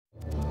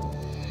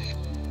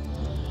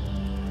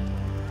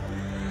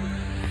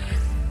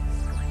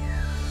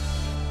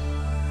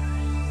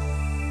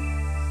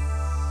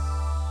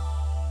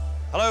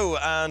Hello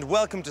and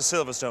welcome to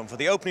Silverstone for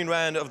the opening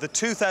round of the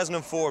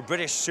 2004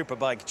 British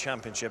Superbike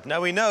Championship. Now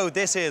we know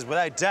this is,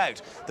 without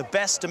doubt, the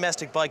best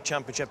domestic bike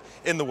championship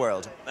in the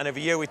world. And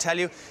every year we tell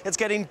you it's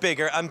getting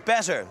bigger and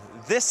better.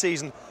 This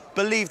season,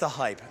 believe the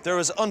hype. There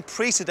is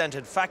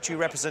unprecedented factory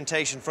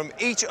representation from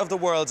each of the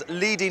world's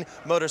leading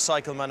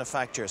motorcycle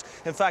manufacturers.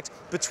 In fact,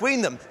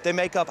 between them, they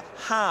make up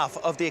half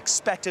of the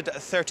expected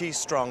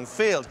 30-strong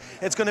field.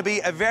 It's going to be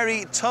a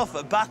very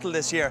tough battle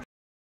this year.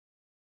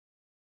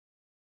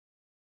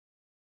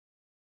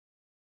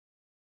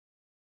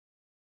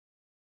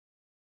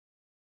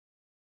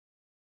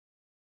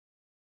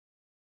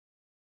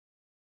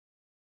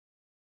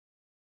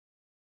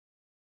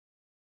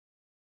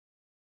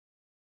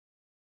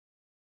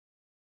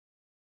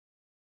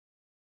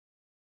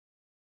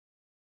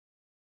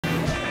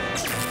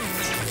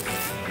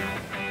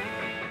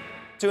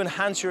 To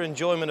enhance your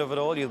enjoyment of it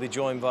all, you'll be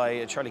joined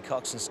by Charlie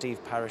Cox and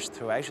Steve Parish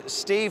throughout.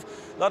 Steve,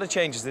 a lot of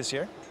changes this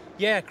year.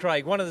 Yeah,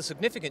 Craig, one of the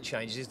significant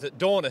changes is that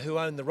Dorna, who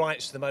own the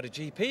rights to the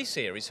MotoGP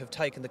series, have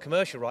taken the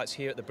commercial rights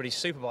here at the British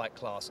Superbike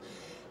class.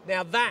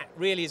 Now that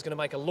really is going to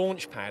make a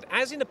launch pad.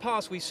 As in the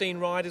past we've seen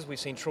riders, we've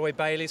seen Troy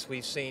Bayliss,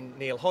 we've seen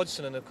Neil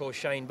Hodgson and of course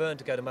Shane Byrne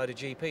to go to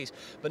MotoGPs.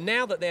 But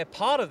now that they're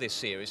part of this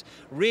series,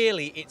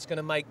 really it's going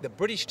to make the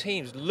British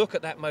teams look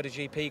at that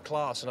MotoGP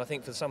class, and I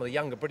think for some of the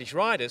younger British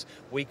riders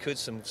we could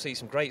see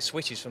some great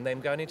switches from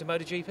them going into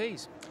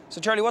MotoGPs.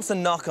 So Charlie, what's the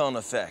knock-on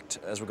effect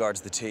as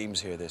regards the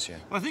teams here this year?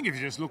 Well, I think if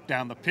you just look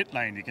down the pit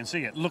lane, you can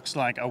see it looks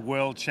like a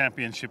World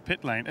Championship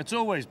pit lane. It's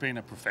always been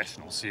a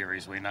professional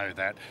series, we know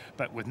that,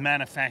 but with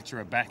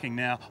manufacturer backing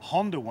now,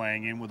 Honda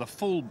weighing in with a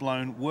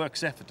full-blown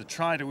works effort to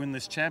try to win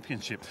this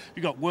championship.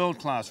 You've got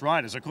world-class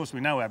riders. Of course,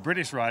 we know our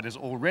British riders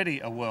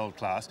already are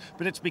world-class,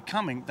 but it's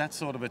becoming that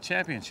sort of a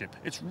championship.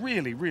 It's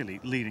really, really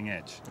leading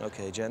edge.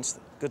 Okay, gents,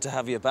 good to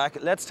have you back.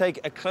 Let's take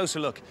a closer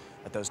look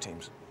at those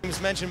teams. Teams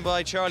mentioned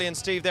by Charlie and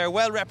Steve, they're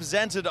well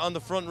represented on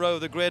the front row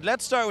of the grid.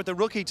 Let's start with the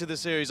rookie to the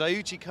series,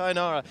 Ayuchi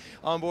Kainara,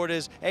 on board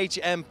his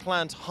HM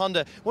Plant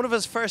Honda. One of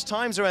his first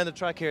times around the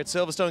track here at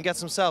Silverstone,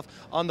 gets himself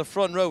on the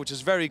front row, which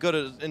is very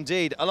good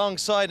indeed.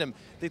 Alongside him,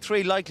 the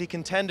three likely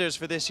contenders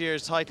for this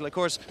year's title. Of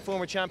course,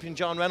 former champion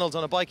John Reynolds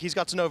on a bike he's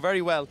got to know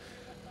very well.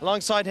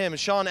 Alongside him,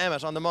 Sean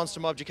Emmett on the Monster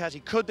Mob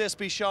Ducati. Could this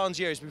be Sean's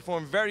year? He's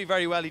performed very,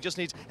 very well. He just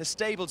needs a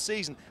stable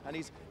season, and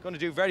he's going to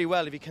do very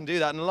well if he can do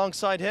that. And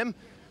alongside him,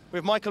 we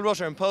have Michael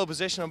Rutter in pole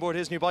position on board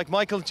his new bike.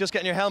 Michael, just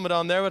getting your helmet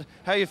on there, but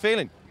how are you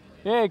feeling?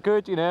 Yeah,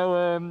 good, you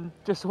know,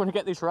 just want to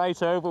get this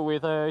race over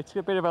with. It's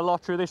a bit of a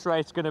lottery this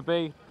race is going to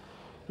be.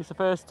 It's the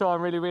first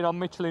time really being on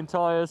Michelin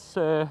tyres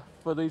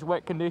for these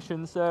wet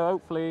conditions, so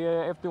hopefully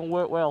everything will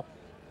work well.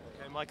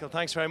 Okay, Michael,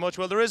 thanks very much.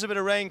 Well, there is a bit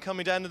of rain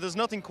coming down, and there's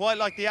nothing quite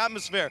like the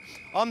atmosphere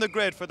on the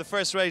grid for the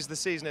first race of the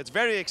season. It's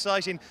very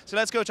exciting, so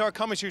let's go to our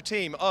commentary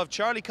team of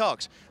Charlie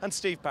Cox and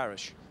Steve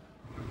Parish.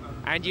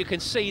 And you can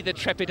see the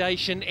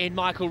trepidation in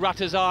Michael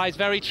Rutter's eyes.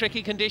 Very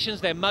tricky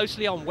conditions. They're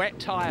mostly on wet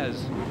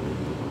tyres.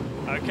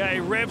 Okay,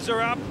 revs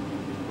are up,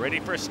 ready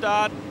for a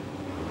start.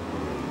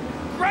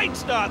 Great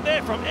start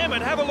there from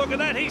Emmett. Have a look at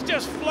that. He's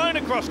just flown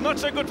across. Not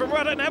so good from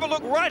Rutter. And have a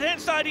look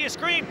right-hand side of your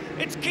screen.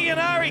 It's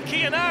Kianari.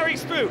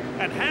 Kianari's through.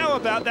 And how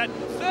about that?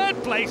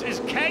 Third place is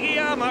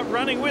Kageyama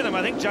running with him.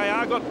 I think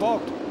JR got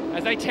bogged.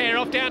 As they tear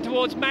off down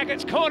towards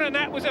Maggott's corner, and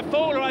that was a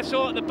faller I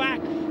saw at the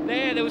back.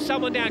 There was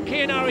someone down.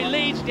 Kianari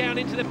leads down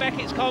into the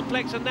Beckett's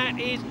complex, and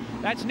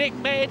that's Nick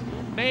Med.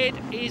 Med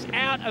is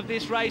out of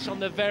this race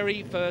on the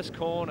very first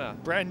corner.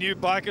 Brand new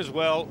bike as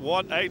well.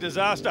 What a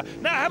disaster.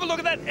 Now have a look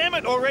at that.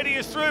 Emmett already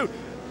is through.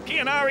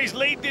 Kianari's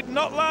lead did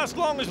not last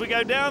long as we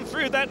go down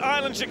through that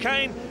island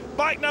chicane.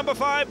 Bike number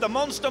 5, the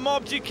Monster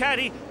Mob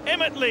Ducati.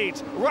 Emmett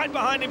leads, right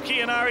behind him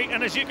Kianari,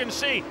 and as you can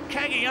see,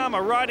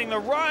 Kageyama riding the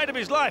ride of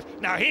his life.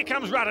 Now here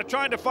comes Rutter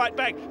trying to fight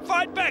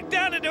back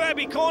down into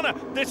Abbey Corner.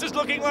 This is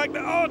looking like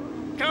the,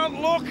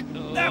 can't look.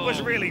 That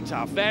was really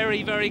tough.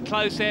 Very, very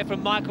close there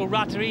from Michael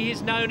Rutter. He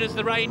is known as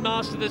the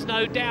Rainmaster, there's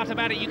no doubt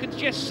about it. You can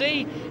just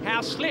see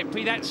how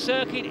slippery that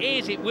circuit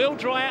is. It will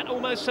dry out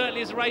almost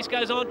certainly as the race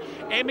goes on.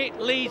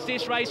 Emmett leads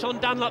this race on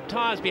Dunlop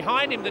tyres.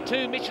 Behind him, the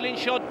two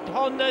Michelin-shod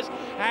Hondas.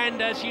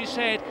 And as you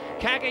said,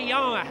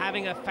 Kageyama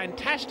having a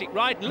fantastic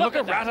ride. Look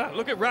at Rutter.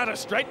 Look at Rutter,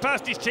 straight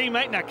past his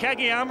teammate. Now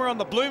Kageyama on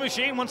the blue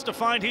machine wants to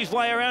find his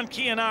way around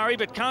Kianari,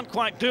 but can't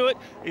quite do it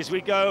as we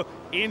go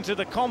into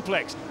the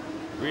complex.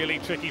 Really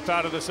tricky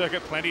part of the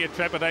circuit, plenty of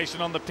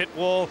trepidation on the pit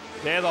wall.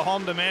 They're the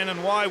Honda men,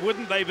 and why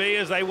wouldn't they be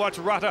as they watch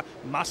Rutter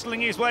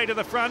muscling his way to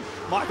the front.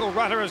 Michael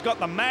Rutter has got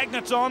the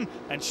magnets on,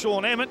 and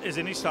Sean Emmett is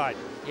in his side.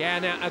 Yeah,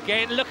 now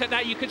again, look at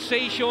that. You could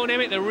see Sean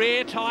Emmett, the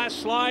rear tyre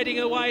sliding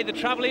away. The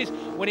trouble is,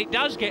 when it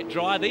does get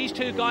dry, these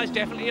two guys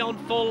definitely on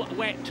full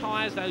wet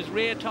tyres. Those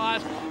rear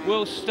tyres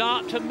will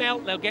start to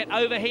melt. They'll get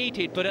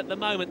overheated, but at the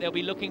moment they'll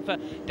be looking for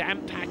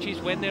damp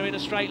patches when they're in a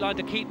straight line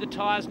to keep the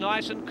tyres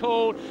nice and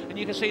cool. And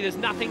you can see there's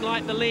nothing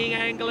like the lean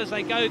angle as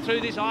they go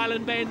through this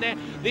island bend there.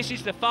 This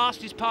is the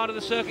fastest part of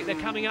the circuit they're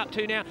coming up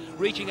to now,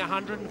 reaching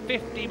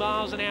 150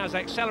 miles an hour as they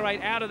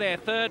accelerate out of their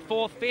third,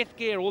 fourth, fifth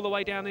gear all the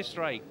way down this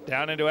straight.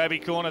 Down into Abbey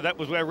corner. That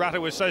was where Rutter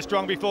was so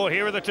strong before.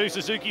 Here are the two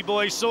Suzuki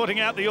boys sorting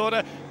out the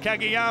order.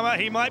 Kagiyama,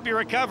 he might be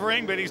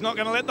recovering, but he's not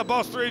going to let the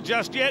boss through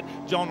just yet.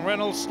 John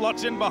Reynolds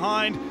slots in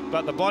behind,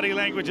 but the body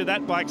language of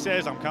that bike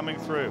says, I'm coming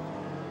through.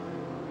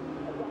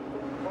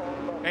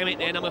 Emmett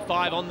there, number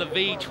 5 on the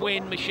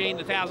V-twin machine,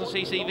 the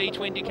 1000cc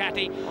V-twin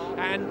Ducati,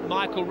 and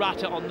Michael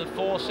Rutter on the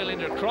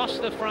 4-cylinder across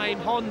the frame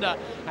Honda,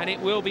 and it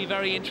will be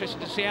very interesting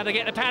to see how they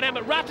get the Pan Am,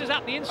 but Rutter's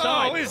up the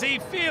inside. Oh, is he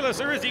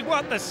fearless, or is he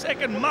what? The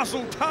second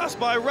muscle tasked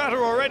by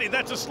Rutter already.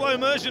 That's a slow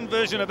motion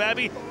version of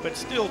Abbey, but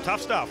still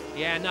tough stuff.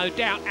 Yeah, no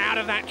doubt, out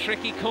of that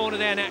tricky corner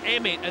there. Now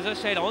Emmett, as I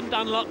said, on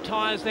Dunlop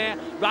tyres there.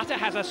 Rutter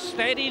has a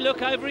steady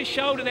look over his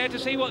shoulder there to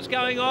see what's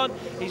going on.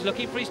 He's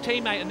looking for his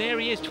teammate, and there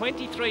he is,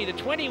 23, the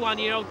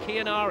 21-year-old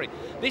Kianari.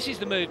 This is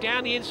the move,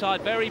 down the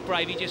inside, very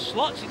brave. He just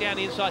slots it down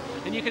the inside,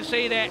 and you can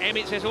see there,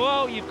 Emmett says,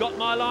 oh, you've got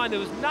my line. There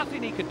was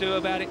nothing he could do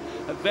about it.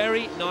 A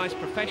very nice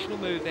professional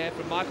move there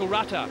from Michael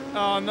Rutter.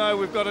 Oh no,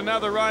 we've got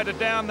another rider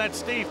down. That's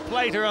Steve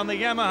Plater on the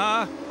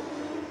Yamaha.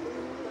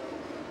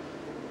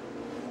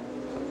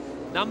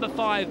 Number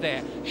 5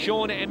 there,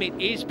 Sean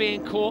Emmett is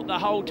being caught the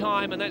whole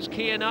time, and that's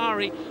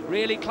Kianari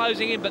really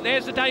closing in. But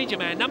there's the danger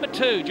man, number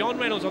 2, John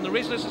Reynolds on the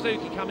Rizzler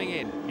Suzuki coming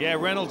in. Yeah,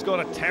 Reynolds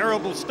got a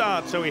terrible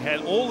start, so he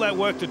had all that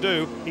work to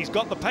do. He's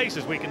got the pace,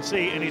 as we can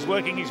see, and he's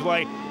working his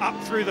way up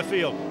through the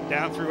field,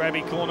 down through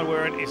Abbey Corner,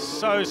 where it is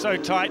so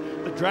tight,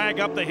 the drag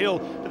up the hill.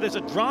 But there's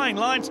a drying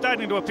line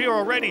starting to appear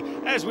already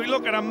as we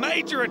look at a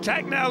major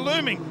attack now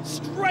looming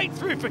straight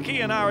through for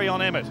Kianari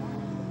on Emmett.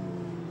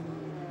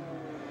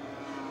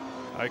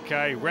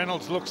 Okay,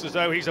 Reynolds looks as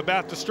though he's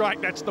about to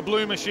strike. That's the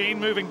blue machine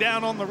moving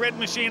down on the red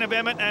machine of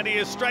Emmett, and he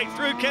is straight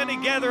through. Can he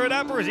gather it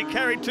up, or has he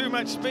carried too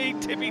much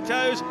speed? Tippy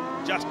toes,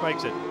 just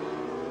makes it.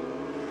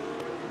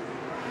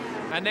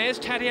 And there's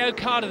Tadeo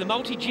Carter, the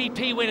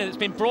multi-GP winner that's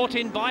been brought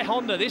in by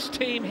Honda. This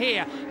team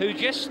here, who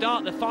just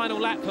start the final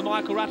lap for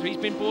Michael Rutter. He's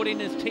been brought in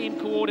as team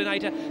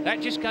coordinator. That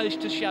just goes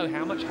to show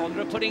how much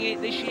Honda are putting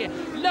in this year.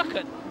 Look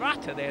at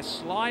Rutter there,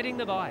 sliding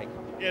the bike.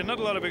 Yeah,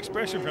 not a lot of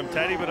expression from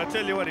Taddy, but I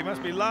tell you what, he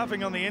must be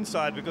laughing on the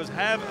inside, because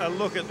have a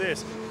look at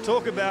this.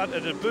 Talk about a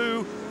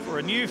debut for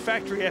a new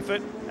factory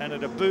effort and a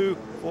debut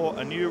for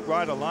a new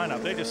rider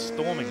lineup. They're just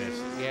storming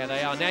this. Yeah,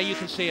 they are. Now you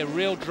can see a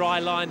real dry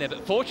line there,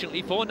 but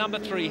fortunately for number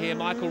 3 here,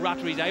 Michael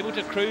Rutter, he's able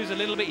to cruise a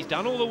little bit. He's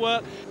done all the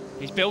work.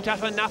 He's built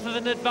up enough of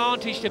an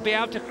advantage to be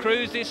able to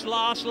cruise this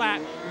last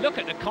lap. Look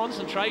at the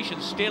concentration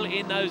still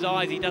in those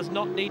eyes. He does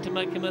not need to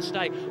make a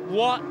mistake.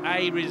 What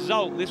a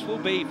result this will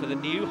be for the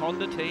new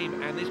Honda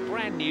team and this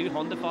brand new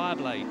Honda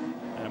Fireblade.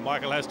 And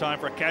Michael has time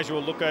for a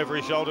casual look over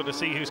his shoulder to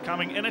see who's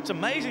coming, and it's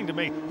amazing to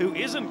me who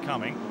isn't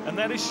coming, and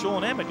that is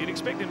Sean Emmett. You'd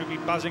expect him to be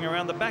buzzing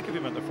around the back of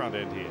him at the front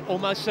end here.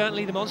 Almost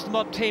certainly the Monster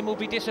Mob team will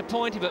be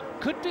disappointed, but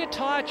could be a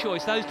tyre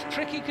choice. Those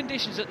tricky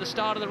conditions at the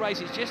start of the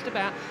race, it's just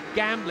about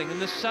gambling, and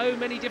there's so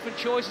many different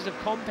choices of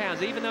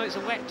compounds. Even though it's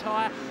a wet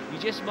tyre, you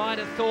just might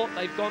have thought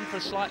they've gone for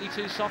a slightly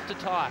too soft a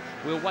tyre.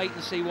 We'll wait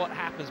and see what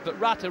happens, but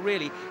Rutter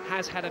really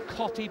has had a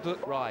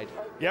copybook ride.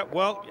 Yeah,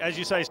 well, as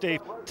you say,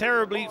 Steve,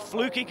 terribly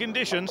fluky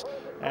conditions,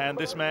 and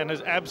this man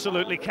has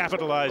absolutely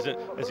capitalised it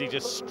as he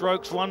just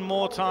strokes one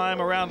more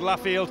time around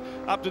Luffield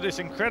up to this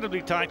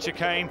incredibly tight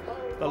chicane.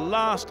 The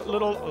last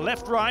little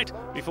left-right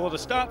before the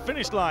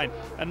start-finish line.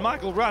 And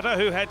Michael Rutter,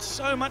 who had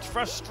so much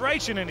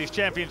frustration in his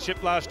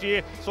championship last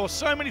year, saw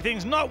so many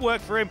things not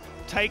work for him,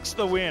 takes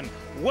the win.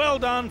 Well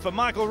done for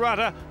Michael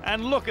Rutter,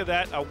 and look at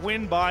that, a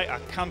win by a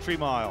country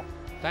mile.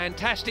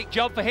 Fantastic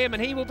job for him,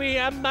 and he will be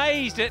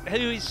amazed at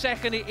who is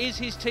second. It is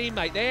his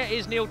teammate. There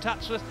is Neil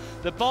Tutsworth,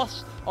 the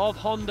boss of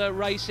Honda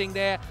Racing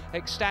there,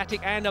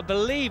 ecstatic. And I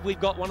believe we've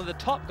got one of the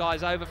top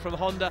guys over from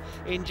Honda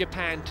in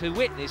Japan to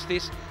witness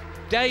this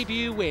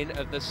debut win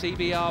of the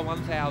CBR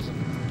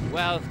 1000.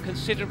 Well,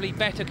 considerably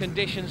better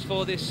conditions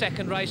for this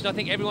second race, and I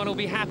think everyone will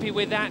be happy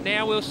with that.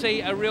 Now we'll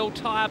see a real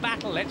tyre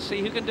battle. Let's see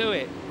who can do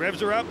it.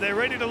 Revs are up, they're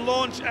ready to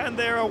launch, and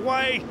they're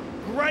away.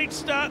 Great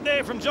start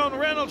there from John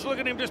Reynolds. Look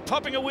at him just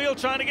popping a wheel,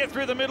 trying to get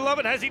through the middle of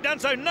it. Has he done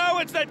so? No,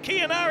 it's that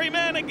Kianari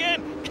man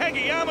again.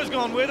 Kagiyama's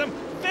gone with him.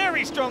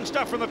 Very strong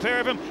stuff from the pair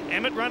of them.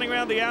 Emmett running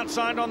around the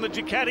outside on the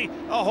Ducati.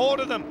 A horde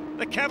of them.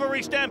 The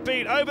cavalry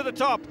stampede over the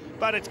top,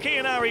 but it's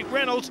Kianari,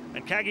 Reynolds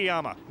and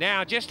Kagiyama.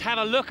 Now just have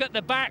a look at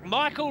the back.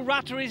 Michael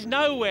Rutter is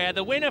nowhere.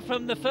 The winner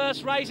from the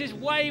first race is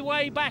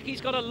way back.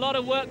 He's got a lot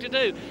of work to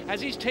do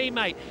as his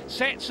teammate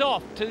sets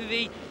off to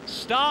the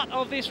start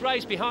of this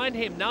race. Behind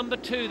him, number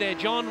 2 there,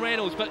 John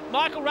Reynolds. But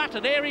Michael Rutter,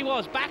 there he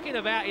was, back in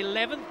about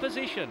 11th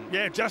position.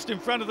 Yeah, just in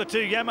front of the 2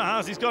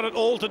 Yamahas. He's got it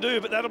all to do,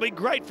 but that'll be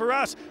great for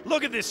us.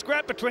 Look at this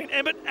scrap between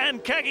Emmett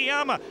and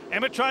Kagiyama.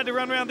 Emmett tried to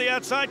run around the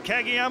outside.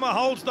 Kagiyama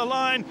holds the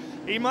line.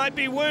 He might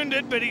be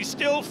wounded, but he's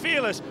still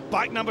fearless.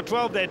 Bike number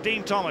 12 there,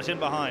 Dean Thomas in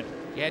behind.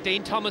 Yeah,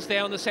 Dean Thomas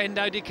there on the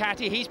Sendo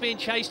Ducati. He's being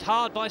chased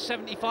hard by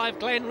 75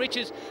 Glenn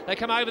Richards. They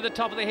come over the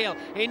top of the hill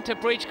into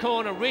Bridge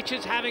Corner.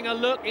 Richards having a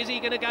look. Is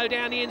he going to go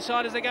down the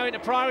inside as they go into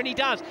Pryor? And he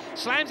does.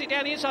 Slams it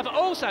down the inside. But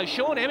also,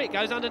 Sean Emmett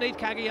goes underneath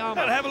Kageyama.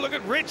 And have a look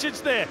at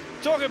Richards there.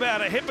 Talk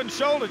about a hip and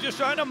shoulder, just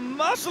trying to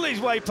muscle his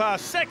way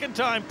past. Second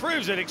time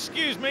proves it.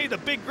 Excuse me, the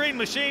big green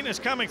machine is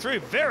coming through.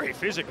 Very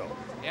physical.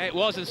 Yeah, it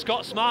was, and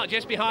Scott Smart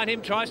just behind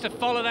him tries to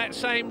follow that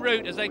same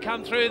route as they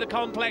come through the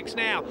complex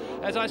now.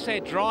 As I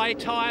said, dry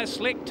tyres,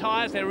 slick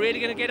tyres, they're really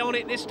going to get on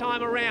it this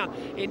time around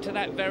into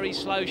that very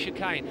slow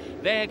chicane.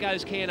 There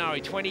goes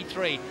Kianari,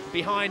 23.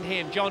 Behind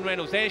him, John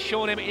Reynolds. There's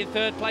Sean Emmett in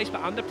third place,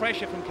 but under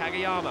pressure from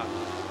Kageyama.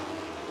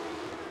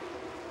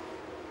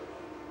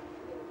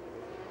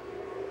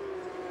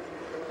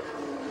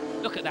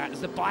 Look at that, as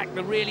the bike,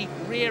 the really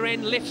rear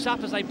end lifts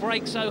up as they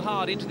brake so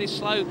hard into this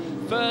slow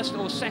first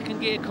or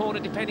second gear corner,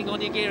 depending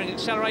on your gearing,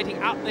 accelerating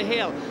up the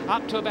hill,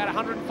 up to about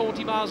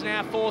 140 miles an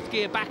hour, fourth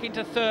gear, back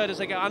into third as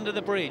they go under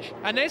the bridge.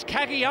 And there's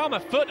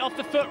Kageyama, foot off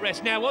the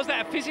footrest. Now, was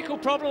that a physical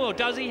problem, or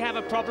does he have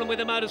a problem with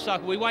the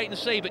motorcycle? We wait and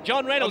see, but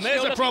John Reynolds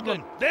there's still a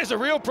problem. There's a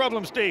real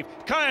problem, Steve.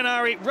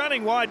 Kianari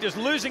running wide, just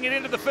losing it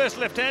into the first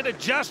left-hander,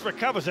 just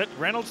recovers it.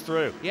 Reynolds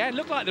through. Yeah, it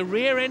looked like the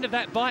rear end of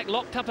that bike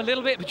locked up a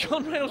little bit, but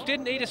John Reynolds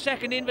didn't need a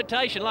second invitation.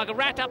 Like a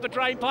rat up a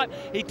drain pipe,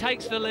 he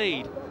takes the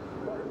lead.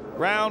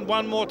 Round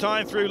one more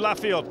time through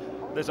Luffield.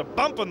 There's a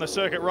bump on the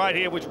circuit right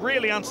here, which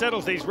really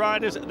unsettles these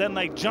riders. Then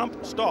they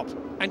jump, stop.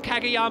 And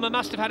Kageyama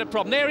must have had a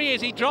problem. There he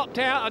is, he dropped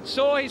out and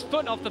saw his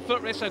foot off the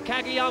footrest, so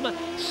Kageyama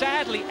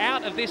sadly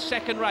out of this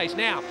second race.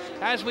 Now,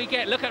 as we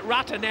look at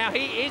Rutter now,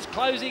 he is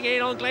closing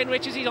in on Glenn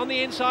Richards. He's on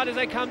the inside as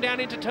they come down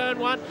into turn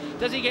one.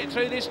 Does he get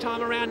through this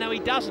time around? No, he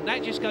doesn't.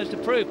 That just goes to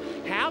prove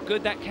how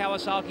good that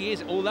Kawasaki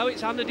is. Although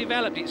it's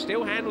underdeveloped, it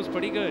still handles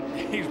pretty good.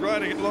 He's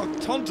riding it like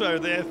Tonto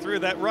there through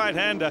that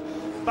right-hander,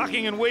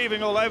 bucking and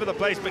weaving all over the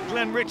place, but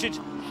Glenn Richards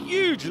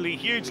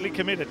hugely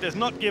committed, does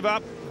not give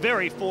up,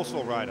 very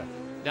forceful rider.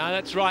 No,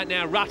 that's right.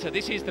 Now Rutter,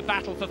 this is the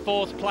battle for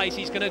fourth place.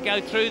 He's going to go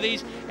through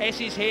these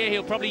S's here.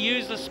 He'll probably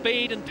use the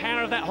speed and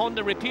power of that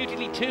Honda,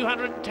 reputedly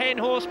 210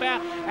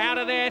 horsepower out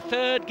of their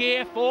third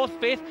gear, fourth,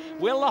 fifth.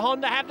 Will the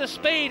Honda have the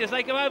speed as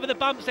they go over the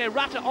bumps there?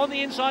 Rutter on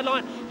the inside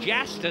line,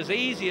 just as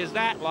easy as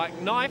that,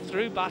 like knife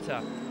through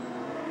butter.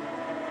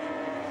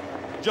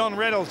 John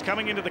Reynolds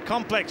coming into the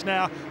complex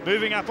now,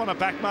 moving up on a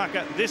back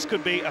marker. This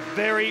could be a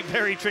very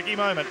tricky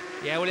moment.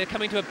 Yeah, well, they're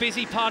coming to a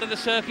busy part of the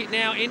circuit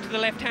now, into the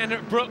left-hander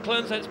at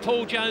Brooklands. That's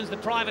Paul Jones, the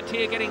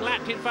privateer, getting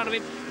lapped in front of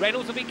him.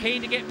 Reynolds will be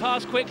keen to get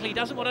past quickly. He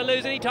doesn't want to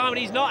lose any time, and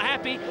he's not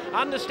happy.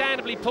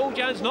 Understandably, Paul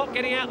Jones not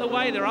getting out of the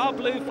way. There are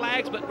blue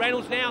flags, but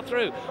Reynolds now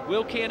through.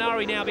 Will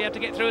Kianari now be able to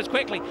get through as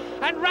quickly?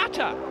 And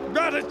Rutter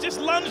just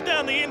lunged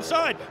down the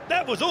inside.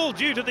 That was all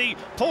due to the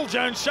Paul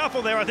Jones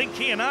shuffle there. I think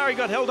Kianari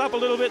got held up a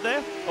little bit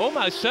there.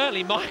 Almost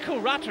certainly. Michael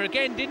Rutter,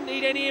 again, didn't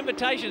need any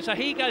invitation, so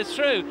he goes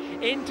through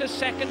into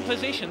second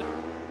position.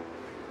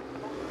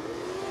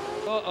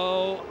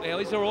 Uh-oh,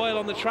 is there oil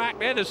on the track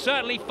there? There's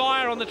certainly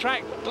fire on the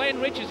track.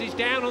 Glenn Richards is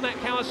down on that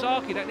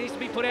Kawasaki. That needs to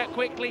be put out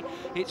quickly.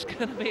 It's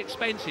going to be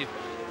expensive.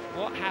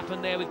 What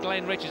happened there with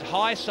Glenn Richards?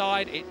 High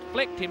side, it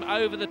flicked him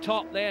over the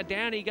top there.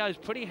 Down he goes.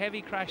 Pretty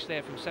heavy crash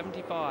there from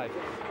 75.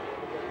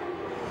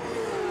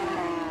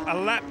 A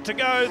lap to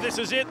go. This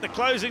is it. The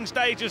closing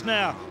stages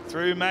now.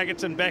 Through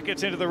Maggots and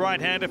Beckett's into the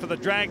right-hander for the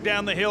drag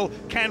down the hill.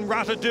 Can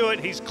Rutter do it?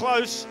 He's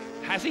close.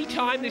 Has he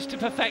timed this to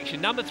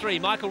perfection? Number 3,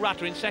 Michael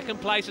Rutter in second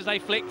place as they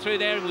flick through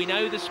there. And we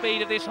know the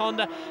speed of this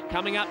Honda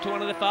coming up to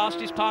one of the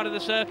fastest part of the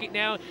circuit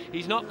now.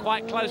 He's not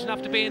quite close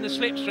enough to be in the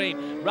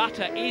slipstream.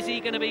 Rutter, is he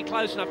going to be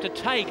close enough to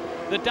take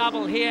the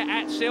double here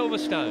at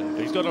Silverstone?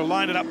 He's got to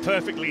line it up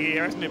perfectly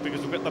here, hasn't it?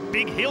 Because we've got the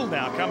big hill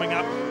now coming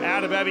up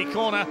out of Abbey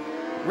Corner.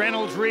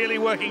 Reynolds really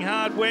working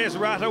hard. Where's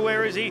Rutter?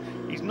 Where is he?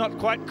 He's not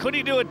quite. Could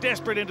he do it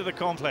desperate into the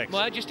complex?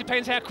 Well, it just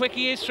depends how quick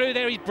he is through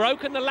there. He's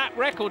broken the lap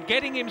record,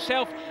 getting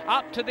himself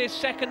up to this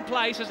second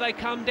place as they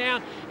come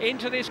down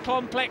into this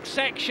complex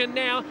section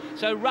now.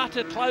 So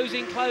Rutter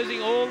closing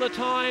all the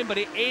time, but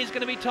it is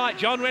going to be tight.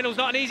 John Reynolds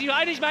not an easy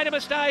ride. He's made a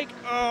mistake.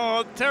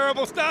 Oh,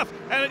 terrible stuff.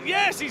 And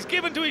yes, he's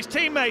given to his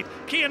teammate.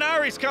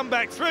 Kianari's come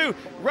back through.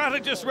 Rutter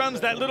just runs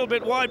that little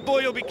bit wide.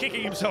 Boy, he'll be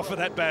kicking himself for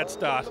that bad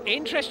start.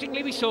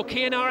 Interestingly, we saw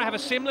Kianari have a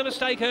similar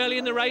mistake early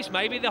in the race.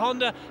 Maybe the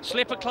Honda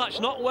slipper clutch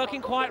not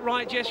working quite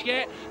right just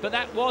yet, but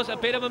that was a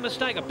bit of a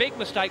mistake, a big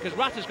mistake, because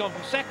Rutter's gone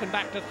from second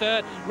back to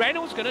third.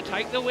 Reynolds going to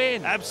take the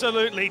win.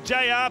 Absolutely.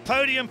 JR,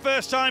 podium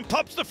first time,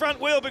 pops the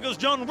front wheel because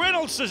John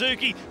Reynolds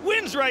Suzuki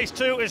wins race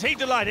 2 as he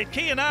delighted.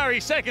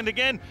 Kianari second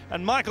again,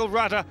 and Michael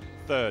Rutter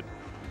third.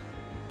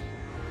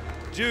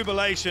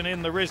 Jubilation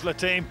in the Rizzler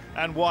team,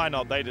 and why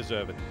not? They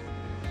deserve it.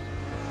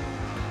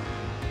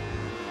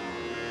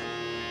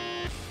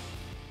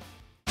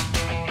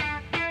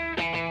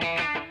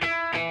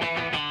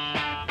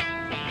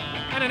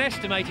 And an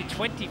estimated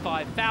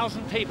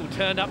 25,000 people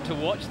turned up to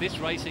watch this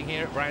racing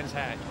here at Brands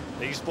Hatch.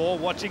 These 4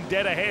 watching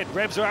dead ahead.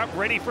 Revs are up,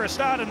 ready for a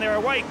start, and they're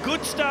away.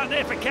 Good start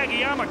there for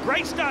Kageyama.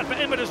 Great start for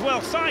Emmett as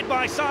well. Side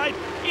by side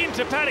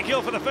into Paddock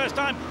Hill for the first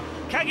time.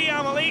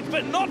 Kageyama leads,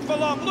 but not for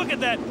long. Look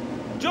at that.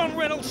 John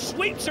Reynolds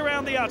sweeps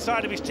around the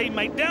outside of his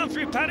teammate, down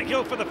through Paddock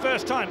Hill for the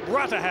first time.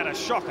 Rutter had a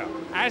shocker.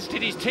 As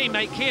did his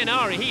teammate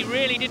Kianari. He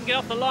really didn't get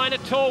off the line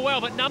at all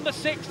well, but number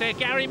 6 there,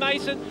 Gary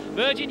Mason,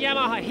 Virgin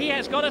Yamaha, he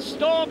has got a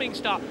storming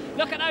start.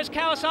 Look at those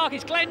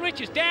Kawasaki's. Glenn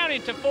Richards down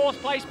into 4th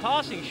place,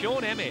 passing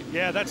Sean Emmett.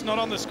 Yeah, that's not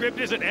on the script,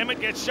 is it? Emmett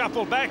gets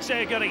shuffled back, so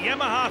you've got a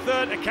Yamaha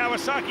 3rd, a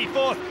Kawasaki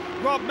 4th.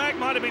 Rob Mack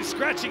might have been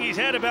scratching his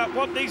head about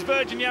what these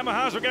Virgin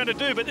Yamahas were going to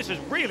do, but this is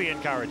really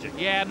encouraging.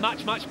 Yeah,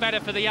 much better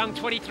for the young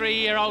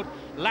 23-year-old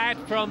lad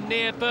from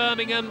near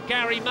Birmingham,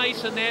 Gary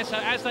Mason there. So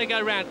as they go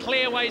round,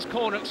 Clearways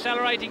corner,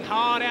 accelerating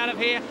hard out of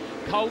here.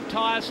 Cold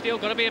tyres still,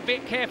 got to be a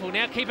bit careful.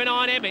 Now keep an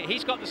eye on Emmett.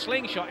 He's got the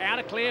slingshot out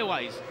of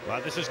Clearways. Well,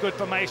 this is good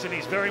for Mason.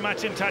 He's very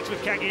much in touch with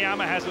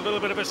Kagiyama, has a little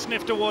bit of a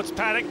sniff towards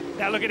Paddock.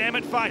 Now look at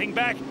Emmett fighting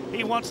back.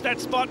 He wants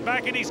that spot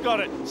back, and he's got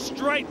it.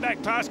 Straight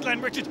back past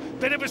Glenn Richards.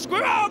 Bit of a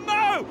square. Oh,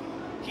 no!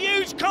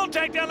 Huge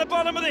contact down the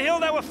bottom of the hill.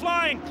 They were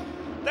flying.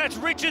 That's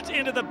Richards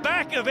into the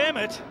back of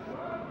Emmett.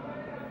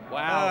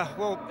 Wow.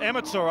 Well,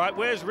 Emmett's all right.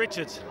 Where's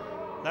Richards?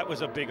 That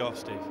was a big off,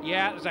 Steve.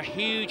 Yeah, it was a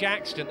huge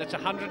accident. That's a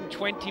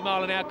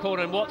 120-mile-an-hour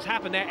corner, and what's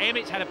happened there,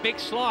 Emmett's had a big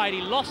slide.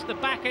 He lost the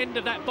back end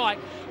of that bike,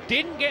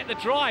 didn't get the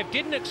drive,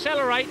 didn't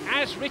accelerate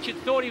as Richard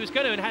thought he was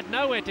going to, and had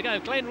nowhere to go.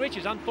 Glenn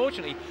Richards,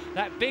 unfortunately,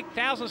 that big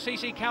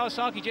 1000cc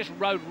Kawasaki just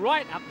rode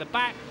right up the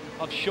back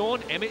of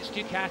Sean Emmett's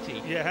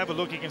Ducati. Yeah, have a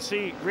look. You can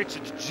see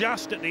Richards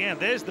just at the end.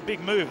 There's the big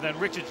move. Then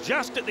Richards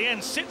just at the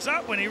end sits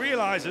up when he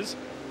realises.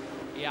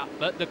 Yeah,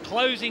 but the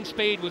closing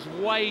speed was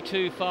way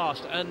too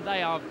fast, and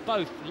they are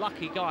both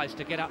lucky guys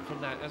to get up from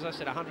that. As I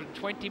said,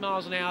 120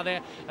 miles an hour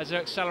there as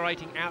they're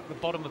accelerating out the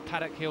bottom of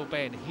Paddock Hill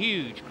Bend.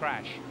 Huge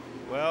crash.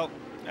 Well,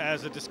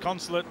 as a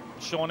disconsolate,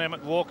 Sean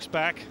Emmett walks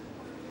back.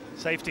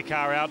 Safety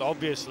car out,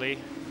 obviously.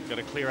 Got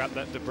to clear up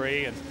that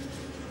debris, and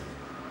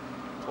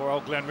poor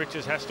old Glenn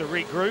Richards has to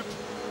regroup.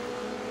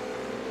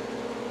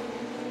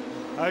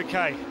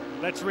 Okay,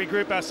 let's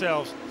regroup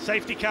ourselves.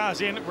 Safety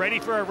car's in, ready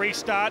for a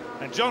restart,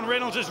 and John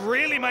Reynolds has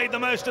really made the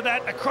most of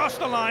that. Across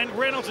the line,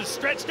 Reynolds has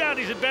stretched out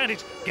his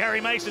advantage. Gary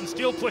Mason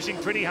still pushing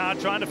pretty hard,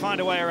 trying to find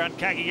a way around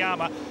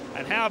Kagiyama.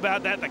 And how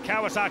about that? The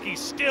Kawasaki's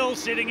still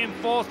sitting in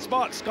 4th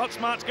spot. Scott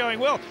Smart's going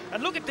well.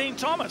 And look at Dean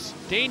Thomas.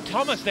 Dean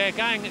Thomas there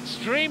going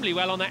extremely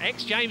well on that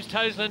ex-James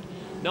Toseland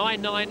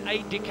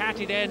 998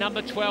 Ducati there,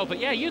 number 12. But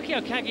yeah,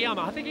 Yukio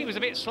Kagiyama, I think he was a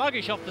bit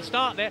sluggish off the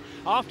start there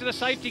after the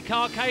safety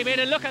car came in,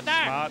 and look at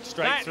that. Smart,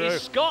 straight through. That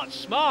is Scott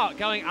Smart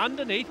going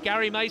underneath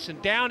Gary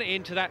Mason down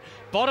into that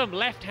bottom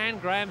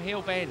left-hand Graham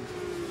Hill bend.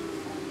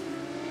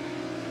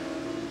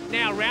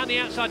 Now round the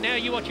outside, now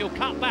you watch, he'll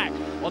cut back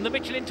on the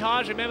Michelin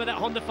tyres. Remember that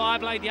Honda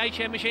 5-blade, the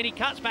HM machine. He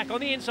cuts back on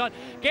the inside,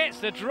 gets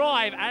the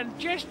drive, and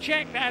just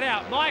check that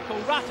out. Michael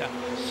Rutter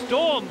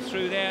stormed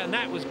through there, and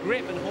that was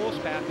grip and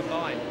horsepower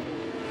combined.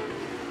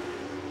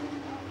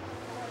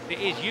 It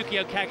is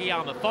Yukio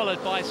Kagiyama,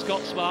 followed by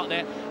Scott Smart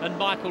there, and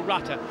Michael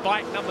Rutter,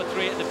 bike number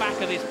 3 at the back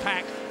of this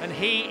pack, and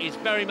he is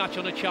very much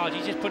on a charge.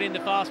 He's just put in the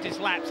fastest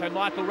lap, so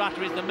Michael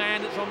Rutter is the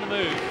man that's on the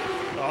move.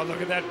 Oh,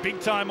 look at that, big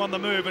time on the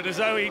move, and as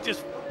though he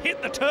just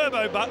hit the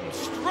turbo button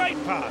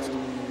straight past.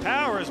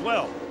 Power as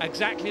well.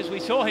 Exactly as we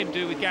saw him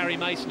do with Gary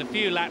Mason a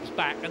few laps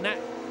back, and that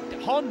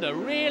Honda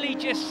really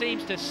just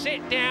seems to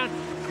sit down,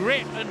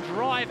 grip and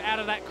drive out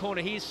of that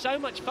corner. He is so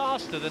much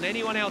faster than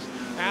anyone else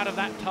out of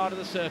that part of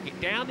the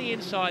circuit. Down the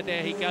inside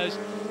there he goes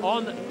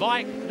on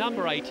bike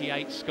number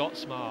 88, Scott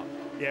Smart.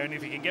 Yeah, and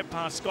if he can get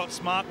past Scott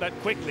Smart that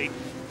quickly,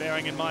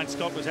 bearing in mind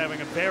Scott was having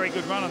a very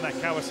good run on that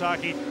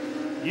Kawasaki,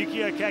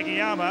 Yukio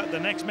Kagiyama, the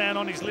next man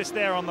on his list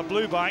there on the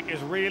blue bike, is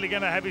really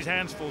going to have his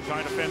hands full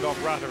trying to fend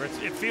off Rutter.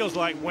 It feels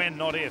like when,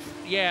 not if.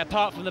 Yeah,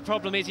 apart from the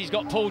problem is he's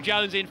got Paul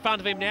Jones in front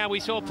of him now.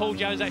 We saw Paul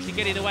Jones actually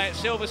get in the way at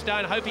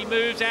Silverstone. Hope he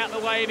moves out the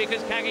way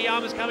because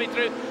Kagiyama's coming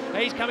through.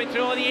 He's coming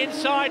through on the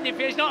inside, and if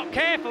he's not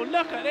careful,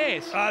 look at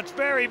this. It's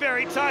very,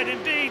 very tight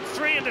indeed.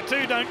 3 into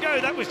 2 don't go.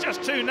 That was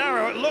just too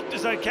narrow. It looked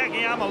as though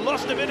Kagiyama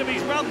lost a bit of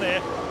his run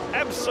there.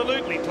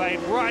 Absolutely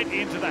played right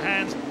into the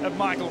hands of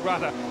Michael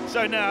Rutter.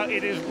 So now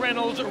it is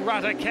Reynolds,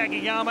 Rutter,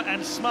 Kagiyama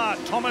and Smart.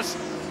 Thomas,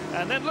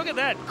 and then look at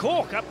that,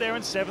 Cork up there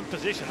in 7th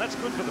position. That's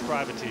good for the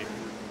privateer.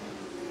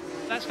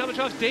 That's number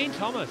 12, Dean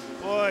Thomas.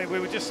 Boy, we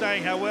were just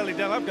saying how well he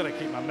done. I've got to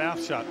keep my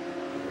mouth shut.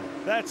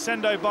 That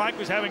Sendo bike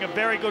was having a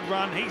very good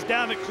run. He's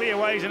down at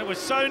Clearways, and it was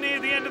so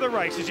near the end of the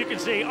race. As you can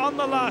see, on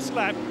the last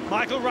lap,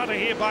 Michael Rutter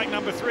here, bike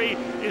number 3,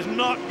 is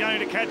not going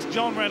to catch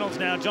John Reynolds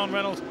now. John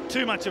Reynolds,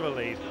 too much of a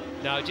lead.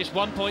 No, just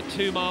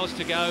 1.2 miles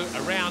to go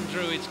around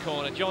Druids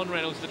Corner. John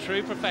Reynolds, the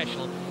true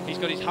professional, he's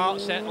got his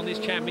heart set on this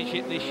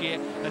championship this year,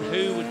 and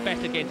who would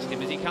bet against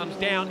him as he comes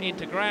down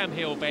into Graham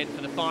Hill Bend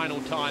for the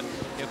final time.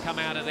 He'll come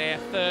out of there,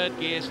 3rd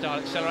gear,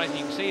 start accelerating.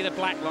 You can see the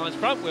black lines,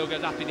 front wheel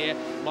goes up in the air.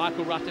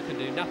 Michael Rutter can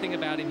do nothing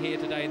about him here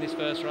today in this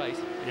first race.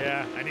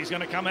 Yeah, and he's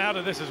going to come out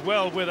of this as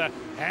well with a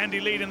handy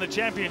lead in the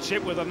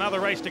championship with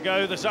another race to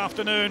go this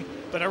afternoon.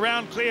 But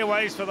around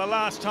Clearways for the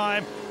last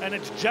time, and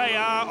it's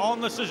JR on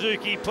the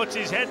Suzuki, puts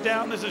his head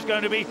down. This is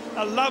going to be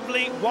a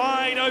lovely,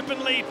 wide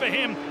open lead for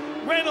him.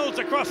 Reynolds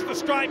across the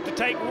stripe to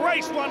take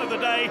race 1 of the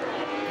day.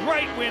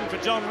 Great win for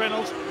John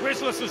Reynolds.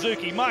 Rizzler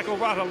Suzuki, Michael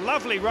Rutter,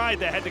 lovely ride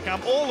there, had to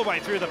come all the way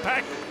through the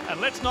pack. And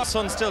let's not...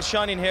 Sun's still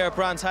shining here at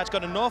Brands Hatch,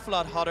 got an awful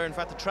lot hotter. In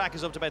fact, the track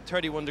is up to about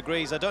 31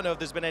 degrees. I don't know if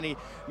there's been any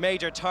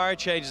major tyre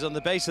changes on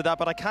the base of that,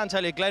 but I can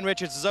tell you Glenn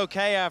Richards is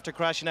okay after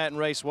crashing out in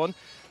race 1.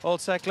 All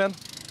set, Glenn?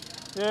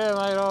 Yeah,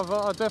 mate,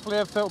 I definitely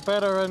have felt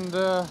better, and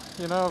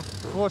you know,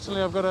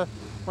 fortunately I've got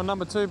my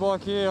number 2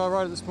 bike here. I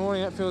rode it this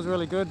morning. It feels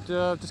really good.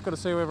 Just got to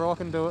see whether I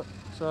can do it.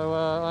 So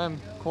I am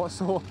quite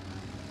sore.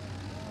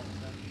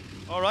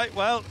 All right,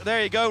 well,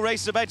 there you go.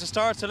 Race is about to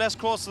start, so let's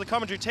cross to the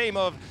commentary team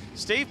of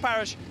Steve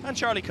Parrish and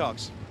Charlie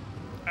Cox.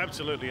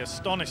 Absolutely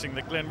astonishing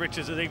that Glenn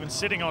Richards is even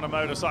sitting on a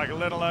motorcycle,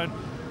 let alone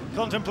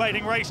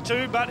contemplating race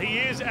 2, but he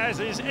is, as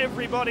is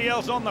everybody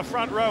else on the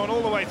front row and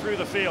all the way through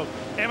the field.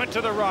 Emmett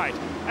to the right,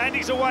 and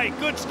he's away.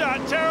 Good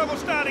start, terrible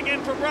start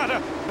again from Rutter.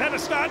 Better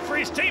start for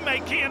his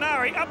teammate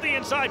Kianari, up the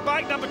inside,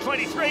 bike number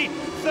 23,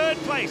 3rd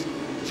place.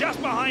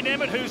 Just behind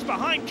Emmett, who's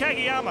behind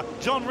Kageyama.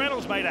 John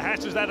Reynolds made a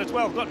hash of that as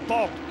well, got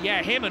bogged.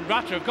 Yeah, him and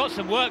Rutter have got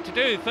some work to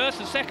do. First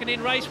and second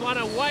in race 1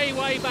 are way,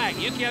 way back.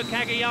 Yukio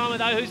Kageyama,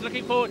 though, who's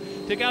looking forward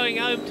to going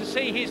home to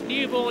see his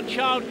newborn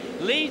child,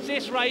 leads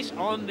this race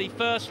on the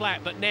first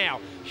lap. But now,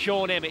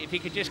 Sean Emmett, if he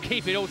could just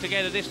keep it all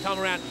together this time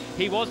around,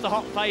 he was the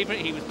hot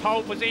favourite, he was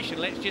pole position.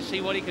 Let's just see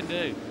what he can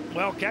do.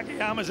 Well,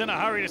 Kageyama's in a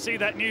hurry to see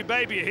that new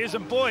baby of his,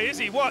 and boy, is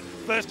he what?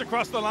 First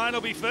across the line,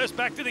 will be first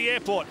back to the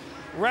airport.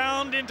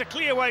 Round into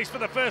clearways for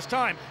the first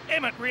time.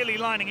 Emmett really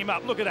lining him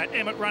up. Look at that,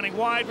 Emmett running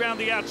wide round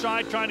the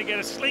outside, trying to get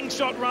a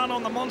slingshot run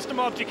on the Monster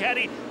Mob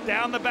Ducati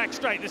down the back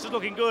straight. This is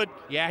looking good.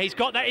 Yeah, he's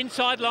got that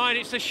inside line.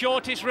 It's the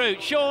shortest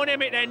route. Sean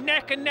Emmett there,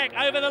 neck and neck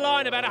over the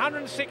line, about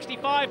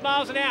 165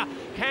 miles an hour.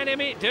 Can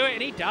Emmett do it?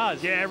 And he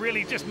does. Yeah,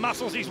 really just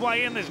muscles his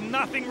way in. There's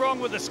nothing wrong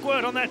with the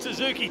squirt on that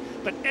Suzuki,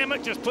 but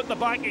Emmett just put the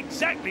bike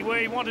exactly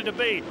where he wanted to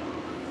be.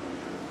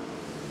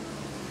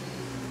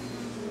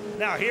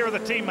 Now, here are the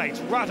teammates,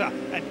 Rutter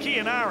and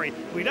Kianari.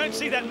 We don't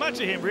see that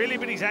much of him, really,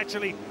 but he's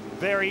actually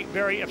very,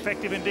 very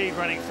effective indeed,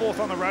 running 4th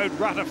on the road,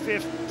 Rutter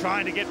 5th,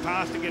 trying to get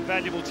past to get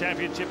valuable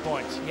championship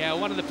points. Yeah,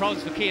 one of the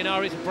problems for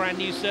Kianari is a brand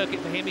new circuit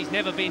for him. He's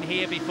never been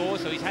here before,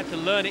 so he's had to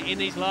learn it in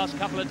these last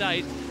couple of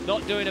days.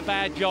 Not doing a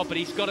bad job, but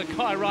he's got a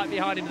guy right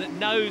behind him that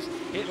knows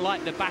it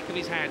like the back of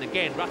his hand.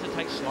 Again, Rutter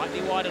takes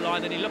slightly wider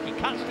line than he looked. He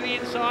cuts to the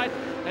inside,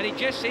 and he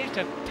just seems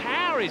to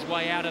power his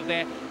way out of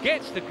there,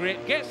 gets the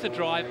grip, gets the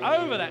drive,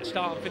 over that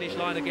start and finish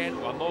line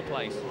again, one more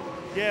place.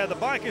 Yeah, the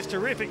bike is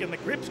terrific and the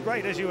grip's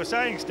great, as you were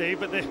saying, Steve,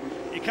 but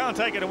you can't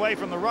take it away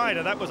from the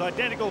rider. That was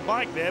identical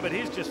bike there, but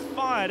he's just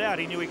fired out.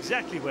 He knew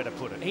exactly where to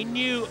put it. He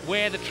knew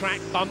where the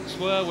track bumps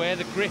were, where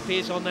the grip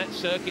is on that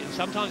circuit, and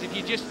sometimes if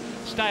you just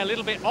stay a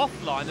little bit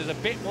offline, there's a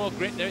bit more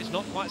grip there. It's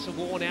not quite so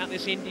worn out.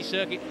 This Indy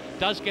circuit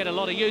does get a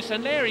lot of use,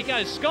 and there he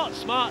goes. Scott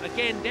Smart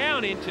again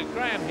down into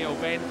Graham Hill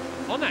Bend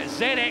on that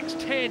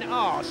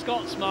ZX-10R.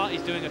 Scott Smart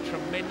is doing a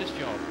tremendous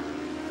job.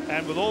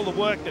 And with all the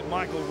work that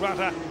Michael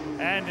Rutter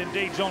and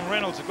indeed John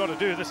Reynolds have got to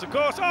do this, of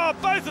course. Oh,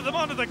 both of them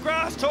onto the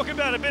grass, talking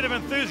about a bit of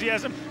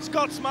enthusiasm.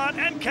 Scott Smart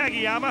and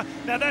Kageyama.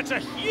 Now that's a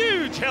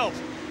huge help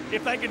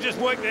if they can just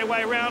work their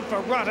way around for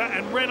Rutter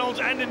and Reynolds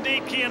and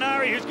indeed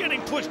Kianari, who's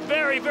getting pushed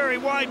very, very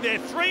wide there.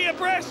 3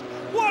 abreast.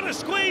 What a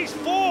squeeze.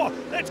 4.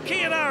 That's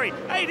Kianari.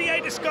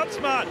 88 to Scott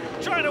Smart.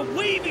 Trying to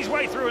weave his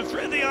way through, and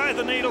through the eye of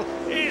the needle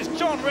is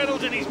John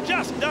Reynolds, and he's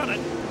just done it.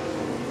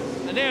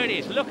 And there it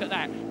is, look at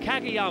that.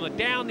 Kageyama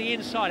down the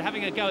inside,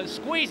 having a go at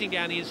squeezing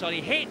down the inside.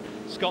 He hit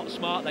Scott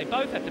Smart. They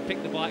both had to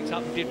pick the bikes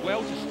up and did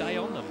well to stay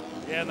on them.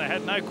 Yeah, and they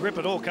had no grip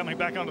at all coming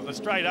back onto the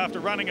straight after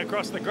running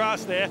across the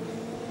grass there.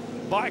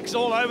 Bikes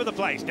all over the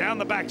place, down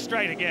the back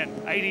straight again.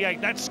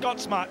 88, that's Scott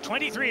Smart.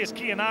 23 is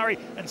Kianari,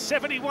 and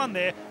 71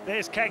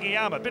 there's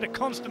Kageyama. Bit of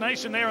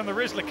consternation there in the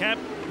Rizzler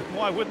camp.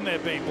 Why wouldn't there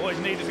be? Boys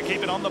needed to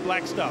keep it on the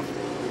black stuff.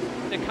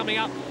 They're coming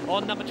up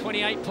on number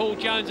 28, Paul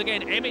Jones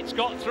again. Emmett's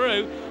got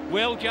through.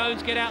 Will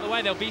Jones get out of the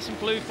way? There'll be some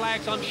blue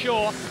flags, I'm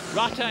sure.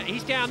 Rutter,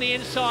 he's down the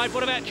inside.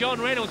 What about John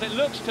Reynolds? It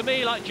looks to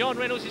me like John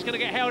Reynolds is going to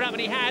get held up,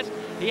 and he has.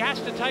 He has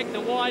to take the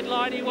wide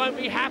line. He won't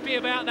be happy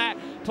about that.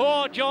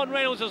 Poor John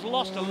Reynolds has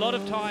lost a lot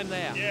of time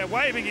there. Yeah,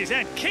 waving his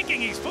hand, kicking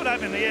his foot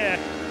up in the air.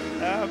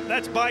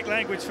 That's bike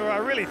language for, I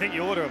really think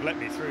you ought to have let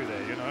me through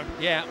there, you know.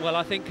 Yeah, well,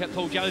 I think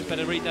Paul Jones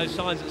better read those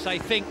signs that say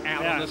think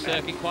out on the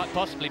circuit, quite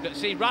possibly. But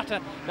see, Rutter,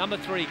 number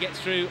 3,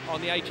 gets through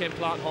on the HM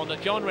Plant Honda.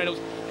 John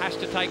Reynolds has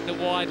to take the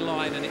wide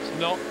line, and it's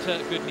not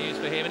good news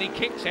for him. And he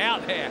kicks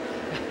out there.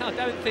 I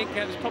don't think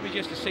it was probably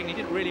just a signal.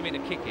 He didn't really mean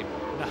to kick him.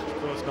 No,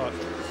 of course not.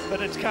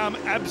 But it's come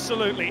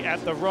absolutely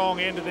at the wrong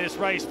end of this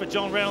race for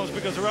John Reynolds,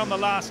 because we're on the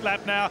last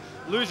lap now.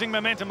 Losing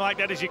momentum like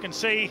that, as you can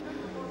see.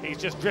 He's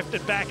just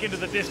drifted back into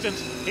the distance.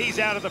 He's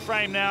out of the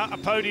frame now. A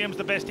podium's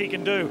the best he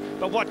can do.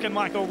 But what can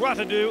Michael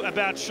Rutter do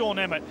about Sean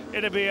Emmett?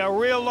 It'd be a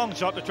real long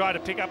shot to try to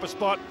pick up a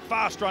spot,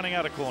 fast running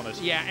out of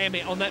corners. Yeah,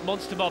 Emmett on that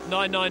Monster Mob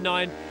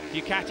 999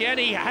 Ducati, and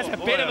he has a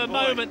bit of a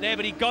moment there,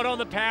 but he got on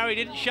the power. He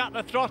didn't shut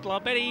the throttle. I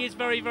bet he is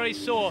very, very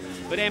sore.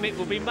 But Emmett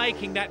will be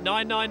making that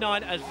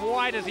 999 as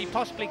wide as he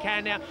possibly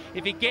can now.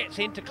 If he gets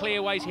into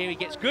clearways here, he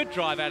gets good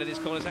drive out of this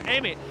corner. So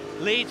Emmett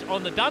leads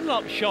on the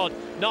Dunlop shod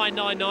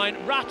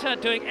 999. Rutter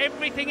doing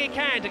everything he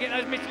can to get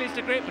those Michelins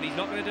to grip, but he's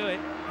not going to do it.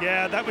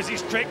 Yeah, that was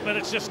his trick, but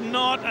it's just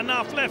not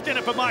enough left in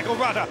it for Michael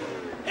Rutter.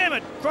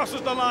 Emmett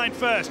crosses the line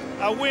first.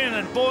 A win,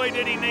 and boy,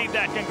 did he need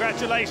that.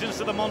 Congratulations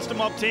to the Monster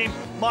Mob team.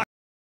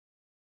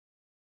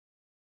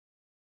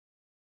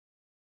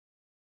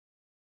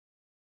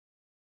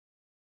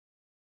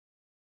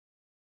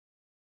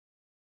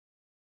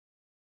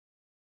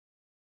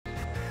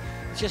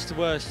 Just the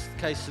worst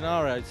case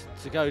scenario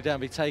to go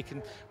down,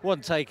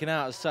 wasn't taken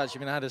out as such. I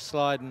mean, I had a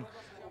slide and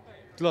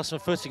lost my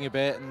footing a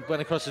bit and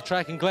went across the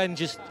track, and Glenn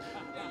just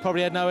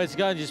probably had nowhere to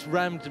go and just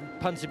rammed and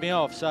punted me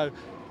off. So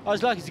I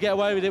was lucky to get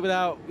away with it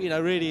without, you know,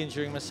 really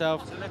injuring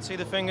myself. So let's see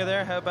the finger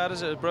there. How bad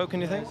is it?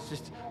 Broken, you think?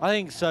 I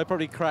think so.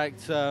 Probably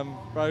cracked,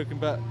 broken,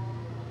 but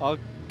I'll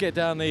get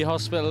down the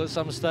hospital at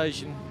some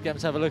stage and get them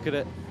to have a look at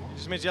it.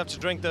 Just means you have to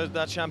drink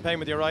that champagne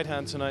with your right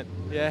hand tonight.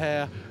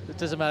 Yeah, it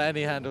doesn't matter,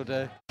 any hand will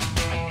do.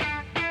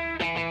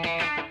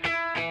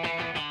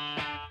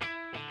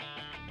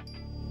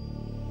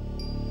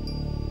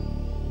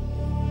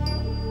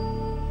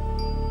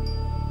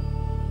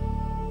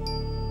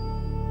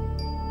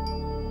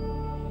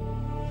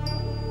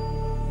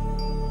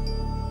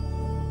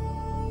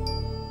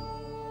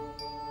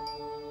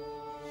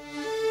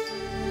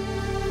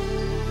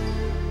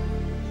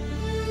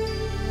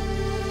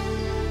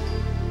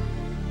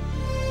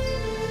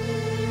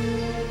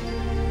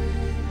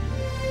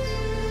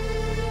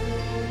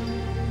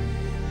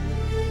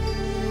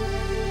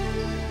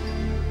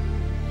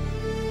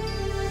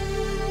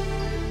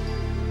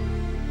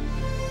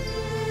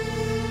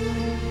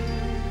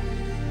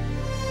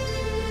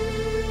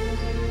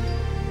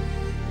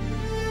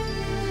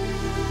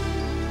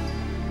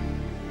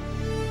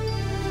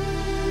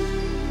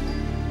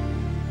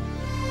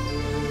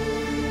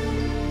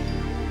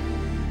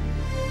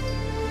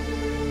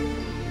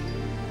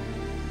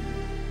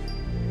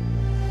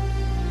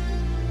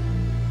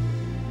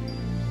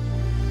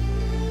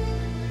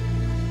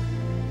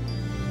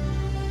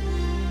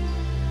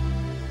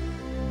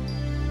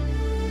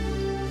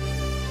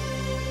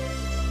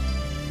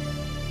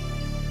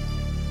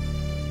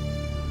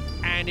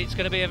 And it's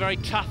going to be a very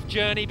tough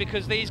journey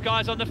because these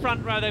guys on the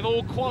front row, they've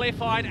all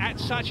qualified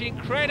at such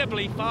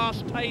incredibly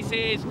fast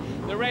paces.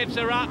 The revs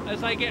are up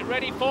as they get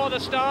ready for the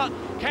start.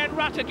 Can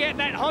Rutter get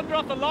that Honda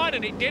off the line?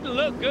 And it didn't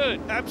look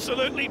good.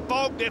 Absolutely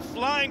bogged. They're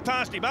flying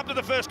past him. Up to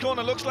the first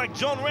corner, looks like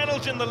John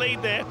Reynolds in the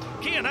lead there.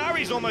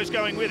 Kianari's almost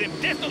going with him.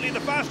 Definitely the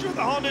faster of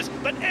the Hondas,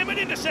 but Emmett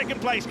into second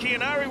place.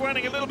 Kianari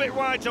running a little bit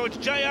wide, so it's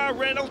JR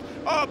Reynolds.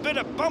 Oh, a bit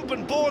of bump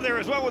and bore there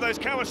as well with those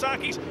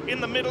Kawasaki's in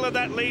the middle of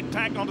that lead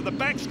pack. Onto the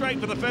back straight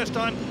for the first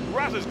time.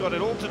 Rutter's got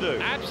it all to do.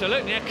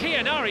 Absolutely. Now,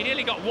 Kianari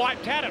nearly got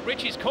wiped out at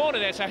Richie's corner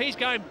there, so he's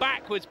going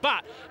backwards,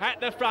 but at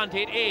the front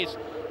it is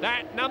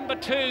that number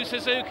 2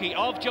 Suzuki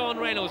of John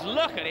Reynolds.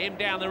 Look at him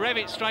down the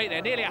Revit straight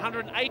there, nearly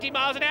 180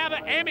 miles an hour,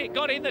 but Emmett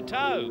got in the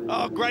toe.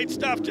 Oh, great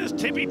stuff, just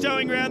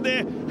tippy-toeing around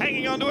there,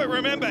 hanging onto it.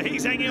 Remember,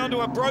 he's hanging onto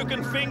a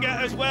broken finger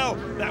as well.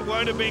 That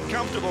won't have been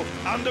comfortable.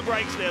 Under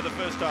brakes there the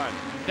first time.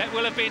 That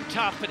will have been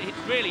tough, but it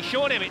really,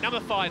 Sean Emmett,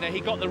 number 5 there,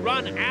 he got the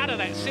run out of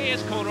that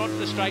CS corner onto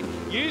the straight,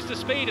 used the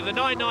speed of the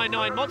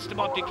 999 Monster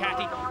Mob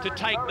Ducati to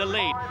take the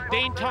lead.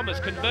 Dean Thomas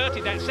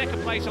converted that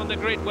second place on the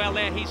grid well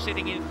there, he's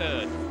sitting in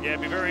third. Yeah,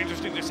 it'll be very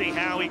interesting to see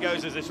how he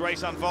goes as this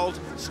race unfolds.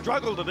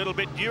 Struggled a little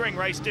bit during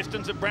race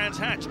distance at Brands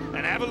Hatch, and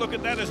have a look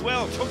at that as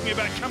well. Talking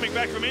about coming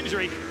back from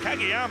injury,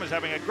 Kageyama's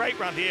having a great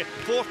run here.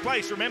 4th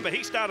place, remember,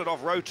 he started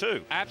off row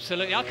 2.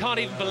 Absolutely, I can't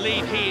even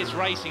believe he is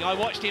racing. I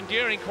watched him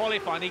during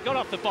qualifying, he got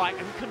off the bike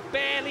and can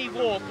barely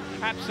walk.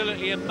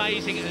 Absolutely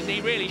amazing, and he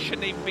really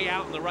shouldn't even be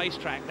out on the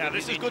racetrack. Now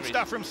this is good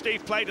stuff from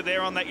Steve Plater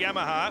there on that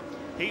Yamaha.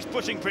 He's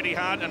pushing pretty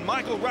hard, and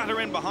Michael Rutter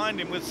in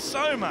behind him with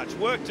so much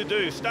work to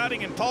do,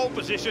 starting in pole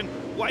position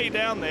way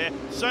down there.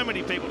 So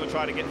many people to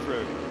try to get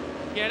through.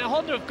 Yeah, now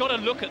Honda have got to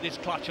look at this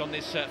clutch on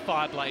this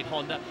Fireblade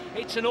Honda.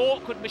 It's an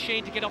awkward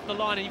machine to get off the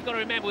line, and you've got to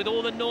remember, with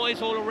all the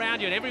noise all around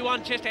you and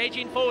everyone just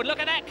edging forward, look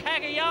at that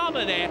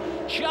Kageyama there,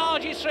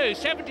 charges through.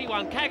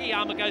 71,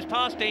 Kageyama goes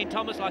past Dean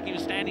Thomas like he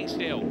was standing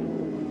still.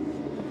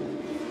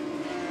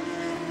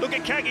 Look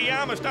at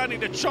Kageyama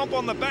starting to chomp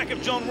on the back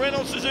of John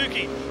Reynolds'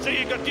 Suzuki. So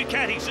you've got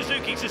Ducati,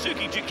 Suzuki,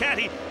 Suzuki,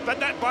 Ducati, but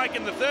that bike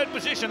in the 3rd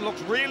position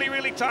looks really,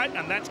 really tight,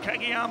 and that's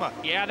Kageyama.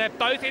 Yeah, they're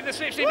both in the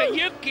slipstream, but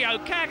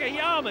Yukio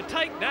Kageyama,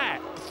 take that.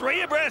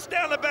 3 abreast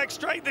down the back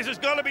straight. This has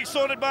got to be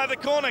sorted by the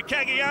corner.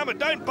 Kageyama,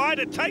 don't bite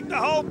it, take the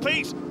whole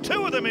piece.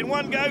 2 of them in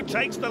one go,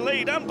 takes the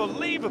lead.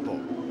 Unbelievable.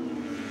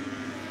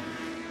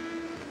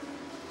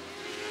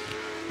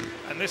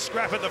 And this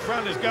scrap at the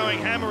front is going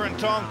hammer and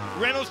tong.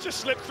 Reynolds just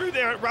slipped through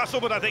there at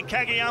Russell, but I think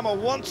Kageyama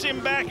wants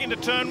him back into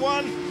turn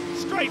 1.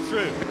 Straight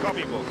through the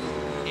copybook.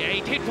 Yeah,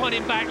 he did want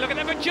him back. Look at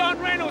that, but John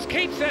Reynolds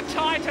keeps a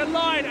tighter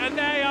line, and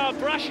they are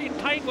brushing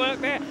paintwork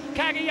there.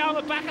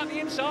 Kageyama back up the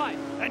inside.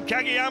 And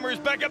Kageyama is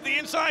back up the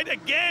inside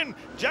again.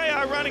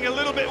 JR running a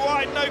little bit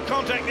wide, no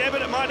contact there,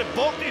 but it might have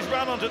balked his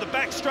run onto the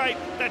back straight.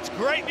 That's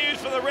great news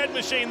for the red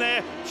machine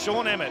there,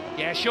 Sean Emmett.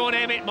 Yeah, Sean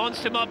Emmett,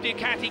 Monster Mob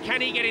Ducati,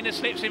 can he get in the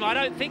slipstream? I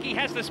don't think he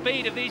has the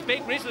speed of these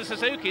big Rizzler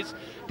Suzukis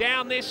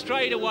down this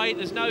straightaway.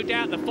 There's no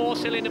doubt the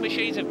four-cylinder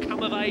machines have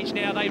come of age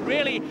now. They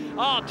really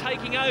are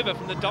taking over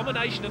from the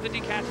domination of the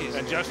Ducatis.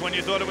 And just when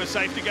you thought it was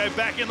safe to go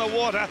back in the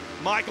water,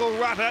 Michael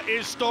Rutter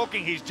is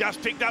stalking. He's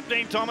just picked up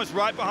Dean Thomas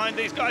right behind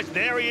these guys.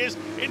 There he is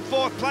in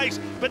fourth place,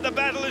 but the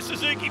battle is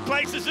Suzuki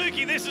play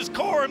Suzuki. This is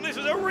Coram. This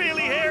is a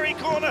really hairy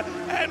corner,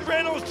 and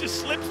Reynolds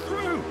just slips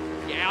through.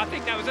 Yeah, I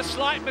think that was a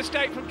slight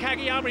mistake from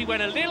Kageyama. He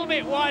went a little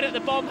bit wide at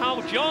the bomb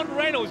hole. John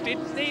Reynolds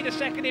didn't need a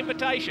second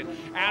invitation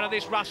out of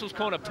this Russell's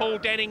corner. Paul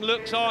Denning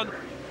looks on.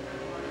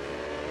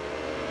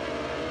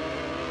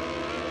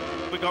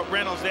 We've got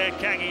Reynolds there,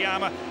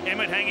 Kageyama,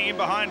 Emmett hanging in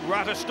behind,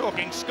 Rutter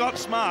stalking, Scott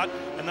Smart,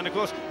 and then of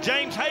course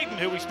James Hayden,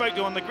 who we spoke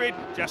to on the grid,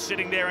 just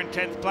sitting there in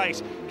 10th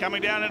place.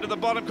 Coming down into the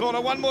bottom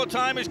corner one more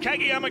time. Is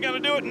Kageyama going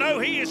to do it? No,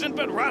 he isn't,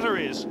 but Rutter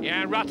is.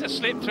 Yeah, Rutter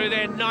slipped through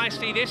there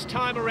nicely this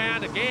time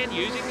around, again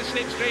using the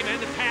slipstream and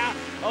the power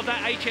of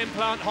that HM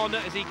Plant Honda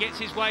as he gets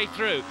his way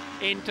through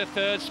into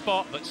third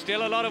spot, but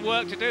still a lot of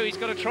work to do. He's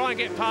got to try and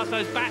get past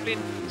those battling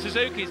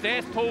Suzukis.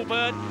 There's Paul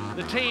Byrne,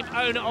 the team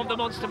owner of the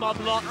Monster Mod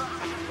lot.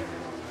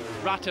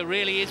 Rutter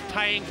really is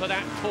paying for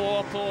that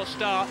poor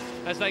start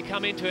as they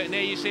come into it. And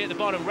there you see at the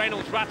bottom,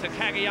 Reynolds, Rutter,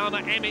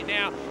 Kageyama, Emmett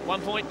now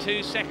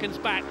 1.2 seconds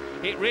back.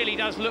 It really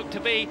does look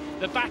to be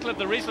the battle of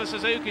the Rizzler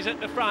Suzukis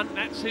at the front.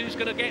 That's who's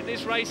going to get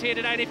this race here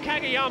today. And if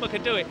Kageyama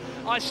can do it,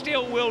 I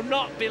still will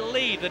not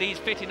believe that he's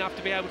fit enough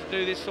to be able to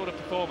do this sort of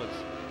performance.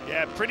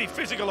 Yeah, pretty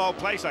physical old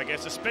place, I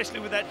guess, especially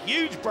with that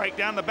huge break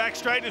down the back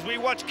straight as we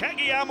watch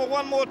Kageyama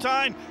one more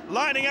time,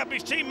 lining up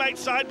his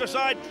teammates side by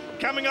side,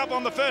 coming up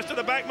on the first of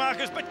the back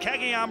markers, but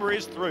Kageyama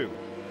is through.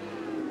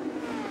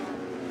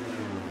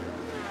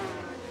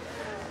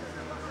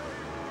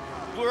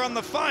 We're on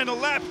the final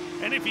lap,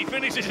 and if he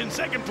finishes in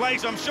second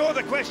place, I'm sure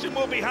the question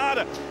will be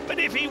harder. But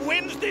if he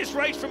wins this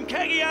race from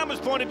Kageyama's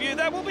point of view,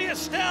 that will be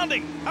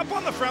astounding. Up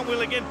on the front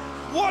wheel again.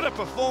 What a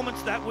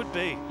performance that would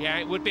be. Yeah,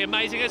 it would be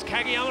amazing as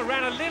Kageyama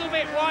ran a little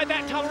bit wide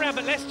that time around,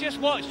 but let's just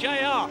watch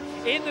JR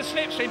in the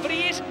slipstream, but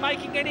he isn't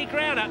making any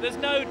ground up. There's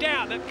no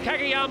doubt that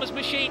Kageyama's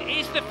machine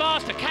is the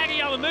faster.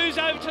 Kageyama moves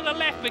over to the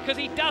left because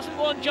he doesn't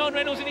want John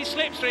Reynolds in his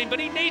slipstream, but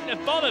he needn't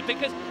have bothered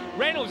because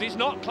Reynolds is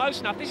not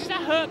close enough. This is a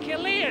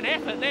Herculean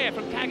effort there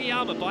from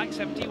Kageyama, bike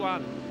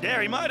 71. Yeah,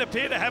 he might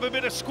appear to have a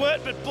bit of squirt,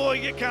 but boy,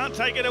 you can't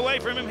take it away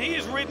from him. He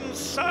has ridden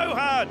so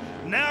hard.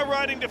 Now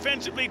riding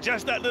defensively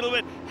just that little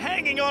bit,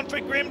 hanging on for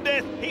grim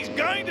death. He's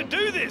going to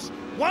do this.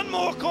 One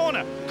more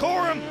corner.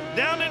 Coram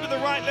down into the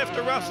right, left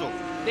to Russell.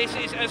 This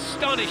is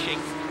astonishing.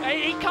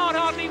 He can't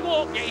hardly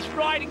walk, yet he's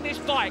riding this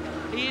bike.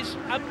 He is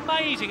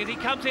amazing as he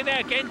comes in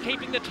there again,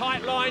 keeping the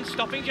tight line,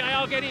 stopping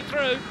JR getting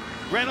through.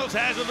 Reynolds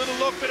has a little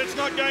look, but it's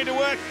not going to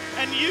work.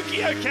 And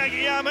Yukio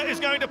Kageyama is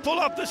going to pull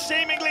off the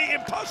seemingly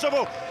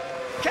impossible.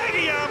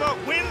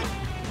 Kageyama wins.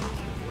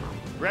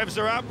 Revs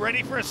are up,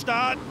 ready for a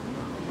start.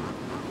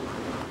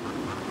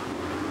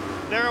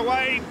 They're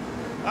away.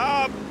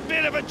 A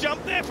bit of a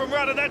jump there from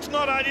Rutter. That's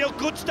not ideal.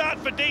 Good start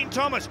for Dean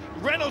Thomas.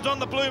 Reynolds on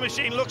the blue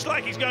machine. Looks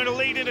like he's going to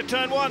lead into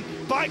turn one.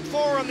 Bike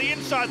 4 on the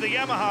inside of the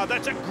Yamaha.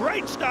 That's a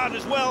great start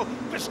as well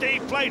for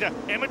Steve Plater.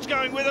 Emmett's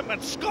going with him,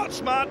 and Scott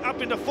Smart up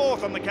into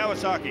 4th on the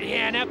Kawasaki.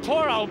 Yeah, now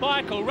poor old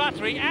Michael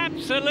Rutter, he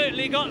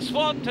absolutely got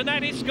swamped, and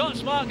that is Scott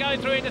Smart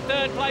going through into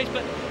 3rd place.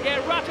 But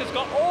yeah, Rutter's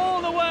got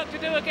all the work to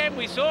do again.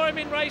 We saw him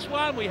in race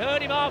 1, we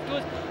heard him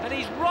afterwards, and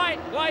he's right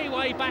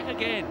way back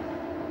again.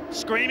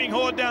 Screaming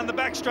horde down the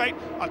back straight.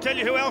 I'll tell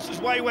you who else is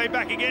way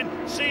back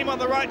again. See him on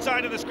the right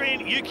side of the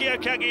screen,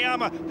 Yukio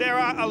Kageyama. There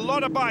are a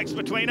lot of bikes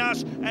between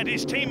us and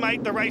his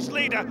teammate, the race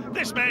leader.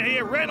 This man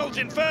here, Reynolds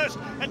in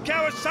 1st and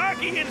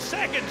Kawasaki in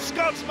 2nd.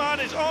 Scott Smart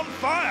is on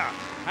fire.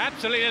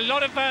 Absolutely, a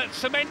lot of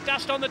cement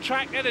dust on the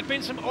track there. There'd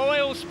been some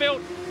oil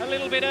spilt a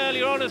little bit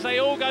earlier on as they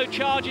all go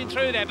charging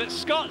through there. But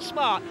Scott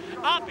Smart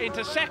up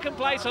into 2nd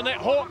place on that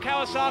Hawk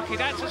Kawasaki.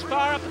 That's as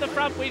far up at the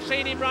front we've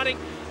seen him running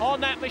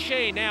on that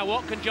machine. Now,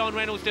 what can John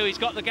Reynolds do? He's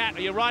got the gap.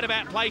 You're right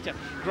about Plater.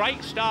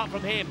 Great start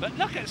from him. But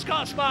look at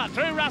Scott Smart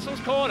through Russell's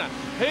corner.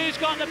 Who's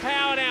got the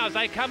power now as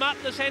they come up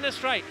the centre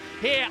straight?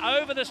 Here,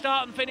 over the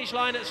start and finish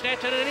line at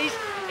Stetton, and he's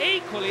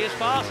equally as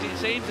fast, it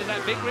seems, as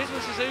that big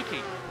Rizzler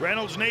Suzuki.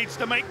 Reynolds needs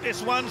to make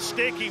this one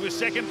stick. He was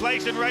 2nd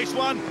place in race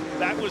 1.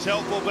 That was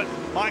helpful, but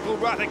Michael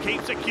Rutter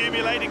keeps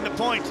accumulating the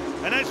points.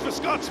 And as for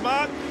Scott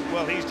Smart,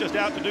 well, he's just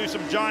out to do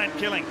some giant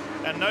killing.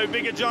 And no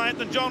bigger giant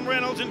than John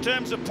Reynolds in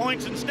terms of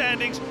points and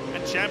standings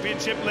and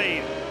championship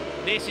lead.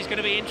 This is going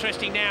to be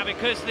interesting now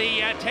because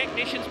the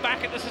technicians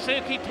back at the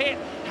Suzuki pit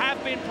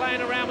have been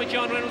playing around with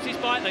John Reynolds'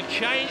 bike. They've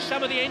changed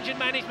some of the engine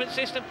management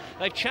system.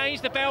 They've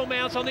changed the bell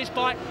mounts on this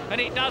bike, and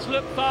it does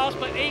look fast,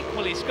 but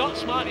equally Scott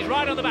Smart is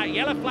right on the back.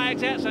 Yellow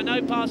flags out, so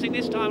no passing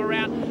this time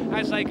around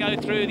as they go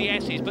through the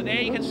S's. But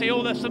there you can see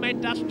all the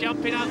cement dust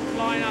jumping up,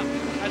 flying up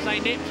as they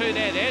nip through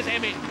there. There's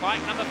Emmett,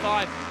 bike number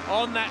 5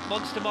 on that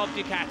Monster Mob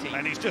Ducati.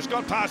 And he's just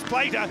got past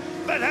Plater,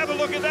 but have a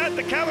look at that.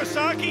 The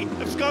Kawasaki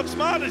of Scott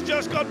Smart has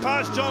just got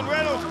past John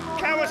Reynolds.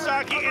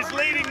 Kawasaki is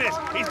leading this.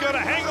 He's got to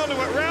hang on to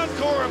it round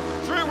Coram,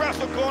 through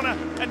Russell Corner,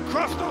 and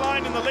cross the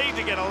line in the lead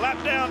to get a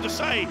lap down to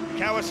say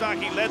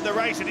Kawasaki led the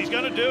race, and he's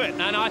going to do it.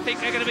 And I think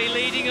they're going to be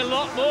leading a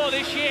lot more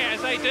this year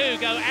as they do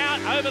go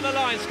out over the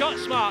line. Scott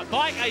Smart,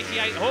 bike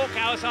 88, Hawk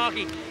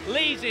Kawasaki,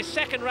 leads this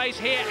second race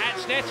here at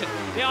Snetterton.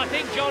 Now, I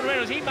think John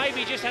Reynolds, he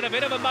maybe just had a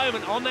bit of a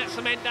moment on that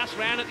cement dust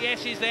round at the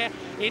S's there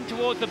in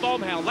towards the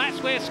bomb hell.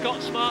 That's where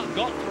Scott Smart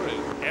got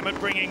through. Emmett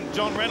bringing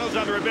John Reynolds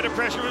under a bit of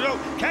pressure as well.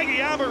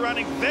 Kageyama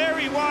running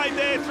very wide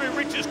there through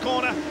Rich's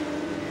Corner.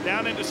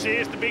 Down into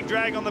Sears, the big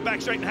drag on the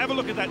back straight. And have a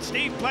look at that.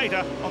 Steve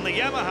Plater on the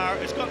Yamaha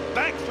has got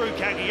back through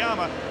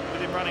Kageyama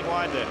with him running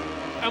wide there.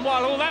 And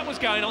while all that was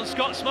going on,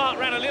 Scott Smart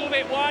ran a little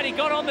bit wide. He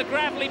got on the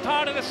gravelly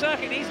part of the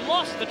circuit. He's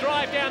lost the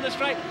drive down the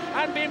straight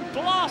and been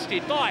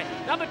blasted by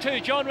number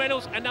 2, John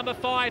Reynolds, and number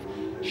 5,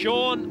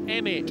 Sean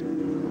Emmett.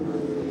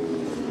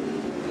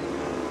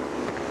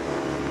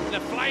 The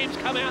flames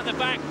come out the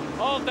back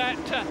of that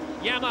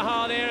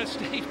Yamaha there of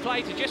Steve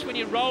Plater. Just when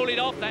you roll it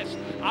off, that's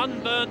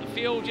unburnt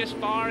fuel just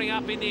firing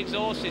up in the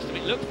exhaust system.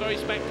 It looks very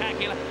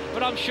spectacular,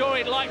 but I'm sure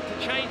he'd like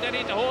to change that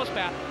into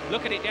horsepower.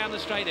 Look at it down the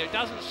straight there. It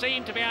doesn't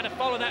seem to be able to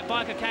follow that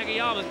bike of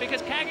Kageyama's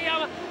because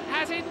Kageyama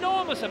has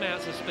enormous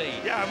amounts of speed.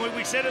 Yeah, and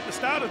we said at the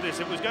start of this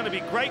it was going to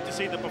be great to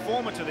see the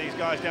performance of these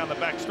guys down the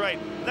back straight.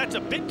 That's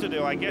a bit to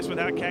do, I guess, with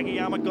how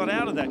Kageyama got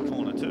out of that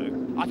corner too.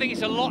 I think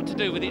it's a lot to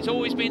do with it. It's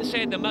always been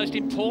said the most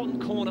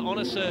important corner on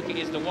a circuit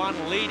is the one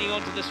leading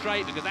onto the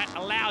straight because that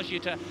allows you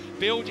to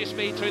build your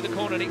speed through the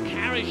corner and it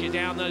carries you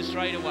down those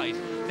straightaways.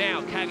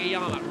 Now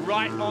Kageyama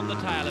right on the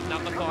tail of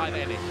number 5,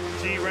 Emmett.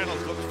 G.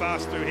 Reynolds looks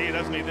fast through here,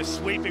 doesn't he? The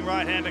sweeping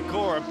right-hander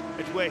Coram,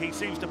 it's where he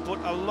seems to put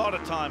a lot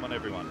of time on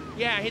everyone.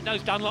 Yeah, hit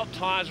those Dunlop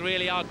tyres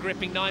really are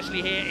gripping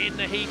nicely here in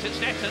the heat at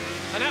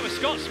Snetterton. And that was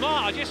Scott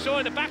Smart. I just saw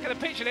in the back of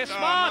the picture there,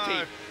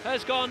 Smarty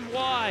has gone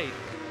wide.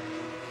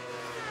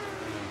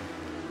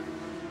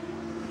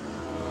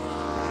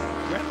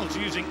 Reynolds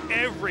using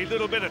every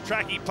little bit of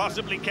track he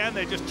possibly can.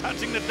 They're just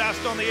touching the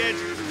dust on the edge.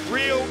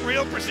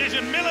 Real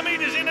precision.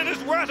 Millimetres in it as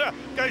Rutter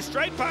goes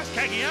straight past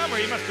Kageyama.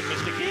 He must have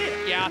missed a gear.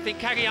 Yeah, I think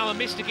Kageyama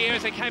missed a gear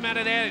as they came out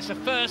of there. It's the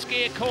first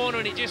gear corner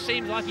and it just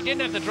seems like he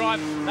didn't have the drive.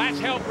 That's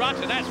helped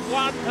Rutter. That's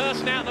one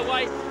person out of the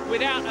way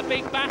without a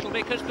big battle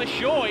because for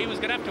sure he was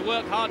going to have to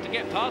work hard to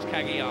get past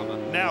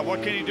Kageyama. Now,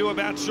 what can you do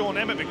about Sean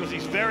Emmett? Because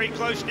he's very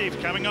close, Steve,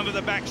 coming onto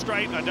the back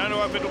straight. I don't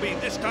know if it'll be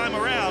this time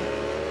around,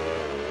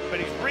 but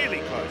he's really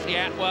close.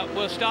 Yeah, well,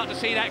 we'll start to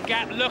see that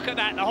gap. Look at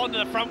that. The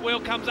Honda, the front wheel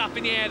comes up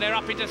in the air. They're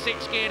up into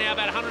 6th gear now,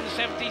 about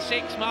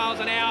 176 miles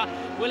an hour.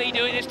 Will he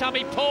do it this time?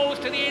 He pulls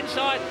to the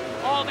inside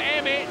of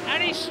Emmett,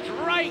 and he's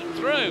straight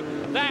through.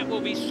 That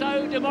will be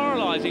so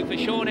demoralising for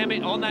Sean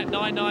Emmett on that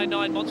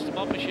 999 Monster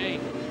Mob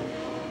machine.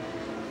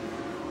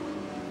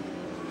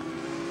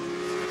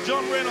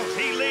 John Reynolds,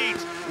 he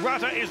leads.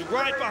 Rutter is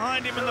right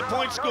behind him in the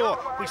point score.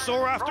 We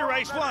saw after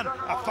race 1 a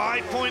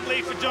 5-point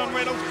lead for John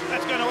Reynolds.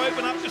 That's going to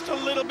open up just a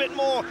little bit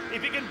more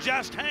if he can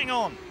just hang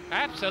on.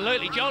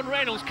 Absolutely. John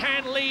Reynolds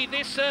can lead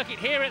this circuit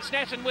here at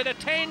Snetterton with a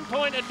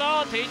 10-point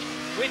advantage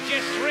with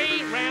just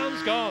 3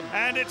 rounds gone.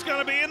 And it's going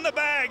to be in the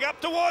bag, up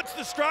towards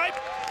the stripe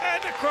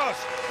and across.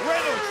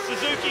 Reynolds,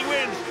 Suzuki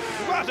wins.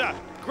 Rutter,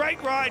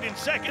 great ride in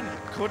second,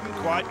 couldn't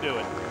quite do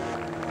it.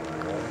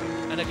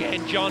 And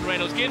again, John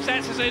Reynolds gives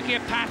that Suzuki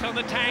a pat on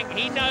the tank.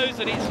 He knows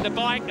that it's the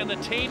bike and the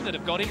team that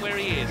have got him where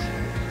he is.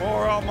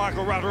 Poor old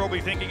Michael Rutter will be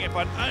thinking, if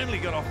I'd only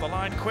got off the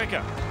line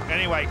quicker.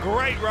 Anyway,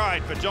 great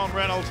ride for John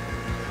Reynolds.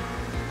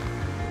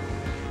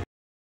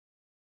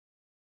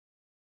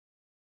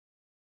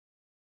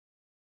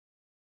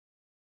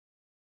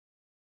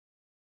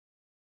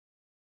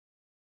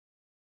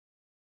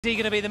 Is he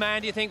going to be the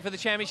man, do you think, for the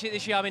championship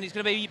this year? I mean, it's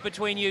going to be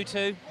between you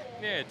two.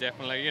 Yeah,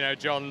 definitely. You know,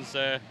 John's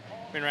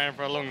been around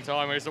for a long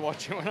time. I used to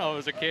watch him when I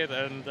was a kid,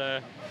 and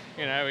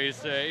you know,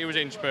 he was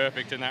inch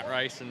perfect in that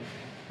race and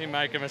didn't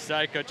make a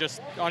mistake.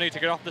 I need to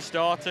get off the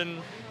start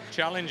and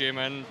challenge him,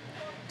 and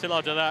till I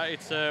do that,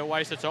 it's a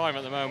waste of time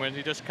at the moment.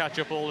 You just catch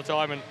up all the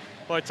time, and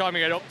by the time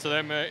you get up to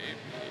them,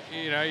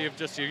 you know, you've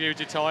used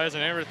your tyres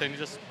and everything. You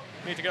just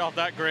need to get off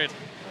that grid.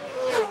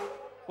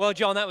 Well,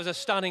 John, that was a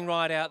stunning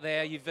ride out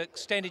there. You've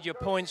extended your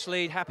points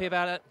lead. Happy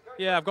about it?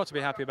 Yeah, I've got to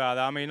be happy about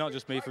that. I mean, not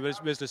just me, for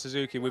Mr.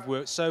 Suzuki, we've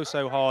worked so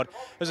hard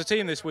as a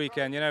team this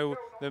weekend. You know,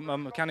 the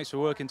mechanics were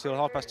working till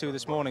 2:30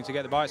 this morning to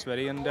get the bikes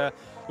ready, and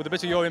with a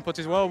bit of your input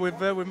as well,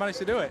 we've managed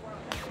to do it.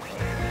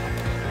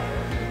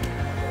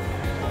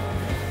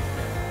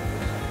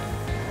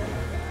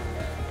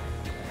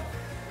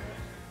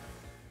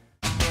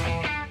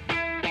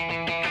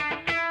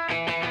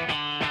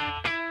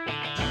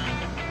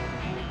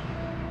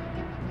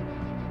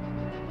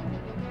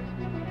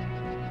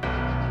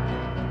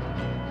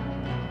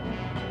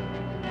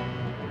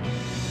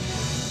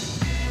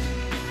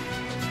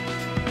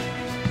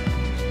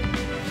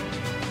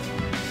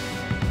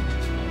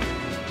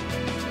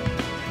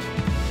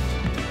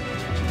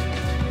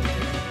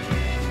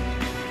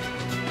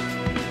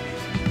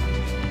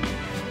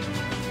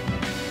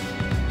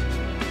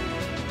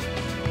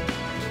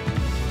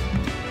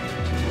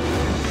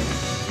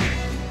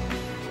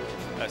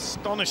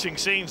 Astonishing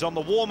scenes on the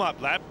warm-up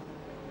lap.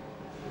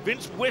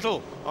 Vince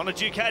Whittle on a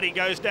Ducati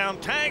goes down,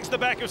 tags the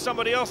back of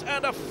somebody else,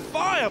 and a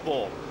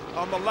fireball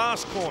on the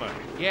last corner.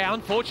 Yeah,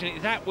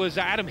 unfortunately, that was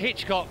Adam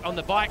Hitchcock on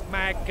the Bike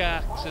Mag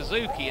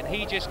Suzuki, and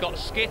he just got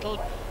skittled,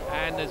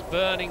 and there's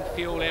burning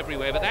fuel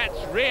everywhere. But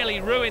that's really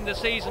ruined the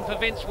season for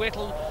Vince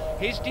Whittle.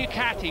 His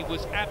Ducati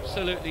was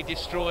absolutely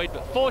destroyed,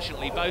 but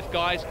fortunately, both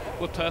guys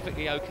were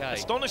perfectly okay.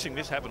 Astonishing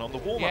this happened on the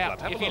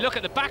warm-up lap. If you look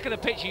at the back of the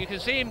picture, you can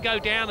see him go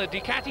down. The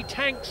Ducati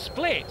tank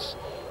splits,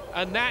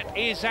 and that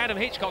is Adam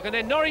Hitchcock. And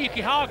then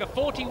Noriyuki Haga,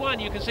 41,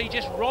 you can see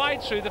just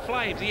ride through the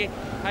flames. He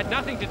had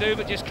nothing to do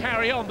but just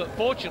carry on, but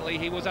fortunately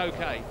he was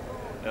okay.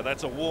 Now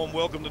that's a warm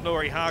welcome to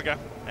Nori Haga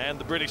and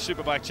the British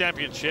Superbike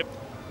Championship,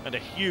 and a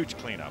huge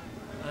clean-up.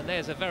 And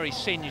there's a very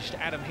singed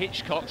Adam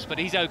Hitchcock's, but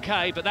he's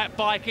okay. But that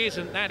bike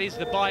isn't. That is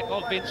the bike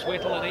of Vince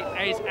Whittle, and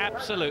it is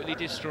absolutely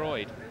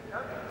destroyed.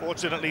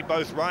 Fortunately,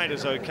 both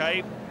riders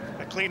okay.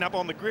 A clean-up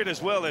on the grid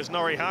as well. There's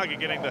Nori Haga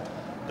getting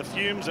the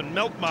fumes and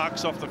melt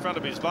marks off the front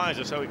of his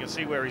visor so we can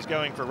see where he's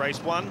going for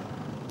race one.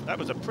 That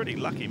was a pretty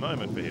lucky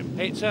moment for him.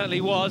 It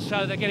certainly was.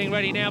 So they're getting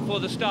ready now for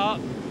the start.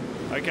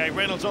 Okay,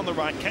 Reynolds on the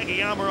right,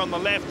 Kageyama on the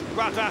left,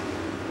 Rutter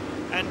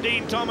and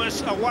Dean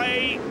Thomas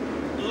away.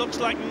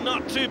 Looks like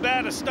not too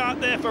bad a start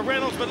there for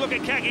Reynolds, but look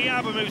at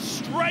Kageyama, moves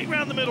straight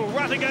round the middle.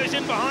 Rutter goes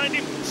in behind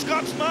him.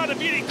 Scott Smart, a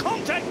beauty.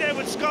 Contact there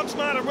with Scott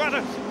Smart and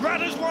Rutter.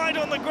 Rutter's wide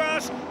on the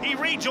grass. He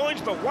rejoins,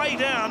 but way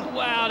down.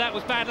 Wow, that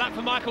was bad luck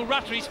for Michael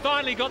Rutter. He's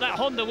finally got that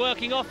Honda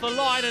working off the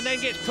line and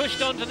then gets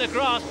pushed onto the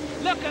grass.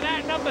 Look at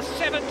that, number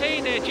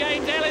 17 there,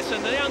 James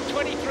Ellison, the young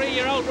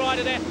 23-year-old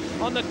rider there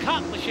on the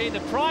cut machine,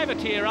 the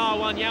Privateer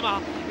R1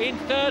 Yamaha, in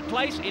third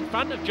place in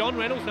front of John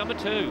Reynolds, number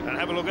 2. And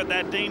have a look at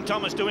that, Dean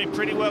Thomas doing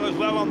pretty well as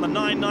well on the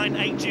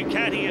 998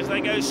 Ducati as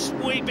they go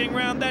sweeping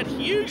round that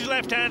huge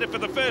left-hander for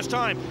the first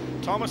time.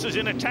 Thomas is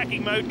in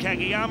attacking mode,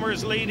 Kageyama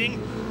is leading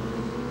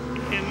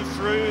in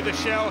through the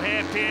shell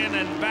hairpin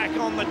and back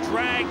on the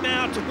drag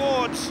now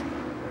towards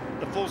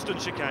the Fulston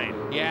chicane.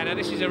 Yeah, now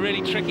this is a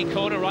really tricky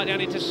corner right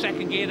down into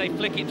second gear. They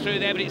flick it through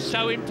there, but it's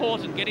so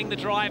important getting the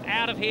drive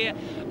out of here,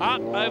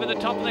 up over the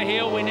top of the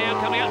hill. We're now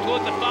coming up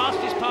towards the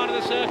fastest part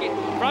of the circuit.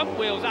 Front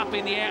wheels up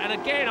in the air, and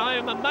again, I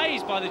am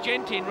amazed by the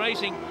Gentin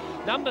Racing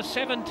number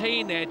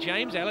 17 there,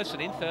 James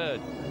Ellison in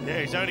third.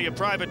 Yeah, he's only a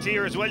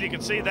privateer as well. You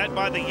can see that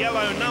by the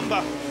yellow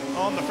number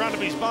on the front of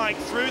his bike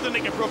through the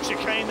Knickerbrook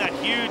chicane, that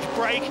huge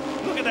break.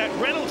 Look at that,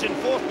 Reynolds in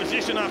fourth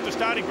position after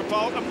starting for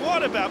pole. And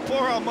what about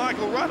poor old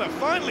Michael Rutter?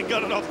 Finally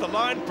got it off the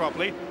line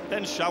properly,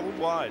 then shoveled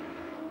wide.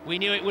 We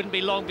knew it wouldn't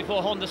be long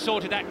before Honda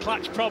sorted that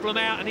clutch problem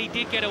out, and he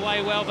did get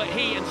away well, but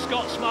he and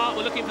Scott Smart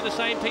were looking for the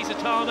same piece of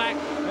tarmac,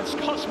 and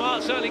Scott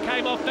Smart certainly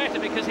came off better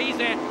because he's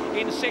there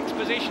in sixth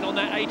position on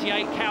that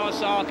 88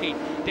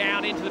 Kawasaki,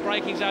 down into the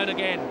braking zone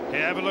again.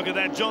 Yeah, have a look at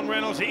that, John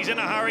Reynolds, he's in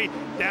a hurry,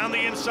 down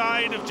the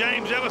inside of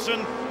James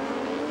Ellison.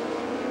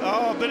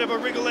 Oh, a bit of a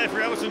wriggle there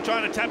for Ellison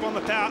trying to tap on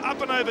the power, up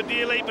and over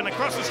Deer Leap and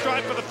across the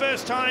stripe for the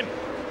first time.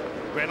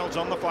 Reynolds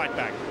on the fight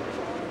back.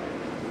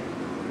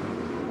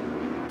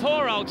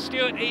 Poor old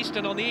Stuart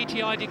Easton on the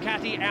ETI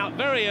Ducati out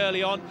very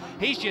early on.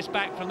 He's just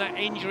back from that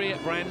injury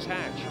at Brands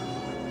Hatch.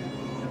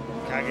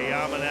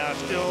 Kageyama now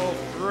still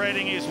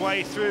threading his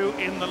way through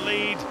in the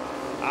lead.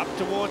 Up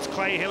towards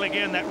Clay Hill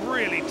again, that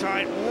really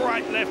tight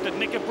right-left at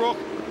Knickerbrook.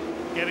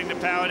 Getting the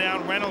power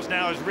down. Reynolds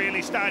now is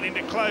really starting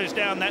to close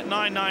down that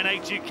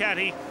 998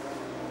 Ducati.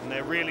 And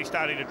they're really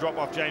starting to drop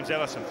off James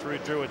Ellison through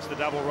Drew. It's the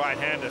double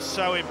right-hander.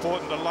 So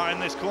important to line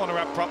this corner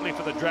up properly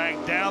for the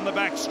drag down the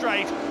back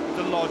straight,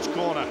 the Lodge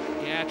corner.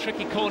 Yeah,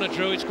 tricky corner,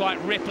 Drew. It's quite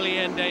ripply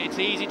and it's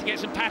easy to get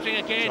some pattering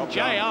again.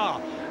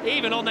 JR,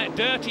 even on that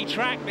dirty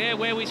track there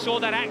where we saw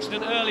that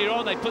accident earlier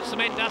on, they put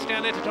cement dust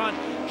down there to try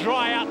and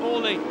dry up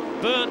all the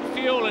burnt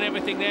fuel and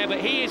everything there, but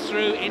he is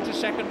through into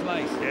second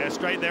place. Yeah,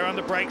 straight there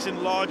under brakes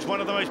in Lodge,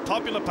 one of the most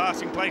popular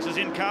passing places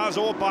in cars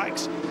or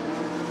bikes.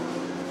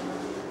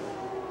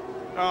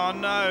 Oh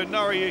no,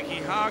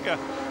 Noriyuki Haga.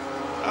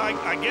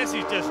 I guess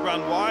he's just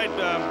run wide.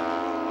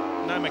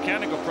 No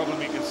mechanical problem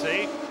you can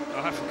see.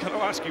 I'm going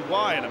to ask you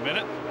why in a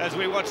minute as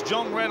we watch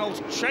John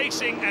Reynolds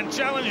chasing and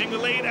challenging the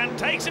lead and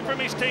takes it from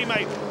his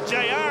teammate.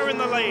 JR in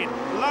the lead.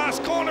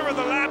 Last corner of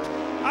the lap.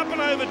 Up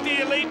and over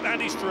Deer Leap,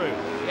 and he's through.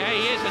 Yeah,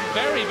 he is, and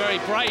very, very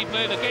brave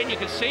move. Again, you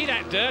can see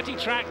that dirty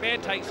track there,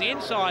 takes the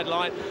inside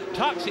line,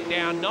 tucks it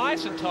down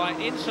nice and tight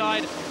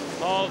inside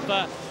of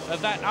that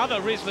other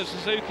Rizzler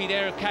Suzuki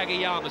there of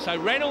Kageyama. So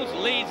Reynolds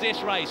leads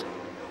this race.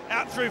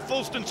 Out through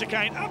Fulston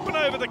chicane, up and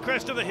over the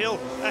crest of the hill.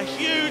 A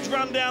huge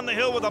run down the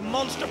hill with a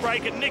monster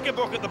break at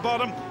Knickerbrook at the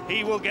bottom.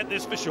 He will get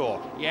this for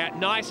sure. Yeah,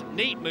 nice,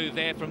 neat move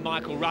there from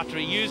Michael Rutter.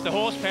 He used the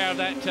horsepower of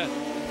that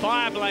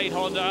Fireblade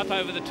Honda up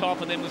over the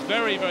top and then was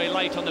very, very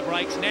late on the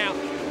brakes. Now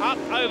up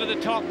over the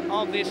top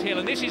of this hill,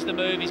 and this is the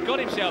move. He's got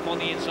himself on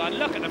the inside.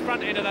 Look at the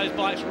front end of those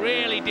bikes,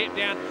 really dip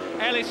down.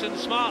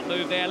 Ellison's smart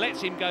move there,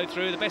 lets him go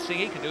through. The best thing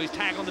he can do is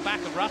tag on the back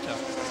of Rutter.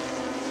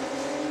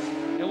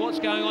 Now what's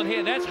going on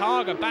here? That's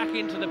Haga back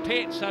into the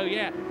pit, so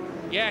yeah,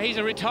 he's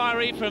a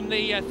retiree from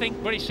the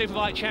Think British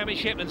Superbike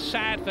Championship, and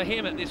sad for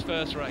him at this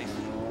first race.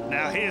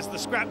 Now here's the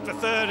scrap for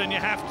third, and you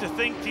have to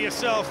think to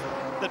yourself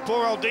that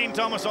poor old Dean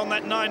Thomas on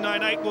that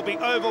 998 will be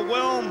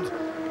overwhelmed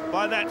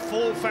by that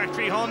full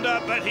factory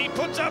Honda, but he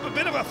puts up a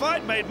bit of a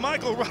fight, mate.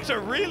 Michael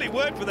Rutter really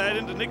worked for that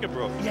into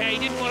Knickerbrook. Yeah, he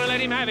didn't want to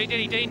let him have it, did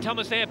he? Dean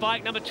Thomas there,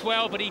 bike number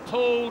 12, but he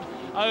pulled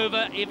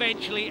over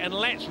eventually and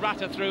lets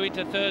Rutter through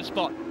into third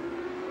spot.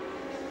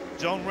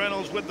 John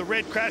Reynolds with the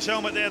red crash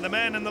helmet there, the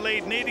man in the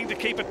lead, needing to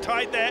keep it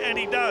tight there, and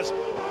he does.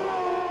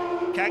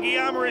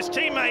 Kageyama, his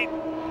teammate,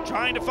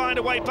 trying to find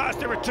a way past.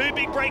 There are two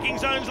big braking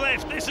zones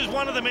left. This is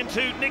one of them into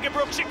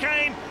Knickerbrook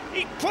chicane.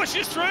 He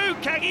pushes through.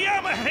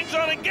 Kageyama hangs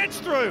on and gets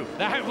through.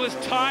 That was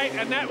tight,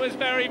 and that was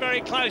very,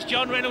 very close.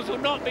 John Reynolds will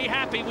not be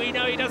happy. We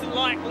know he doesn't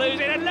like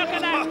losing. And look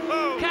at that.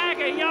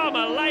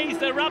 Kageyama lays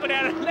the rubber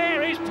down, and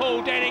there is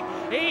Paul Denning.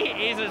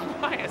 He is as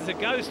white as a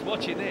ghost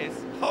watching this.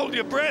 Hold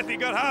your breath. He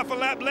got half a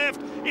lap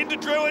left into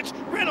Druids.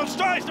 Reynolds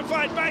tries to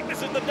fight back.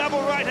 This is the double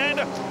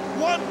right-hander.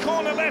 One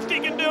corner left, he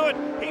can do it.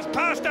 He's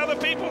passed other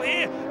people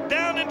here.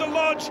 Down into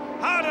Lodge,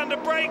 hard under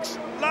brakes.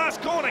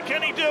 Last corner,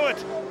 can he do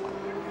it?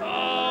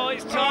 Oh,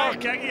 it's tight. Oh,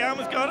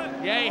 Kageyama's got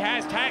it. Yeah, he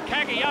has.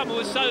 Kageyama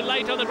was so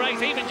late on the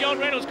brakes, even John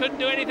Reynolds couldn't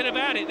do anything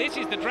about it. This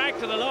is the drag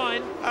to the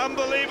line.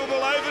 Unbelievable,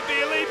 over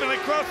D'Alip and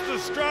across the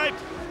stripe.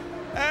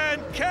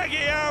 And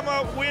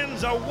Kageyama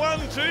wins a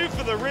 1-2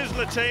 for the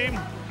Rizzler team.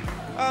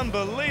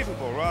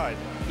 Unbelievable ride.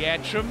 Yeah,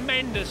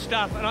 tremendous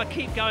stuff, and I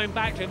keep going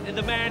back to him.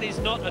 The man is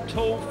not at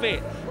all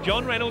fit.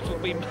 John Reynolds will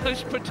be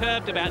most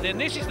perturbed about it.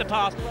 And this is the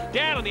pass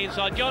down on the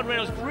inside. John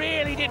Reynolds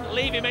really didn't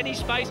leave him any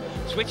space.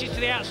 Switches to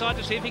the outside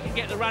to see if he can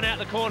get the run out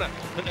the corner.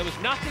 But there was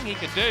nothing he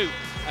could do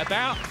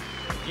about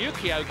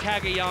Yukio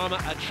Kageyama.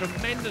 A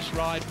tremendous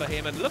ride for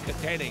him. And look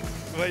at Denning.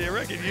 Well, you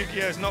reckon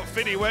Yukio's not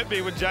fit? He won't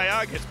be when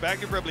JR gets back.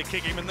 He'll probably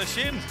kick him in the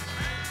shins.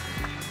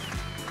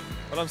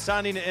 Well, I'm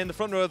standing in the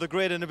front row of the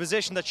grid in a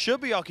position that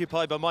should be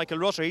occupied by Michael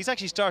Rutter. He's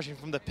actually starting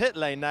from the pit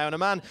lane now, and a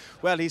man,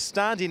 well, he's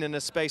standing in a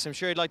space. I'm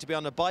sure he'd like to be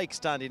on a bike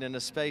standing in a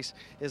space,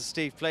 is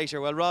Steve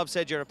Plater. Well, Rob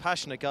said you're a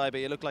passionate guy,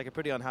 but you look like a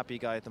pretty unhappy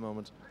guy at the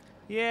moment.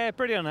 Yeah,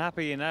 pretty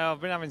unhappy, you know. I've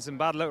been having some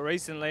bad luck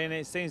recently, and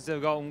it seems to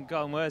have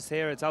gotten worse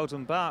here at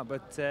Oulton Park,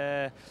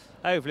 but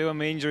hopefully when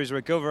my injuries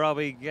recover, I'll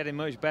be getting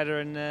much better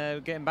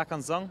and getting back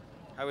on song.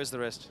 How is the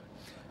wrist?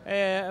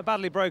 A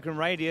badly broken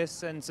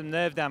radius and some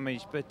nerve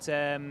damage, but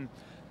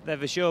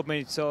they've assured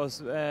me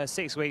sort of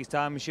 6 weeks'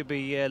 time we should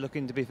be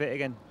looking to be fit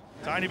again.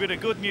 Tiny bit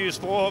of good news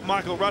for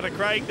Michael Rutter,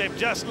 Craig. They've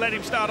just let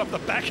him start off the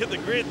back of the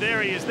grid.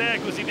 There he is there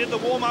because he did the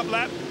warm-up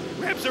lap.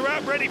 Revs are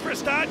up, ready for a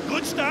start.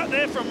 Good start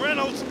there from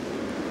Reynolds.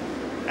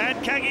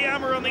 And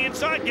Kageyama on the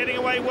inside, getting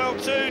away well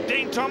too.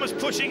 Dean Thomas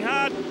pushing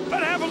hard.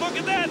 But have a look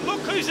at that. Look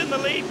who's in the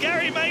lead.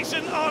 Gary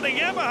Mason on a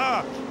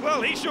Yamaha.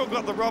 Well, he sure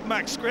got the Rob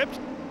Mack script.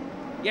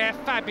 Yeah,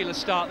 fabulous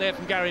start there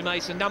from Gary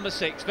Mason, number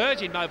 6.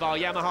 Virgin Mobile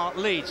Yamaha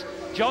leads.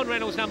 John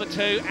Reynolds, number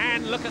 2.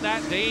 And look at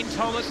that, Dean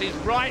Thomas is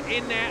right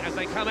in there as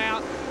they come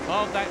out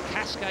of that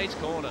Cascades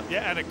corner.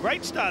 Yeah, and a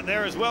great start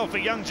there as well for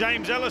young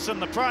James Ellison,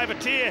 the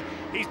privateer.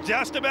 He's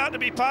just about to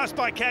be passed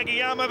by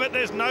Kageyama, but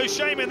there's no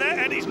shame in that,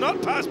 and he's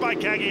not passed by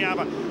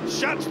Kageyama.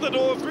 Shuts the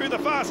door through the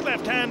fast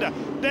left-hander,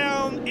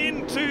 down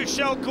into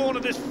Shell Corner.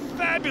 This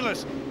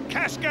fabulous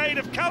cascade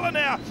of colour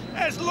now,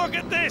 as look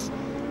at this.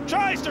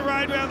 Tries to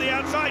ride around the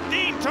outside.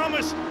 Dean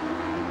Thomas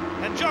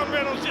and John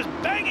Reynolds just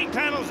banging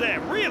panels there.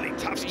 Really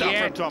tough stuff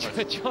from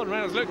Thomas. John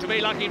Reynolds looked to me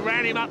like he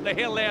ran him up the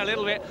hill there a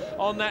little bit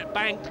on that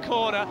banked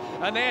corner.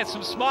 And there's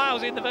some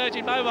smiles in the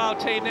Virgin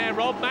Mobile team there.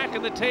 Rob Mack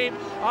and the team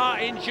are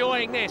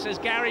enjoying this as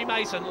Gary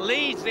Mason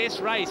leads this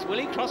race. Will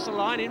he cross the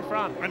line in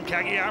front? And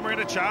Kageyama in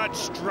a charge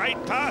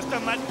straight past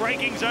on that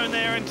braking zone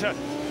there into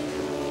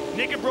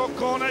Knickerbrook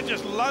corner,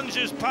 just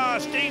lunges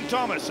past Dean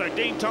Thomas. So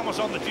Dean Thomas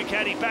on the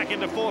Ducati back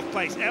into 4th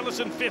place.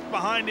 Ellison 5th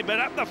behind him, but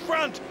up the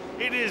front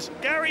it is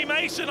Gary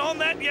Mason on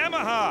that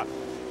Yamaha.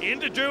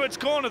 Into Druids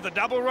corner, the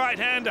double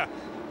right-hander.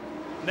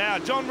 Now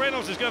John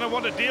Reynolds is going to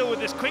want to deal with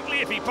this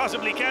quickly if he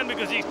possibly can,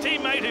 because his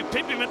teammate who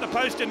pipped him at the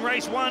post in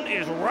race 1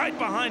 is right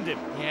behind him.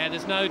 Yeah,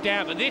 there's no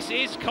doubt, but this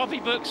is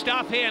copybook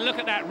stuff here. Look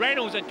at that,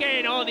 Reynolds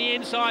again on the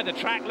inside, the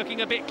track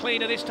looking a bit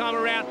cleaner this time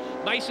around.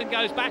 Mason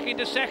goes back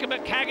into 2nd,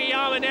 but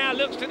Kageyama now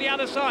looks to the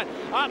other side,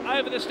 up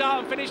over the start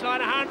and finish line,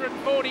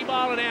 140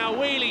 mile an hour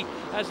wheelie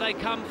as they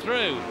come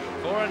through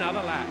for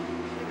another lap.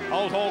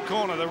 Old Hall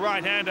corner, the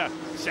right-hander.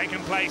 2nd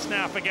place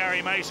now for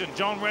Gary Mason.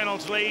 John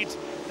Reynolds leads.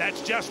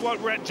 That's just what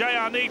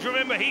JR needs.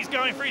 Remember, he's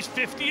going for his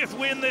 50th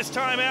win this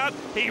time out.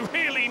 He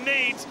really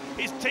needs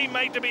his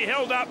teammate to be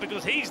held up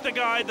because he's the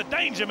guy, the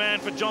danger man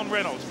for John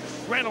Reynolds.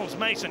 Reynolds,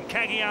 Mason,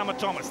 Kageyama,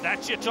 Thomas.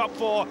 That's your top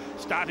 4,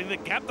 starting to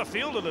gap the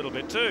field a little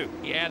bit too.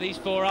 Yeah, these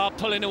 4 are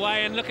pulling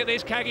away, and look at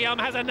this.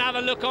 Kageyama has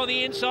another look on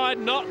the inside.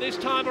 Not this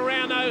time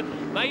around, though.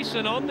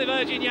 Mason on the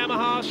Virgin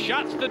Yamaha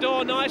shuts the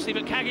door nicely,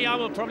 but Kageyama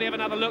will probably have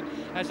another look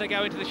as they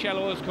go into the Shell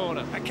Oils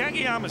corner. And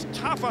Kageyama's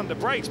tough under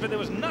brakes, but there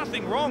was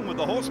nothing wrong with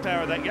the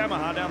horsepower of that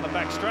Yamaha down the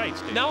back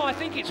straights. No, I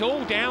think it's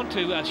all down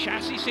to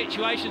chassis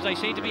situations. They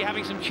seem to be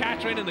having some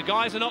chattering, and the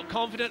guys are not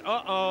confident.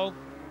 Uh-oh.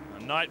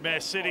 Nightmare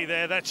City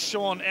there, that's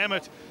Sean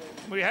Emmett.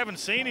 We haven't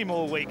seen him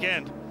all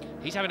weekend.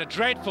 He's having a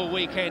dreadful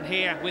weekend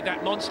here with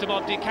that Monster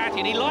Mob Ducati,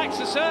 and he likes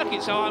the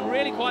circuit, so I'm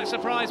really quite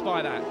surprised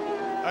by that.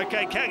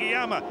 Okay,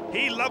 Kageyama,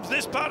 he loves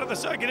this part of the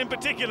circuit in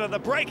particular, the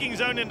braking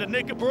zone into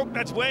Knickerbrook.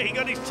 That's where he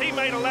got his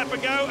teammate a lap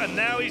ago, and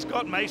now he's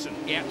got Mason.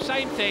 Yeah,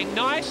 same thing,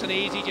 nice and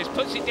easy, just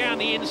puts it down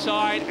the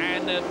inside,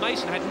 and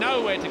Mason had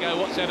nowhere to go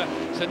whatsoever.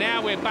 So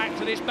now we're back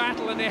to this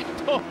battle, and there,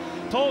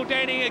 Paul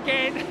Denning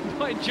again,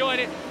 not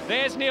enjoying it.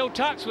 There's Neil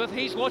Tuxworth,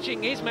 he's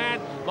watching his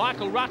man,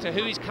 Michael Rutter,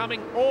 who is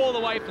coming all the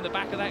way from the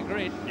back of that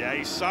grid. Yeah,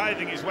 he's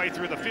scything his way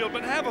through the field,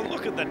 but have a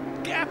look at the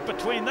gap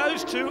between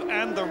those two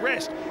and the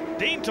rest.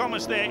 Dean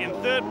Thomas there in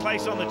third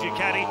place on the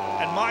Ducati,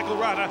 and Michael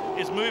Rutter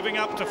is moving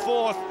up to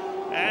fourth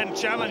and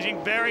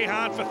challenging very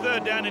hard for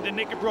third down into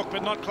Knickerbrook,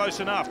 but not close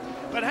enough.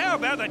 But how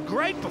about that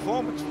great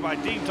performance by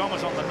Dean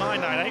Thomas on the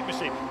 998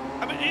 machine?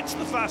 I mean, it's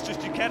the fastest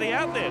Ducati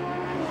out there.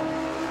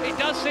 It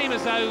does seem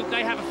as though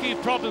they have a few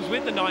problems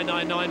with the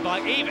 999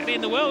 bike, even in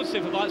the World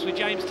Superbikes with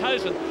James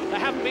Tozen. They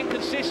haven't been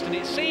consistent.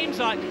 It seems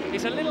like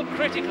it's a little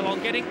critical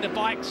on getting the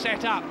bike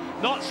set up.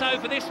 Not so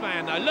for this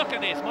man, though. Look at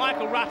this,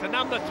 Michael Rutter,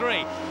 number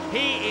 3.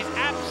 He is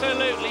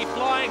absolutely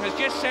flying, has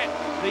just set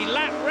the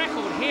lap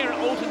record here at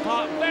Alton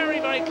Park,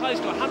 very, very close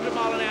to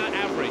 100-mile-an-hour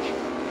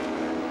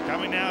average.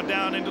 Coming now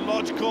down into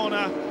Lodge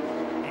Corner.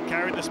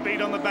 Carried the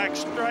speed on the back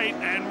straight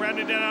and ran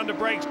it down under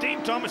brakes.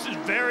 Dean Thomas is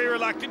very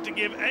reluctant to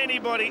give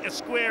anybody a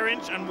square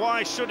inch, and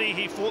why should he?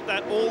 He fought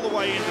that all the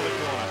way into the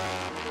corner.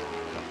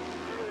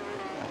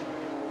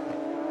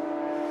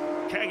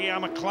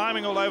 Kageyama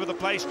climbing all over the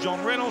place.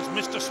 John Reynolds,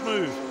 Mr.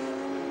 Smooth.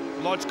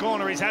 Lodge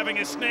Corner, he's having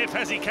a sniff.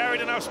 Has he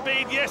carried enough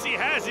speed? Yes, he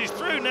has. He's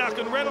through. Now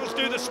can Reynolds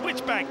do the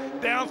switchback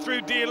down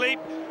through Deer Leap?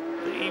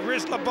 The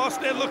Rizzler boss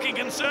there looking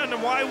concerned,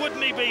 and why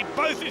wouldn't he be?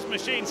 Both his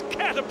machines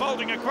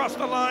catapulting across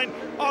the line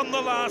on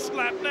the last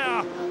lap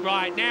now.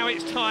 Right, now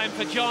it's time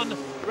for John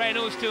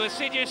Reynolds to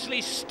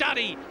assiduously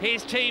study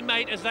his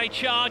teammate as they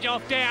charge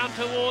off down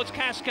towards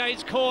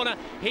Cascades Corner.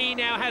 He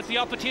now has the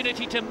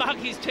opportunity to mug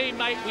his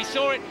teammate. We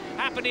saw it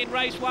happen in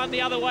race 1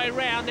 the other way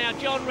round. Now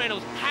John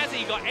Reynolds, has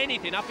he got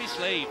anything up his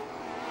sleeve?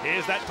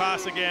 Here's that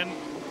pass again.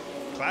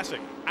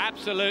 Classic.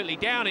 Absolutely,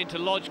 down into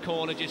Lodge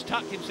Corner, just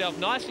tucked himself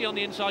nicely on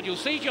the inside. You'll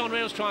see John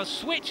Reynolds try and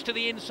switch to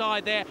the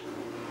inside there.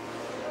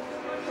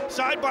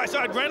 Side by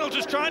side, Reynolds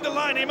is trying to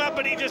line him up,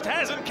 but he just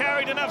hasn't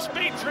carried enough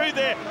speed through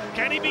there.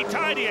 Can he be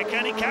tidier?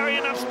 Can he carry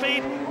enough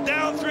speed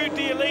down through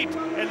Deer Leap?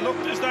 It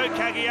looked as though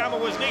Kageyama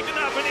was neat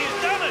enough, and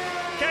he's done it.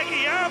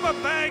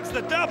 Kageyama bags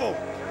the double.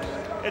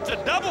 It's a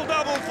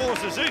double-double for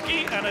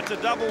Suzuki, and it's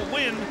a double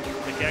win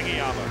for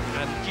Kageyama.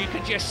 And you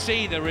can just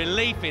see the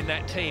relief in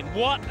that team.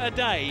 What a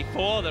day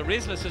for the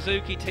Rizzler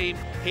Suzuki team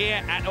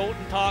here at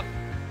Alton Park.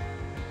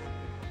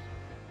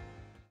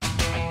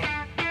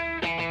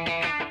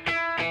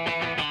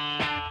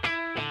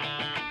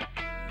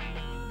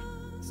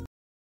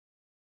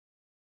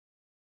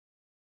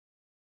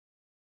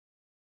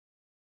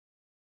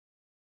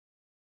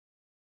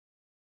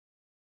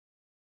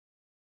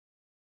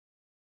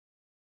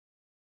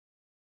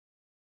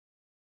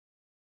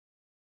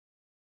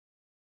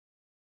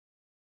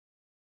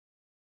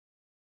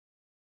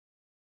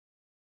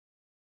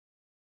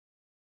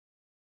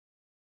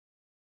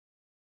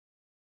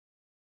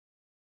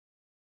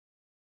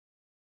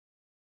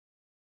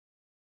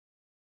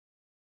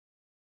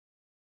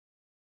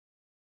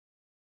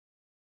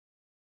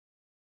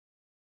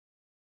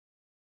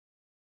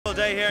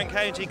 Day here in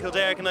County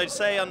Kildare, can I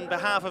say on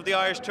behalf of the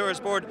Irish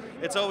Tourist Board,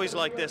 it's always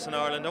like this in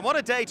Ireland. And what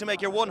a day to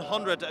make your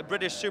 100th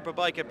British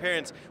Superbike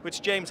appearance,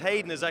 which James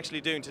Hayden is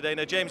actually doing today.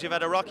 Now James, you've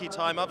had a rocky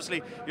time.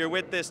 Obviously you're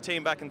with this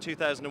team back in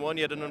 2001.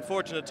 You had an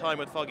unfortunate time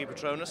with Foggy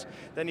Patronus.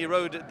 Then you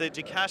rode the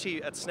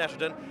Ducati at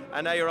Snetterton,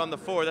 and now you're on the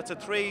 4. That's a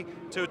 3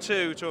 to a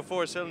 2 to a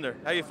 4-cylinder.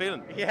 How are you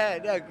feeling? Yeah,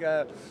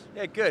 no,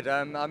 yeah, good.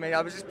 I mean,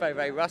 I was just very,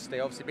 very rusty,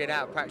 obviously being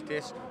out of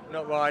practice,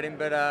 not riding,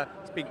 but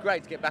it's been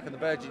great to get back on the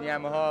Virgin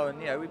Yamaha,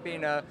 and you know, we've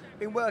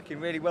been working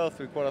really well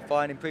through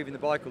qualifying, improving the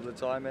bike all the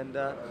time, and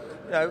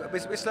you know,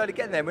 we're slowly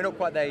getting there. We're not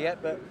quite there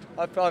yet, but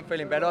I'm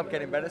feeling better, I'm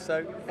getting better,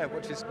 so yeah,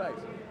 watch this space.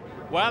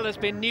 Well, there's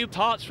been new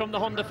parts from the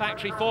Honda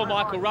factory for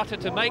Michael Rutter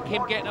to make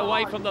him get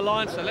away from the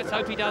line, so let's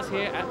hope he does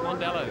here at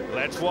Mondello.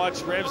 Let's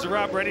watch. Revs are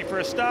up, ready for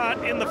a start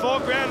in the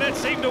foreground. That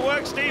seemed to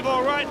work, Steve,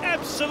 all right.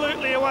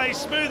 Absolutely away,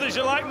 smooth as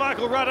you like,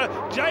 Michael Rutter.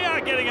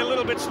 JR getting a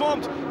little bit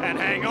swamped. And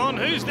hang on,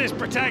 who's this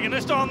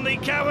protagonist on the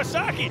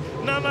Kawasaki?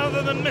 None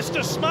other than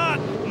Mr.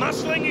 Smart,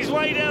 muscling his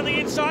way down the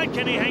inside.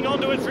 Can he hang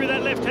on to it through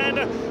that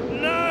left-hander?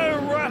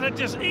 No, Rutter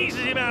just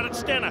eases him out at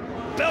Stenner.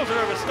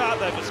 Belter of a start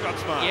though for Scott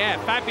Smart. Yeah,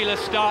 fabulous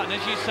start, and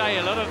as you say,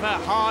 a lot of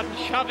hard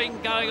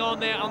shoving going on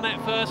there on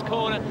that first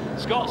corner.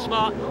 Scott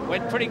Smart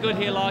went pretty good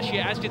here last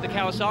year, as did the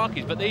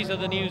Kawasaki's, but these are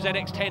the new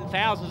ZX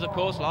 10,000s, of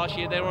course. Last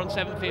year they were on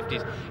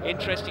 750s.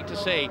 Interesting to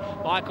see.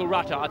 Michael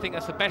Rutter, I think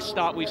that's the best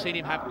start we've seen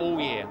him have all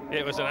year.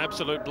 It was an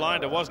absolute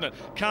blinder, wasn't it?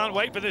 Can't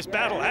wait for this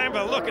battle.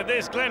 Amber, look at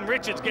this. Glenn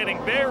Richards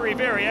getting very,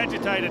 very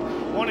agitated,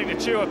 wanting to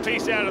chew a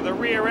piece out of the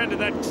rear end of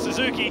that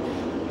Suzuki.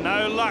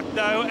 No luck,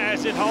 though,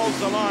 as it holds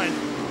the line.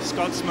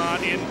 Scott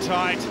Smart in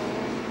tight.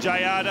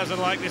 JR doesn't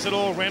like this at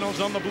all. Reynolds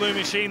on the blue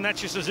machine,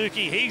 that's your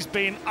Suzuki. He's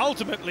been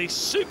ultimately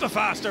super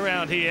fast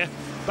around here,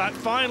 but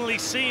finally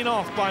seen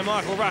off by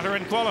Michael Rutter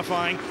in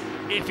qualifying.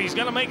 If he's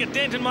going to make a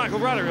dent in Michael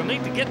Rutter, he'll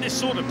need to get this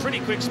sorted pretty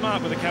quick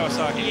smart with a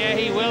Kawasaki. Yeah,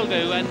 he will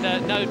do,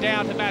 and no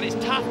doubt about it.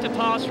 It's tough to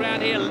pass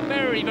around here,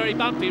 very, very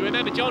bumpy.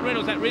 Remember, John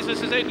Reynolds, that Rizla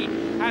Suzuki,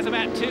 has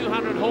about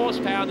 200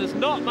 horsepower. There's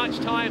not much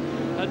time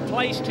and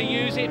place to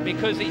use it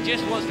because it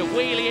just wants to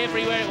wheelie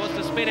everywhere. It wants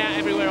to spin out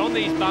everywhere on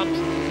these bumps.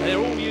 They're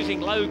all using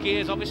low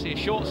gears, obviously a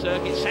short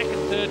circuit, second,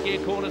 third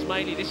gear corners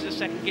mainly. This is a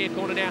second gear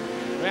corner now.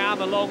 Around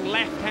the long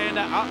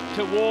left-hander up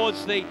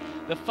towards the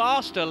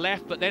faster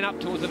left, but then up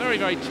towards the very,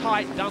 very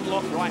tight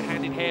Dunlop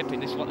right-handed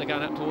hairpin. This is what they're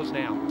going up towards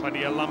now.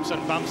 Plenty of lumps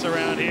and bumps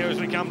around here as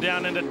we come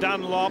down into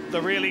Dunlop,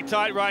 the really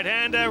tight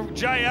right-hander.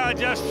 JR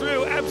just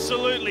through,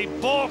 absolutely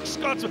balks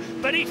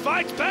Scotsman, but he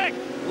fights back,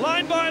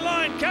 line by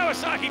line.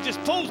 Kawasaki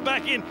just pulls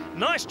back in.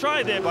 Nice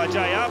try there by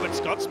JR, but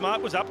Scott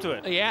Smart was up to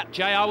it. Yeah,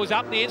 JR was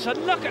up the inside.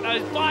 Look at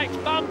those bikes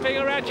bumping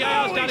around.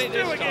 JR's done it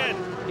this time.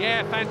 Again.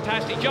 Yeah,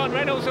 fantastic. John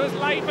Reynolds was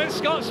late, but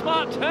Scott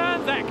Smart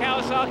turns that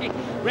Kawasaki.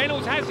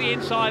 Reynolds has the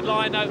inside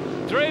line, though,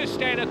 through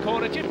standard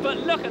corner. But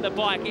look at the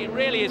bike. It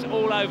really is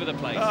all over the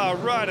place. Oh,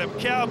 right, a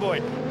cowboy.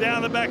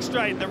 Down the back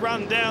straight, the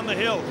run down the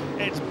hill.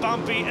 It's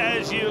bumpy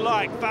as you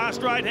like.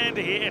 Fast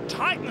right-hander here. It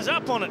tightens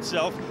up on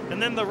itself, and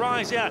then the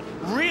rise out.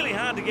 Really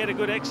hard to get a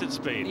good exit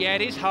speed. Yeah,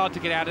 it is hard to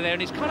get out of there,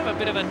 and it's kind of a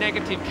bit of a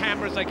negative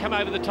camber as they come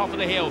over the top of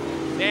the hill.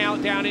 Now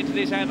down into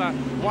this other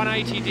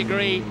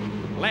 180-degree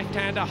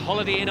left-hander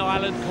Holiday Inn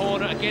Island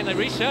corner. Again, they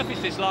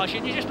resurfaced this last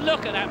year, and you just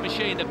look at that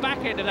machine, the back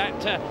end of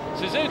that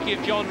Suzuki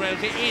of John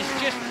Reynolds. It is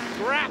just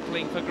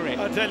grappling for grip.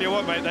 I tell you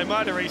what, mate, they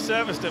might have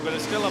resurfaced it, but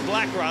it's still a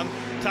black run.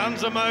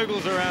 Tons of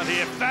moguls around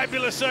here.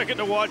 Fabulous circuit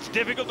to watch,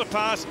 difficult to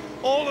pass.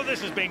 All of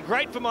this has been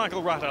great for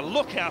Michael Rutter.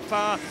 Look how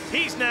far.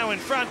 He's now in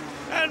front,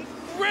 and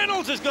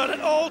Reynolds has got it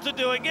all to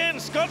do again.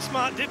 Scott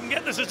Smart didn't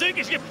get the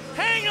Suzuki skip.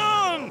 Hang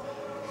on!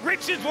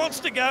 Richards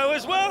wants to go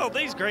as well.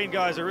 These green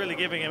guys are really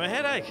giving him a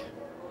headache.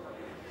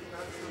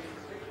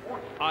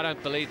 I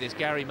don't believe this.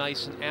 Gary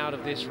Mason out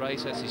of this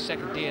race. That's his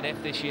second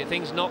DNF this year.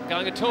 Things not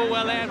going at all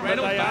well there.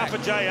 Reynolds but they back. are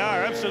for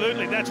JR,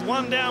 absolutely. That's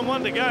one down,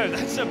 one to go.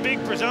 That's a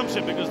big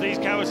presumption because these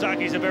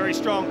Kawasaki's are very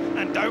strong,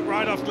 and don't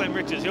write off Glenn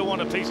Richards. He'll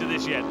want a piece of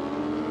this yet.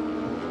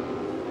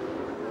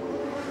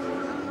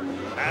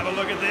 Have a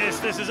look at this.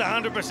 This is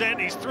 100%.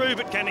 He's through,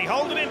 but can he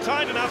hold it in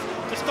tight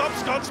enough to stop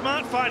Scott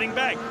Smart fighting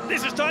back?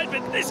 This is tight,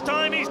 but this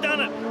time he's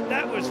done it.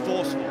 That was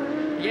forceful.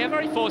 Yeah,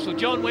 very forceful.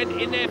 John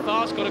went in there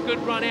fast, got a good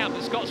run out,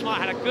 but Scott Smart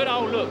had a good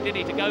old look, didn't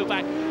he, to go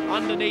back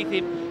underneath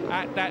him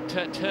at that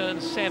turn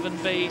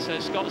 7B. So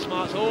Scott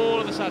Smart's all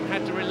of a sudden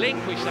had to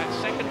relinquish that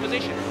second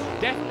position.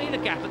 Definitely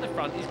the gap at the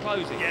front is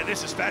closing. Yeah,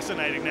 this is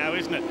fascinating now,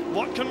 isn't it?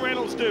 What can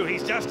Reynolds do?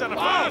 He's just done a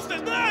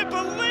fastest. I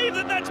believe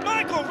that that's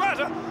Michael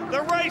Rutter.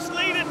 The race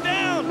leader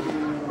down.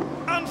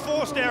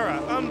 Unforced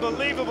error.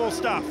 Unbelievable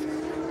stuff.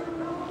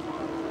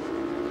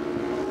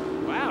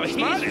 Wow,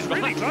 Smart is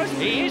really close.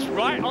 He is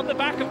right on the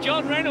back of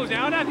John Reynolds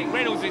now. I don't think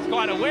Reynolds is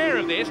quite aware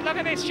of this. Look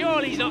at this.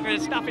 Surely he's not going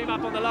to stuff him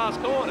up on the last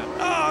corner.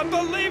 Oh,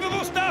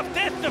 unbelievable stuff.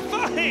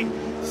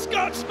 Death-defying.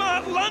 Scott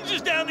Smart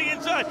lunges down the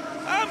inside.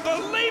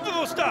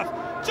 Unbelievable stuff.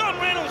 John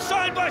Reynolds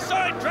side by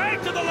side,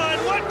 dragged to the line.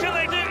 What can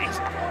they do?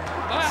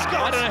 I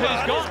don't know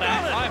who's got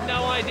that. I have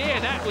no idea.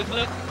 That would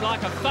look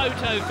like a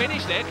photo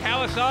finish there.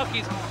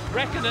 Kawasaki's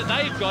reckon that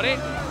they've got it.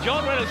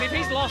 John Reynolds, if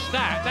he's lost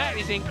that, that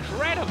is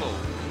incredible.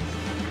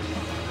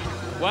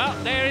 Well,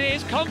 there it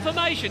is,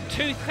 confirmation,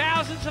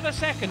 0.02 of a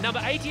second. Number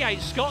 88,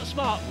 Scott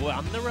Smart,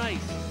 won the race.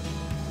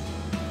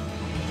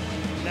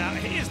 Now,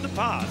 here's the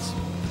pass.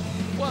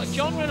 Well,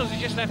 John Reynolds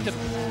has just left a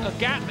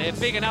gap there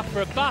big enough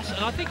for a bus,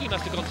 and I think he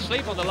must have gone to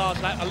sleep on the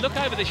last lap. A look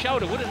over the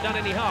shoulder wouldn't have done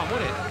any harm,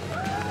 would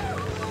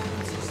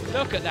it?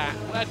 Look at that.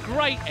 A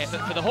great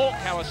effort for the Hawk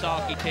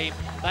Kawasaki team.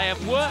 They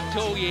have worked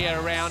all year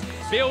around,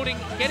 building,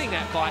 getting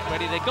that bike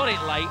ready. They got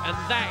it late, and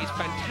that is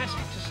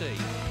fantastic to see.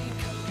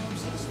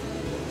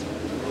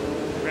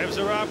 Revs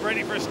are up,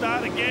 ready for a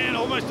start again.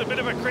 Almost a bit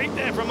of a creep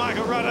there from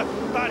Michael Rutter,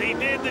 but he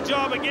did the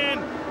job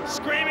again.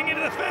 Screaming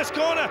into the first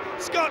corner.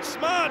 Scott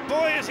Smart,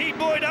 boy, is he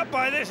buoyed up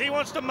by this. He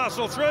wants to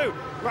muscle through.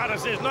 Rutter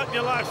says, not in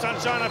your life,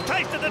 sunshine. I've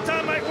tasted the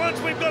tarmac once.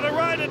 We've got a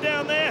rider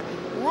down there,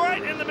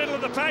 right in the middle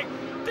of the pack.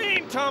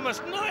 Dean Thomas,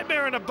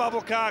 nightmare in a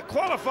bubble car,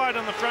 qualified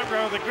on the front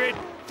row of the grid.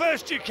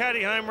 First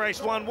Ducati home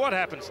race won. What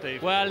happened,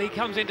 Steve? Well, he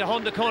comes into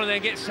Honda corner,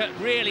 then gets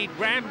really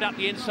rammed up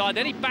the inside.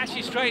 Then he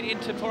bashes straight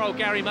into poor old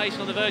Gary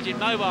Mason on the Virgin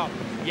Mobile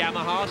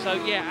Yamaha. So,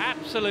 yeah,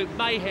 absolute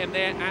mayhem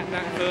there at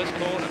that first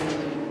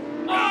corner.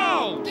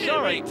 Oh,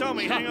 sorry.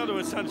 Tommy, hang on to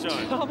his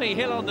sunshine. Tommy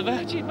Hill on the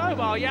Virgin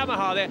Mobile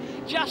Yamaha there,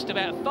 just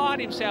about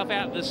fired himself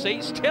out of the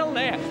seat, still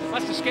there.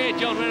 Must have scared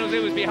John Reynolds,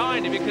 who was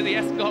behind him, because he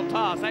hasn't got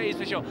past, that is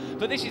for sure.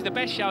 But this is the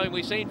best showing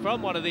we've seen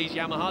from one of these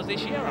Yamahas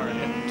this year, I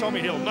reckon. Tommy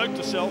Hill, note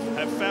to self,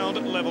 have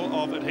found level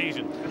of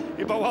adhesion.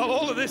 Yeah, but while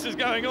all of this is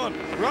going on,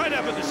 right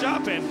up at the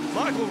sharp end,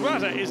 Michael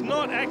Rutter is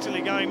not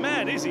actually going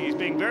mad, is he? He's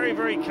being very,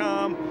 very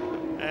calm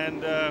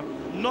and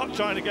not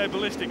trying to go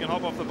ballistic and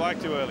hop off the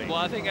bike too early. Well,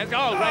 I think that's...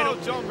 Oh,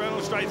 Reynolds. John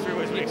Reynolds straight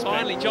through as we expect.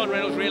 Finally, John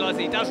Reynolds realised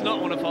he does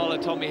not want to follow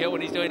Tommy Hill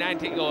when he's doing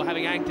antics or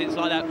having antics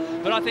like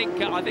that. But I think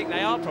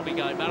they are probably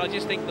going mad. I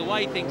just think the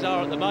way things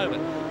are at the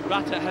moment,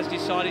 Rutter has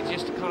decided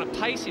just to kind of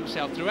pace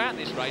himself throughout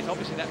this race.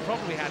 Obviously, that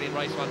probably had in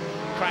race 1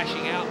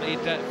 crashing out. He'd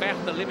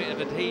found the limit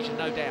of adhesion,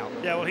 no doubt.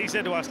 Yeah, well, he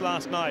said to us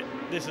last night,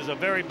 this is a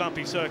very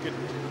bumpy circuit.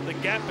 The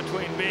gap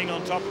between being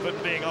on top of it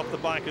and being off the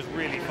bike is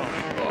really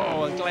fine.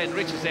 Oh, and Glenn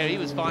Richards there, he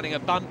was finding a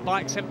bump.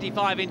 Bike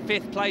 75 in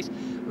 5th place.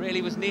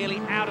 Really was nearly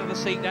out of the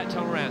seat that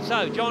time around.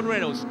 So, John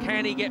Reynolds,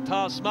 can he get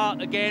past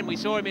Smart again? We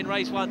saw him in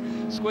race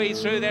 1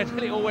 squeeze through there.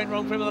 It all went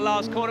wrong for him in the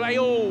last corner.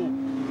 Oh!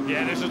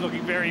 Yeah, this is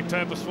looking very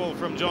purposeful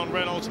from John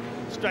Reynolds.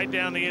 Straight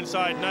down the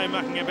inside, no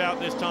mucking about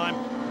this time.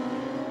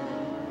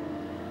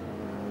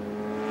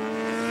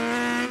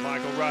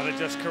 Michael Rutter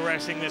just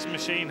caressing this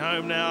machine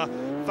home now.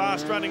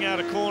 Fast running out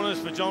of corners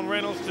for John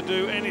Reynolds to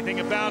do anything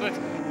about it.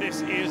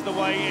 This is the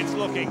way it's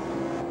looking.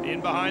 In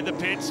behind the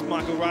pits,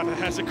 Michael Rutter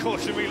has a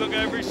cautionary look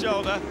over his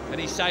shoulder. And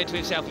he's saying to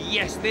himself,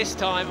 yes, this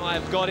time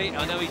I've got it.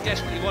 I know he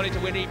desperately wanted to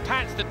win. He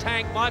pats the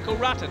tank. Michael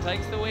Rutter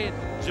takes the win.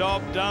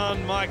 Job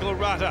done, Michael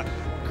Rutter.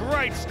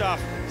 Great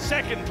stuff.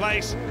 2nd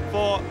place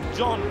for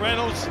John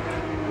Reynolds.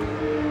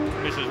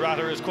 Mrs.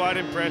 Rutter is quite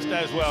impressed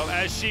as well,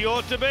 as she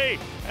ought to be.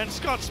 And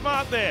Scott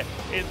Smart there,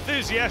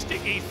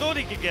 enthusiastic. He thought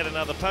he could get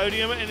another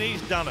podium, and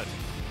he's done it.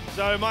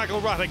 So Michael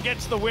Rutter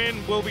gets the win.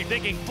 We'll be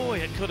thinking, boy,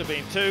 it could have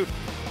been 2.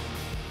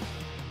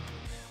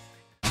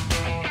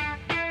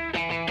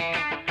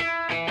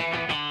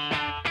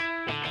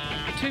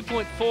 The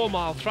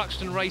 2.4-mile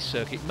Thruxton race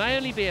circuit may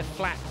only be a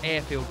flat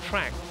airfield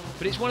track,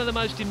 but it's one of the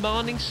most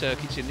demanding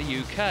circuits in the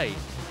UK,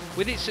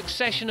 with its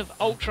succession of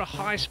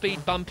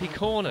ultra-high-speed bumpy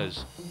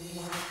corners.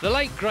 The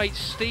late great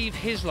Steve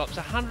Hislop's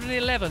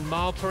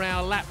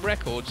 111-mile-per-hour lap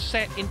record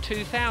set in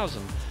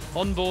 2000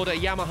 on board a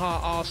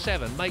Yamaha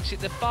R7 makes it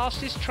the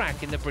fastest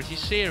track in the British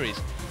series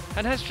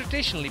and has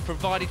traditionally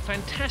provided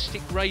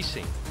fantastic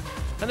racing.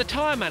 And the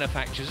tyre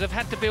manufacturers have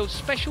had to build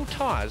special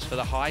tyres for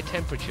the high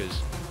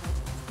temperatures.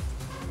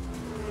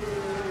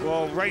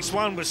 Well, race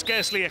 1 was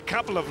scarcely a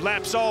couple of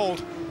laps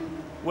old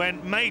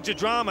when major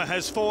drama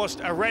has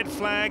forced a red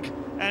flag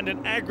and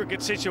an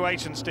aggregate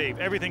situation, Steve.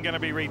 Everything going to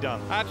be redone?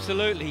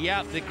 Absolutely,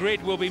 yeah. The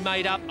grid will be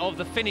made up of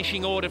the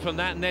finishing order from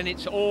that, and then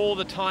it's all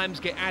the times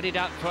get added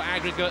up for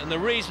aggregate. And the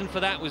reason for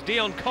that was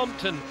Dion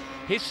Compton,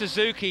 his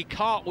Suzuki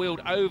cartwheeled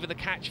over the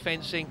catch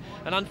fencing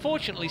and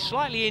unfortunately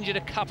slightly injured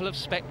a couple of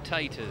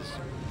spectators.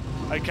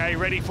 Okay,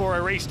 ready for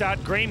a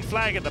restart. Green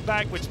flag at the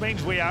back, which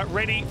means we are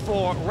ready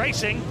for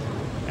racing.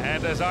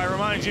 And as I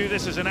remind you,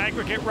 this is an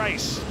aggregate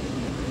race.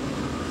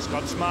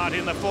 Scott Smart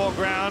in the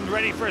foreground,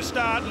 ready for a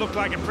start. Looked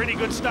like a pretty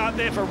good start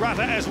there for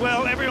Rutter as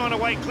well. Everyone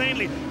away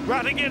cleanly.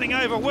 Rutter getting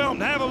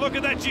overwhelmed. Have a look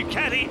at that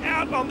Ducati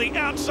out on the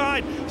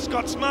outside.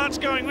 Scott Smart's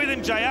going with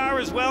him. JR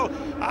as well.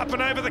 Up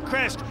and over the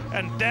crest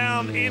and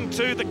down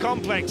into the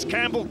complex.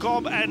 Campbell,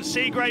 Cobb and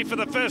Seagrave for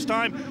the first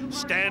time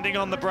standing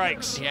on the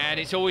brakes. Yeah, and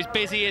it's always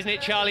busy, isn't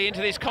it, Charlie,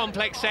 into this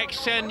complex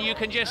section. You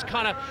can just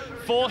kind of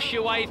force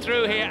your way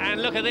through here,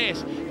 and look at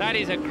this. That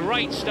is a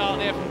great start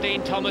there from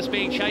Dean Thomas,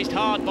 being chased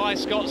hard by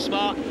Scott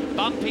Smart.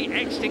 Bumpy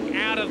exiting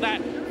out of that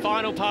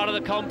final part of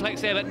the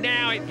complex there, but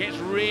now it gets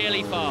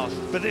really fast.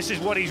 But this is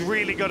what he's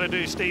really got to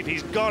do, Steve.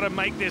 He's got to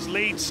make this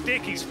lead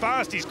stick. He's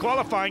fast, he's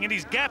qualifying, and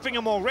he's gapping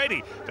him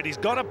already, but he's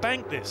got to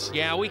bank this.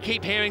 Yeah, we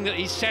keep hearing that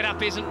his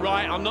setup isn't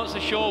right. I'm not so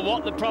sure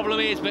what the problem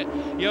is, but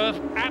you're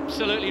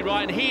absolutely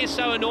right, and he is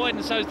so annoyed,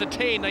 and so is the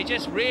team. They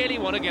just really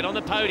want to get on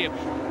the podium.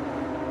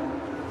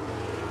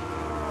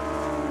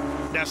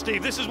 Now,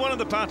 Steve, this is one of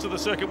the parts of the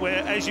circuit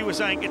where, as you were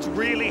saying, it's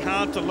really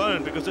hard to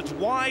learn because it's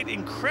wide,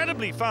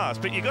 incredibly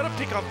fast, but you've got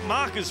to pick up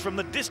markers from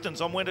the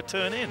distance on when to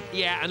turn in.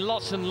 Yeah, and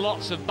lots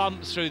of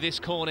bumps through this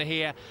corner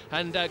here,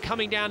 and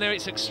coming down there,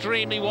 it's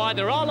extremely wide.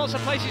 There are lots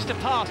of places to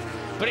pass,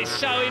 but it's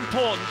so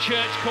important,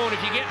 Church Corner.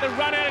 If you get the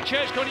run out of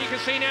Church Corner, you can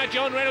see now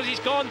John Reynolds,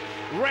 he's gone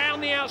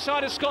round the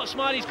outside of Scott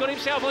Smart. He's got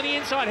himself on the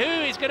inside.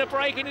 Who is going to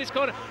break into this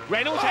corner?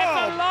 Reynolds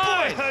has the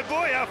line. Oh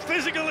boy, how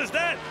physical is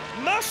that?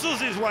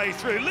 Muscles his way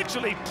through,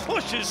 literally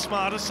pushes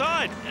Smart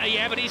aside.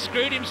 Yeah, but he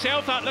screwed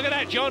himself up. Look at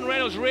that. John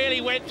Reynolds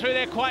really went through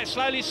there quite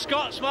slowly.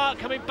 Scott Smart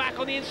coming back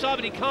on the inside,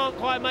 but he can't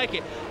quite make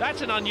it.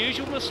 That's an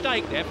unusual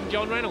mistake there from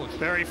John Reynolds.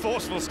 Very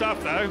forceful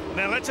stuff, though.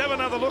 Now, let's have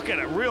another look at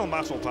it. Real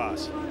muscle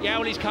pass. Yeah,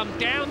 well, he's come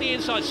down the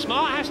inside.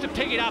 Smart has to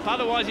pick it up,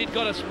 otherwise he'd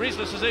got a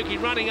Rizzler Suzuki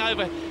running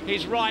over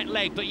his right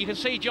leg. But you can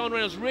see John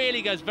Reynolds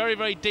really goes very,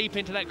 very deep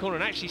into that corner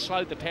and actually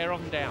slowed the pair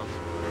of them down.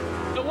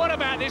 But what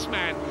about this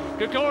man?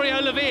 Gregorio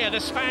Lavia, the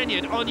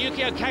Spaniard, on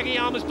Yukio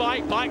Kageyama's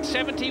bike, bike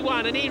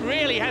 71, and he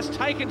really has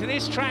taken to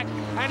this track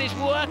and is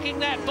working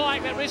that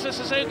bike, that Rizzler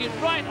Suzuki,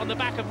 right on the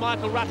back of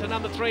Michael Rutter,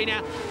 number 3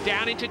 now,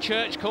 down into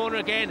Church Corner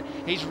again.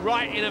 He's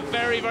right in a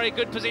very, very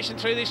good position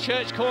through this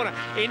Church Corner.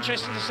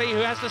 Interesting to see who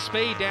has the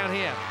speed down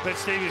here. But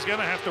Steve, he's going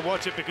to have to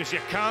watch it because you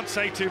can't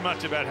say too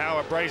much about how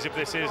abrasive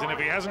this is, and if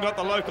he hasn't got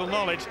the local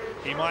knowledge,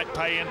 he might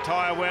pay in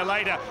tyre wear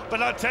later.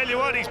 But I'll tell you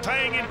what, he's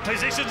paying in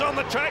positions on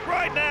the track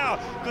right now.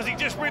 because he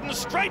just ridden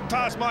straight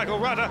past Michael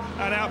Rutter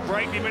and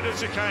outbraked him into the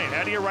chicane.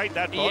 How do you rate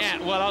that, boss? Yeah,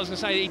 well, I was going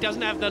to say he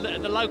doesn't have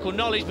the local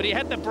knowledge, but he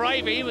had the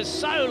bravery. He was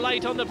so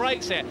late on the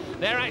brakes there.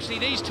 They're actually,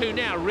 these two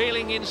now,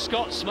 reeling in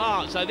Scott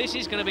Smart, so this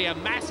is going to be a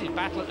massive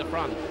battle at the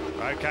front.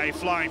 Okay,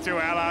 flying through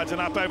Allards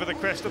and up over the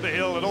crest of the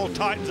hill. It all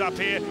tightens up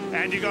here,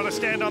 and you've got to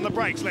stand on the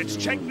brakes. Let's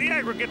check the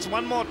aggregates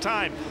one more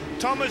time.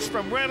 Thomas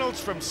from Reynolds,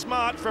 from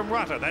Smart, from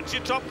Rutter. That's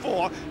your top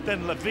 4.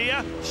 Then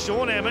Levere,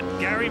 Sean Emmett,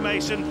 Gary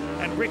Mason,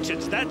 and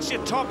Richards. That's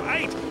your top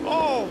 8.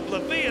 Oh,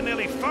 Levere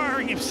nearly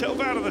firing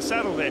himself out of the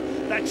saddle there.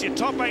 That's your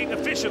top 8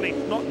 officially,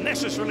 not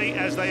necessarily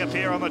as they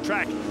appear on the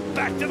track.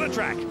 Back to the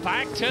track.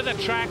 Back to the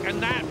track,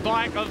 and that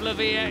bike of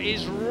Levere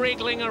is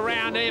wriggling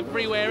around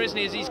everywhere, isn't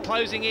he, as he's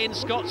closing in.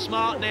 Scott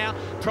Smart now,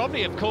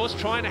 probably, of course,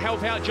 trying to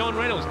help out John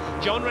Reynolds.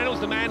 John Reynolds,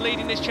 the man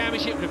leading this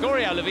championship.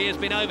 Gregorio Levere's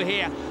been over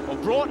here, or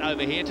brought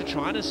over here, to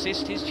try and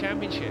assist his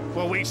championship.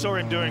 Well, we saw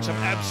him doing some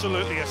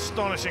absolutely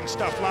astonishing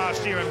stuff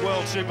last year in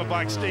World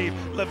Superbike, Steve.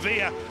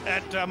 Levere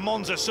at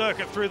Monza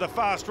Circuit through the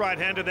fast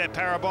right-hand of their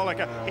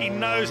Parabolica. He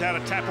knows how to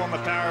tap on the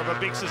power of a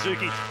big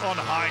Suzuki on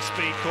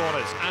high-speed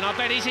corners. And I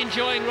bet he's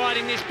enjoying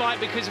riding this bike,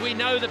 because we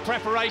know the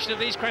preparation of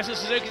these Crescent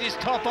Suzukis is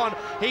top on.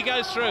 He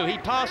goes through, he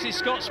passes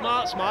Scott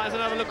Smart. Smart has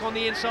another look on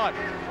the inside.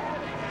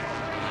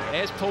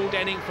 There's Paul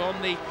Denning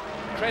from the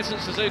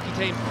Crescent Suzuki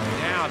team.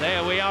 Now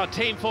there we are,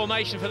 team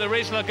formation for the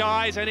Rizzler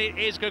guys, and it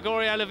is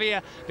Gregorio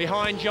Levere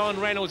behind John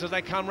Reynolds as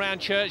they come round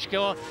Church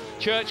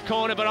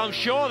Corner, but I'm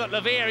sure that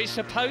Levere is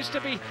supposed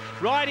to be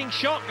riding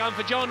shotgun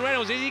for John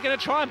Reynolds. Is he going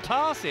to try and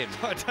pass him?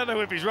 I don't know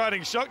if he's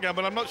riding shotgun,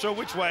 but I'm not sure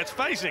which way it's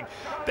facing.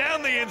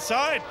 Down the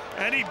inside,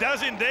 and he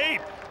does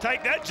indeed.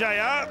 Take that,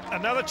 JR.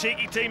 Another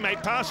cheeky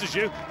teammate passes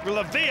you.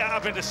 Levere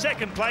up into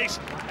second place,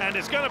 and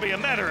it's going to be a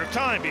matter of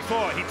time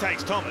before he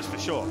takes Thomas for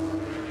sure.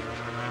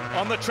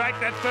 On the track,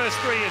 that first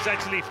 3 is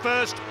actually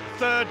first,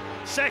 third,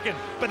 second.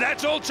 But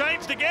that's all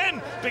changed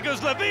again,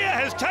 because Levere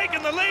has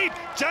taken the lead.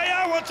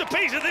 JR wants a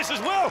piece of this as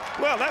well.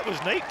 Well, that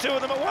was neat, 2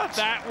 of them at once.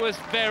 That was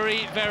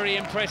very, very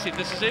impressive.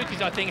 The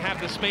Suzukis, I think,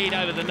 have the speed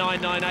over the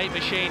 998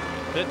 machine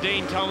that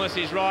Dean Thomas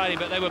is riding,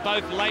 but they were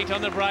both late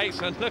on the brakes,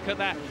 and look at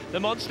that. The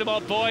Monster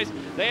Mob boys,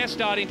 they're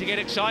starting to get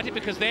excited,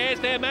 because there's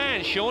their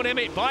man, Sean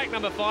Emmett, bike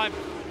number 5.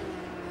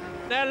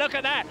 Now look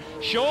at that,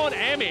 Sean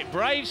Emmett,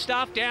 brave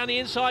stuff down the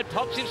inside,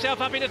 pops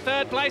himself up into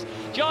third place.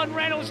 John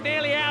Reynolds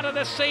nearly out of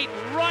the seat,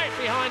 right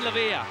behind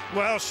Levere.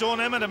 Well, Sean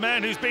Emmett, a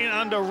man who's been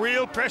under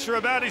real pressure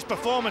about his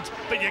performance,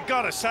 but you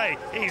gotta say,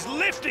 he's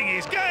lifting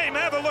his game.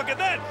 Have a look at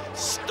that,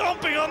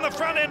 stomping on the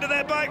front end of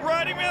that bike,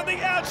 riding around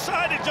the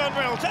outside of John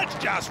Reynolds. That's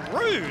just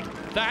rude.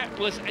 That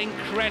was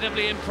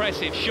incredibly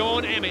impressive.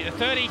 Sean Emmett, a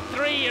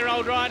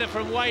 33-year-old rider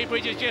from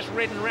Weybridge, has just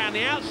ridden around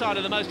the outside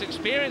of the most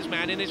experienced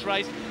man in this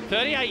race,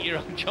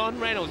 38-year-old John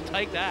Reynolds.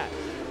 Take that.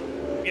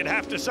 You'd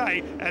have to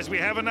say, as we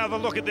have another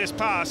look at this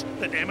pass,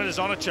 that Emmett is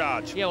on a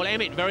charge. Yeah, well,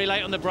 Emmett very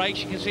late on the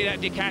brakes. You can see that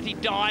Ducati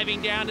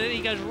diving down, and then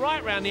he goes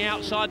right round the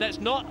outside. That's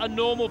not a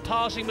normal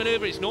passing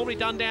manoeuvre. It's normally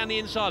done down the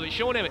inside, but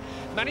Sean Emmett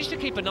managed to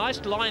keep a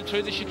nice line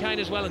through the chicane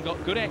as well and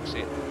got good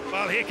exit.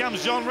 Well, here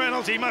comes John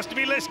Reynolds. He must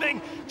be listening,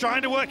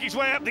 trying to work his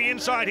way up the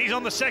inside. He's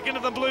on the second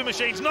of the blue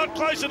machines, not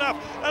close enough.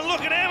 And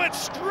look at Emmett,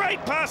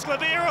 straight past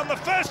Levere on the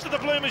first of the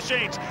blue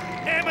machines.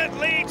 Emmett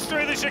leads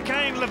through the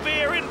chicane,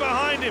 Levere in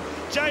behind him,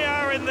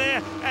 JR in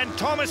there, and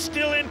Thomas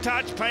still in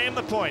touch, pay him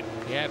the point.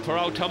 Yeah, poor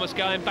old Thomas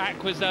going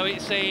backwards, though,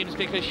 it seems,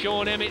 because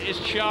Sean Emmett is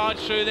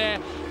charged through there.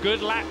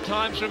 Good lap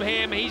times from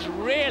him. He's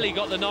really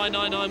got the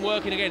 999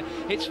 working again.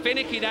 It's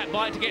finicky, that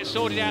bike, to get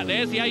sorted out.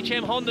 There's the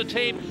HM Honda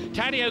team.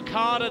 Taddy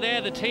Okada there,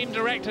 the team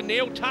director,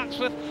 Neil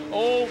Tuxworth,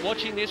 all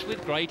watching this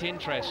with great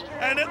interest.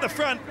 And at the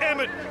front,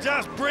 Emmett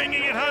just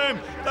bringing it home.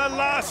 The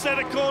last set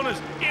of corners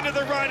into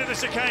the right of the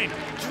chicane.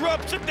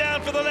 Drops it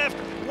down for the left.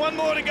 One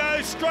more to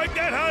go, stroke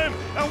that home,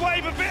 a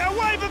wave of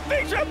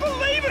victory, I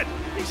believe it!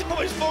 He's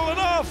almost fallen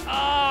off! Oh,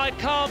 I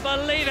can't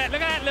believe it,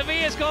 look at that,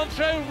 Levere's gone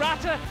through,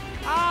 Rutter,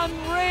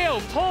 unreal!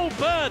 Paul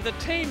Bird, the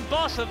team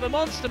boss of the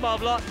Monster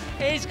Mob lot,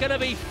 is going to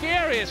be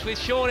furious with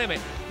Sean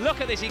Emmett. Look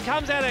at this, he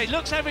comes out there, he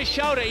looks over his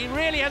shoulder, he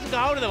really hasn't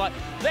got hold of the bike,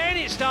 then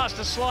it starts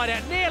to slide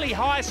out, nearly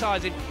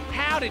high-sides him.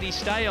 How did he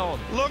stay on?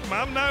 Look,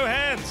 Mum, no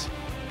hands.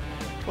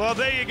 Well,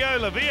 there you go,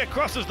 Levere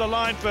crosses the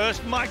line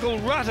first, Michael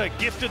Rutter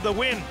gifted the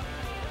win.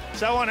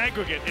 So on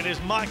aggregate, it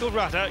is Michael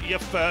Rutter, your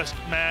first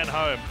man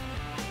home.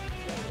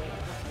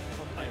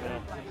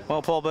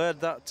 Well, Paul Bird,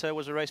 that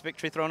was a race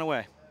victory thrown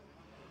away.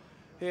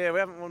 Yeah, we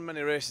haven't won many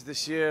races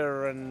this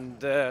year,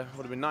 and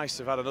would have been nice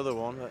to have had another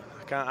one. But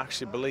I can't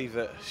actually believe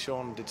that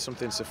Sean did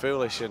something so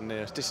foolish, and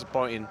it's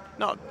disappointing,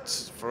 not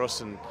for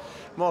us, and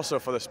more so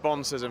for the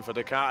sponsors and for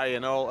Ducati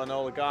and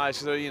all the guys.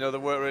 So, you know, they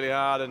work really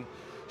hard, and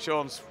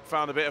Sean's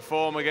found a bit of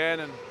form again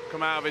and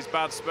come out of his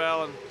bad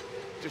spell, and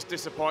just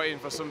disappointing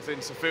for something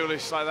so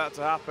foolish like that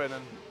to happen.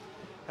 And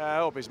I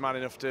hope he's man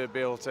enough to be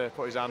able to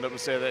put his hand up and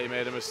say that he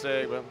made a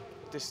mistake. But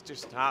this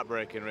just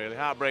heartbreaking, really.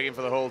 Heartbreaking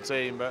for the whole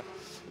team. But,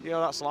 you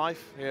know, that's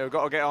life. You know, we've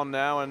got to get on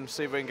now and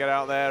see if we can get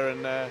out there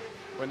and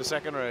win the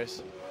second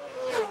race.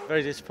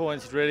 Very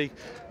disappointed, really.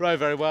 Rode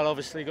very well,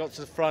 obviously, got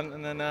to the front,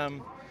 and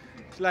then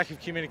lack of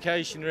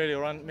communication really,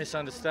 or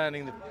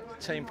misunderstanding. The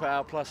team put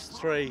out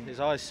 +3 as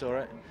I saw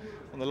it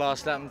on the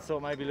last lap and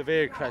thought maybe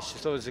Lavia crashed.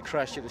 Just thought it was a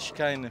crash at the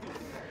chicane.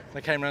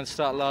 They came around to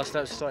start last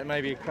lap, so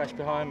maybe a crash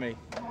behind me.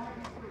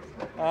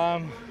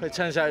 But it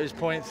turns out it was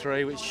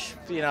 0.3, which,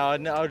 you know, I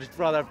would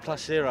rather have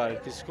 +0,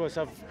 because of course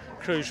I've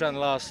cruised around the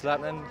last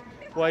lap and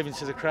waving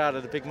to the crowd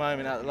at the big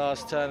moment at the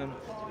last turn, and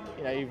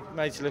you know, you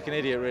made you look an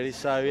idiot really,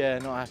 so yeah,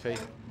 not happy.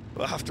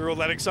 Well, after all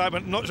that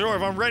excitement, not sure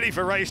if I'm ready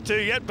for race 2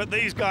 yet, but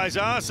these guys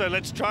are, so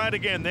let's try it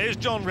again. There's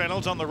John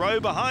Reynolds. On the row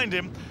behind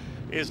him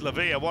is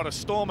Lavia. What a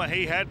stormer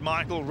he had.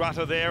 Michael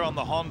Rutter there on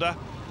the Honda,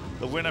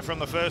 the winner from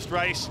the first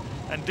race.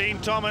 And Dean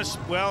Thomas,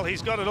 well,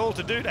 he's got it all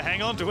to do to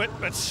hang on to it,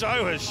 but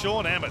so has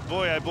Sean Emmett.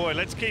 Boy, oh boy,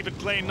 let's keep it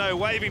clean, no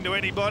waving to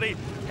anybody.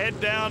 Head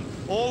down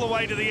all the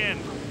way to the end.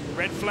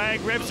 Red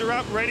flag, revs are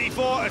up, ready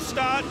for a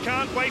start.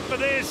 Can't wait for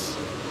this.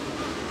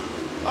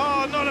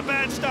 Oh, not a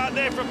bad start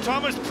there from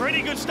Thomas.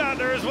 Pretty good start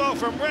there as well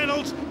from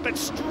Reynolds, but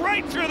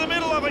straight through the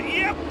middle of it.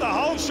 Yep, the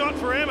whole shot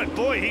for Emmett.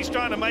 Boy, he's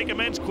trying to make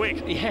amends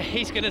quick. Yeah,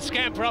 he's going to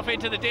scamper off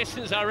into the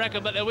distance, I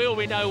reckon, but there will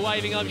be no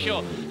waving, I'm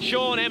sure.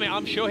 Sean Emmett,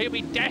 I'm sure he'll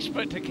be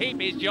desperate to keep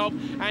his job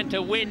and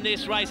to win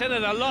this race. And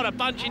there's a lot of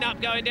bunching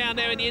up going down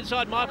there in the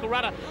inside. Michael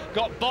Rutter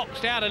got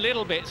boxed out a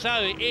little bit. So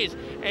it is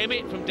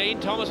Emmett from Dean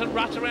Thomas and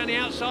Rutter around the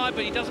outside,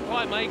 but he doesn't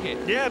quite make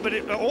it. Yeah, but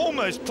it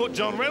almost put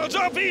John Reynolds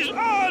off. He's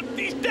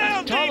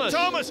down, Dean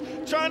Thomas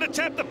trying to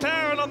tap the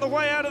power and on the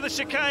way out of the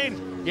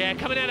chicane. Yeah,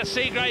 coming out of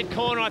Seagrave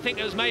corner, I think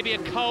it was maybe a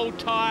cold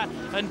tyre,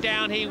 and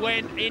down he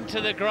went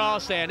into the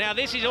grass there. Now,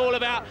 this is all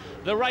about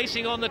the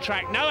racing on the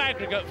track. No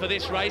aggregate for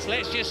this race.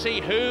 Let's just see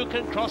who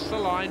can cross the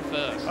line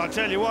first. I'll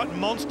tell you what,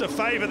 monster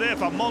favour there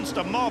for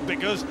Monster Mob,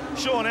 because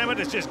Sean Emmett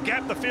has just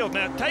gapped the field.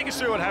 Now, take us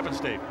through what happened,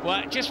 Steve.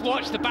 Well, just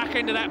watch the back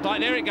end of that bike.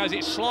 There it goes.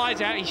 It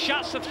slides out. He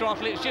shuts the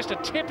throttle. It's just a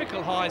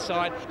typical high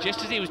side.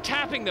 Just as he was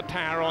tapping the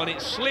power on,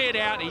 it slid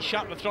out. He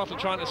shut the throttle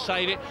trying to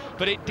save it,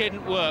 but it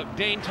didn't work.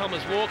 Dean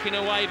Thomas walking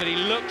away, but he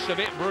looks a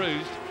bit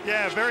bruised.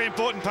 Yeah, very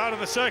important part of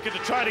the circuit to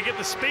try to get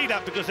the speed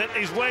up, because that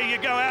is where you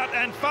go out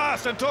and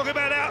fast. And talk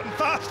about out and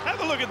fast, have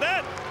a look at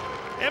that.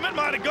 Emmett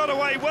might have got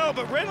away well,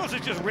 but Reynolds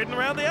has just ridden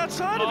around the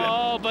outside of him.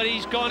 Oh, but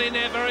he's gone in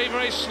there very,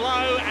 very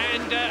slow,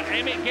 and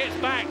Emmett gets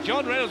back.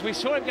 John Reynolds, we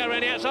saw him go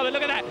around the outside, but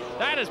look at that.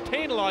 That has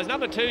penalised.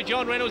 Number 2,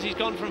 John Reynolds, he's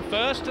gone from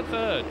first to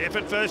third. If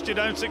at first you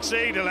don't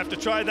succeed, he'll have to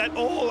try that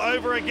all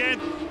over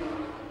again.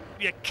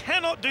 You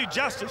cannot do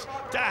justice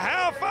to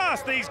how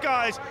fast these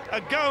guys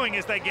are going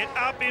as they get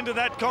up into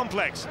that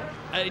complex.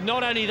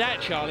 Not only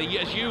that, Charlie,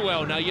 as you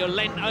well know, you're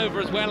leant over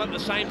as well at the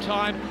same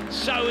time.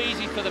 So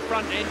easy for the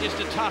front end just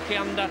to tuck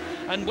under,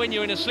 and when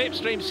you're in a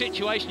slipstream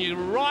situation, you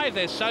arrive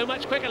there so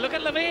much quicker. Look at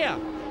Lavia.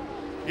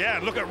 Yeah,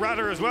 look at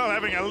Rutter as well,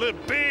 having a little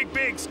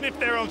big sniff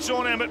there on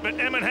Sean Emmett, but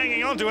Emmett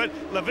hanging onto it.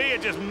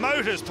 Lavia just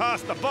motors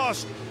past the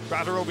boss.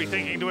 Rutter will be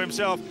thinking to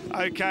himself,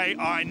 okay,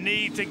 I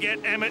need to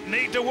get Emmett,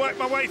 need to work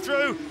my way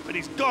through, but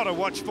he's got to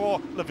watch for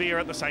Lavia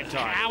at the same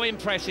time. How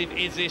impressive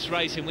is this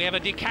racing? We have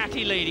a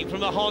Ducati leading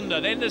from a Honda,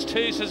 then there's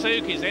 2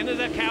 Suzukis, then there's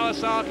a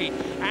Kawasaki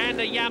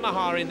and a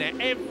Yamaha in there.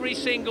 Every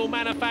single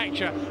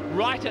manufacturer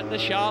right at the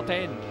sharp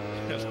end.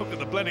 Look at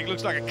the blending,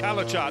 looks like a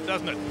colour chart,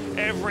 doesn't it?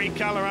 Every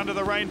colour under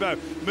the rainbow.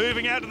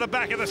 Moving out to the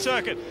back of the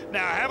circuit.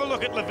 Now have a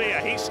look at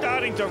Lavia. He's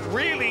starting to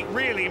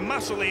really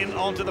muscle in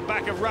onto the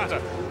back of Rutter.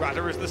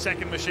 Rutter is the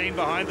second machine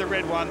behind the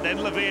red one, then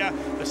Lavia,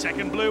 the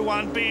second blue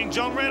one being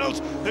John Reynolds,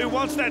 who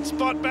wants that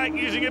spot back,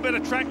 using a bit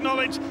of track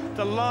knowledge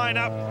to line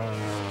up.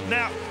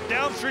 Now,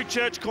 down through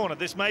Church Corner,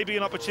 this may be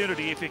an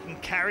opportunity if he can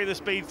carry the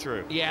speed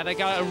through. Yeah, they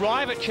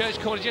arrive at Church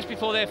Corner just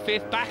before their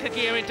 5th, back a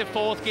gear into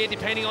 4th gear,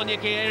 depending on your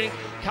gearing.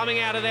 Coming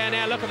out of there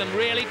now, look at them,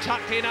 really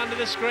tucked in under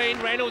the screen.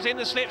 Reynolds in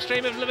the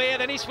slipstream of Lavia,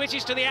 then he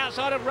switches to the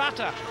outside of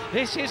Rutter.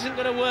 This isn't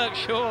going to work,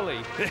 surely.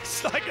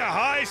 It's like a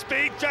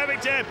high-speed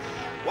traffic jam.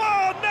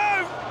 Whoa,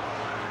 no!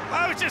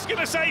 I was just going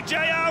to say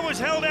JR was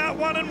held out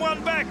 1 and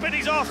 1 back, but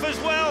he's off as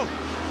well.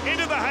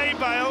 Into the hay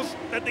bales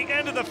at the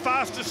end of the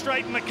fastest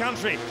straight in the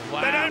country. Wow.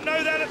 They don't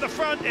know that at the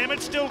front.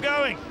 Emmett's still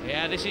going.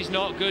 Yeah, this is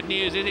not good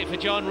news, is it, for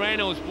John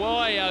Reynolds?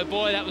 Boy, oh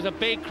boy, that was a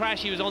big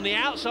crash. He was on the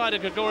outside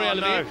of Gregorio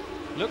Lavia. No.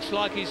 Looks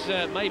like he's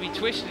maybe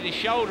twisted his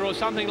shoulder or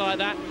something like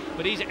that,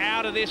 but he's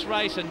out of this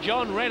race, and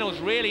John Reynolds,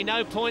 really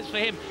no points for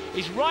him.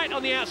 He's right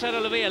on the outside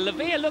of Lavia.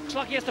 Lavia looks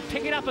like he has to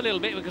pick it up a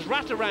little bit because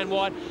Rutter ran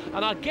wide,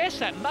 and I guess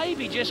that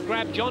maybe just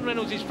grabbed John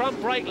Reynolds'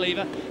 front brake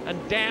lever,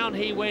 and down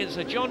he went.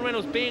 So John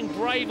Reynolds being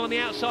brave on the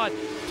outside.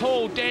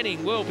 Paul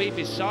Denning will be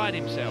beside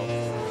himself.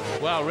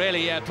 Well,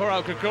 really, poor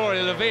old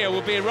Gregorio Lavia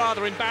will be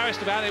rather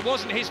embarrassed about it. It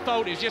wasn't his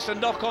fault, it was just a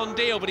knock-on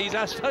deal, but he's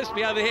supposed to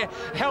be over here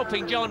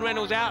helping John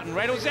Reynolds out, and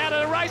Reynolds out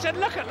of the race, and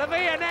look at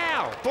Lavia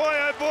now. Boy,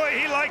 oh boy,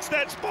 he likes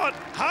that spot.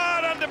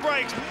 Hard under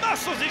brakes,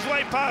 muscles his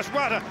way past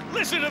Rutter.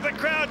 Listen to the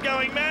crowd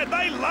going mad.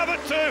 They love it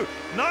too.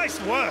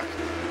 Nice work.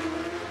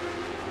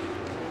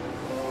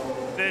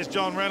 There's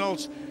John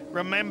Reynolds.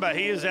 Remember,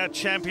 he is our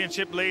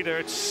championship leader.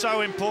 It's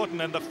so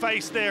important, and the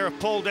face there of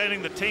Paul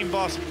Denning, the team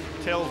boss,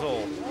 tells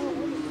all.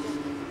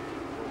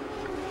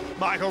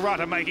 Michael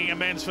Rutter making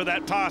amends for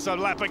that pass a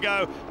lap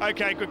ago.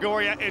 Okay,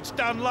 Gregoria, it's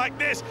done like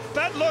this.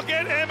 But look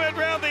at Emmett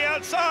round the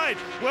outside.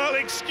 Well,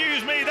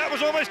 excuse me, that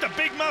was almost a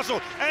big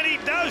muscle. And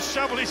he does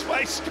shovel his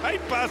way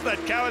straight past that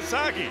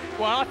Kawasaki.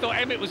 Well, I thought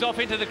Emmett was off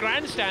into the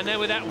grandstand there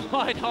with that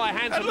wide, high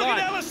handsome And look line.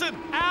 at Ellison.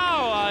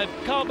 Ow, I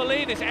can't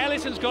believe this.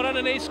 Ellison's got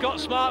underneath Scott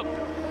Smart.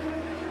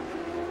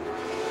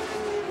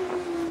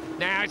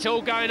 Now it's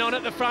all going on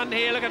at the front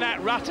here. Look at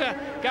that Rutter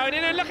going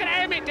in, and look at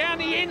Emmett down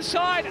the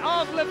inside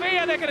of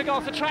Lavia. They're going to go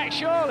off the track,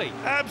 surely.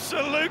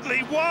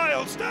 Absolutely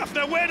wild stuff.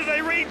 Now, where do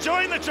they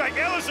rejoin the track?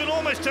 Ellison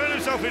almost turned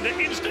himself into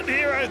instant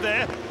hero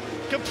there.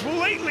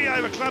 Completely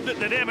overclubbed it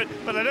at Emmett,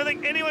 but I don't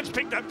think anyone's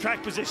picked up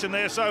track position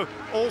there, so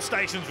all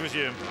stations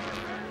resume.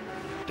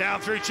 Down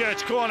through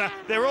Church Corner,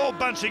 they're all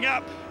bunching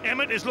up.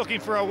 Emmett is looking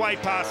for a way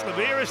past.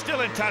 Lavia is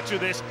still in touch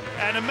with this,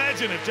 and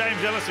imagine if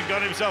James Ellison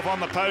got himself on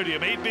the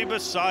podium, he'd be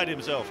beside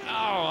himself.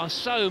 Oh,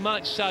 so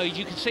much so.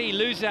 You can see he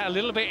loses out a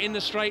little bit in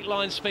the straight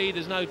line speed,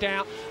 there's no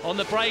doubt. On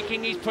the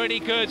braking, he's pretty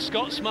good.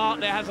 Scott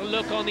Smart there has a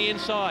look on the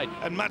inside.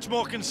 And much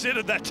more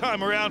considered that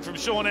time around from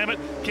Sean Emmett,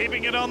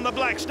 keeping it on the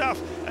black stuff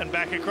and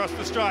back across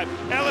the stripe.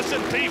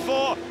 Ellison,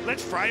 P4,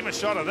 let's frame a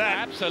shot of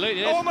that.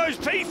 Absolutely.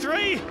 Almost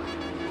P3.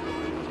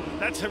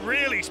 That's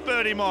really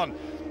spurred him on.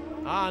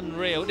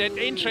 Unreal.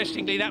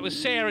 Interestingly, that was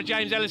Sarah,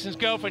 James Ellison's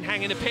girlfriend,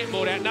 hanging the pit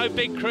board out. No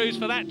big cruise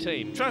for that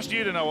team. Trust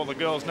you to know all the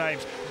girls'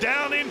 names.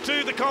 Down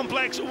into the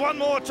complex one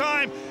more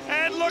time.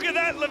 And look at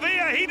that,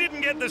 Lavia, he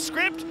didn't get the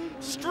script.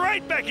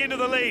 Straight back into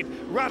the lead.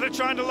 Rutter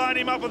trying to line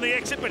him up on the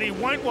exit, but he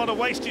won't want to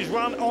waste his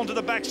run onto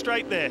the back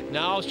straight there.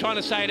 No, I was trying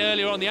to say it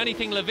earlier on. The only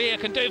thing Lavia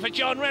can do for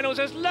John Reynolds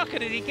is look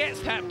at it. He gets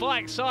that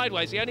bike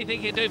sideways. The only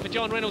thing he can do for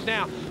John Reynolds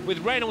now, with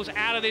Reynolds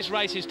out of this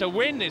race, is to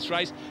win this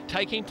race,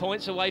 taking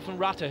points away from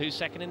Rutter, who's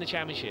second in the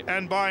championship.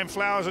 And buying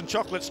flowers and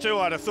chocolates too,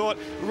 I'd have thought.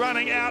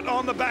 Running out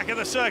on the back of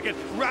the circuit.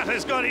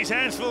 Rutter's got his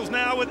handsfuls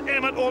now with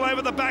Emmett all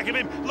over the back of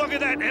him. Look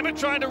at that, Emmett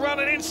trying to run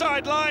an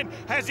inside line.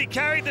 Has he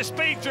carried the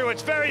speed through?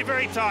 It's very,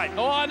 very tight.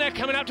 Oh, and they're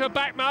coming up to a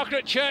back marker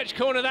at Church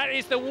Corner. That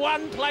is the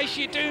one place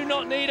you do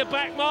not need a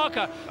back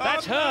marker.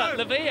 That's hurt,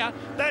 Lavia.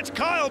 That's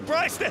Kyle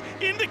Bryce that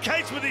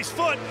indicates with his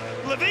foot.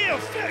 Lavia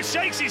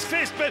shakes his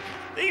fist, but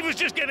he was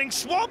just getting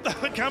swamped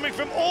coming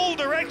from all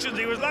directions.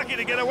 He was lucky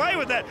to get away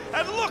with that.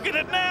 And look at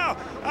it now,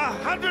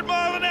 100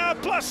 mile an hour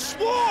plus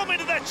swarm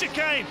into that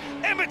chicane.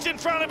 Emmett's in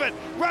front of it.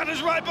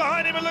 Rutter's right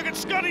behind him, and look at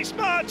Scotty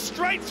Smart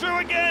straight through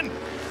again.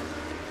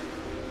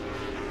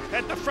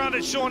 At the front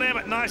is Sean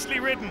Emmett, nicely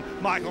ridden.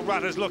 Michael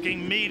Rutter's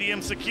looking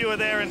medium secure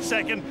there in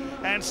second,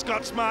 and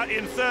Scott Smart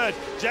in third.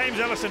 James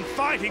Ellison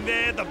fighting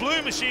there, the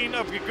blue machine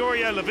of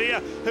Gregorio Lavia,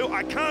 who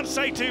I can't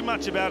say too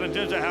much about in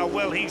terms of how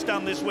well he's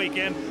done this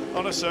weekend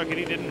on a circuit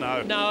he didn't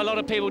know. No, a lot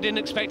of people didn't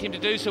expect him to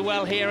do so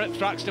well here at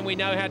Thruxton. We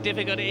know how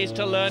difficult it is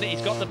to learn it.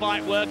 He's got the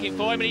bike working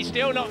for him, and he's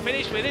still not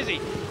finished with, is he?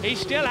 He's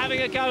still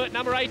having a go at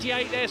number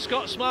 88 there,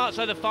 Scott Smart.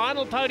 So the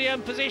final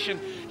podium position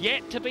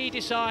yet to be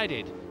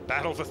decided.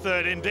 Battle for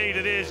third, indeed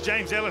it is.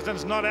 James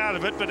Ellison's not out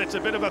of it, but it's a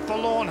bit of a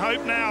forlorn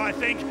hope now, I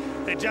think.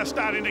 They're just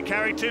starting to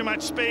carry too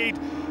much speed.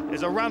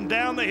 There's a run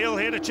down the hill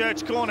here to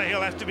Church Corner.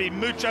 He'll have to be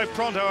mucho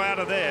pronto out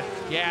of there.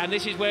 Yeah, and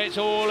this is where it's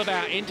all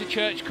about. Into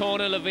Church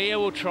Corner, Lavia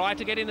will try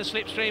to get in the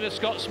slipstream of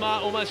Scott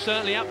Smart, almost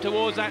certainly up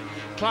towards that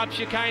club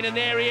chicane, and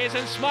there he is,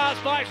 and Smart's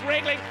bike's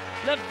wriggling.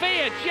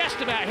 Lavia just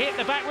about hit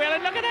the back wheel,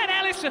 and look at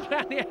that Ellison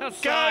around the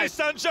outside. Guys,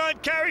 Sunshine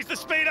carries the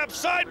speed up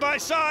side by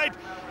side.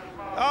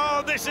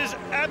 Oh, this is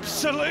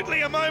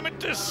absolutely a moment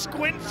to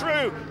squint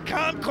through.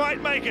 Can't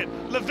quite make it.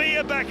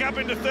 Lavia back up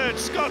into third.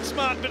 Scott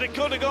Smart, but it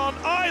could have gone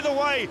either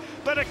way.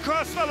 But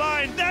across the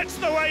line, that's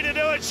the way to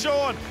do it,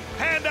 Sean.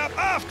 Hand up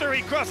after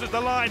he crosses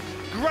the line.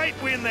 Great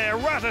win there.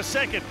 Rutter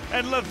second.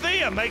 And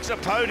Lavia makes a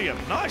podium.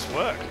 Nice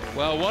work.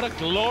 Well, what a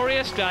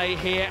glorious day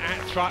here at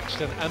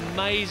Thruxton.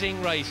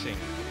 Amazing racing.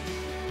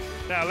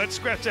 Now, let's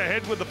scratch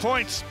ahead with the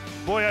points.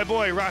 Boy, oh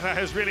boy, Rutter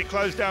has really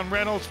closed down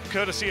Reynolds,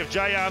 courtesy of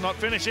JR not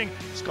finishing.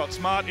 Scott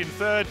Smart in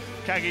third,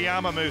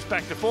 Kageyama moves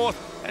back to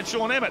fourth, and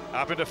Sean Emmett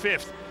up into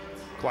fifth.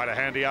 Quite a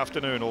handy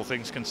afternoon, all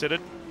things considered.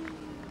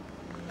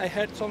 I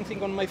heard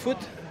something on my foot,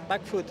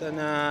 back foot, and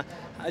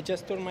I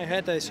just turned my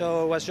head, I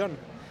saw it was John.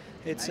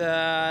 It's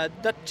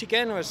that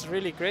chicane was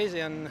really crazy,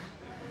 and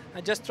I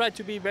just tried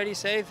to be very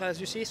safe. As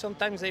you see,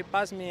 sometimes they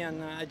pass me,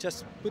 and I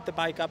just put the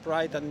bike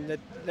upright and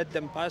let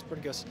them pass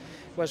because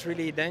it was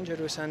really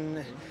dangerous.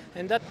 And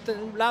that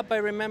lap, I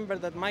remember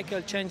that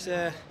Michael changed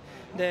the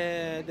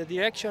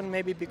direction,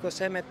 maybe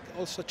because Emmett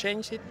also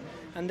changed it,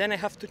 and then I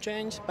have to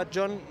change, but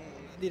John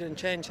didn't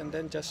change, and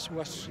then just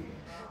was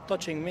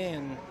touching me,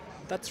 and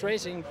that's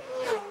racing.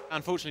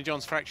 Unfortunately,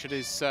 John's fractured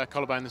his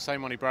collarbone, the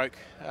same one he broke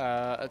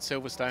at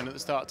Silverstone at the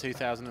start of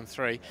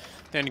 2003.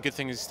 The only good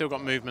thing is he's still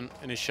got movement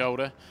in his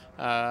shoulder,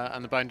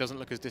 and the bone doesn't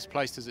look as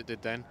displaced as it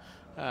did then.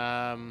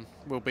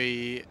 Will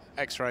be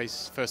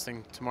x-rays first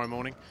thing tomorrow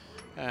morning,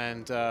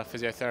 and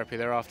physiotherapy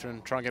thereafter,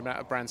 and try and get him out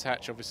of Brands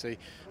Hatch. Obviously,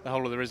 the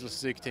whole of the Rizzler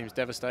Suzuki team is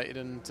devastated,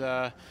 and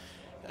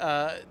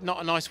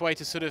not a nice way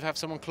to sort of have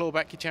someone claw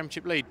back your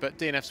championship lead, but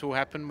DNFs will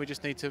happen. We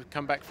just need to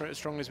come back for it as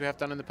strongly as we have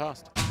done in the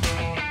past.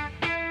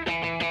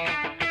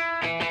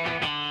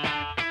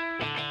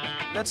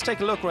 Let's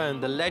take a look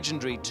around the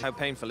legendary. How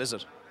painful is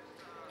it?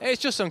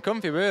 It's just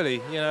uncomfy,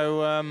 really. You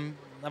know,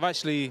 I've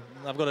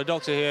got a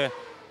doctor here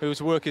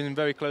who's working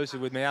very closely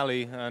with me,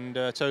 Ali and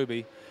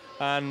Toby,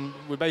 and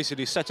we're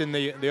basically setting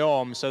the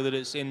arm so that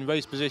it's in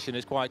race position.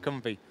 It's quite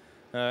comfy.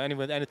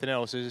 Anything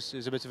else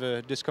is a bit of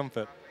a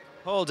discomfort.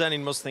 Paul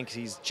Denning must think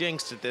he's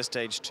jinxed at this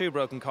stage. 2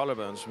 broken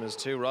collarbones from his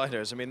 2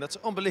 riders. I mean, that's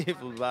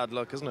unbelievable bad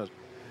luck, isn't it?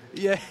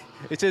 Yeah,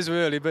 it is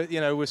really, but,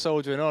 you know, we're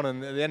soldiering on,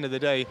 and at the end of the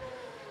day,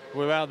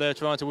 we're out there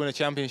trying to win a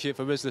championship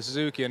for Rizla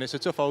Suzuki, and it's a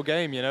tough old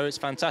game, you know. It's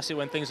fantastic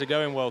when things are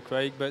going well,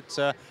 Craig, but,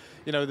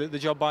 you know, the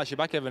job bites you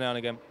back every now and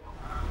again.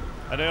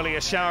 An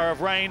earlier shower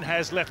of rain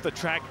has left the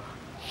track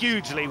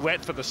hugely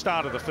wet for the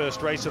start of the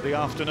first race of the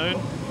afternoon.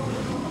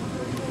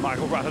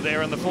 Michael Rutter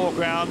there in the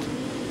foreground.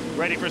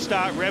 Ready for a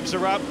start, revs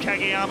are up.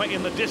 Kageyama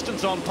in the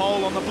distance on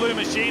pole on the blue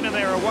machine, and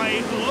they're away.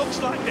 It looks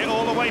like they're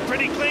all away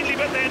pretty cleanly,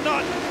 but they're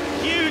not.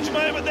 Huge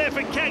moment there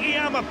for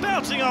Kageyama,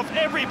 bouncing off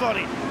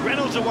everybody.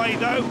 Reynolds away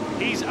though.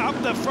 He's up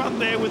the front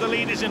there with the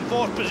leaders in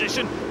 4th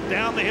position.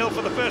 Down the hill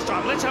for the first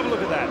time. Let's have a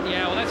look at that.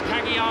 Yeah, well, that's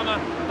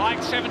Kageyama,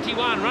 bike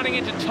 71, running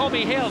into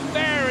Tommy Hill.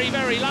 Very,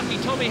 very lucky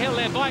Tommy Hill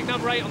there, bike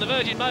number 8 on the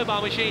Virgin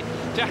Mobile machine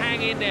to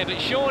hang in there.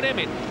 But Sean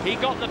Emmett, he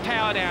got the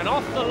power down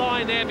off the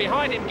line there.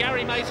 Behind him,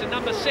 Gary Mason,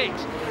 number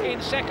 6, in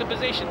 2nd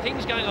position.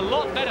 Things going a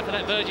lot better for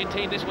that Virgin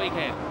team this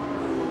weekend.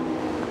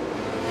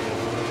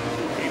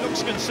 He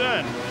looks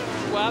concerned.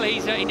 Well,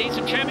 he needs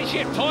some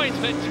championship points,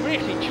 but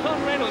really,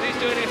 John Reynolds is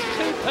doing a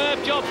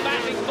superb job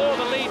battling for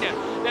the lead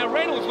now. Now,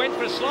 Reynolds went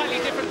for a slightly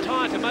different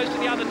tyre to most of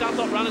the other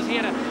Dunlop runners. He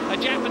had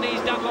a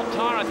Japanese Dunlop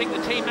tyre. I think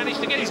the team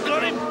managed to get it. He's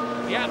got him.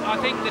 Yeah, I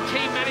think the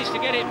team managed to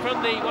get it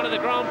from one of the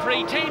Grand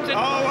Prix teams. And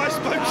oh, I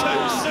spoke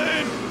too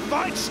soon.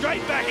 Fight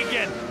straight back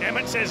again.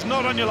 Emmett says,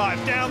 not on your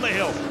life, down the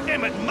hill.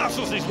 Emmett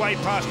muscles his way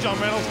past John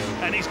Reynolds,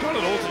 and he's got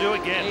it all to do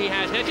again. He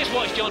has. Now, just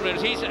watch John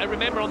Reynolds. He's,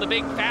 remember, on the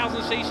big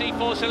 1000cc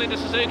 4-cylinder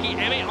Suzuki.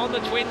 Emmett on the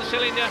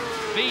twin-cylinder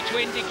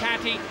V-twin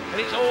Ducati, and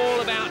it's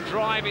all about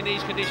driving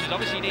these conditions.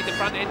 Obviously, you need the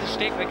front end to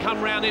stick. They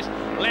come round this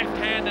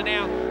left-hander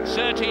now.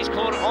 Surtees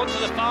corner onto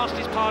the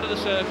fastest part of the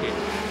circuit.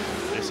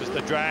 This is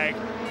the drag.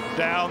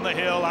 Down the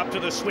hill, up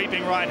to the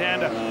sweeping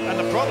right-hander. And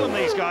the problem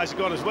these guys have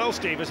got as well,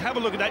 Steve, is have a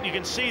look at that. You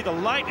can see the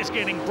light is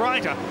getting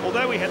brighter.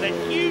 Although we had that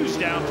huge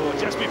downpour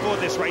just before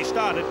this race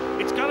started,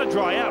 it's going to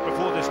dry out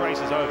before this race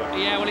is over.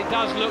 Yeah, well, it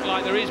does look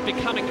like there is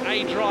becoming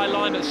a dry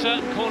line, but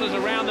certain corners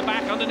around the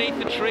back underneath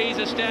the trees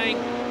are staying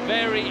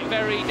very,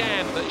 very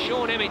damp. But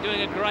Sean Emmett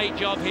doing a great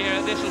job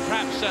here. This will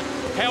perhaps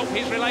help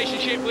his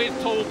relationship with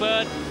Paul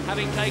Bird,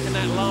 having taken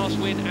that last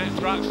win at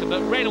Thruxton.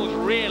 But Reynolds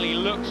really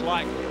looks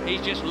like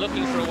he's just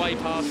looking for a way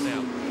past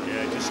now.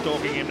 Yeah, just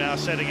stalking him now,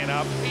 setting it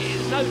up.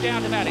 There's no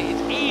doubt about it.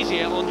 It's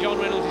easier on John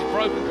Reynolds'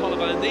 broken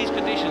collarbone in these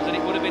conditions than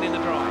it would have been in the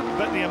dry.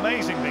 But the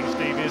amazing thing,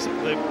 Steve, is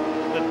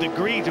the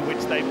degree to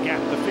which they've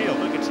gapped the field.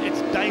 Look,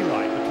 it's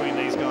daylight between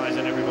these guys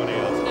and everybody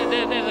else.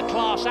 They're the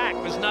class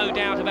act, there's no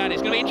doubt about it.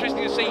 It's going to be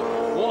interesting to see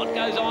what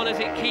goes on as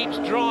it keeps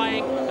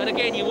drying. And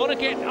again, you want to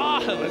get...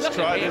 Let's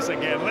try this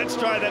again. Let's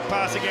try that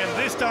pass again.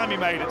 This time he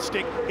made it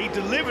stick. He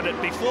delivered it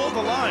before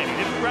the line. He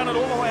didn't run it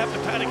all the way up to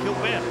Paddock Hill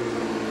Bend.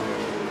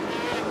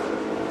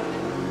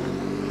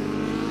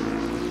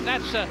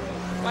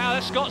 Wow,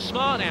 that's Scott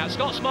Smart now.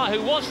 Scott Smart,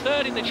 who was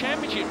 3rd in the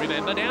championship,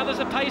 remember. Now there's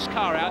a pace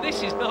car out.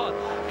 This is not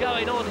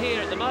going on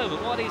here at the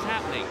moment. What is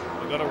happening?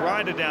 We've got a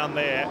rider down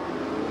there,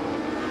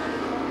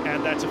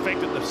 and that's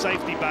affected the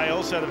safety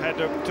bail, so they've had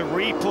to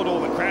re-put all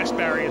the crash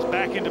barriers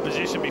back into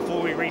position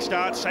before we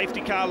restart.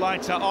 Safety car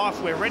lights are off.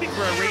 We're ready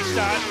for a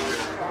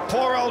restart.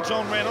 Poor old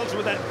John Reynolds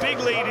with that big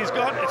lead he's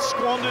got. It's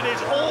squandered.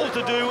 It's all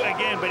to do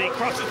again, but he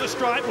crosses the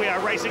stripe. We are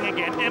racing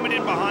again. Emmett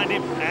in behind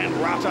him, and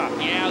Rutter.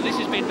 Yeah, this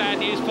has been bad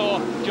news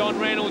for John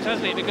Reynolds,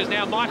 hasn't it? Because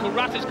now Michael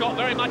Rutter's got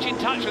very much in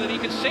touch with it. You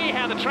can see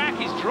how the track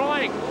is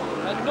drying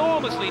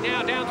enormously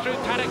now down through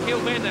Paddock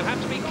Hill Bend. They'll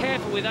have to be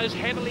careful with those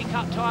heavily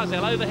cut tyres.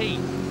 They'll overheat.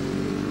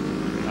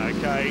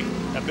 Okay,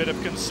 a bit of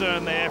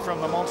concern there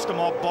from the Monster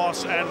Mob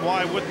boss, and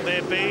why wouldn't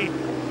there be?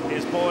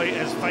 His boy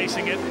is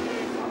facing it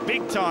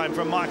big time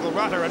from Michael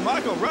Rutter, and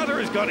Michael Rutter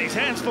has got his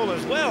hands full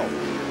as well.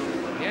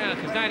 Yeah,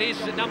 because that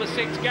is number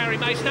 6, Gary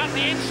Mason, up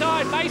the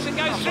inside. Mason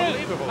goes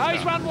through. Oh,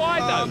 he's run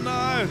wide, though.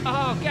 Oh, no.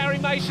 Oh, Gary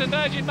Mason,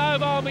 Virgin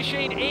Mobile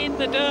machine in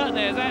the dirt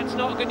there. That's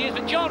not good news.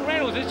 But John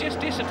Reynolds has just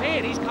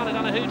disappeared. He's kind of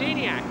done a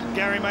Houdini act.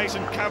 Gary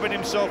Mason covered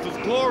himself with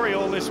glory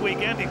all this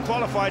weekend. He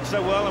qualified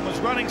so well and was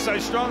running so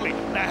strongly.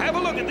 Now, have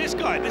a look at this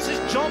guy. This is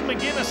John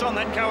McGuinness on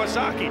that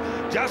Kawasaki,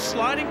 just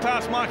sliding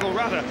past Michael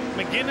Rutter.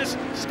 McGuinness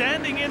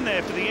standing in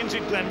there for the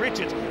injured Glenn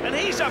Richards, and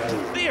he's up to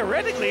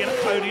theoretically in a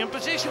podium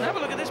position. Have a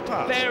look at this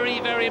pass. Very,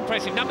 very very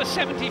impressive. Number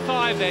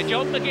 75 there,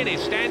 John McGuinness,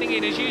 standing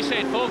in, as you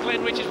said, for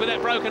Glenn Richards with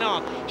that broken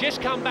arm.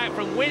 Just come back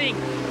from winning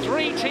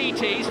 3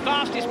 TTs,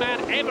 fastest man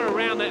ever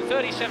around that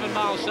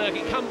 37-mile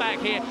circuit. Come back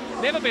here,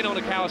 never been on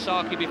a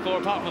Kawasaki before,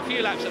 apart from a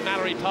few laps at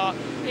Mallory Park.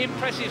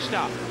 Impressive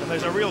stuff. And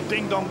there's a real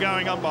ding-dong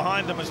going on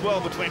behind them as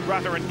well between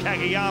Rutter and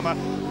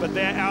Kageyama, but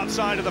they're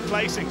outside of the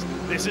placings.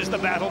 This is the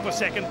battle for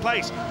second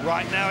place.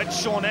 Right now it's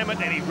Sean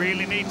Emmett, and he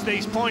really needs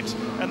these points.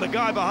 And the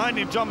guy behind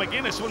him, John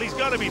McGuinness, well, he's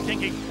got to be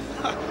thinking,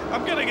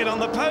 I'm going to get on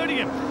the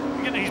podium.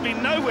 He's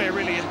been nowhere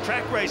really in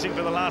track racing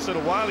for the last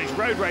little while. His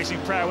road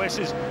racing prowess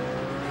is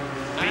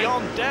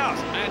beyond doubt.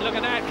 And look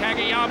at that,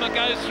 Kageyama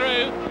goes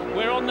through.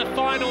 We're on the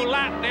final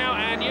lap now,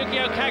 and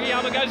Yukio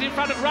Kageyama goes in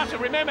front of Rutter.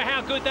 Remember how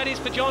good that is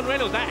for John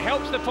Reynolds. That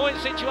helps the point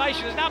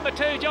situation. As number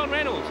 2, John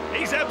Reynolds.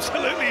 He's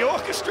absolutely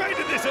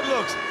orchestrated this, it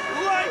looks.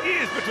 Light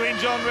years between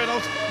John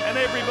Reynolds and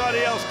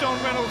everybody else.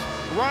 John Reynolds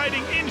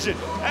riding injured.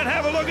 And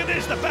have a look at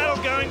this, the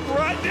battle going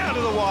right down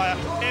to the wire.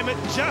 Emmett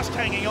just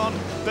hanging on,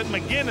 but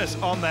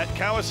McGuinness on that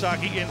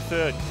Kawasaki in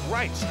third.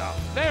 Great stuff.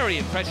 Very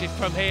impressive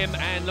from him,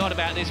 and not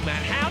about this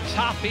man. How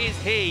tough is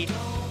he?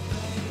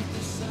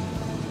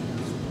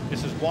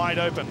 This is wide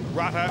open.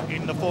 Rutter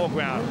in the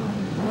foreground.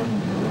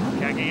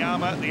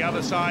 Kageyama, the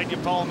other side,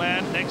 your pole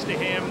man. Next to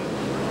him,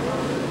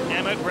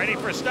 Emmett ready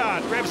for a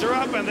start. Revs are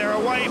up and they're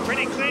away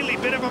pretty cleanly.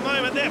 Bit of a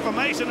moment there for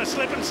Mason, a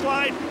slip and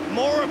slide.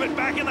 More of it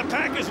back in the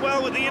pack as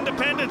well with the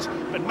independents.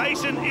 But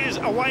Mason is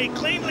away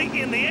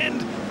cleanly in the end.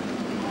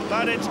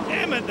 But it's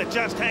Emmett that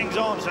just hangs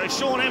on. So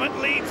Sean Emmett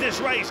leads this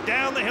race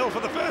down the hill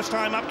for the first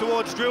time up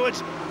towards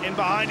Druids. In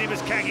behind him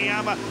is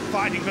Kageyama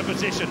fighting for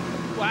position.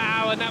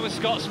 Wow, and that was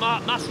Scott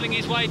Smart muscling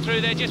his way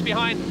through there just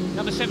behind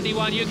number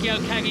 71, Yukio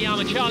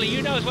Kageyama. Charlie,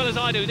 you know as well as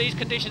I do, these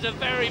conditions are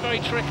very, very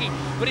tricky,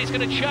 but it's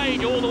going to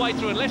change all the way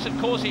through, unless, of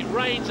course, it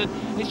rains, and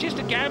it's just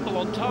a gamble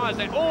on tyres.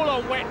 They're all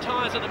on wet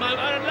tyres at the moment,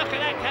 and look at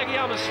that,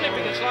 Kageyama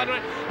slipping and sliding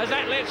around as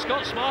that lets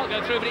Scott Smart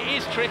go through, but it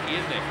is tricky,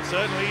 isn't it?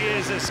 Certainly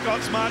is, as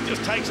Scott Smart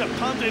just takes a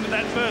punt into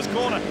that first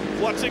corner.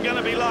 What's it going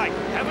to be like?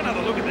 Have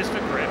another look at this for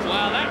Griff.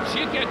 Well, that's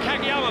Yukio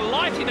Kageyama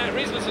lighting that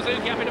Rizla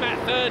Suzuki up in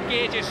about third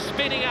gear, just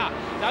spinning up.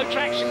 No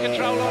traction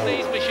control on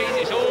these machines,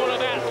 it's all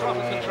about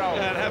throttle control.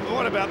 And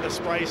what about the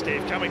spray,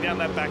 Steve, coming down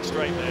that back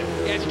straight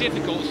there? Yeah, it's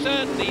difficult.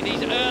 Certainly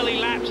these early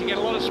laps, you get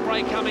a lot of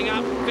spray coming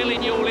up,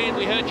 filling you all in.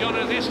 We heard John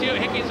and Stuart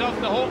Hickins off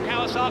the Hawk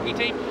Kawasaki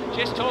team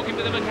just talking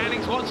with the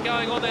mechanics what's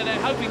going on there. They're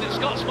hoping that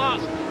Scott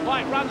Smart's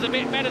bike runs a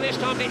bit better this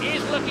time, but it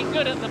is looking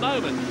good at the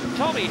moment.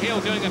 Tommy Hill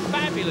doing a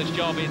fabulous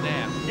job in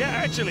there. Yeah,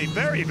 actually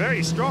very,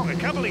 very strong. A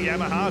couple of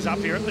Yamahas up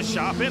here at the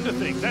sharp end of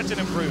things. That's an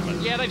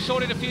improvement. Yeah, they've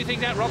sorted a few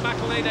things out. Rob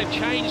McElhenney, they've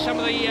changed some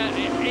of the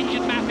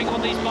engine mapping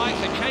on these bikes.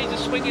 They've changed the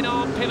swinging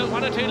arm pivot.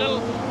 1 or 2 little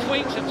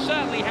tweaks have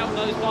certainly helped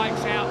those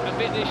bikes out a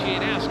bit this year.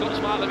 Now Scott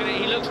Smart, look at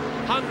it, he looks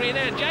hungry in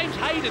there. And James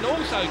Hayden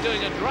also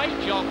doing a great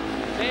job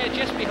there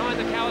just behind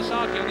the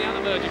Kawasaki on the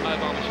other Virgin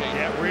Mobile machine.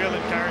 Yeah, real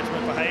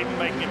encouragement for Hayden,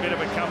 making a bit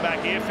of a comeback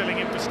here, filling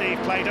in for Steve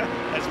Plater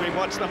as we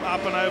watch them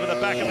up and over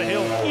the back of the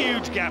hill.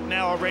 Huge gap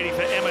now already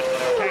for Emmett.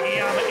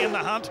 Kageyama in the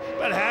hunt,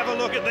 but have a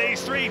look at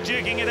these three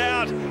duking it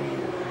out.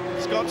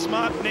 Scott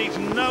Smart needs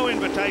no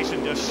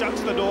invitation, just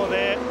shuts the door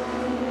there.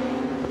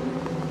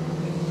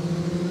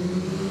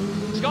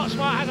 Scott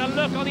Smart has a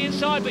look on the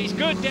inside, but he's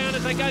good down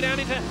as they go down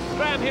into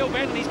Graham Hill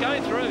Bend, and he's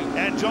going through.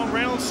 And John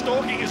Reynolds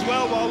stalking as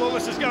well while all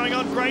this is going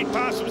on. Great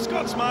pass from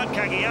Scott Smart.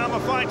 Kageyama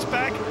fights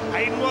back.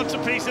 Hayden wants a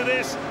piece of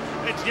this.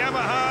 It's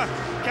Yamaha,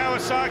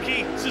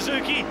 Kawasaki,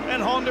 Suzuki,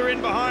 and Honda in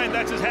behind.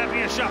 That's as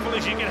happy a shuffle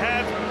as you can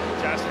have.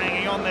 Just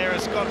hanging on there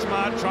as Scott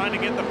Smart trying to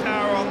get the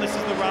power on. This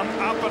is the run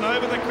up and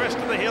over the crest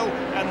of the hill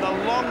and the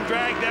long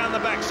drag down the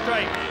back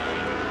straight.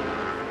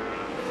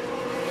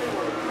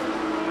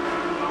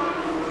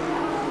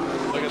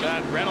 Look at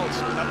that, Reynolds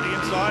up the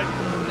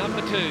inside.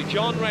 Number 2,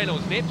 John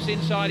Reynolds nips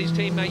inside his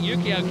teammate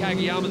Yukio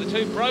Kageyama, the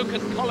two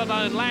broken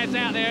collarbone lads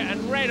out there,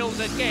 and Reynolds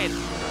again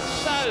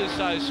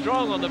so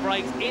strong on the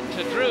brakes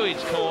into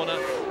Druid's corner.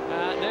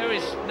 There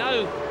is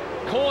no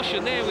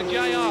caution there with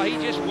JR.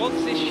 He just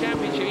wants this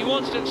championship. He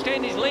wants to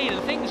extend his lead,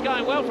 and things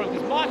going well for him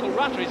because Michael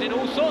Rutter is in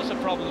all sorts of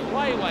problems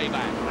way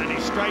back. And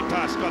he's straight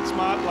past Scott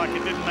Smart like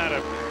it didn't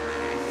matter.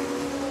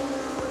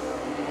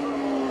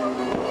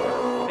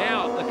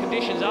 Now the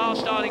conditions are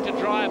starting to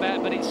dry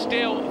about, but it's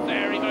still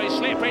very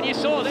slippery. And you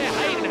saw there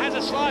Hayden has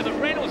a slide, but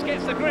Reynolds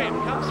gets the grip,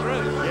 comes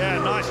through. Yeah,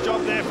 nice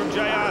job there from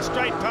JR,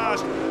 straight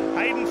past.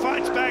 Hayden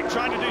fights back,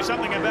 trying to do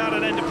something about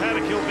it into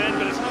Paddock Hill Bend,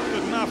 but it's not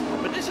good enough.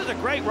 But this is a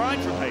great ride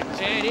from Hayden.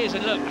 Yeah, it is,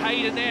 and look,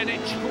 Hayden there, and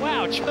it's,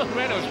 wow, John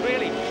Reynolds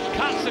really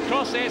cuts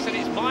across there, so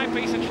it's my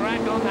piece of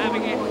track on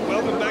having it.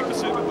 Welcome back to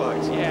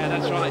Superbikes. Yeah,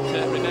 that's right.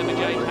 Remember,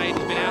 James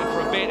Hayden's been out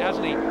for a bit,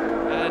 hasn't he?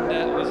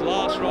 And was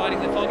last riding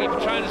the Foggy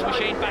Patronus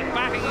machine,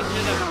 backing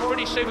into the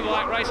British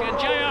Superbike racing, and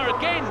JR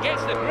again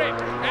gets the grip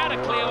out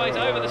of clearways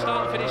over the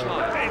start and finish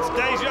line. It's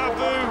deja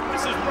vu.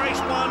 This is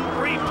race 1,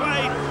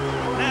 replay.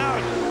 Now,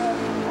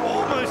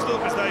 almost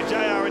looked as though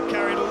JR had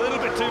carried a little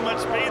bit too much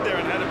speed there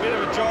and had a bit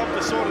of a job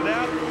to sort it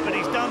out, but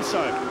he's done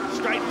so.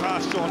 Straight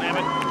past Sean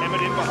Emmett,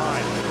 Emmett in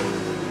behind.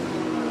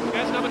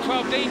 That's number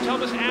 12, Dean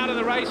Thomas, out of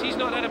the race. He's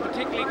not had a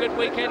particularly good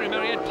weekend.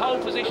 Remember, he had pole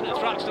position at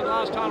Thruxton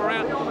last time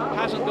around.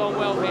 Hasn't gone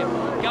well for him.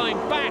 Going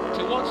back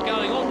to what's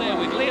going on there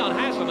with Leon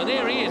Haslam, and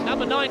there he is,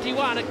 number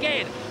 91,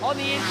 again, on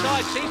the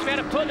inside. Seems to be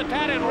able to put the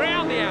pad in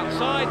round the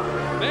outside.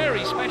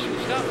 Very special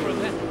stuff from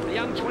the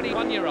young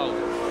 21-year-old.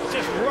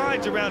 Just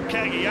rides around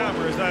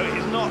Kageyama as though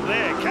he's not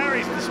there.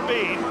 Carries the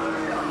speed.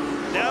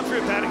 Down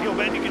through Paddock Hill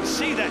Bend, you can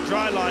see that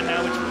dry line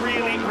now. It's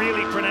really,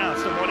 really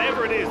pronounced. And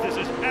whatever it is, this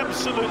is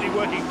absolutely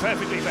working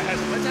perfectly for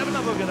Haslam. Let's have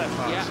another look at that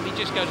pass. Yeah, he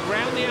just goes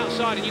round the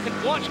outside, and you can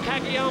watch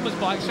Kageyama's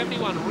bike,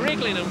 71,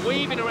 wriggling and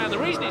weaving around. The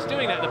reason it's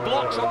doing that, the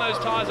blocks on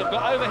those tyres have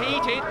got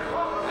overheated,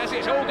 as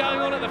it's all going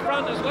on at the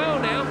front as well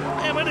now.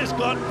 Emmett has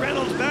got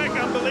Reynolds back,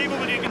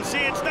 unbelievable. You can see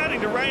it's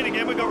starting to rain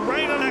again. We've got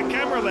rain on that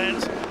camera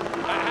lens.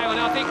 Hang on,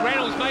 I think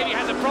Reynolds maybe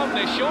has a problem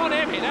there. Sean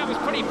Emmett, that was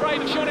pretty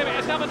brave of Sean Emmett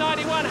as number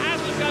 91.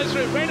 Haslam goes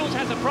through. Reynolds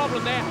has a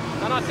problem there,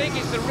 and I think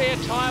it's the rear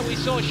tyre. We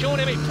saw Sean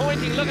Emmett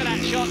pointing. Look at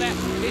that shot there.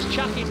 He's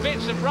chucking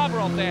bits of rubber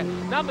off there.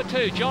 Number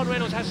 2, John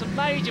Reynolds, has some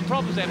major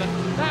problems there, but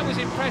that was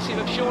impressive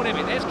of Sean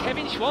Emmett. There's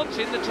Kevin Schwantz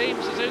in the team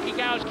Suzuki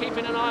garage,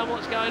 keeping an eye on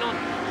what's going on.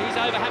 He's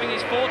over having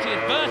his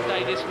 40th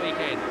birthday this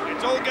weekend.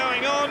 It's all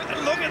going on,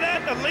 and look at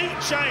that, the lead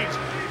change.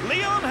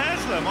 Leon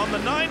Haslam on the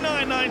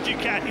 999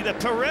 Ducati, the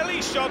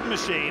Pirelli shod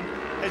machine,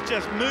 has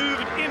just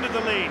moved into the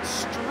lead,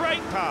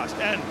 straight past,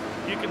 and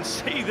you can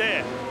see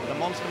there, the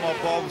Monster Mob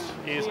Bobs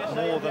is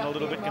more than a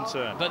little bit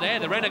concerned. But there,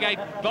 the renegade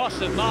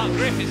boss of Mark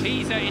Griffiths,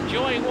 he's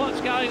enjoying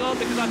what's going on,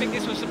 because I think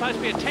this was supposed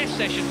to be a test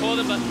session for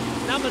them, but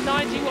number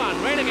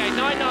 91, Renegade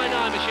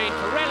 999 machine,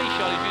 Pirelli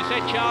shod, as you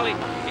said, Charlie,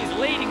 is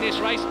leading this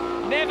race.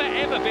 Never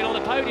ever been on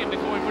the podium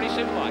before in British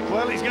Superbikes.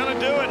 Well, he's going to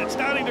do it. It's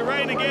starting to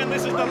rain again.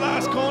 This is the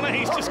last corner.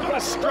 He's just got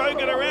to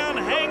stroke it around,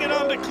 hanging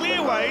on to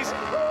clearways.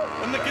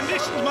 And the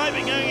conditions might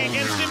be going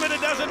against him, but it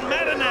doesn't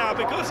matter now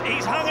because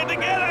he's hung it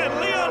together.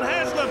 And Leon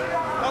Haslam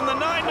on the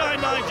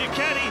 999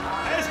 Ducati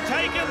has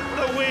taken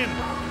the win.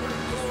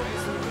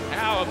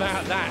 How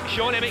about that?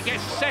 Sean Emmett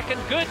gets second.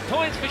 Good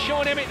points for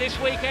Sean Emmett this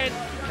weekend.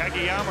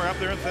 Kageyama up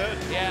there in third.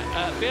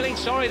 Yeah, feeling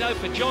sorry though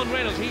for John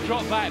Reynolds. He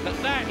dropped back, but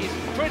that is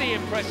pretty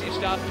impressive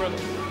stuff from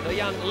the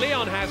young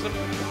Leon Haslam.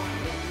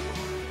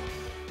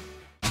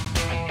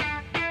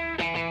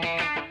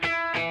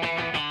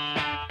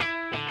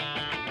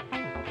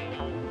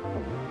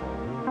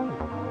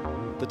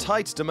 The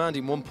tight,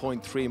 demanding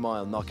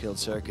 1.3-mile Knockhill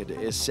circuit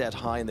is set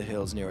high in the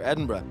hills near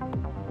Edinburgh.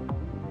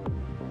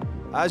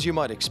 As you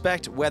might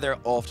expect, weather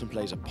often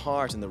plays a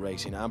part in the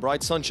racing, and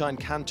bright sunshine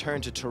can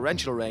turn to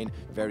torrential rain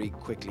very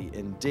quickly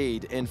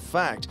indeed. In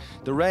fact,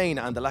 the rain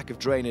and the lack of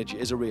drainage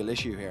is a real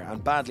issue here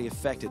and badly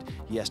affected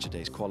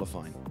yesterday's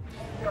qualifying.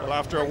 Well,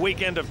 after a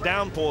weekend of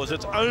downpours,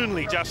 it's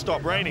only just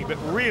stopped raining, but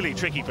really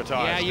tricky for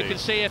tyres. Yeah, you can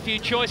see a few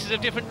choices of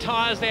different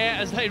tyres there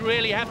as they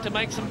really have to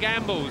make some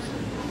gambles.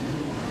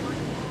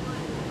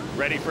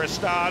 Ready for a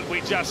start. We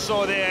just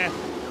saw there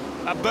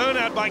a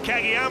burnout by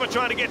Kageyama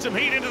trying to get some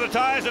heat into the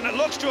tyres, and it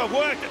looks to have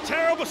worked. A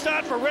terrible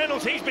start for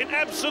Reynolds. He's been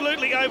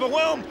absolutely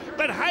overwhelmed,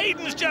 but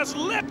Hayden's just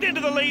leapt into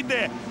the lead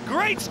there.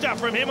 Great stuff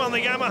from him on the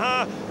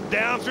Yamaha.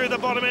 Down through the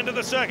bottom end of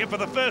the circuit for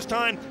the first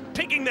time,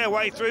 picking their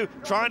way through,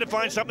 trying to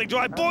find something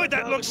dry. Boy,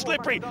 that looks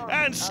slippery,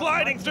 and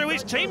sliding through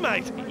his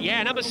teammate.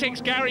 Yeah, number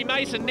 6, Gary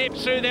Mason,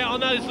 nips through there on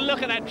those,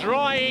 look at that,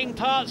 drying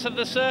parts of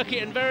the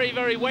circuit and very,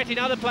 very wet in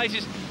other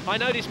places. I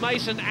noticed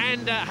Mason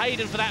and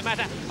Hayden, for that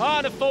matter.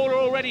 And a faller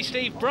already,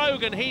 Steve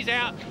Brogan, he's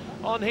out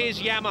on his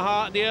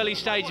Yamaha at the early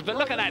stages. But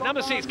look at that,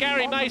 number 6,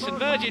 Gary Mason,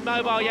 Virgin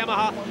Mobile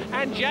Yamaha,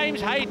 and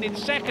James Hayden in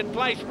second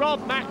place.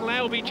 Rob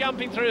McElnay will be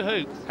jumping through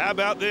hoops. How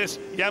about this?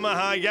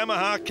 Yamaha,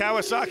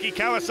 Kawasaki,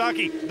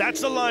 Kawasaki. That's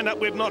the lineup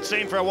we've not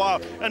seen for a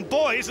while. And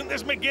boy, isn't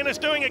this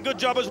McGuinness doing a good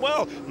job as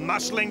well?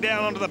 Muscling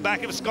down onto the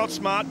back of Scott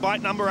Smart,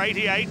 bike number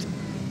 88.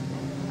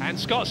 And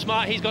Scott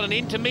Smart, he's got an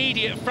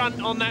intermediate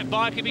front on that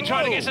bike. He'll be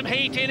trying to get some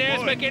heat in there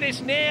as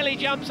McGuinness nearly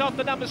jumps off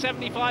the number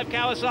 75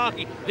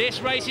 Kawasaki. This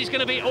race is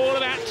going to be all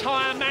about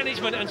tyre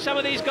management, and some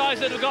of these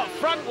guys that have got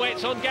front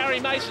wets on Gary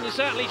Mason and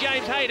certainly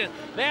James Hayden,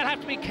 they'll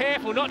have to be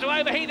careful not to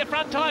overheat the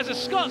front tyres as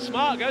Scott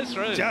Smart goes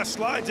through. Just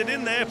slides it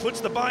in there,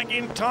 puts the bike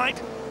in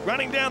tight.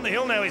 Running down the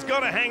hill now, he's got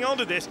to hang on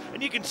to this,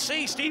 and you can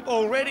see, Steve,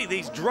 already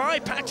these dry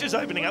patches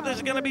opening up. This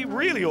is going to be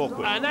really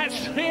awkward. And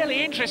that's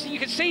really interesting. You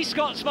can see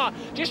Scott Smart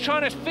just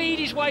trying to feed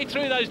his way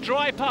through those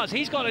dry parts.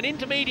 He's got an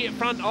intermediate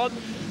front on,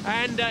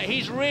 and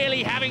he's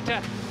really having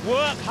to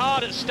work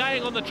hard at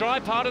staying on the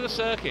dry part of the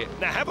circuit.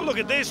 Now have a look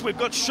at this. We've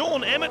got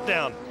Sean Emmett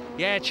down.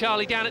 Yeah,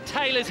 Charlie, down at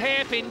Taylor's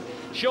hairpin.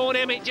 Sean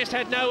Emmett just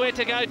had nowhere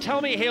to go.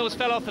 Tommy Hills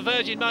fell off the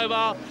Virgin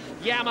Mobile.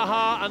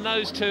 Yamaha, and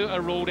those two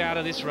are ruled out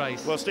of this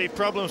race. Well, Steve,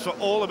 problems for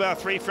all of our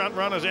 3 front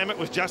runners. Emmett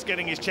was just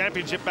getting his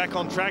championship back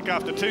on track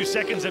after 2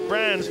 seconds at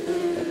Brands.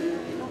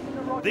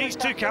 These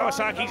two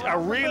Kawasaki's are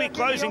really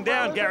closing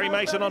down Gary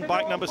Mason on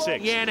bike number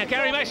 6. Yeah, now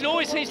Gary Mason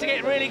always seems to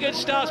get really good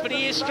starts, but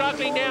he is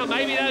struggling now.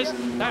 Maybe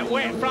that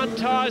wet front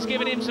tyre's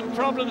giving him some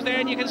problems there,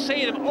 and you can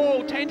see them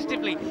all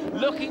tentatively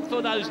looking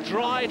for those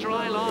dry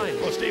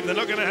lines. Well, Steve, they're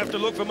not going to have to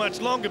look for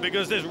much longer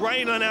because there's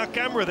rain on our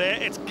camera there.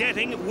 It's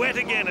getting wet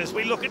again as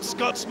we look at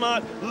Scott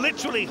Smart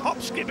literally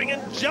hop-skipping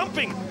and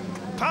jumping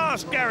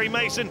past Gary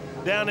Mason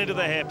down into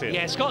the hairpin.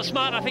 Yeah, Scott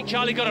Smart, I think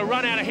Charlie got a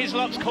run out of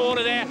Hislop's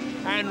corner there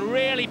and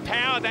really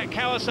powered that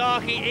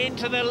Kawasaki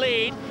into the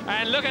lead.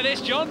 And look at this,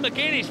 John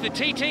McGuinness, the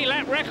TT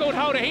lap record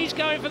holder. He's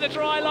going for the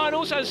dry line,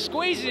 also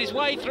squeezes his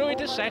way through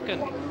into second.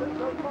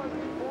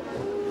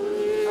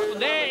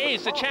 There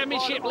is the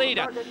championship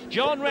leader,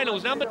 John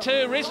Reynolds, number 2,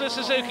 Rizla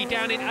Suzuki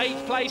down in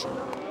 8th place.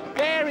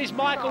 There is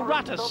Michael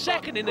Rutter,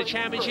 second in the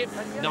championship,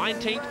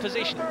 19th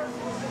position.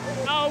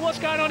 Oh, what's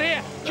going on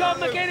here? John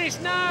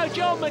McGuinness, no,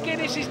 John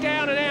McGuinness is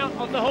down and out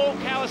on the Hawk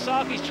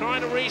Kawasaki. He's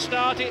trying to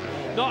restart it.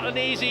 Not an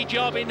easy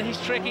job in these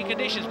tricky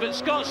conditions, but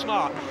Scott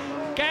Smart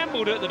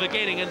gambled at the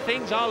beginning and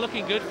things are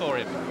looking good for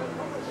him.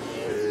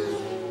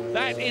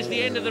 That is the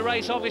end of the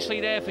race,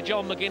 obviously, there for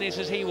John McGuinness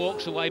as he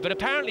walks away, but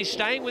apparently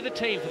staying with the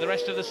team for the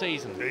rest of the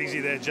season. Easy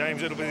there,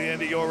 James. It'll be the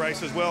end of your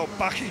race as well.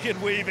 Bucking and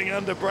weaving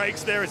under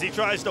brakes there as he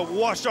tries to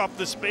wash off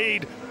the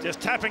speed. Just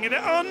tapping it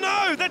out. Oh,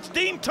 no, that's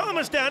Dean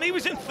Thomas down. He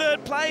was in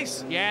 3rd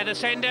place. Yeah, the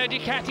Sendo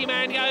Ducati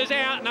man goes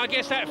out, and I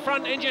guess that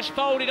front end just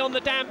folded on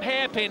the damp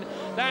hairpin.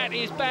 That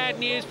is bad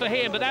news for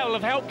him, but that will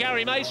have helped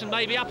Gary Mason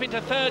maybe up into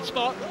 3rd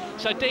spot.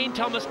 So Dean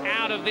Thomas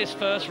out of this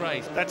first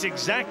race. That's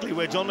exactly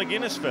where John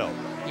McGuinness fell.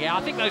 Yeah,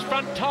 I think those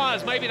front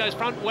tyres, maybe those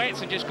front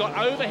wets have just got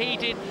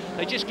overheated.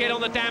 They just get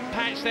on the damp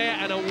patch there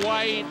and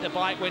away the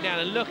bike went down.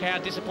 And look how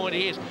disappointed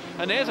he is.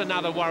 And there's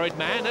another worried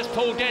man. That's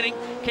Paul Denning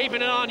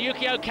keeping an eye on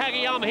Yukio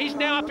Kageyama. He's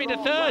now up into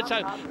 3rd,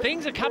 so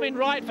things are coming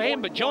right for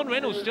him. But John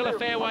Reynolds still a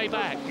fair way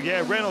back.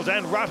 Yeah, Reynolds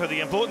and Rutter. The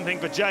important thing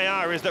for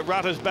JR is that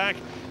Rutter's back.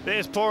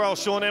 There's poor old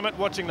Sean Emmett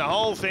watching the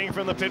whole thing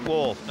from the pit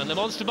wall. And the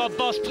Monster Bob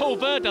boss, Paul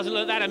Bird, doesn't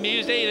look that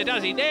amused either,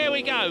 does he? There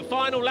we go.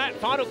 Final lap,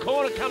 final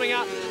corner coming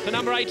up for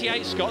number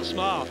 88, Scott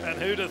Smart. And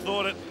who'd have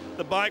thought it?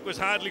 The bike was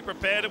hardly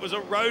prepared. It was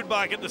a road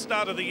bike at the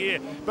start of the year.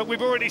 But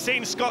we've already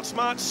seen Scott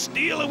Smart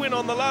steal a win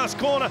on the last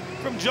corner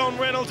from John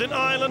Reynolds in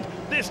Ireland.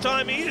 This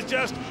time he has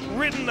just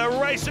ridden the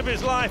race of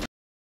his life.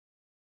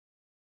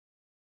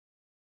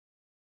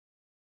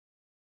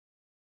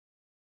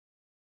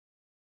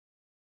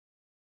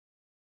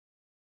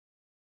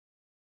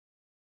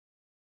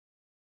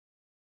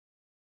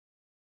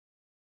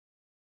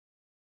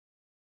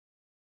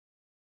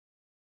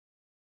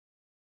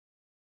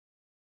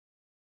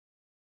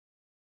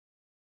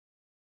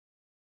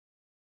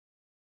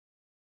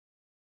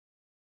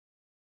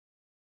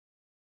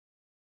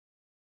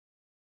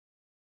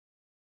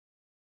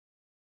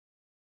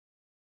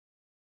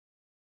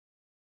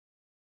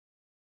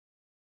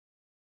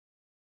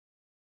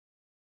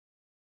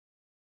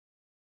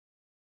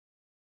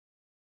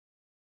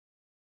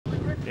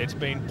 It's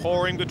been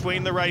pouring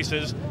between the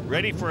races,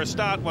 ready for a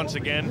start once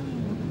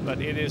again, but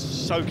it is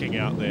soaking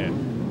out there.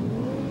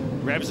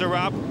 Revs are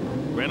up,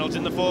 Reynolds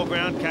in the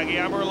foreground,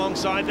 Kageyama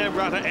alongside them,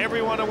 Rutter,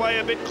 everyone away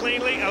a bit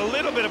cleanly, a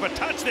little bit of a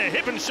touch there,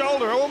 hip and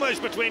shoulder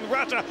almost between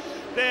Rutter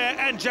there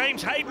and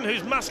James Hayden,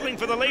 who's muscling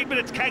for the lead, but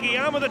it's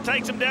Kageyama that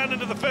takes him down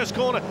into the first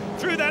corner,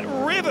 through that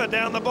river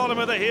down the bottom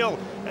of the hill,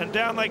 and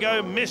down they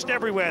go, mist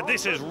everywhere.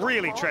 This is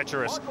really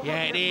treacherous.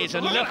 Yeah, it is,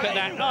 and look at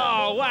that.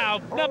 Oh,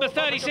 wow, number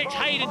 36,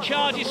 Hayden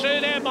charges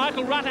through there.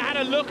 Michael Rutter had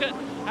a look at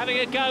having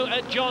a go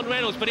at John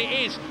Reynolds, but it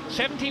is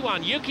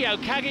 71, Yukio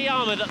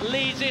Kageyama, that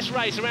leads this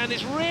race around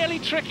this really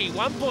tricky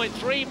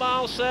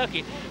 1.3-mile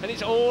circuit, and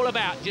it's all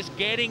about just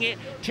getting it,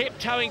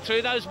 tiptoeing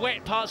through those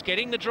wet parts,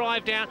 getting the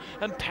drive down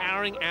and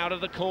powering out of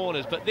the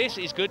corners. But this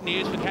is good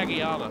news for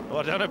Kageyama. Well,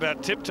 I don't know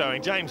about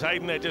tiptoeing. James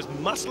Hayden there just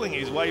muscling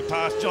his way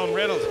past John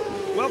Reynolds.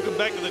 Welcome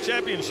back to the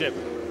championship.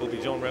 Will be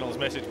John Reynolds'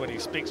 message when he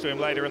speaks to him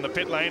later in the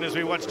pit lane as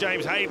we watch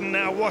James Hayden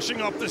now washing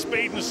off the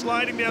speed and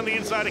sliding down the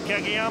inside of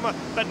Kageyama,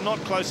 but not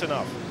close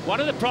enough. One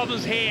of the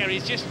problems here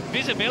is just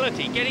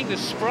visibility, getting the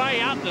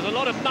spray up. There's a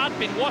lot of mud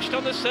been washed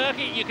on the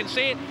circuit. You can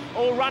see it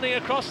all running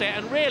across there,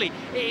 and really,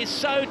 it is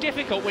so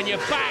difficult when you're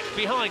back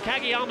behind.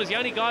 Kageyama's the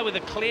only guy with a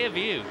clear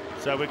view.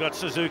 So we've got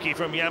Suzuki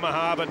from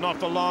Yamaha, but not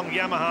for long.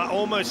 Yamaha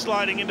almost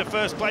sliding into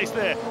first place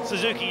there.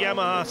 Suzuki,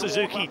 Yamaha,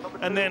 Suzuki,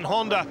 and then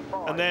Honda,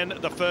 and then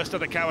the first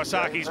of the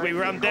Kawasaki's. We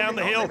run down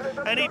the hill,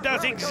 and he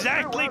does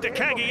exactly to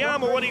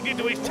Kageyama what he did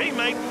to his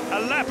teammate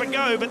a lap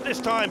ago, but this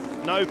time,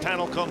 no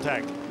panel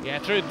contact. Yeah,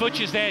 through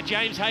Butchers there,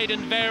 James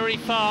Hayden very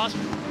fast.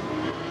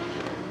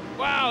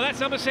 Wow,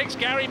 that's number 6,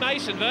 Gary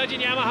Mason,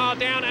 Virgin Yamaha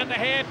down at the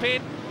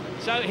hairpin.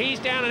 So he's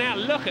down and out.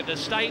 Look at the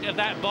state of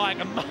that bike,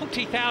 a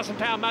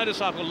multi-thousand-pound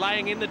motorcycle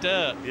laying in the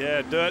dirt.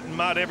 Yeah, dirt and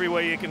mud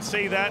everywhere, you can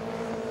see that.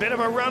 Bit of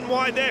a run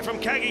wide there from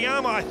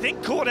Kageyama, I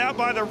think caught out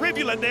by the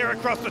rivulet there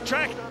across the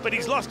track, but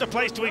he's lost a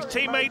place to his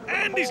teammate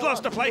and he's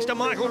lost a place to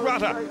Michael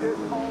Rutter.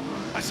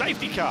 A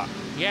safety car.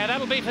 Yeah,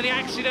 that'll be for the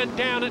accident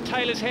down at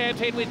Taylor's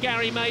hairpin with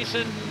Gary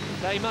Mason.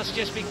 They must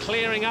just be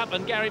clearing up,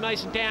 and Gary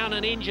Mason down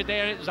and injured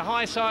there. It was a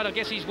high side. I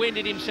guess he's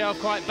winded himself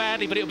quite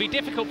badly, but it'll be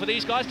difficult for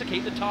these guys to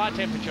keep the tyre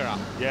temperature up.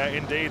 Yeah,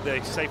 indeed,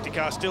 the safety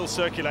car still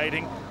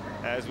circulating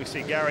as we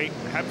see Gary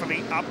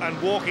happily up and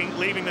walking,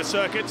 leaving the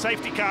circuit.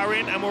 Safety car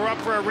in, and we're up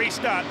for a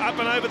restart. Up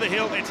and over the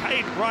hill, it's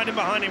Hayden right in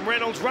behind him,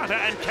 Reynolds, Rutter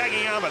and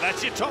Kageyama.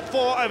 That's your top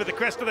four over the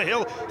crest of the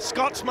hill.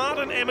 Scott Smart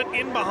and Emmett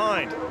in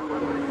behind.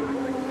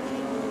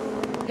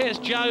 Here's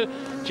Joe,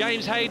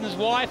 James Hayden's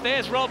wife.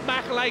 There's Rob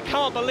McAlay.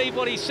 Can't believe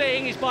what he's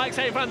seeing. His bike's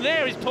out in front.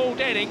 There is Paul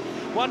Denning,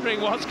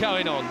 wondering what's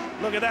going on.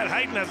 Look at that.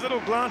 Hayden has a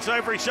little glance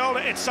over his shoulder.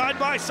 It's side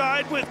by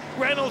side with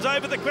Reynolds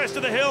over the crest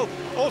of the hill.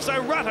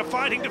 Also Rutter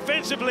fighting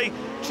defensively,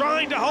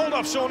 trying to hold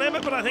off Sean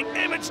Emmett, but I think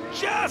Emmett's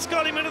just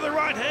got him into the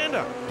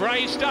right-hander.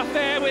 Brave stuff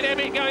there with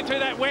Emmett going through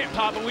that wet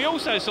part, but we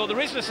also saw the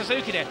Rizzler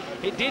Suzuki there.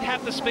 It did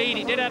have the speed,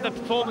 it did have the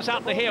performance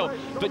up the hill,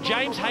 but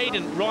James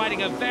Hayden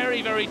riding a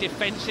very, very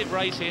defensive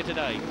race here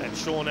today. And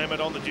Sean Emmett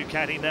on the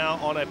Ducati now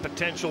on a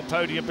potential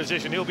podium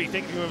position. He'll be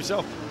thinking to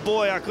himself,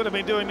 boy, I could have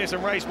been doing this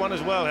in race one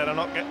as well had I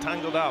not get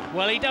tangled up.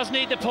 Well, he does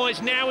need the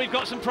points. Now we've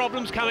got some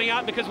problems coming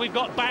up because we've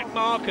got back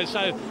markers.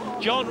 So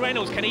John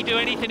Reynolds, can he do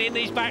anything in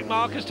these back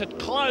markers to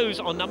close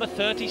on number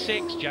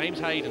 36, James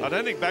Hayden? I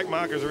don't think back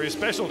markers are his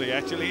specialty,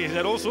 actually. He's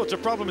had all sorts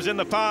of problems in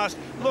the past.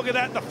 Look at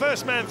that, the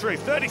first man through,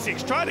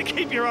 36. Try to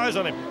keep your eyes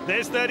on him.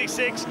 There's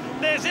 36.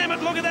 There's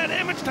Emmett. Look at that.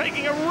 Emmett's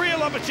taking a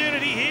real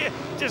opportunity here.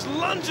 Just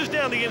lunges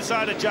down the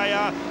inside of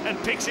JR and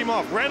picks him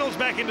off. Reynolds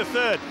back into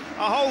third.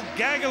 A whole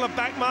gaggle of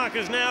back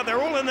markers now.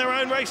 They're all in their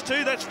own race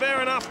too. That's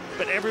fair enough,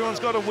 but everyone's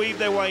got to weave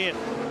their way in.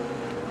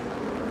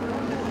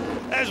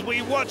 As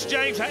we watch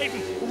James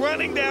Hayden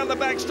running down the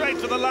back straight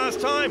for the last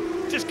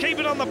time. Just keep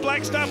it on the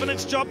black stuff and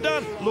it's job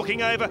done.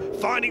 Looking over,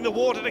 finding the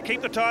water to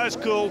keep the tyres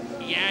cool.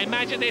 Yeah,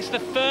 imagine this, the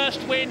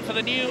first win for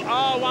the new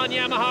R1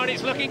 Yamaha, and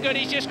it's looking good.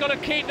 He's just got to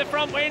keep the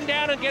front wing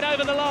down and get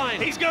over the line.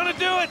 He's going to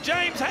do it.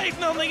 James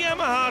Hayden on the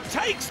Yamaha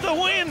takes the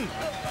win.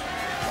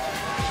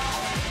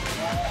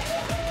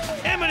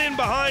 Emmett in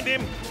behind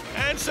him,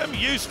 and some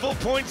useful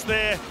points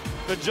there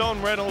for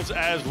John Reynolds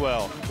as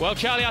well. Well,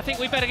 Charlie, I think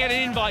we better get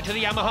an invite to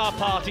the Yamaha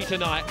party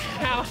tonight.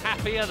 How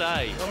happy are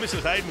they? Well,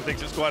 Mrs. Hayden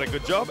thinks it's quite a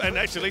good job, and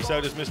actually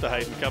so does Mr.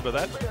 Hayden. Come to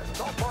that.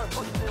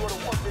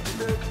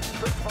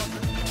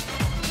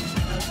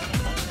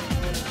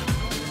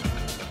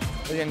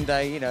 At the end of the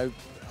day, you know,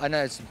 I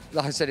know it's,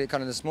 like I said it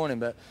kind of this morning,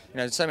 but you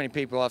know, so many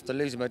people after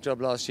losing my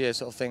job last year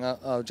sort of think,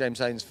 oh, James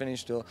Hayden's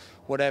finished or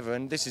whatever,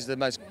 and this is the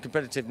most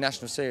competitive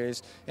national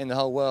series in the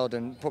whole world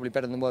and probably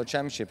better than the World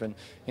Championship, and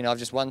you know, I've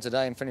just won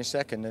today and finished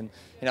second, and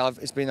you know,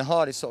 it's been the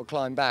hardest sort of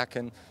climb back,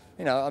 and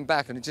you know, I'm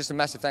back, and it's just a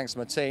massive thanks to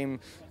my team,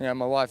 you know,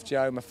 my wife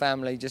Jo, my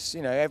family, just,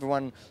 you know,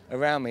 everyone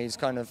around me has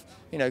kind of,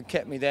 you know,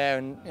 kept me there,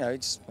 and you know,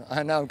 it's,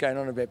 I know I'm going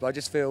on a bit, but I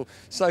just feel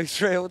so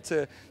thrilled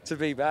to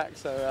be back,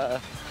 so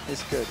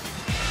it's good.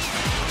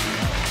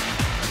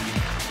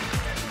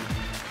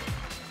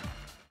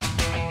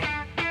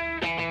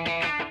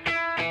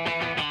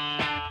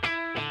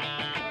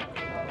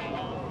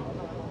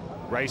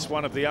 Race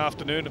one of the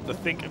afternoon of the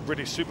Think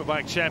British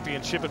Superbike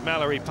Championship at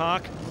Mallory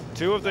Park.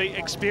 Two of the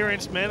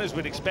experienced men, as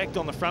we'd expect,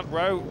 on the front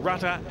row,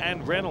 Rutter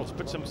and Reynolds.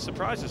 But some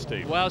surprises,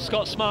 Steve. Well,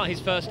 Scott Smart, his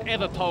first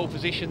ever pole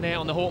position there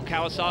on the Hawk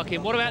Kawasaki.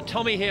 And what about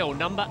Tommy Hill,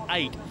 number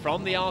 8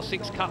 from the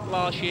R6 Cup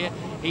last year?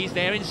 He's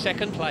there in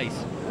second place.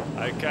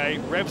 Okay,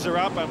 revs are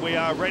up and we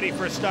are ready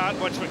for a start.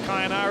 Watch for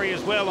Kayanari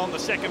as well on the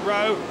second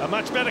row. A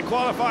much better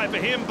qualifier for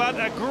him, but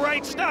a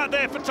great start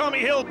there for Tommy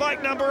Hill,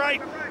 bike number 8.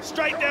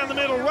 Straight down the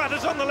middle,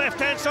 Rutter's on the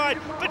left-hand side,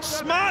 but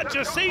Smart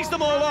just sees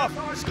them all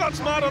off. Scott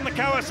Smart on the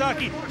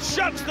Kawasaki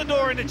shuts the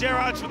door into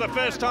Gerrard's for the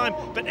first time,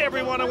 but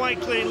everyone away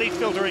cleanly,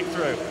 filtering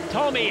through.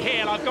 Tommy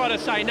Hill, I've got to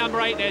say,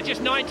 number 8 there,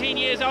 just 19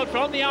 years old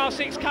from the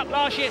R6 Cup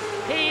last year.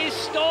 He is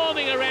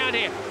storming around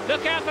here.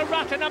 Look out for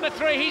Rutter, number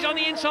 3. He's on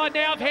the inside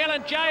now of Hill,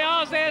 and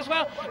JR's there as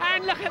well.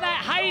 And look at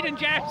that, Hayden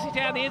jams it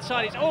down the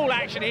inside. It's all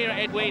action here at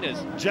Ed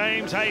Wieners.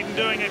 James Hayden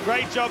doing a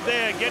great job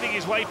there, getting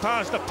his way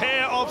past a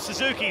pair of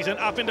Suzukis and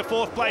up into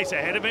 4th place.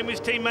 Ahead of him is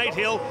teammate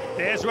Hill.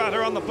 There's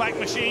Rutter on the black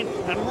machine,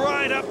 and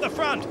right up the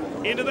front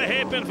into the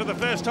hairpin for the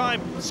first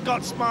time,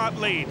 Scott Smart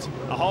leads.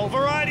 A whole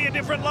variety of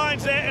different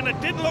lines there, and it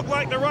didn't look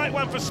like the right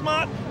one for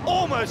Smart.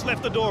 Almost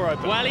left the door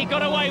open. Well, he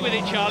got away with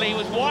it, Charlie. He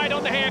was wide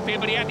on the hairpin,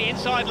 but he had the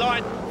inside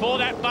line for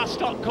that bus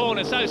stop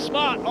corner. So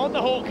Smart on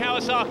the Hawk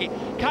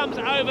Kawasaki comes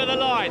over the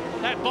line.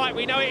 That bike,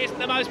 we know it isn't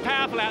the most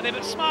powerful out there,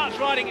 but Smart's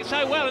riding it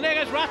so well, and there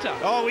goes Rutter.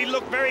 Oh, he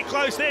looked very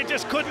close there,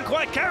 just couldn't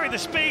quite carry the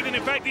speed, and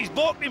in fact he's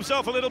balked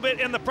himself a little bit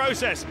in the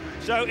process.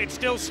 So it's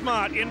still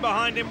Smart, in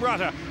behind him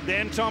Rutter,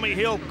 then Tommy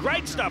Hill.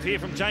 Great stuff here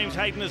from James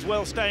Hayden as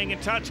well, staying in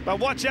touch. But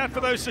watch out for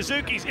those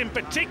Suzukis, in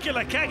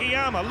particular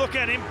Kageyama. Look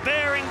at him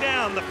bearing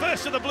down the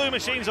first of the blue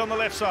machines on the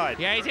left side.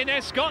 Yeah, he's in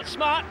there. Scott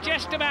Smart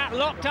just about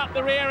locked up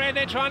the rear end.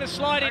 They're trying to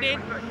slide it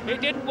in.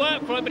 It didn't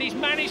work for him, but he's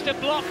managed to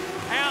block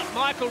out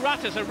Michael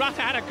Rutter. So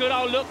Rutter had a good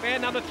old look there,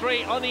 number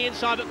 3 on the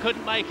inside, but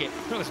couldn't make it.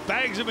 Well, there's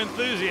bags of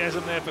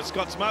enthusiasm there for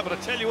Scott Smart, but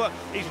I tell you what,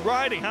 he's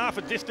riding half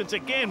a distance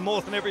again,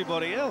 more than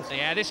everybody else.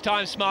 Yeah, this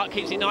time Smart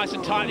keeps it nice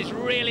and tight. It's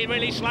really,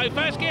 really slow.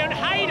 First gear, and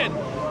Hayden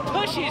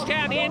pushes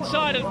down the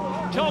inside of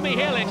Tommy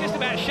Hill and just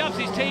about shoves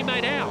his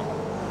teammate out.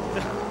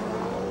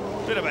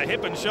 Bit of a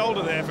hip and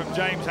shoulder there from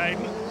James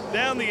Hayden.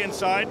 Down the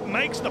inside,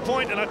 makes the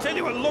point, and I tell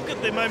you what, look at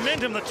the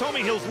momentum that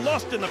Tommy Hill's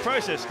lost in the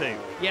process, Steve.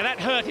 Yeah, that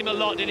hurt him a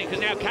lot, didn't it? Because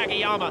now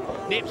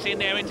Kageyama nips in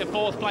there into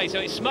 4th place, so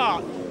it's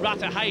smart.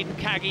 Rutter, Hayden,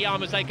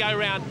 Kageyama as they go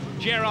round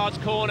Gerard's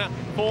corner,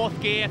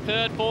 4th gear,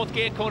 3rd, 4th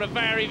gear corner,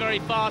 very, very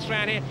fast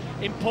round here.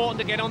 Important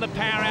to get on the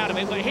power out of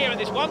it, but here at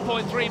this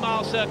 1.3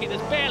 mile circuit,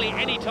 there's barely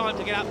any time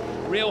to get up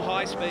real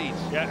high speeds.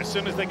 Yeah, as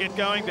soon as they get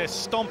going, they're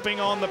stomping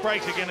on the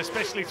brakes again,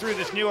 especially through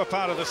this newer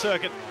part of the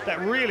circuit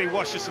that really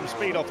washes some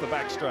speed off the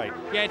back straight.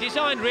 Yeah,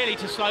 designed really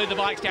to slow the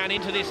bikes down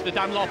into this, the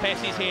Dunlop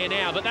S's here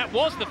now, but that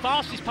was the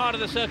fastest part of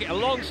the circuit, a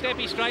long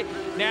steppy straight.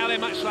 Now they're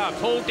much slower.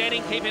 Paul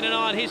Denning keeping an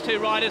eye on his 2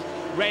 riders,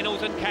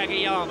 Reynolds and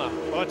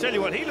Kageyama. Well, I tell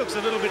you what, he looks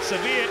a little bit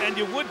severe, and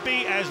you would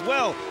be as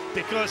well,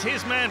 because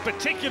his man,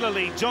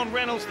 particularly John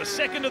Reynolds, the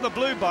second of the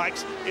blue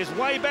bikes, is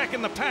way back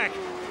in the pack.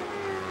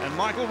 And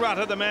Michael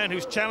Rutter, the man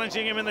who's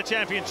challenging him in the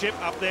championship,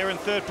 up there in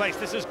 3rd place.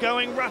 This is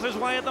going Rutter's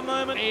way at the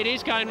moment. It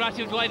is going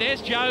Rutter's way.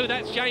 There's Joe,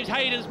 that's James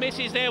Hayden's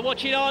missus there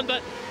watching on,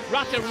 but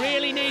Rutter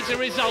really needs a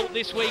result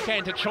this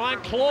weekend to try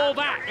and claw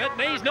back.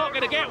 But he's not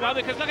going to get one,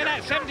 because look at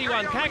that,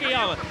 71,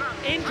 Kageyama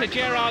into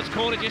Gerard's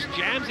corner, just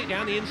jams it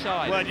down the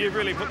inside. Well, you've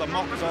really put the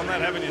mockers on that,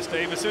 haven't you,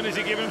 Steve? As soon as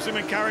you give him some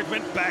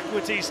encouragement,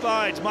 backwards he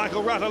slides.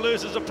 Michael Rutter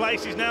loses a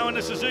place. He's now in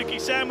a Suzuki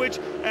sandwich,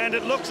 and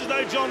it looks as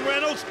though John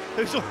Reynolds,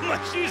 who's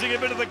almost using a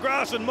bit of the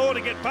grass and more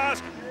to get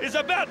past, is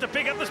about to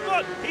pick up the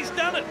spot. He's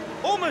done it.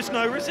 Almost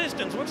no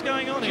resistance. What's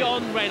going on here?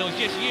 John Reynolds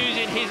just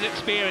using his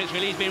experience,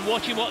 really. He's been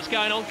watching what's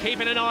going on,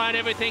 keeping an eye on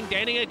everything.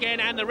 Denning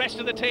again and the rest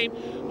of the team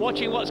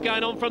watching what's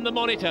going on from the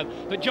monitor.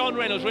 But John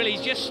Reynolds, really,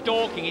 he's just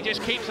stalking. He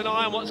just keeps an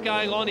eye on what's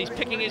going on. He's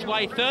picking his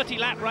way.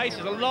 30-lap race.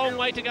 There's a long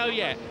way to go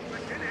yet.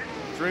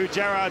 Through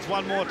Gerard's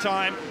one more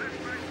time.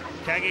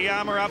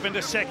 Kageyama up into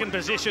 2nd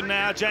position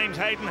now. James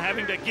Hayden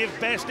having to give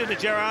best into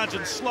Gerard's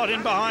and slot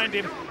in behind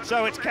him.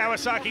 So it's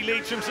Kawasaki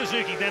leads from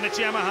Suzuki, then it's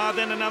Yamaha,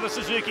 then another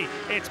Suzuki.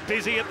 It's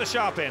busy at the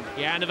sharp end.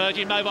 Yeah, and the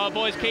Virgin Mobile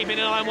boys keeping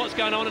an eye on what's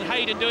going on, and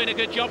Hayden doing a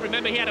good job.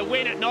 Remember, he had a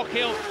win at Knock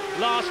Hill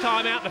last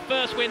time out, the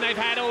first win they've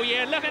had all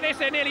year. Look at this,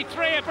 they're nearly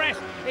 3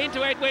 abreast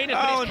into Ed Wieners,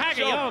 but it's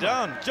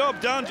Kageyama.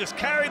 Job done, just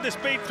carried the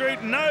speed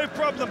through, no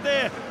problem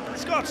there.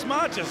 Scott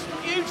Smart just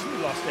hugely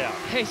lost out.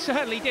 He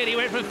certainly did. He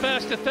went from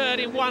 1st to 3rd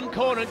in one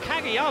corner, and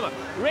Kageyama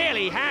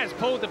really has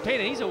pulled the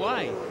pin, and he's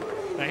away.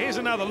 Now here's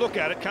another look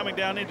at it coming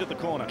down into the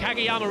corner.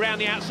 Kageyama around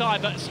the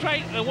outside, but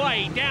straight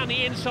away down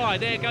the inside.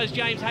 There goes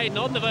James Hayden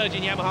on the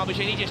Virgin Yamaha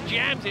machine. He just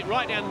jams it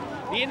right down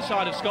the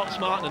inside of Scott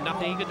Smart, and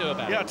nothing he can do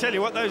about it. Yeah, I'll tell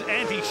you what, those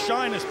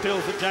anti-shyness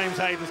pills that James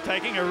Hayden's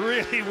taking are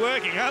really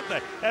working, aren't they?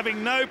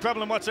 Having no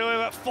problem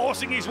whatsoever,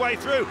 forcing his way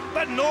through.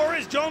 But nor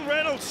is John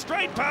Reynolds,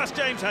 straight past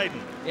James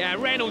Hayden. Yeah,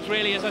 Reynolds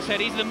really, as I said,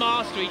 he's the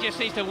master. He just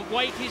needs to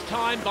wait his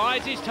time,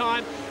 bides his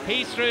time.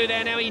 He's through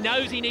there now. He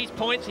knows he needs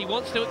points. He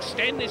wants to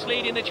extend this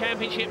lead in the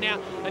championship now,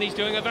 and he's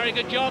doing a very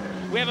good job.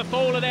 We have a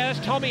faller there.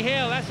 That's Tommy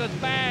Hill. That's a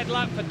bad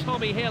luck for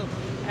Tommy Hill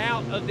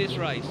out of this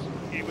race.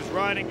 He was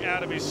riding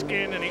out of his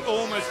skin, and he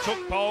almost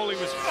took pole. He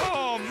was,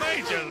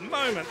 major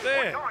moment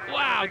there.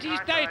 Wow,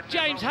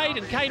 James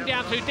Hayden came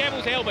down through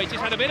Devil's Elbow. He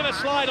just had a bit of a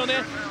slide on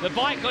there. The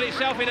bike got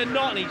itself in a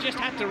knot, and he just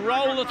had to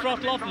roll the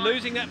throttle off,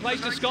 losing that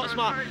place to Scott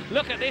Smart.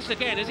 Look at this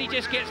again, as he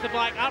just gets the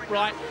bike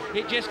upright,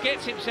 it just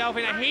gets himself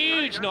in a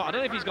huge knot. I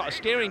don't know if he's got a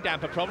steering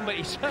damper problem, but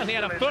he certainly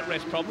had a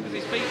footrest problem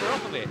because his feet were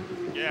off of it.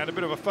 Yeah, and a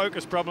bit of a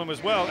focus problem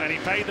as well, and he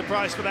paid the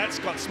price for that.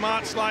 Scott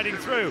Smart sliding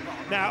through.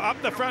 Now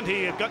up the front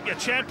here, you've got your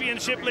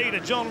championship leader,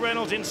 John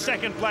Reynolds, in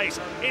 2nd place.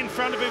 In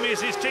front of him is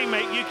his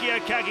teammate, Yukio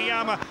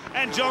Kageyama,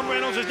 and John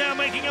Reynolds is now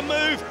making a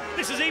move.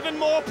 This is even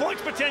more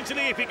points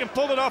potentially if he can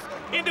pull it off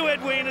into Ed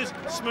Wieners,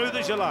 smooth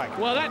as you like.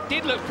 Well, that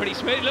did look pretty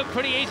smooth. It looked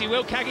pretty easy.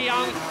 Will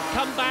Kageyama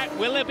come back?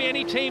 Will there be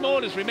any team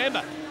orders?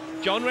 Remember,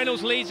 John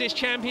Reynolds leads this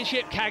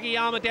championship,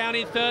 Kageyama down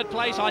in 3rd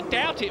place. I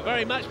doubt it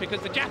very much, because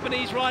the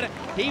Japanese rider,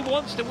 he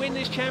wants to win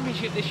this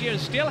championship this year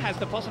and still has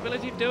the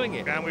possibility of doing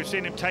it. And we've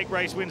seen him take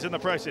race wins in the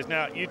process.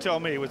 Now, you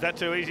tell me, was that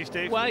too easy,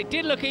 Steve? Well, it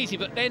did look easy,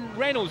 but then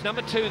Reynolds,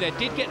 number 2 there,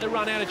 did get the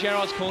run out of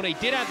Gerard's corner. He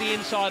did have the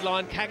inside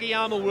line.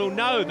 Kageyama will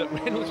know that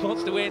Reynolds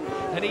wants to win,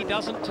 and he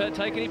doesn't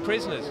take any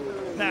prisoners.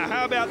 Now,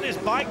 how about this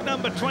bike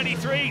number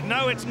 23?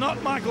 No, it's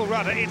not Michael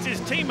Rutter, it's his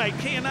teammate,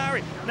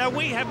 Kianari. Now,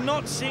 we have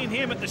not seen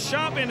him at the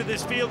sharp end of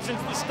this field since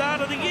the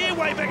start of the year,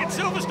 way back at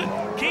Silverstone.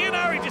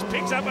 Kianari just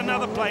picks up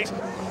another place.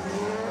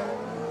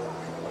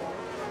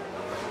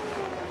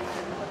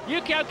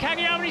 Yukio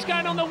Kageyama, he's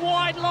going on the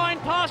wide line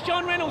past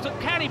John Reynolds at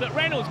Caddy, but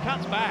Reynolds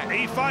cuts back.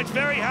 He fights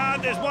very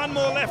hard. There's one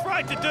more left,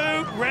 right to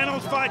do.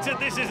 Reynolds fights it.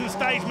 This isn't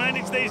stage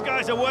managed. These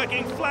guys are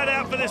working flat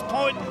out for this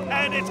point,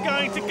 and it's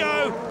going to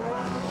go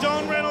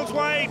John Reynolds'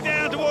 way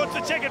down towards the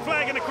checkered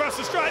flag and across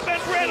the stripe,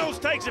 and Reynolds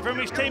takes it from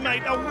his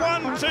teammate. A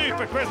 1-2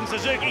 for Crescent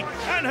Suzuki,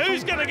 and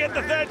who's going to get the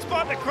 3rd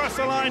spot across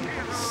the line?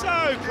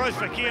 So close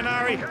for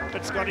Kianari,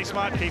 but Scotty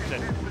Smart keeps it.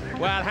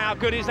 Well, how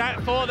good is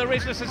that for the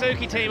Rizzler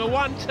Suzuki team? A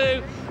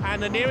 1-2,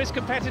 and the nearest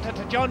competitor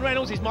to John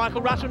Reynolds is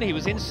Michael Rutter, and he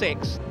was in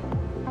 6th.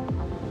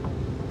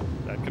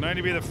 That Can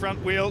only be the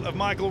front wheel of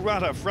Michael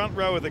Rutter, front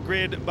row of the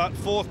grid, but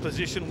 4th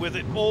position with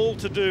it all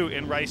to do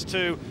in race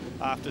 2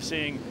 after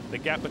seeing the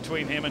gap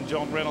between him and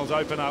John Reynolds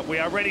open up. We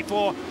are ready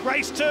for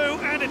race 2,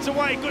 and it's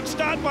away. Good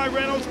start by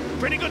Reynolds,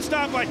 pretty good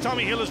start by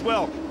Tommy Hill as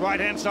well.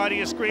 Right-hand side of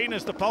your screen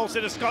is the pole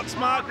sitter Scott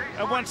Smart,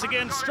 and once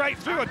again straight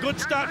through, a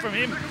good start from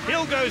him.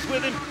 Hill goes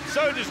with him,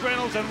 so does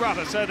Reynolds and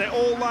Rutter, so they're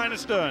all line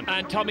astern.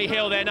 And Tommy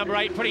Hill there, number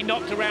 8, pretty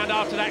knocked around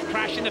after that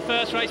crash in the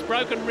first race.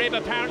 Broken rib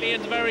apparently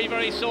and very,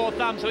 very sore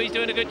thumb, so he's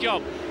doing a good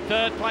job.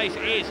 3rd place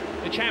is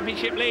the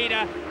championship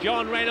leader.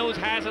 John Reynolds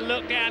has a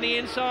look down the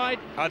inside.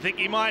 I think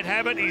he might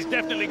have it. He's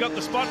definitely got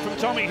the spot from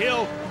Tommy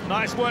Hill.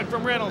 Nice work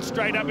from Reynolds,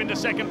 straight up into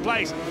 2nd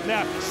place.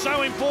 Now,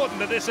 so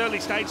important at this early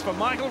stage for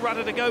Michael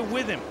Rutter to go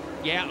with him.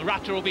 Yeah,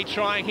 Rutter will be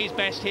trying his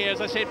best here.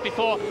 As I said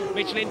before,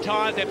 Michelin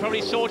tyres, they've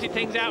probably sorted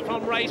things out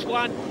from race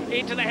 1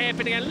 into the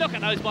hairpin again. Look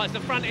at those bikes. The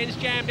front end's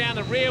jammed down,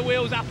 the rear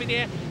wheel's up in the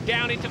air,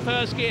 down into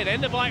 1st gear.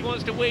 Then the bike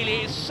wants to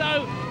wheelie. It's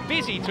so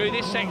busy through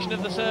this section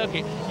of the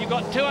circuit. You've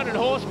got 200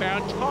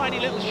 horsepower and tiny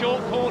little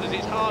short corners.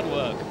 It's hard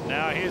work.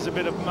 Now here's a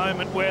bit of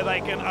moment where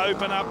they can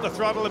open up the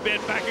throttle a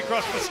bit, back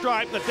across the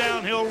stripe, the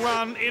downhill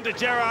run into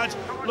Gerrard's.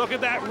 Look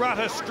at that,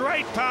 Rutter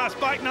straight past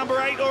bike number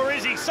 8, or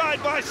is he?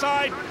 Side by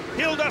side.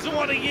 Hill doesn't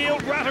want to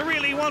yield. Rutter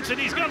really wants it.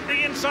 He's got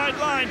the inside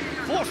line.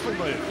 Forceful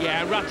move.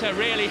 Yeah, Rutter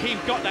really, he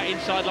got that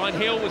inside line.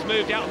 Hill was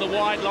moved out on the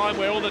wide line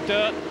where all the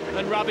dirt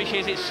and rubbish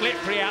is. It's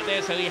slippery out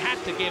there, so he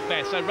had to give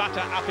best. So Rutter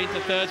up into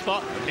 3rd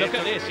spot. Look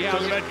at this. Yeah,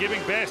 talking about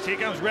giving best. Here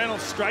comes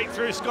Reynolds straight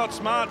through Scott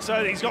Smart,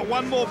 so he's got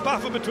one more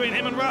buffer between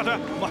him and Rutter.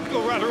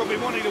 Michael Rutter will be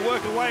wanting to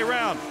work a way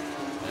around.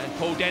 And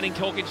Paul Denning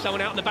talking to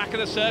someone out in the back of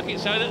the circuit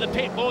so that the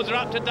pit boards are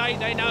up to date.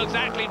 They know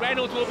exactly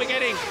Reynolds will be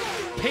getting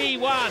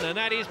P1, and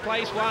that is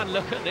place 1.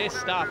 Look at this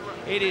stuff.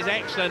 It is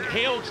excellent.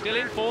 Hill still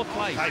in 4th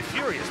place. A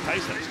furious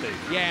pace, that, Steve.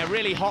 Yeah,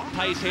 really hot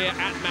pace here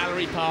at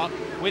Mallory Park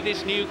with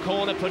this new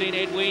corner put in,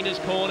 Ed Wiener's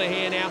corner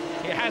here now.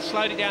 It has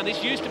slowed it down.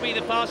 This used to be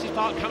the fastest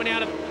part coming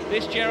out of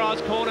this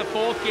Gerrard's corner,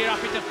 4th gear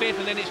up into 5th,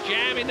 and then it's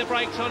jamming the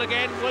brakes on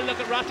again. Well, look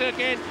at Rutter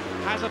again.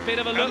 Has a bit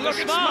of a look. And look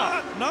at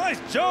Smart.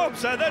 Nice job.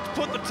 So that's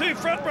put the 2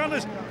 front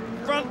runners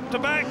front to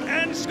back,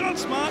 and Scott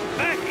Smart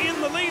back in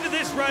the lead of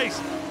this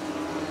race.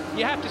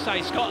 You have to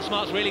say Scott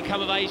Smart's really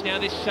come of age now,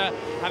 this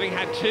having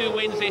had 2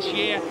 wins this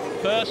year.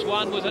 First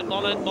one was at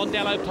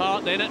Mondello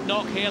Park, then at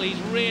Knock Hill. He's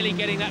really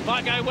getting that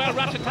bike going well.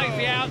 Rutter takes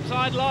the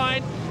outside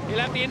line. He'll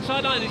have the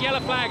inside line. There's yellow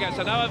flag out,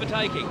 so no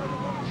overtaking.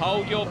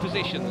 Hold your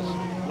positions.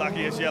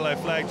 Luckiest yellow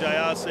flag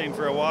JR's seen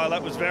for a while.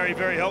 That was very,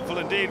 very helpful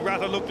indeed.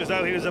 Rutter looked as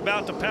though he was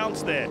about to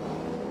pounce there.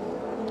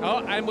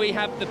 Oh, and we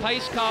have the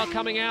pace car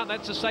coming out.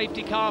 That's a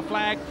safety car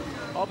flag.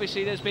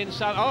 Obviously, there's been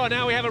some... Oh,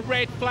 now we have a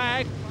red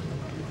flag.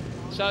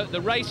 So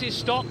the race is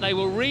stopped. They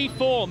will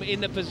reform in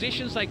the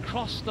positions they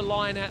crossed the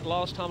line at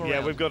last time around.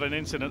 Yeah, we've got an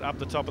incident up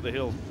the top of the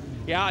hill.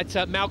 Yeah, it's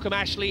Malcolm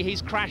Ashley.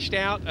 He's crashed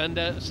out, and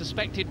a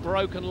suspected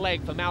broken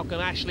leg for Malcolm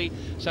Ashley.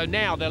 So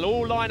now they'll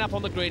all line up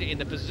on the grid in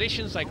the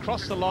positions they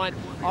crossed the line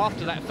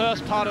after that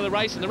first part of the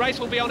race, and the race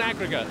will be on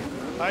aggregate.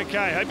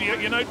 Okay, hope you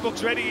got your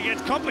notebooks ready. It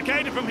gets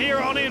complicated from here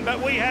on in,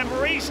 but we have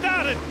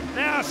restarted.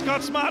 Now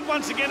Scott Smart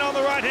once again on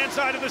the right-hand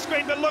side of the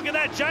screen, but look at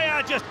that,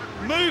 JR just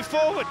moved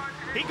forward.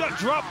 He got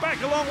dropped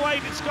back a long way,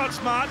 did Scott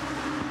Smart.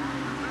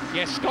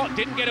 Yes, Scott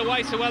didn't get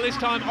away so well this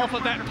time off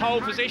of that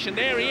pole position.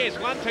 There he is,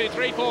 1, 2,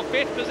 3, 4,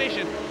 5th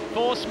position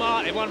for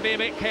Smart. Everyone be a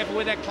bit careful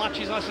with their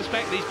clutches. I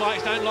suspect these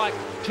bikes don't like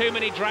too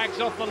many drags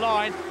off the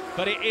line.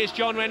 But it is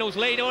John Reynolds'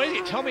 lead, or is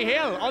it Tommy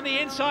Hill on the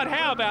inside?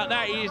 How about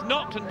that? He is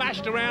knocked and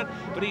bashed around,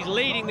 but he's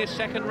leading this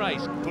second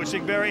race.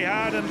 Pushing very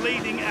hard and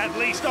leading at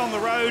least on the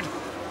road.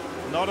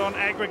 Not on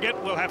aggregate.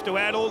 We'll have to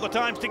add all the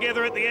times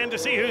together at the end to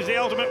see who's the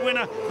ultimate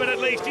winner, but at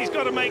least he's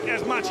got to make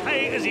as much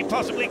hay as he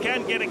possibly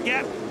can, get a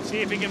gap, see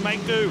if he can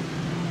make do.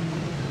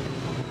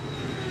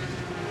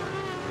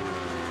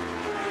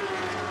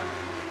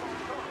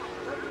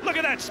 Look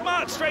at that,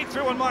 Smart straight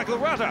through on Michael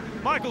Rutter.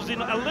 Michael's in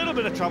a little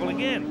bit of trouble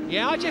again.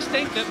 Yeah, I just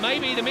think that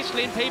maybe the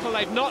Michelin people,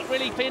 they've not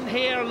really been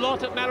here a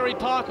lot at Mallory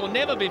Park, or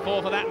never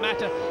before for that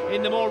matter,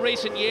 in the more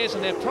recent years,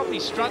 and they're probably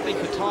struggling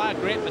for tyre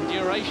grip and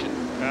duration.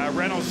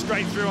 Reynolds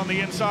straight through on the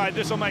inside.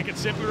 This will make it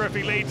simpler if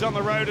he leads on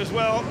the road as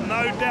well.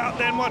 No doubt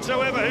then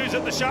whatsoever who's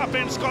at the sharp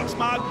end. Scott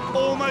Smart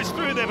almost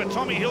through there, but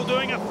Tommy Hill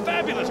doing a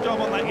fabulous job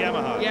on that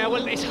Yamaha. Yeah,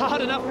 well, it's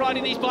hard enough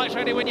riding these bikes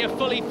around here when you're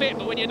fully fit,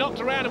 but when you're knocked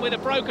around and with a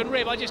broken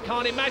rib, I just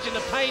can't imagine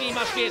the pain he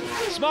must be in.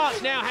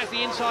 Smarts now has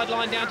the inside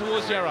line down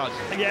towards Gerrard's.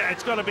 Yeah,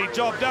 it's got to be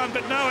job done,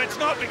 but no, it's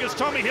not, because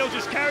Tommy Hill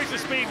just carries the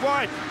speed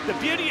wide. The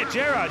beauty of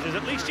Gerrard's is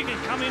at least you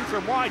can come in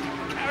from wide. You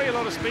can carry a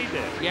lot of speed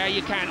there. Yeah,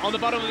 you can. On the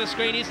bottom of the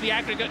screen is the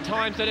aggregate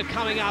times that are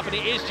coming up, and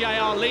it is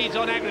JR leads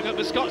on aggregate,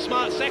 but Scott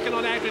Smart second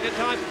on aggregate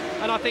times,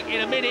 and I think in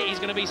a minute he's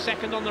going to be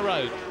second on the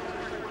road.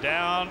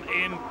 Down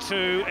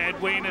into Ed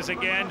Wieners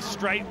again,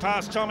 straight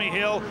past Tommy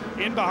Hill.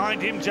 In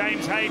behind him,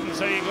 James Hayden.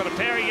 So you've got a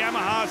pair of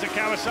Yamahas, a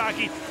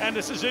Kawasaki and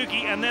a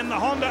Suzuki, and then the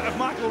Honda of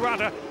Michael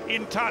Rutter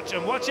in touch.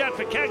 And watch out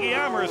for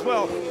Kageyama as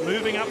well,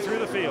 moving up through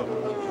the field.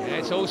 Yeah,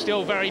 it's all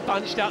still very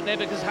bunched up there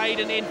because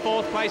Hayden in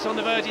 4th place on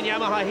the Virgin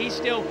Yamaha. He's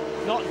still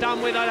not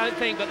done with, I don't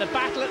think, but the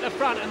battle at the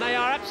front, and they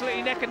are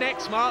absolutely neck and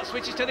neck. Smart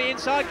switches to the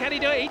inside. Can he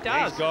do it? He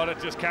does. He's got it,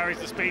 just carries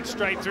the speed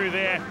straight through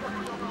there.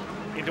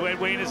 Into Ed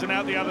Wieners and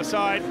out the other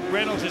side.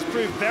 Reynolds has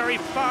proved very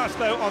fast,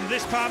 though, on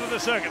this part of the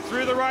circuit.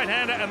 Through the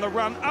right-hander and the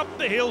run up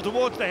the hill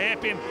towards the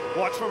hairpin.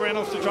 Watch for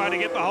Reynolds to try to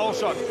get the whole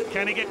shot.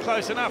 Can he get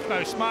close enough?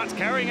 No, Smart's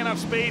carrying enough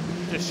speed.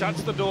 Just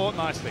shuts the door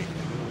nicely.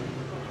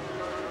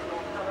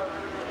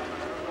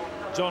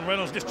 John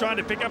Reynolds just trying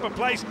to pick up a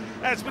place.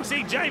 As we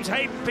see James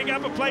Hayden pick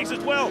up a place as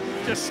well.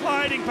 Just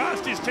sliding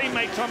past his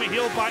teammate Tommy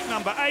Hill, bike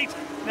number 8.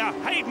 Now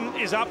Hayden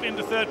is up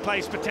into 3rd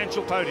place,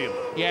 potential podium.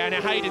 Yeah, now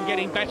Hayden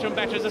getting better and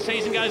better as the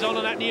season goes on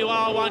that new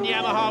R1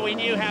 Yamaha. We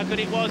knew how good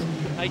it was.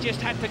 They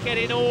just had to get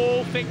it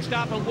all fixed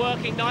up and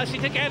working nicely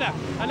together.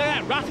 And look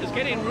at that, Rutter's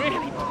getting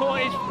really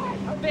poised.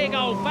 Big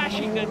old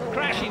bashing and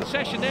crashing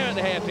session there at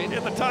the hairpin. Yeah,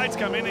 the tides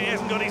come in and he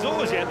hasn't got his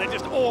oars yet. They're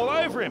just all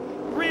over him.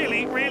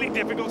 Really, really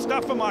difficult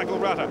stuff for Michael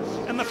Rutter.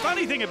 And the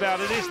funny thing about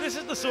it is this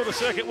is the sort of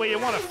circuit where you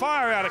want to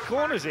fire out of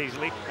corners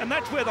easily, and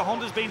that's where the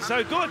Honda's been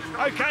so good.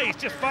 Okay, he's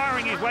just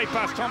firing his way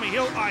past Tommy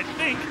Hill, I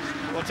think.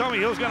 Well, Tommy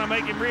Hill's going to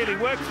make him really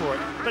work for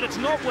it, but it's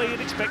not where you'd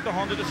expect the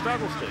Honda to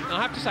struggle, Steve.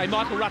 I have to say,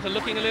 Michael Rutter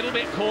looking a little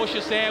bit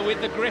cautious there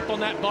with the grip on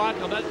that bike.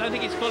 I don't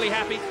think he's fully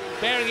happy.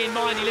 Bearing in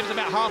mind he lives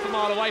about half a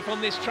mile away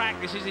from this track.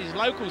 This is his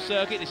local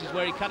circuit. This is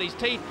where he cut his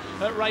teeth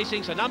at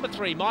racing. So number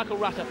 3, Michael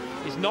Rutter,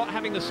 is not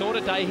having the sort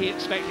of day he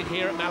expected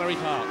here at Mallory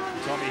Park.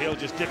 Tommy Hill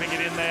just dipping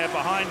it in there.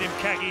 Behind him,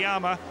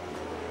 Kageyama.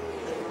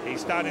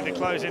 He's starting to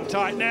close in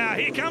tight now.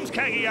 Here comes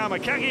Kageyama.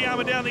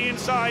 Kageyama down the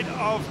inside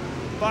of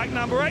bike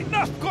number 8.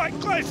 Not quite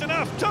close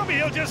enough. Tommy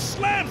Hill just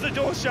slams the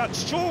door shut.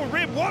 Saw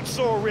rib, what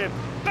saw rib?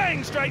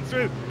 Bang, straight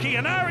through.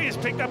 Kianari has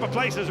picked up a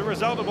place as a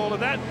result of all of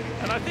that,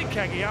 and I think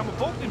Kageyama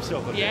balked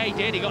himself a bit. Yeah, he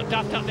did. He got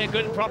duffed up there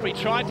good and proper. He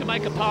tried to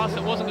make a pass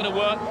that wasn't going to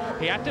work.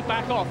 He had to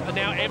back off, and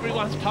now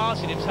everyone's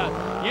passing him. So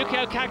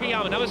Yukio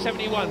Kageyama, number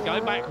 71,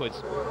 going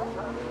backwards.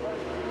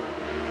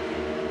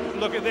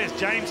 Look at this,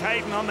 James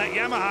Hayden on that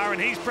Yamaha,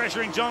 and he's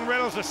pressuring John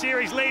Reynolds, the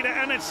series leader,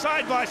 and it's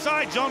side by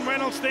side. John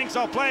Reynolds thinks,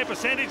 I'll play a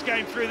percentage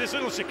game through this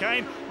little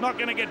chicane, not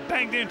going to get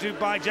banged into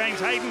by James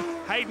Hayden.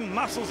 Hayden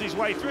muscles his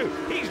way through.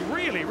 He's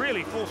really,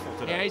 really forceful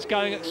today. Yeah, he's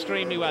going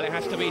extremely well, it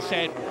has to be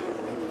said.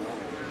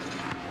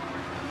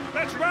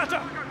 That's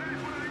Rutter.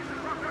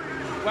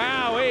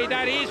 Wow,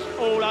 that is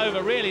all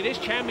over, really. This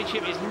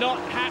championship is not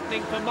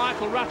happening for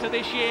Michael Rutter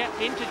this year.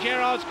 Into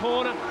Gerard's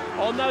corner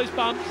on those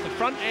bumps. The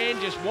front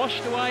end just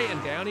washed away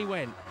and down he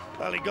went.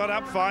 Well, he got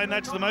up fine.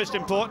 That's the most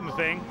important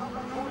thing.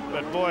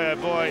 But boy, oh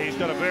boy, he's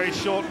got a very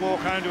short walk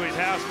home to his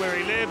house where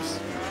he lives.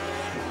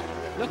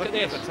 Look at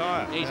this. The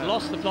tyre. He's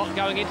lost the plot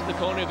going into the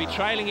corner. He'll be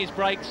trailing his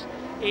brakes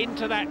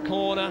into that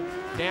corner.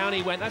 Down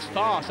he went. That's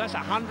fast. That's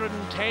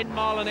 110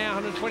 mile an hour,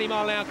 120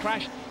 mile an hour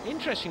crash.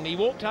 Interestingly, he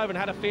walked over and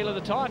had a feel of the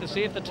tyre to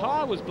see if the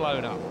tyre was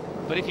blown up.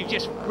 But if you've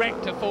just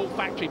wrecked a full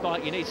factory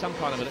bike, you need some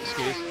kind of an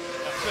excuse.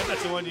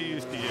 That's the one you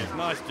used to use.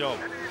 Nice job.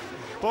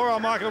 Poor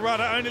old Michael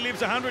Rutter only lives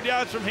 100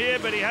 yards from here,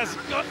 but he has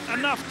got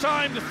enough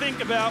time to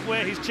think about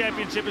where his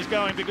championship is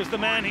going, because the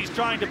man he's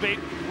trying to beat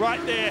right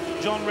there,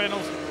 John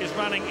Reynolds, is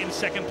running in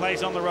 2nd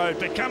place on the road,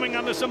 but coming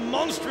under some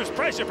monstrous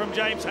pressure from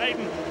James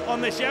Hayden on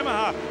this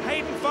Yamaha.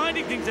 Hayden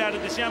finding things out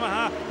of this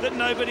Yamaha that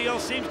nobody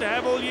else seems to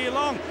have all year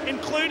long,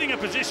 including a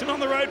position on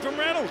the road from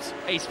Reynolds.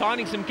 He's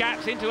finding some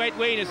gaps into Ed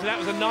Wieners, so that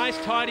was a nice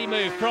tidy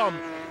move from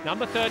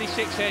number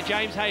 36 there,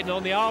 James Hayden,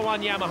 on the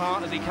R1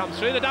 Yamaha as he comes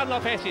through the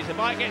Dunlop S's. The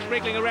bike gets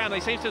wriggling around. They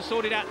seem to have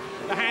sorted out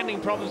the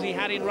handling problems he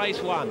had in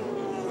race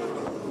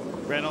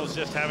 1. Reynolds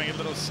just having a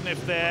little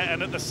sniff there,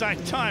 and at the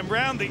same time,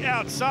 round the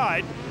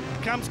outside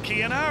comes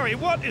Kianari.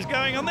 What is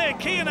going on there?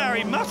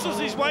 Kianari muscles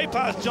his way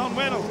past John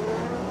Reynolds.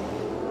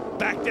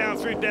 Back down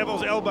through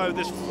Devil's Elbow,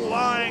 this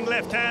flying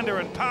left-hander,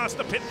 and past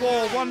the pit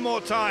wall one more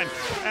time.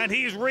 And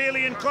he's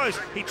really in close.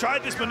 He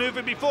tried this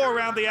manoeuvre before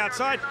around the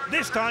outside.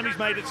 This time he's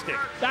made it stick.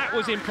 That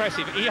was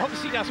impressive. He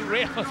obviously doesn't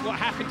realise what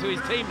happened to his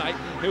teammate,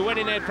 who went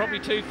in there probably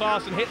too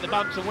fast and hit the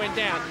bumps and went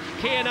down.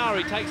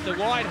 Kianari takes the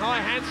wide,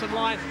 high, handsome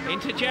line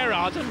into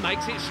Gerard's and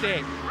makes it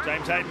stick.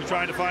 James Hayden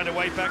trying to find a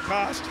way back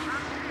past.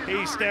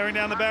 He's staring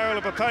down the barrel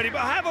of a podium.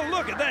 But have a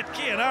look at that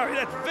Kianari.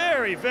 That's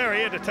very,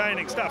 very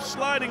entertaining stuff,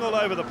 sliding all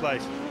over the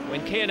place.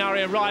 When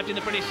Kianari arrived in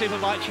the British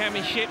Superbike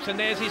Championships, and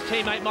there's his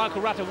teammate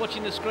Michael Rutter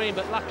watching the screen,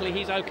 but luckily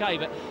he's okay.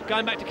 But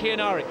going back to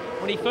Kianari,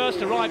 when he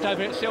first arrived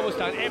over at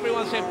Silverstone,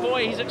 everyone said,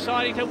 boy, he's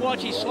exciting to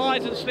watch. He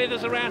slides and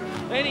slithers around.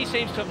 Then he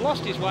seems to have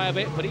lost his way a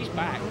bit, but he's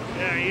back.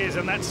 Yeah, he is,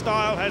 and that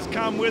style has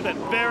come with it.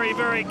 Very,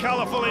 very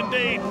colourful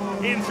indeed.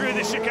 In through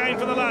the chicane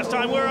for the last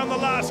time. We're on the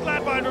last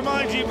lap, I'd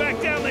remind you.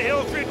 Back down the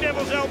hill through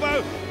Devil's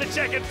Elbow. The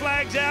checkered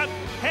flag's out.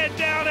 Head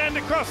down and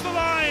across the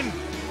line.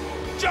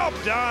 Job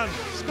done.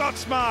 Scott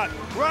Smart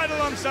right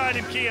alongside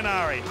him,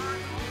 Kianari.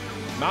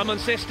 Mum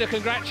and sister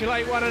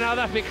congratulate one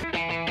another. The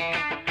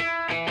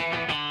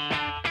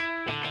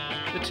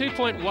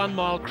 2.1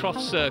 mile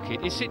cross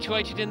circuit is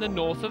situated in the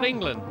north of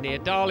England, near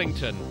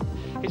Darlington.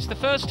 It's the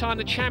first time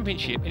the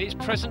championship in its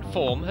present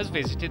form has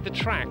visited the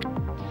track.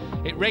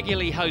 It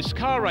regularly hosts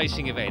car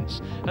racing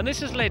events, and this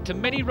has led to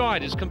many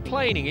riders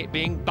complaining it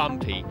being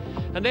bumpy,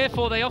 and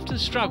therefore they often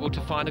struggle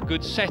to find a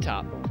good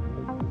setup.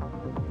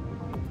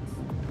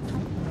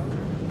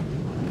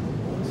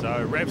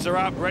 So revs are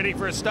up, ready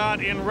for a start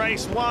in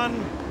race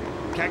 1.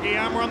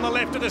 Kageyama on the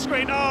left of the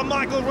screen. Oh,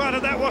 Michael Rutter,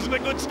 that wasn't a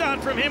good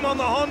start from him on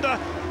the Honda.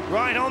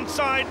 Right on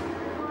side.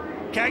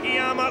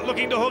 Kageyama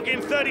looking to hook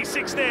in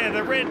 36 there.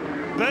 The red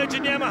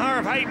Virgin Yamaha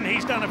of Hayden.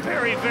 He's done a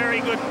very,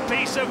 very good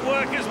piece of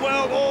work as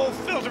well, all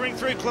filtering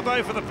through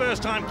Clervaux for the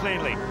first time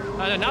cleanly.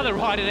 And another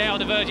rider there on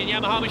the Virgin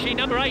Yamaha machine,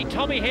 number 8,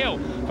 Tommy Hill,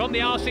 from the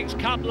R6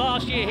 Cup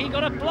last year. He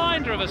got a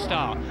blinder of a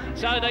start.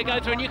 So they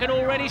go through, and you can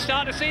already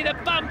start to see the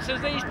bumps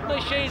as these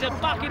machines are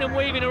bucking and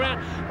weaving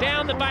around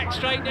down the back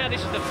straight. Now,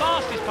 this is the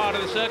fastest part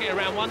of the circuit,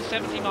 around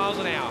 170 miles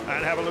an hour.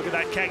 And have a look at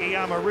that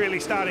Kageyama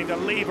really starting to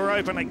lever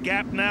open a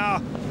gap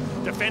now.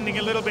 Defending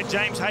a little bit,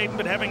 James Hayden,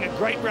 but having a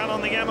great run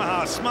on the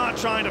Yamaha. Smart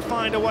trying to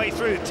find a way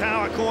through.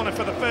 Tower corner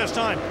for the first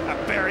time. A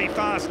very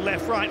fast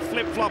left-right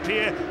flip-flop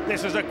here.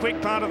 This is a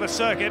quick part of the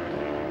circuit.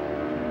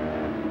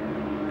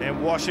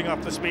 Then washing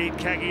off the speed.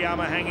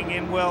 Kageyama hanging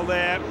in well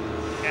there.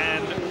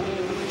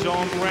 And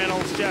John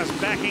Reynolds just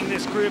backing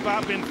this group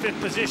up in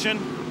 5th position.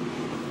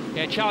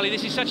 Yeah, Charlie,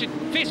 this is such a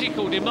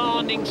physical,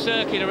 demanding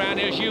circuit around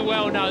here, as you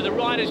well know. The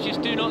riders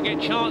just do not get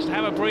a chance to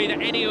have a breather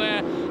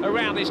anywhere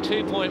around this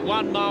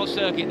 2.1 mile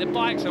circuit. The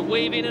bikes are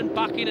weaving and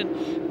bucking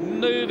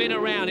and moving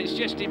around. It's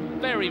just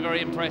very,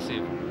 very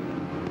impressive.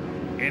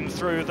 In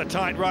through the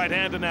tight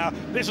right-hander now.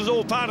 This is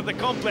all part of the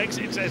complex.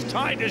 It's as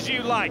tight as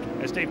you like.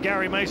 As Steve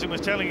Gary Mason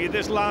was telling you,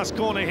 this last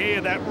corner here,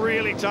 that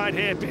really tight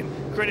hairpin,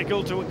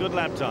 critical to a good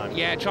lap time.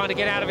 Yeah, trying to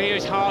get out of here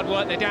is hard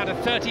work. They're down to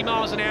 30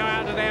 miles an hour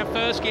out of their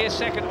first gear,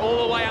 second,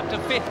 all the way up to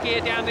 5th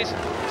gear down this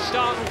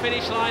start and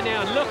finish line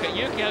now. And look at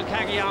Yukio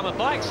Kageyama,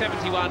 bike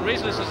 71,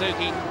 Rizla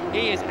Suzuki.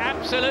 He is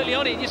absolutely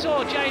on it. You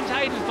saw James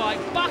Hayden's bike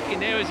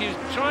bucking there as he was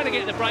trying to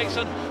get the brakes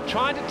on,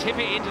 trying to tip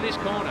it into this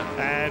corner.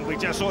 And we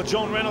just saw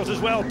John Reynolds as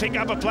well pick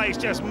up a place,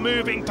 just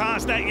moving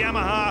past that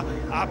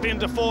Yamaha up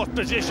into 4th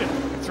position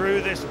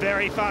through this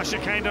very fast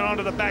chicane and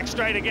onto the back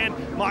straight again.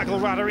 Michael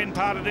Rutter in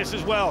part of this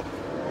as well.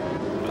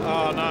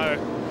 Oh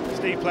no,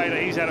 Steve Plater,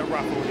 he's had it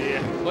rough all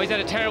year. Well, he's had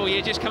a terrible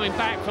year, just coming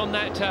back from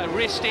that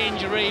wrist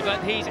injury,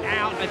 but he's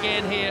out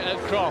again here at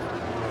Croft.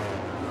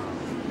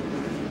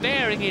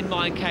 Bearing in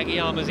mind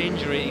Kageyama's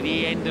injury at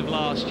the end of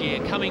last year,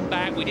 coming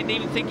back, we didn't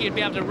even think he'd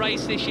be able to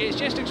race this year. It's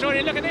just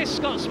extraordinary. Look at this,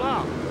 Scott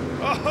Smart.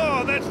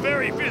 Oh, that's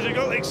very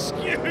physical.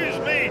 Excuse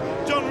me.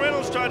 John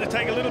Reynolds tried to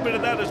take a little bit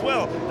of that as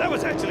well. That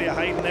was actually a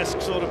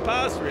Hayden-esque sort of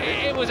pass, really.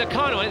 It was a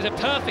kind of one. It was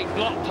a perfect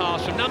block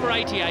pass from number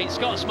 88,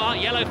 Scott Smart.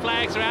 Yellow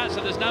flags are out,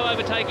 so there's no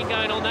overtaking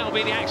going on. That will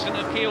be the accident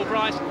of Keel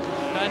Bryce.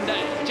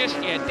 And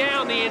just, yeah,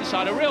 down the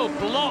inside, a real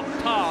block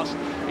pass.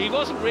 He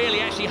wasn't really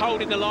actually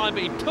holding the line,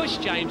 but he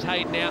pushed James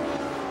Hayden out.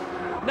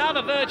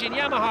 Another Virgin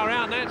Yamaha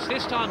out, and that's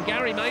this time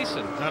Gary Mason.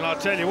 And I'll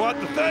tell you what,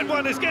 the third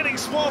one is getting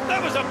swamped.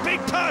 That was a big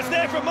pass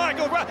there from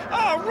Michael Rutter.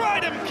 Oh,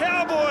 ride him,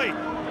 cowboy!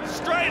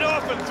 Straight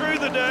off and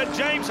through the dirt.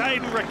 James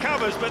Hayden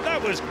recovers, but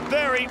that was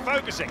very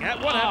focusing.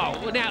 What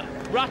happened? Well, now,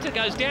 Rutter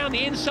goes down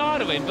the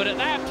inside of him, but at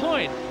that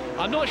point,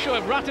 I'm not sure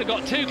if Rutter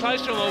got too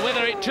close to him or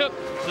whether it took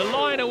the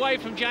line away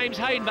from James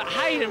Hayden, but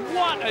Hayden,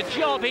 what a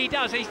job he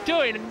does. He's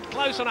doing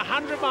close on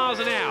 100 miles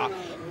an hour.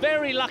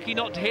 Very lucky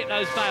not to hit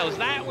those bales.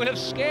 That would have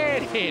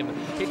scared him.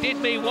 It did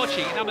me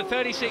watching. Number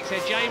 36 there,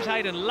 James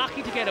Hayden,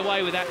 lucky to get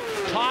away with that.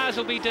 Tyres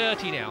will be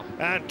dirty now.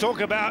 And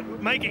talk about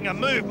making a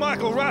move.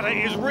 Michael Rutter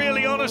is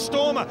really on a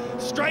stormer.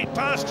 Straight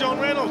past John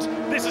Reynolds.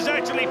 This is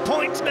actually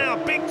points now,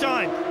 big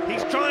time.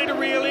 He's trying to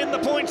reel in the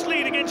points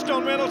lead against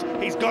John Reynolds.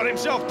 He's got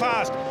himself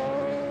past.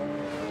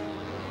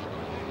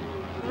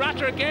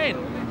 Rutter again.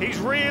 He's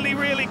really,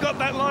 really got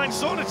that line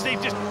sorted,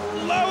 Steve. Just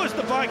lowers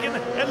the bike in.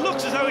 It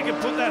looks as though he can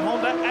put that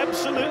Honda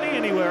absolutely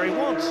anywhere he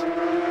wants.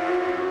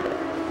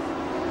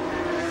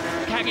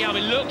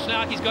 Kageyama looks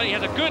like he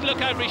has a good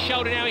look over his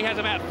shoulder now. He has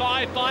about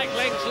 5 bike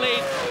lengths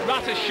lead.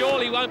 Rutter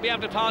surely won't be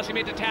able to pass him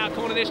into Tower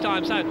Corner this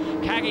time, so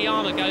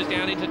Kageyama goes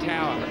down into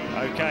Tower.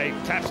 Okay,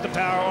 taps the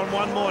power on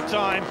one more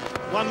time.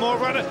 One more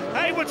Rutter.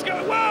 Hey, what's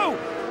going? Whoa!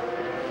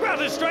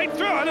 Rutter straight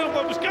through. I don't know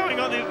what was going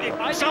on.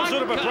 Some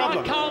sort of a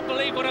problem. I can't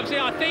believe what I'm seeing.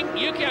 I think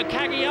Yukio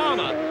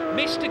Kageyama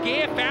missed a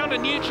gear, found a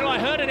neutral. I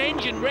heard an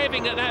engine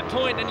revving at that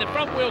point, and the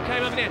front wheel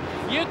came over there.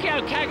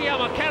 Yukio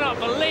Kageyama cannot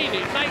believe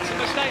it. Makes a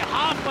mistake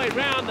halfway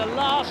round the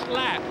last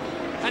lap.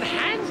 and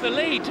hands the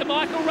lead to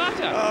Michael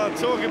Rutter. Oh,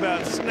 talk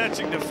about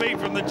snatching defeat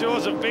from the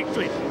jaws of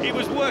victory. He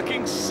was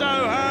working so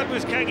hard,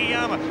 was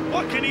Kagiyama.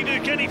 What can he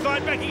do? Can he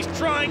fight back? He's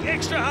trying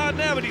extra hard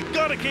now, but he's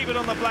got to keep it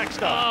on the black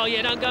star. Oh,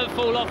 yeah, don't go and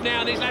fall off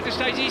now in these latter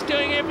stages. He's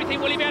doing everything.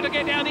 Will he be able to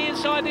get down the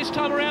inside this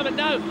time around? But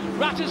no,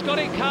 Rutter's got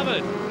it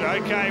covered.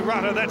 Okay,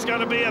 Rutter, that's going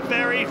to be a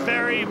very,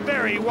 very,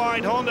 very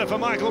wide Honda for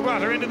Michael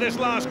Rutter into this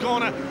last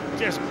corner.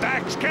 Just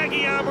backs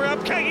Kagiyama up.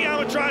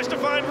 Kagiyama tries to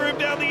find room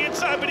down the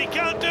inside, but he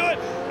can't do it.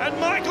 And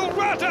Michael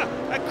Rutter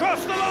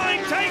across the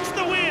line takes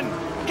the win.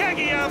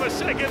 Kagiyama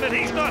second, and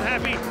he's not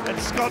happy, and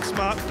Scott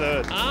Smart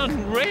third.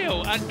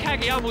 Unreal, and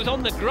Kagiyama was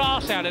on the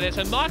grass out of this,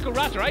 and Michael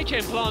Rutter,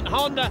 HM Plant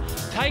Honda,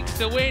 takes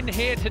the win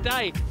here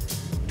today.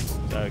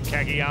 So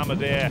Kagiyama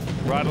there,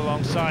 right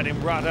alongside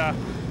him, Rutter.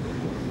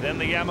 Then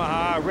the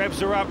Yamaha revs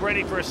her up,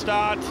 ready for a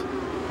start.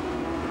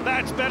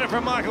 That's better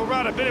from Michael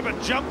Rutter. Bit of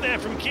a jump there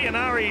from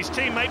Kianari, his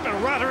teammate,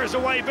 but Rutter is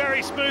away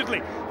very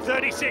smoothly.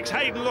 36,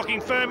 Hayden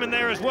looking firm in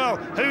there as well.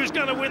 Who's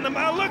going to win them?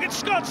 Oh, look at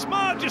Scott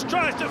Smart, just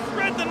tries to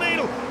thread the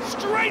needle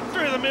straight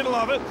through the middle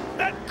of it.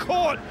 That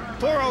caught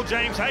poor old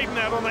James Hayden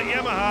out on that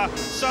Yamaha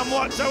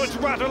somewhat, so it's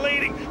Rutter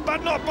leading,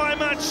 but not by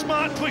much.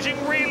 Smart pushing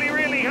really,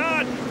 really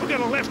hard. We've got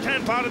a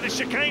left-hand part of the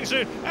chicane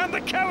soon, and the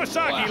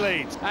Kawasaki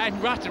leads.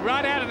 And Rutter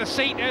right out of the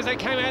seat as they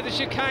came out of the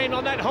chicane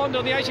on that Honda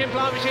on the HM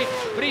Plant machine,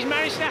 but he's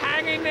managed to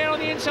hang in there on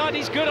the inside.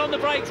 He's good on the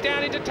brakes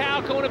down into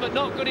Tower Corner, but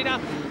not good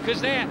enough, because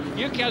there,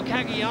 Yukio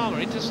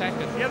Kagiyama into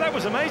second. Yeah, that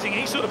was amazing.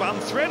 He sort of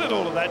unthreaded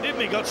all of that,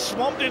 didn't he? Got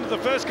swamped into the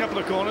first couple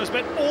of corners,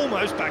 but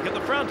almost back at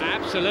the front.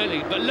 Absolutely,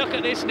 but look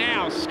at this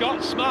now.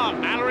 Scott Smart,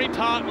 Mallory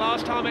Park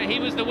last time he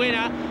was the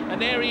winner,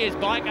 and there he is,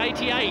 bike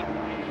 88.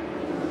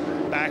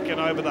 Back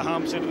and over the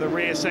humps into the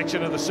rear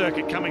section of the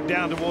circuit, coming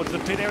down towards the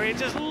pit area.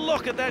 Just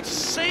look at that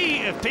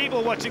sea of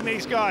people watching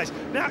these guys.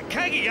 Now,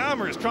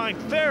 Kagiyama is trying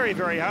very,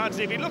 very hard to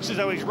see if he looks as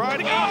though he's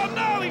riding. Oh,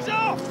 no, he's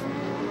off!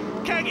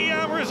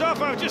 Kagiyama is off.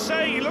 I was just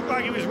saying he looked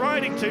like he was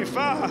riding too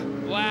far.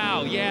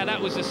 Wow, yeah, that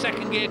was the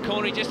second gear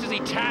corner just as he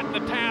tapped the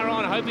power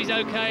on. I hope he's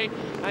okay.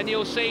 And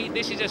you'll see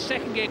this is a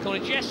second gear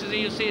corner just as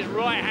you'll see his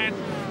right hand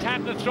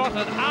tap the throttle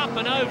and up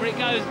and over it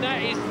goes.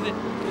 That is the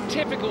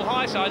typical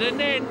high side. And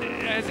then,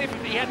 as if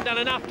he hadn't done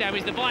enough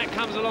damage, the bike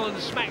comes along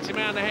and smacks him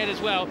around the head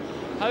as well.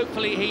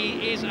 Hopefully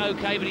he is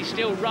okay, but he's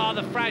still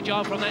rather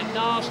fragile from that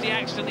nasty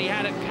accident he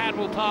had at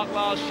Cadwell Park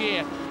last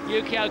year.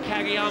 Yukio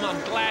Kagiyama,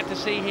 I'm glad to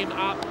see him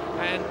up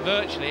and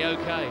virtually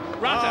okay.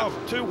 Rutter.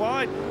 Oh, too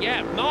wide.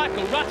 Yeah,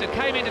 Michael Rutter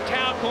came into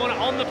Tower Corner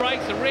on the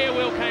brakes. The rear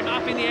wheel came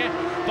up in the air.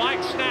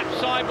 Bike snapped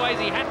sideways.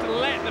 He had to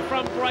let the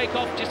front brake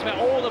off. Just about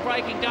all the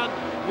braking done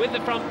with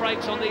the front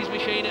brakes on these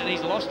machines, and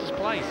he's lost his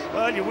place.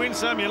 Well, you win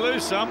some, you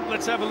lose some.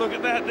 Let's have a look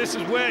at that. This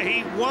is where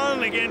he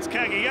won against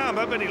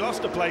Kagiyama, but he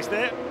lost a place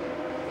there.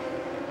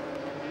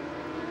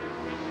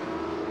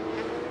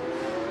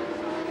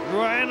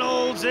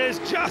 Reynolds has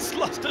just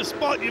lost a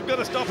spot. You've got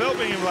to stop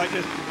helping him like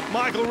this.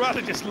 Michael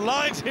Rutter just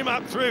lines him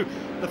up through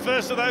the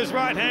first of those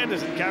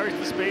right-handers and carries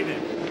the speed in.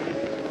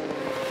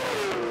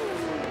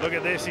 Look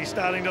at this, he's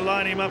starting to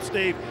line him up,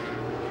 Steve.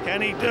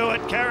 Can he do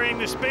it, carrying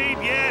the speed?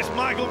 Yes,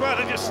 Michael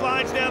Rutter just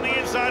slides down the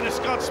inside of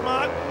Scott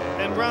Smart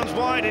and runs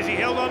wide. Has he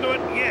held onto it?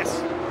 Yes.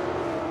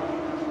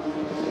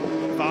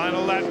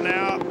 Final lap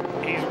now.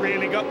 He's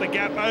really got the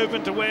gap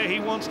open to where he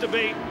wants to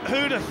be.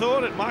 Who'd have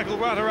thought it? Michael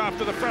Rutter,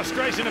 after the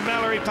frustration of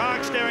Mallory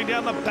Park, staring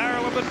down the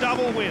barrel of a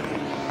double win.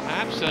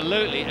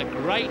 Absolutely a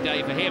great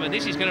day for him, and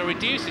this is going to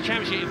reduce the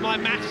championship. If my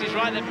maths is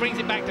right, that brings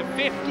it back to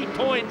 50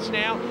 points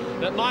now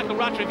that Michael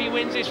Rutter, if he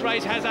wins this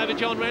race, has over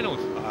John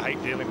Reynolds. I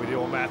hate dealing with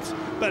your maths,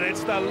 but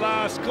it's the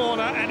last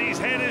corner and his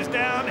head is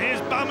down,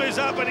 his bum is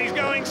up, and he's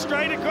going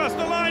straight across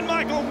the line.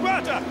 Michael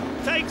Rutter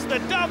takes the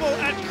double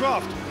at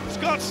Croft.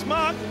 Scott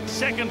Smart,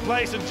 second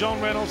place, and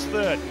John Reynolds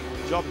third.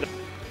 Job done.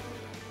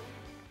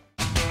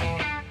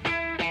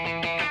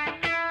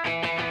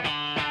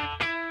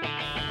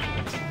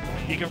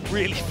 You can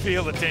really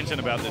feel the tension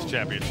about this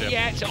championship.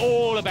 Yeah, it's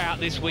all about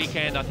this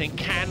weekend, I think.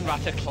 Can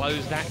Rutter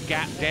close that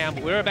gap down?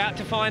 But we're about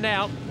to find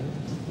out.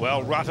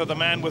 Well, Rutter the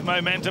man with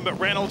momentum, but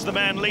Reynolds the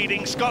man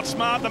leading. Scott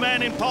Smart the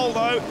man in pole,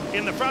 though,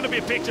 in the front of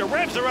your picture.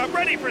 Revs are up,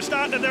 ready for a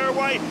start, and they're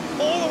away,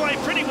 all the way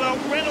pretty well.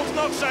 Reynolds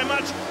not so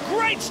much.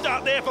 Great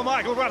start there for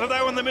Michael Rutter,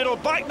 though, in the middle.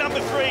 Bike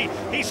number 3,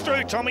 he's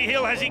through. Tommy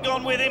Hill, has he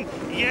gone with him?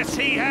 Yes,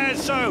 he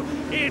has. So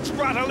it's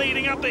Rutter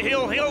leading up the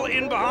hill, Hill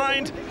in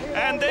behind,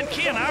 and then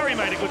Kianari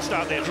made a good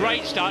start there.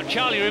 Great start,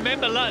 Charlie.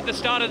 Remember at the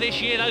start of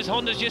this year, those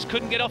Hondas just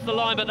couldn't get off the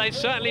line, but they've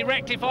certainly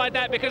rectified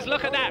that, because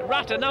look at that.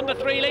 Rutter, number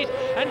 3 leads,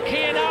 and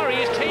Kianari,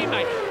 his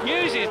teammate,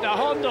 uses the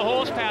Honda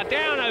horsepower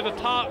down over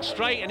Park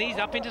Straight, and he's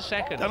up into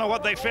second. Don't know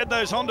what they fed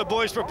those Honda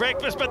boys for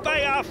breakfast, but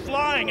they are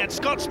flying, and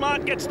Scott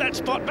Smart gets that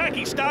spot back.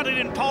 He started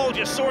in pole,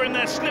 just saw him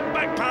there slip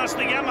back past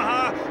the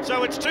Yamaha,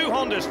 so it's 2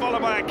 Hondas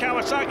followed by a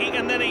Kawasaki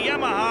and then a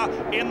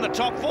Yamaha in the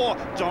top 4.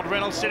 John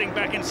Reynolds sitting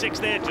back in 6th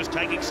there, just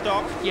taking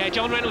stock. Yeah,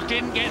 John Reynolds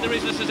didn't get the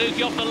Rizla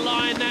Suzuki off the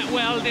line that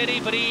well, did he?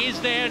 But he is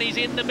there and he's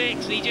in the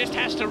mix, and he just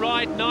has to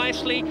ride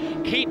nicely,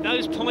 keep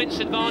those points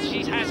advantage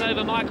he has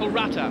over Michael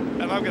Rutter.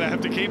 And I'm going to have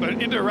have to keep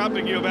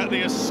interrupting you about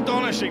the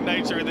astonishing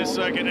nature of this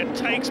circuit. It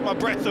takes my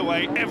breath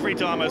away every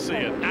time I see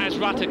it. As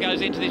Rutter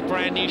goes into this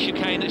brand new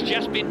chicane that's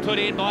just been put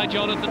in by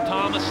Jonathan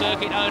Palmer,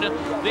 circuit owner,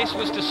 this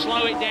was to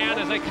slow it down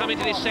as they come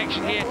into this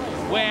section here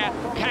where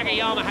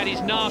Kageyama had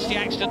his nasty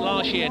accident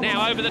last year.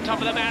 Now over the top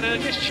of the mountain,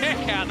 and just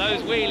check out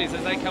those wheelies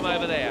as they come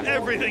over there.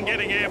 Everything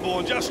getting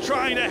airborne, just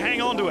trying to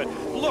hang on to it.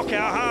 Look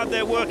how hard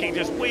they're working,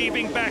 just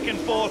weaving back and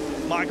forth.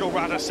 Michael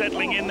Rutter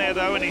settling in there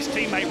though, and his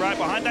teammate right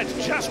behind.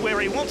 That's just where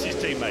he wants his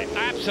teammate.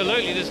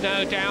 Absolutely, there's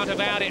no doubt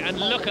about it. And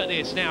look at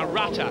this now,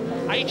 Rutter,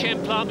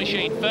 HM Plant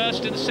Machine,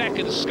 first and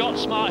second. Scott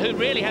Smart, who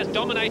really has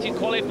dominated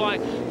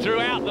qualifying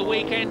throughout the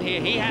weekend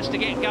here, he has to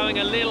get going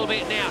a little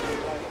bit now.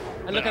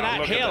 And look at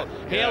that hill,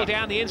 hill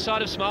down the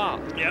inside of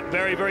Smart. Yep,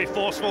 very, very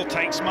forceful.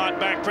 Takes Smart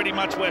back pretty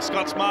much where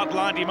Scott Smart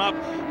lined him up.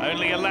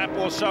 Only a lap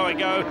or so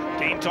ago.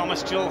 Dean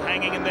Thomas still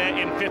hanging in there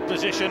in 5th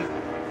position.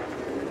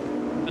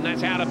 And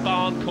that's out of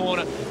Barn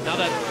Corner.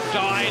 Another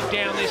dive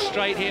down this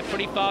straight here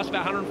pretty fast,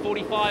 about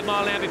 145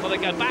 mile an hour before they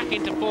go back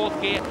into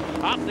 4th gear,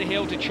 up the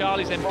hill to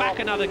Charlie's, then back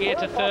another gear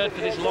to 3rd for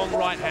this long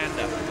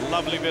right-hander.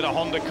 Lovely bit of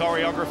Honda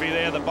choreography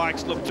there. The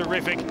bikes look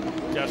terrific.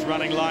 Just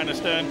running line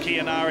astern.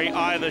 Kianari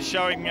either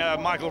showing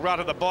Michael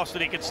Rutter, the boss,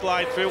 that he could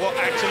slide through, or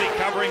actually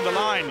covering the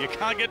line. You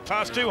can't get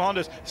past 2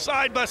 Hondas.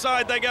 Side by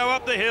side, they go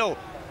up the hill.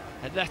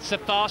 And that's the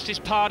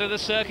fastest part of the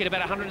circuit, about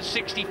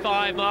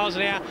 165 miles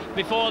an hour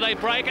before they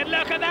break. And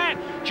look at that!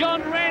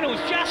 John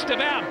Reynolds just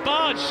about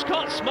barged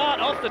Scott Smart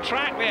off the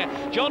track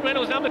there. John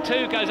Reynolds, number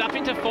 2, goes up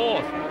into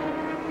 4th.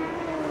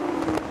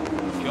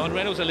 John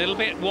Reynolds a little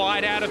bit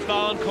wide out of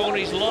Barn Corner.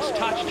 He's lost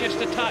touch just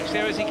a touch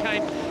there as he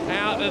came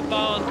out of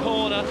Barn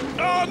Corner.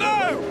 Oh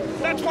no!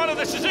 That's one of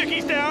the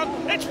Suzuki's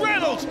down. It's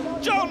Reynolds.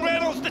 John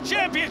Reynolds, the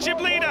championship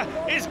leader,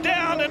 is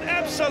down and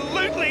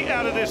absolutely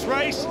out of this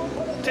race.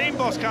 Team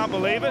boss can't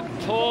believe it.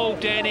 Paul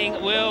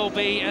Denning will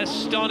be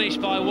astonished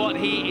by what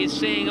he is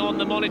seeing on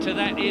the monitor.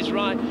 That is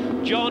right.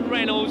 John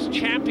Reynolds,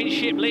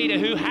 championship leader,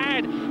 who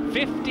had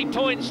 50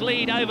 points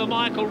lead over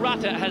Michael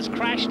Rutter, has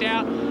crashed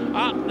out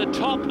up the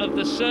top of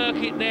the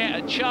circuit there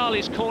at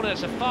Charlie's Corner.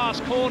 It's a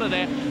fast corner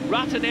there.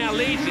 Rutter now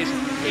leads this.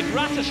 If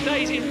Rutter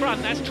stays in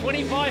front, that's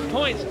 25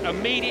 points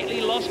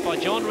immediately lost by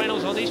John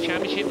Reynolds on his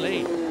championship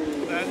lead.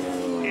 That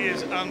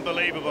is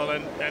unbelievable,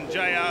 and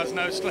JR's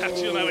no slouch.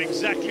 You'll know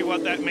exactly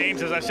what that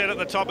means. As I said at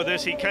the top of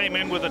this, he came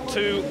in with a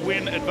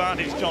 2-win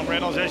advantage, John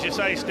Reynolds. As you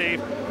say,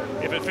 Steve,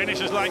 if it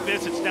finishes like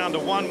this, it's down to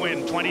 1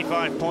 win,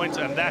 25 points,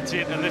 and that's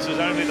it, and this is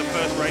only the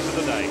first race of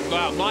the day.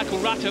 Well, Michael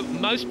Rutter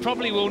most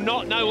probably will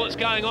not know what's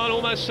going on.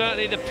 Almost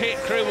certainly the pit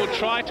crew will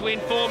try to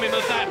inform him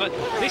of that, but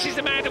this is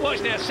the man to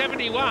watch now,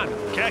 71.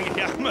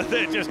 Kageyama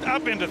there, just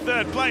up into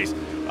 3rd place.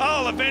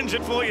 I'll avenge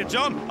it for you,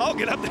 John. I'll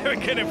get up there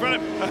and get in front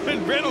of him. I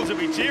mean, Reynolds will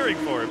be cheering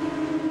for him.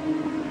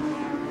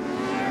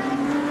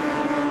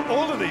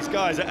 All of these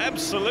guys are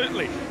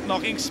absolutely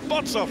knocking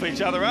spots off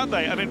each other, aren't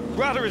they? I mean,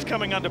 Rutter is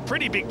coming under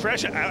pretty big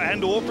pressure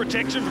and or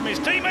protection from his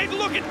teammate.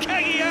 Look at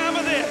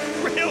Kageyama there,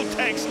 real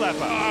tank slapper.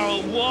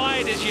 Oh,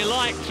 wide as you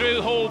like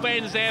through Hall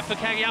Bends there for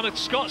Kageyama.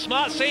 Scott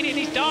Smart seen it,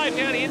 he's dived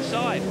down the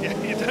inside.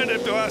 Yeah, you don't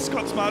have to ask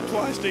Scott Smart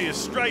twice, do you?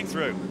 Straight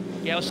through.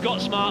 Yeah, well,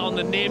 Scott Smart on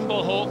the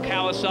nimble Hawk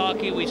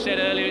Kawasaki. We said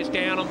earlier it's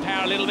down on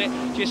power a little bit.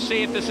 Just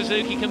see if the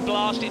Suzuki can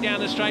blast it down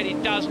the straight.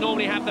 It does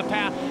normally have the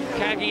power.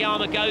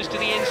 Kageyama goes to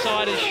the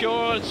inside as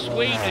sure and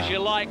sweet as you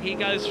like. He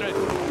goes through.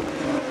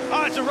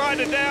 Oh, it's a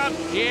rider down.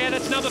 Yeah,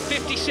 that's number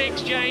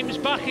 56, James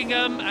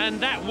Buckingham,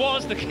 and that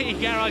was the Key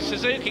Garage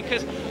Suzuki,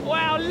 because,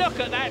 wow, look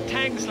at that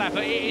tank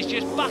slapper. It is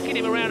just bucking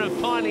him around, and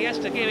finally has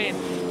to give in.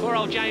 Poor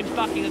old James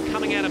Buckingham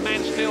coming out of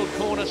Mansfield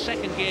Corner,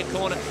 2nd gear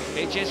corner.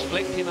 It just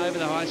flicked him over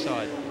the high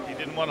side.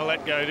 Didn't want to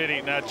let go, did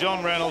he? Now,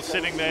 John Reynolds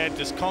sitting there,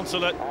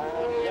 disconsolate.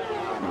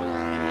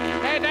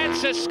 And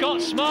that's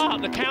Scott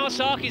Smart. The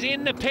Kawasaki's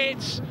in the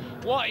pits.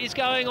 What is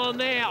going on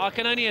there? I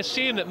can only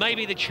assume that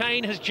maybe the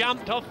chain has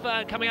jumped off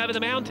coming over the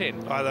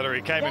mountain. Either or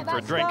he came in for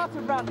a drink.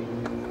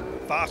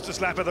 Fastest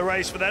lap of the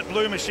race for that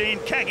blue machine,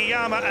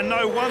 Kageyama, and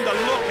no wonder,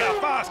 look how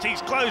fast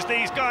he's closed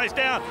these guys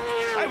down.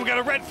 Hey, we've got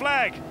a red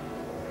flag.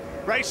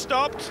 Race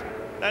stopped.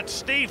 That's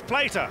Steve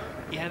Plater.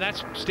 Yeah,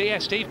 that's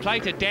Steve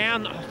Plater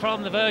down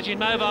from the Virgin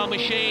Mobile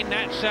machine.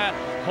 That's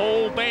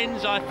Hall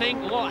Bends, I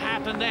think. What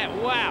happened there?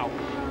 Wow.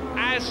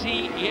 As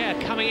he,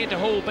 coming into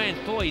Hall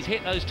Bends, boy, he's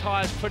hit those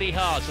tyres pretty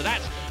hard. So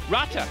that's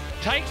Rutter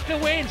takes the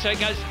win, so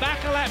it goes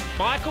back a lap.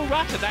 Michael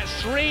Rutter,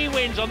 that's 3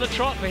 wins on the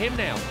trot for him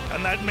now.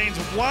 And that means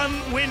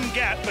 1 win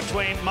gap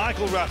between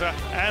Michael Rutter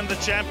and the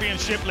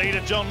championship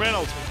leader, John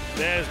Reynolds.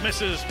 There's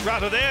Mrs.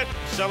 Rutter there,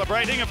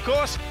 celebrating, of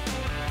course.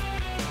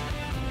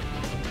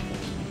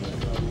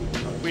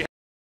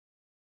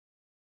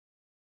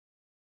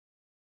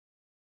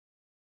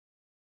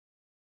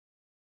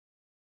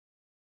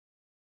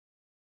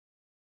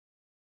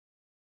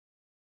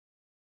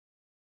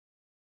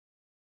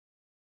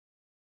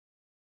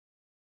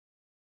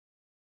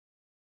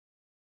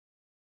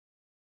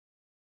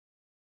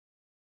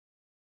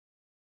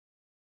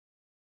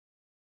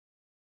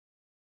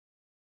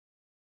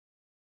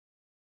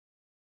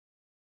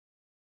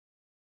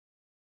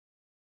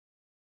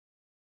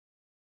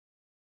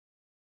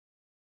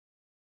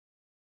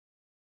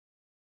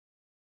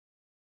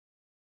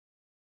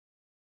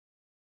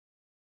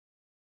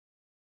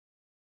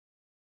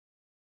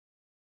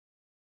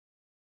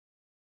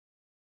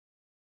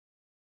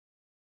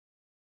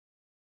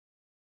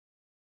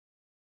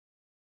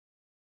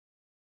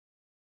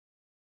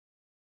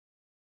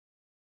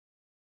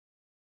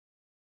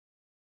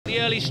 the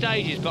early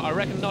stages, but I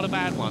reckon not a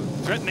bad one.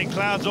 Threatening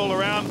clouds all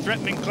around,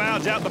 threatening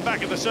clouds out the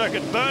back of the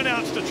circuit.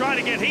 Burnouts to try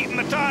to get heat in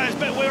the tyres,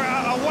 but we're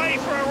away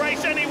for a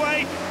race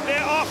anyway.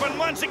 They're off, and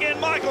once again,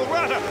 Michael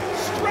Rutter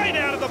straight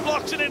out of the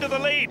blocks and into the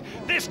lead.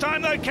 This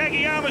time, though,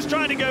 Kagiyama's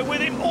trying to go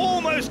with him,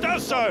 almost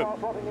does so.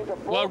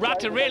 Well,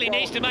 Rutter really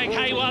needs to make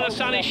hay while the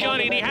sun is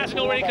shining, and he hasn't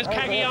already because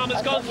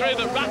Kagiyama's gone through,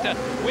 but Rutter,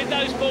 with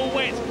those full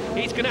wets,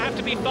 he's going to have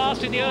to be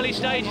fast in the early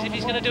stages if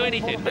he's going to do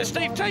anything. But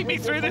Steve, take me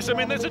through this. I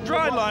mean, there's a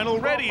dry line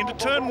already. Into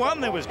turn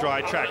one, there was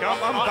dry track. I'm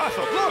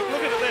baffled.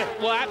 Look at it there.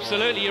 Well,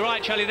 absolutely, you're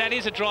right, Charlie. That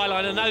is a dry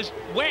line, and those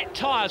wet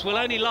tyres will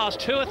only last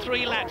 2 or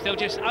 3 laps. They'll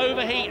just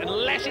overheat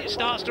unless it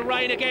starts to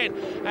rain again.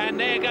 And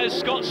there goes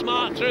Scott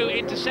Smart through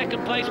into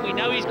second place. We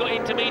know he's got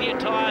intermediate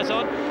tyres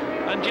on.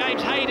 And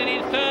James Hayden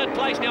in third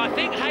place. Now, I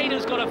think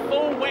Hayden's got a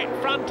full wet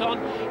front on,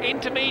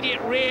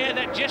 intermediate rear.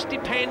 That just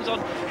depends on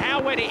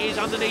how wet it is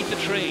underneath the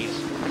trees.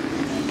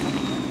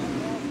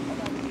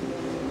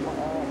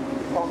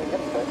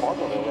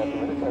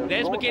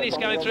 There's McGuinness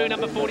going through,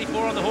 number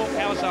 44 on the Hawk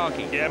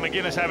Kawasaki. Yeah,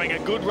 McGuinness having a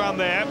good run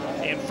there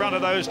in front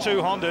of those 2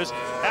 Hondas.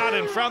 Out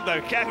in front,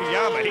 though,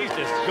 Kagiyama, he's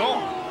just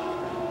gone.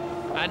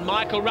 And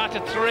Michael Rutter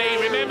 3,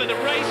 remember the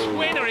race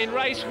winner in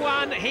race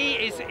 1, he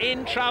is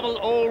in trouble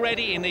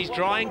already in these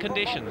drying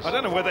conditions. I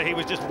don't know whether he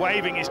was just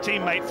waving his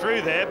teammate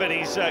through there, but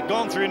he's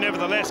gone through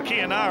nevertheless,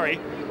 Kianari.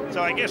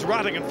 So I guess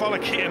Rutter can follow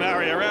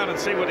Kianari around and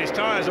see what his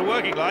tyres are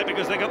working like,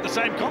 because they got the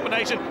same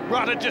combination.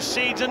 Rutter just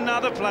cedes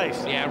another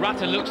place. Yeah,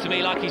 Rutter looks to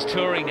me like he's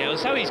touring now, and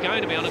so he's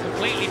going to be on a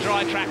completely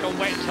dry track on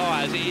wet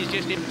tyres. It is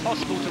just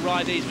impossible to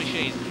ride these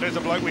machines. There's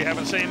a bloke we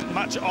haven't seen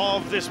much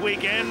of this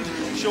weekend,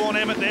 Sean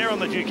Emmett there on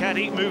the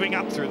Ducati, moving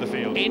up through the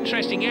field.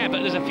 Interesting, yeah,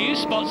 but there's a few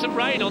spots of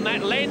rain on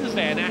that lens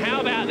there. Now, how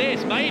about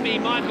this? Maybe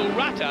Michael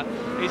Rutter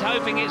is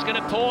hoping it's going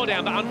to pour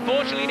down, but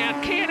unfortunately now,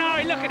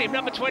 Kianari, look at him,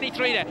 number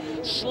 23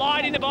 there,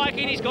 sliding the bike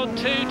in. He's gone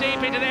too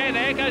deep into there.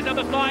 There goes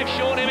number 5,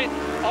 Sean Emmett,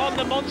 on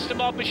the Monster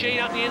Mob machine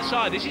up the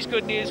inside. This is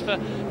good news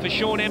for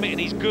Sean Emmett, and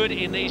he's good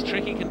in these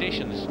tricky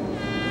conditions.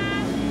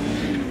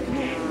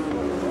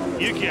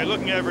 Yukio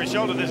looking over his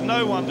shoulder, there's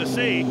no one to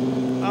see.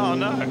 Oh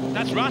no.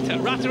 That's Rutter.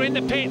 Rutter in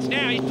the pits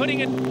now. He's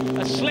putting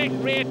a slick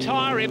rear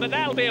tyre in, but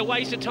that'll be a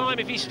waste of time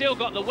if he's still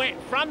got the wet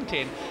front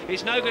in.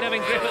 It's no good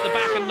having grip at the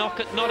back and not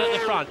at the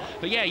front.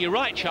 But yeah, you're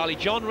right, Charlie.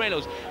 John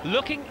Reynolds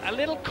looking a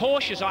little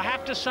cautious, I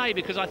have to say,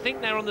 because I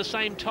think they're on the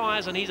same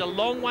tyres and he's a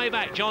long way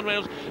back, John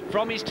Reynolds,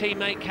 from his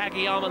teammate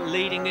Kagiyama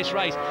leading this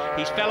race.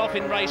 He's fell off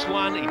in race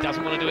 1. He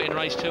doesn't want to do it in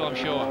race 2, I'm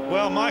sure.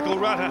 Well, Michael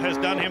Rutter has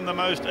done him the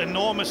most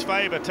enormous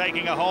favour,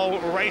 taking a whole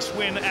race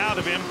win out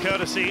of him,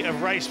 courtesy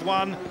of race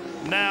 1.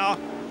 Now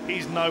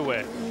he's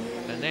nowhere.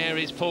 And there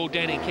is Paul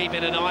Denning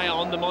keeping an eye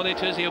on the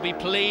monitors. He'll be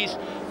pleased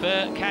for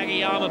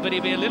Kagiyama, but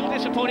he'll be a little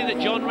disappointed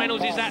that John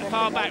Reynolds is that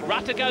far back.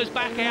 Rutter goes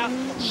back out,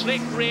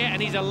 slick rear,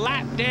 and he's a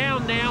lap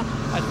down now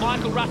as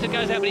Michael Rutter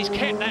goes out, but he's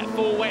kept that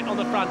full wet on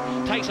the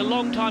front. Takes a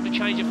long time to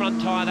change the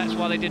front tyre, that's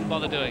why they didn't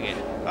bother doing it.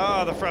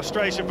 Oh, the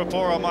frustration for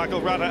poor old Michael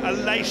Rutter.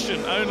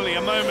 Elation only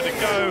a moment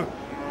ago,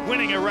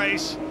 winning a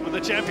race with the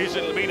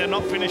championship leader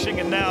not finishing,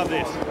 and now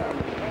this.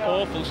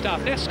 Awful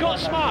stuff. Now Scott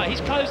Smart, he's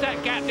closed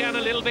that gap down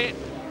a little bit.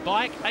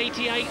 Bike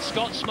 88,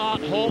 Scott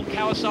Smart, Hawk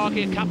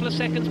Kawasaki, a couple of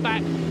seconds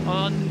back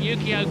on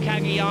Yukio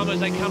Kagiyama as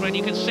they come around.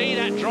 You can see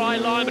that dry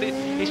line, but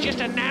it's just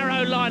a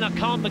narrow line. I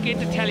can't begin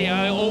to tell you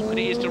how awkward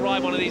it is to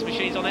ride one of these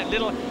machines on that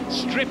little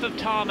strip of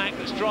tarmac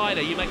that's dry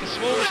there. You make a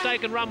small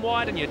mistake and run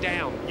wide and you're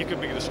down. You could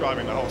be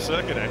describing the whole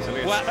circuit,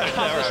 actually. Well, I was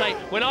going to say,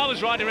 when I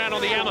was riding around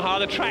on the Yamaha,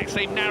 the track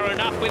seemed narrow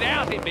enough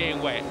without it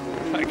being wet.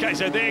 Okay,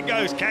 so there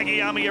goes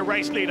Kagiyama, your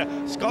race leader.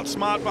 Scott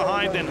Smart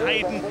behind, then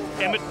Hayden,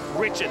 Emmett,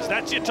 Richards.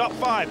 That's your top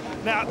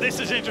 5. Now, this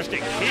is interesting.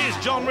 Here's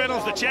John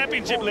Reynolds, the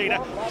championship leader,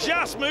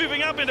 just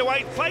moving up into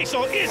 8th place,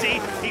 or is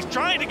he? He's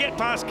trying to get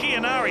past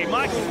Kianari,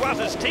 Michael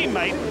Rutter's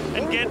teammate,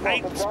 and get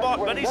 8th spot,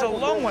 but he's a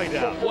long way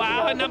down.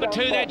 Wow, and number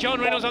 2 there, John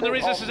Reynolds on the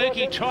Rizzo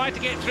Suzuki, tried to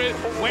get through,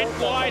 went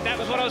wide. That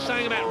was what I was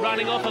saying about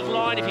running off of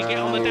line if you get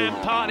on the damn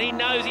part. He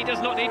knows he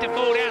does not need to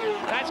fall down.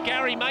 That's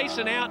Gary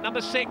Mason out,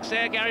 number 6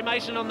 there. Gary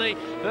Mason on the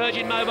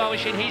Virgin Mobile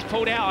machine. He's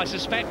pulled out, I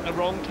suspect, the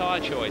wrong tyre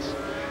choice.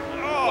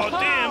 Oh,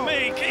 dear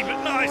me, keep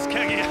it nice,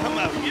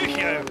 Kagiyama.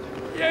 Yukio.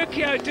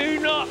 Yukio, do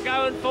not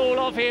go and fall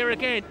off here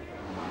again.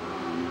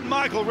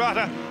 Michael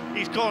Rutter,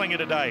 he's calling it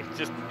a day.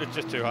 It's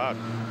just too hard.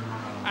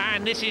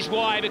 And this is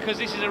why, because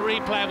this is a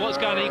replay of what's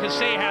going on. You can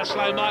see how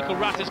slow Michael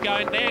Rutter's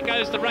going. There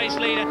goes the race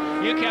leader,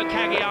 Yukio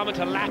Kagiyama,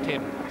 to lap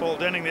him. Paul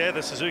Denning there,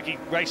 the Suzuki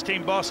race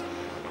team boss,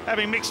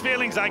 having mixed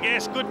feelings, I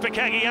guess. Good for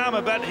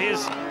Kagiyama, but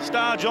his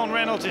star, John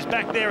Reynolds, is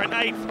back there in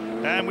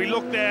 8th. And we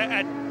look there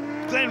at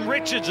Glenn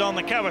Richards on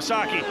the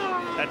Kawasaki.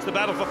 That's the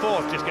battle for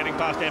 4th, just getting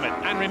past Emmett.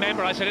 And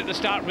remember, I said at the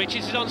start,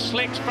 Richards is on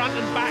slicks front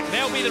and back.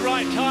 They'll be the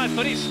right tyres,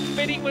 but it's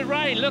spinning with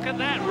rain. Look at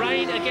that,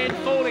 rain again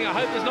falling. I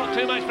hope there's not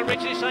too much for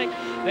Richards to say.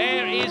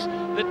 There is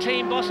the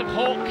team boss of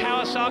Hawk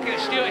Kawasaki,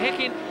 Stuart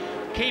Hickin.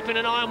 keeping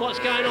an eye on what's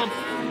going on.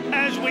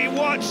 As we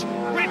watch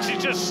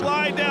Richards just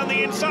slide down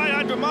the inside,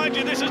 I'd remind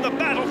you this is the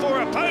battle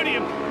for a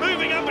podium.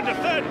 Moving up into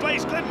third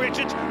place, Glenn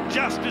Richards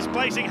just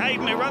displacing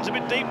Hayden, who runs a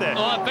bit deep there.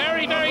 Oh,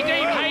 very, very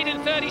deep.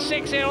 Hayden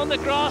 36 here on the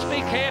grass.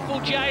 Be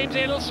careful, James,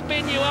 it'll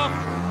spin you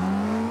off.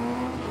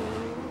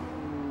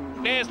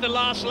 There's the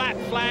last lap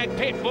flag.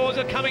 Pit boards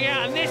are coming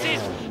out, and this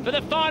is for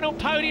the final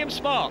podium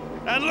spot.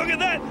 And look at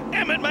that,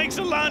 Emmett makes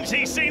a lunge.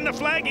 He's seen the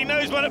flag, he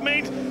knows what it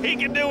means. He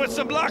can do with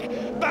some luck,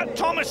 but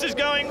Thomas is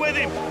going with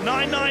him.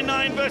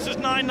 999 versus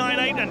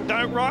 998, and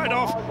don't ride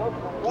off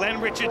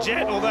Glenn Richards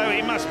yet, although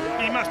he must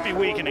be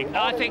weakening.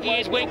 I think he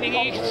is weakening.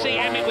 You can see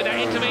Emmett with that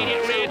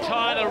intermediate rear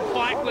tyre. The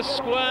bike was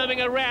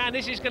squirming around.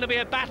 This is going to be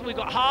a battle. We've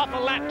got half a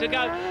lap to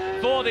go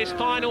for this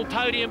final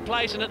podium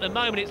place, and at the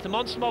moment it's the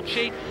Monster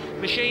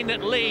machine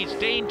that leads.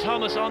 Dean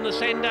Thomas on the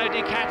Sendo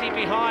Ducati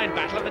behind.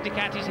 Battle of the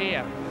Ducatis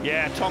here.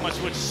 Yeah, Thomas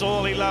would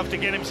sorely love to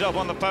get himself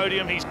on the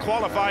podium. He's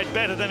qualified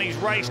better than he's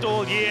raced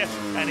all year,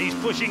 and he's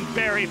pushing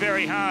very,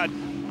 very hard.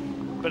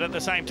 But at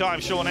the same time,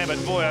 Sean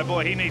Emmett, boy, oh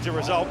boy, he needs a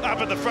result.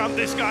 Up at the front,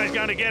 this guy's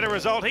going to get a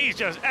result. He's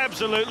just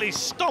absolutely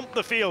stomped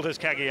the field as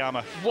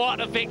Kageyama. What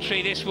a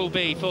victory this will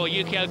be for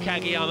Yukio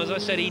Kageyama. As I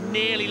said, he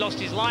nearly lost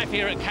his life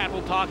here at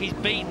Cadwell Park. He's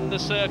beaten the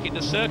circuit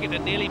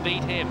that nearly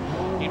beat him.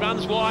 He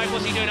runs wide.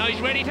 What's he doing? Oh,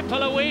 he's ready to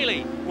pull a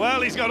wheelie.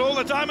 Well, he's got all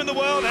the time in the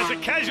world. Has a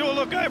casual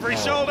look over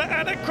his shoulder,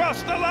 and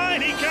across the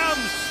line he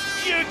comes.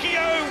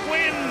 Yukio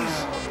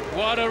wins.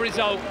 What a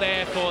result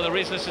there for the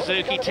Rizzler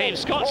Suzuki team.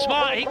 Scott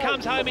Smart, he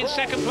comes home in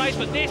second place,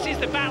 but this is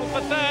the battle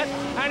for third,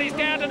 and he's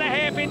down to the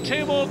hairpin.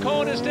 2 more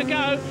corners to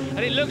go, and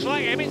it looks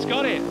like Emmett's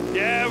got it.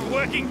 Yeah,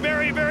 working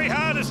very, very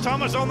hard as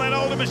Thomas on that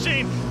older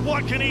machine.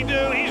 What can he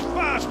do? He's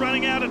fast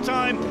running out of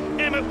time.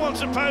 Emmett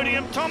wants a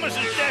podium. Thomas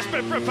is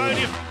desperate for a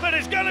podium, but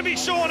it's going to be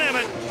Sean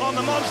Emmett on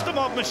the Monster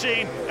Mob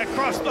machine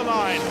across the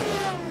line.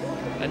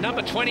 And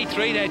number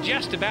 23 there,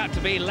 just about to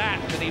be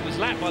lapped, and he was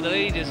lapped by the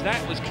leaders.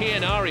 That was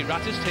Kianari,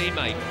 Rutter's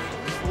teammate.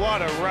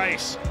 What a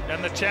race,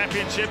 and the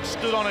championship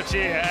stood on its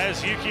ear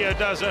as Yukio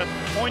does a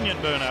poignant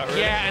burnout, really.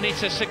 Yeah, and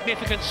it's a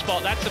significant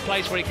spot. That's the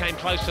place where he came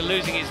close to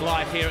losing his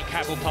life here at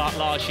Cadwell Park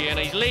last year, and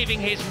he's leaving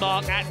his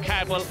mark at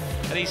Cadwell,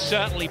 and he's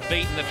certainly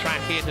beaten the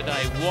track here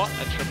today. What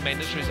a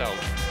tremendous result.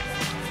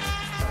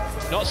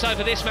 Not so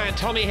for this man,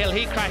 Tommy Hill.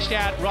 He crashed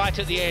out right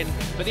at the end.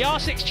 But the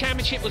R6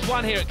 Championship was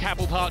won here at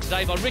Cadwell Park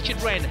today by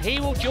Richard Wren. He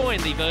will join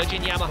the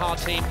Virgin Yamaha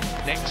team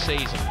next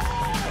season.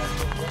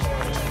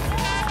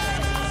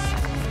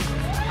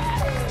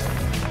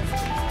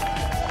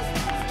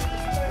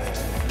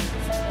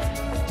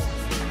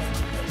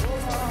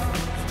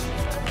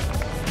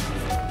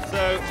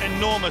 So,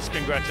 enormous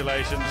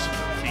congratulations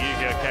to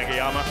Yukio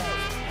Kageyama.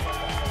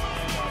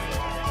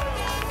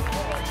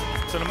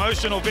 It's an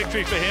emotional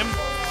victory for him,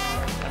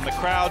 and the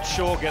crowd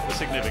sure get the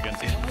significance.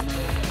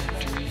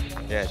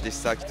 Yeah, this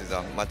circuit is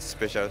a much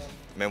special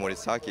memory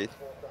circuit,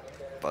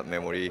 but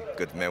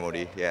good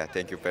memory. Yeah,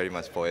 thank you very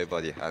much for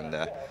everybody, and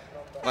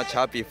much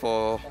happy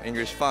for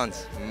English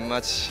fans.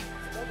 Much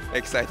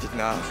excited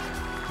now.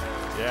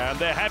 Yeah, and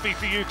they're happy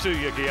for you too,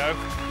 Yukio.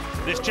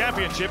 This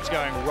championship's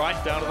going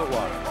right down to the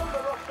wire.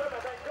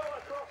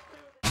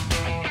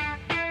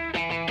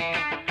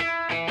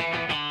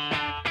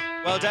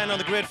 Well, down on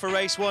the grid for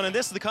race 1, and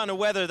this is the kind of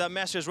weather that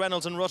Messrs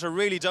Reynolds and Rutter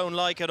really don't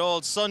like at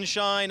all.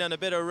 Sunshine and a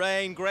bit of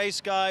rain, grey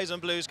skies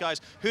and blue skies.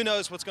 Who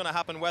knows what's going to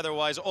happen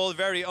weather-wise? All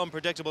very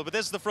unpredictable. But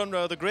this is the front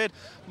row of the grid.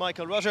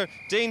 Michael Rutter,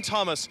 Dean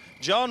Thomas,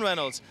 John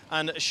Reynolds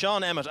and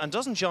Sean Emmett. And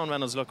doesn't John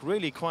Reynolds look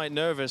really quite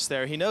nervous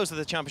there? He knows that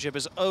the championship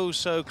is oh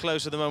so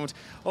close at the moment.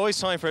 Always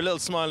time for a little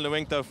smile and a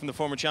wink, though, from the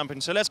former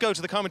champion. So let's go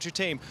to the commentary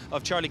team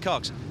of Charlie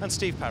Cox and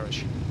Steve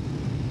Parrish.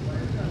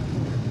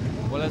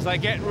 Well, as they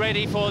get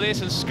ready for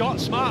this, and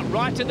Scott Smart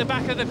right in the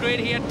back of the grid,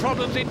 he had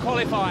problems in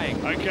qualifying.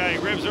 Okay,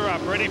 revs are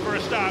up, ready for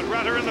a start.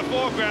 Rutter in the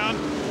foreground,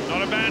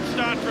 not a bad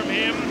start from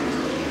him.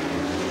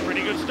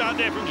 Pretty good start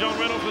there from John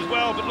Reynolds as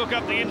well, but look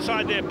up the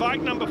inside there.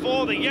 Bike number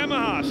 4, the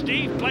Yamaha.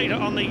 Steve Plater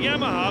on the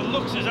Yamaha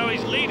looks as though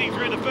he's leading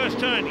through the first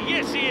turn.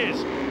 Yes, he is.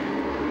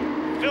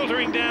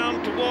 Filtering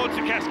down towards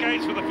the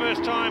Cascades for the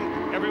first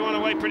time. Everyone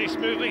away pretty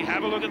smoothly.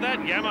 Have a look at that.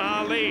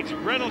 Yamaha leads.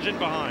 Reynolds in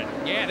behind.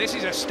 Yeah, this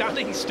is a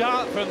stunning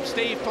start from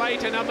Steve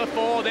Plater, number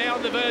 4, there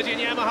on the Virgin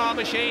Yamaha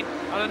machine.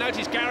 And I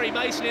noticed Gary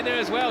Mason in there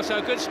as well, so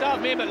good start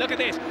from him. But look at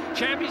this,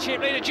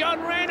 championship leader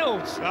John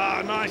Reynolds.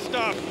 Ah, nice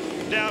stuff.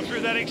 Down through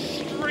that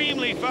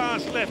extremely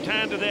fast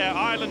left-hander there,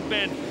 Island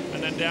Bend,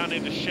 and then down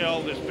into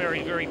Shell, this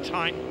very, very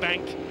tight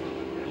banked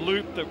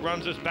loop that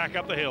runs us back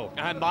up the hill.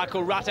 And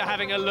Michael Rutter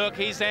having a look.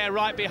 He's there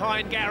right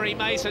behind Gary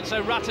Mason,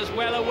 so Rutter's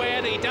well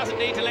aware that he doesn't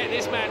need to let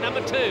this man,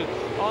 number 2,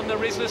 on the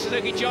Rizzler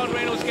Suzuki, John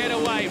Reynolds, get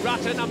away.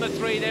 Rutter, number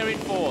 3, there in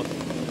 4th.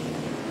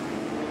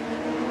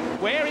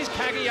 Where is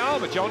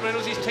Kageyama? John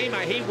Reynolds, his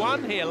teammate. He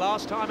won here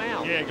last time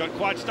out. Yeah, got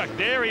quite stuck.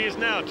 There he is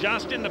now,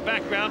 just in the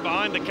background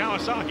behind the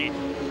Kawasaki,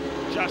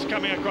 just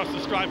coming across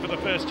the stripe for the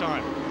first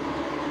time.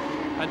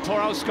 And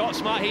poor old Scott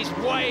Smart, he's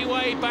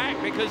way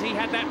back because he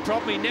had that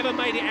problem. He never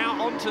made it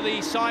out onto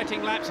the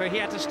sighting lap, so he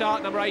had to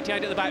start number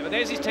 88 at the back. But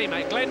there's his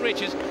teammate, Glenn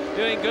Richards,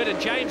 doing good, and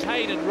James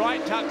Hayden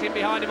right tucked in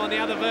behind him on the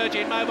other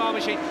Virgin mobile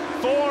machine.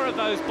 4 of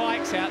those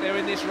bikes out there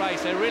in this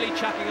race. They're really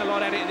chucking a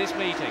lot at it in this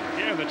meeting.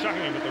 Yeah, they're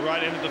chucking him at the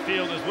right end of the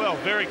field as well.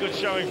 Very good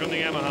showing from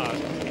the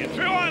Yamahas. Yeah,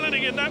 through Island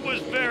again, that was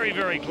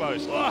very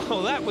close.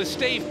 Oh, that was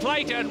Steve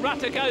Plater, and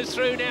Rutter goes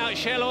through now at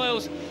Shell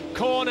Oil's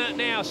corner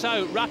now.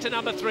 So Rutter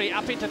number 3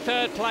 up into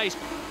 3rd place.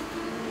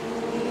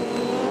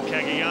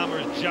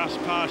 Kageyama has just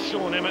passed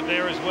Sean Emmett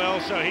there as well,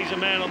 so he's a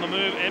man on the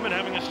move. Emmett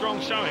having a strong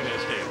showing there,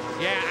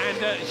 Steve. Yeah,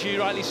 and as you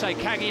rightly say,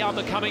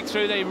 Kageyama coming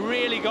through. They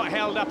really got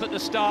held up at the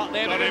start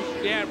there. Got him.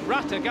 Yeah,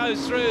 Rutter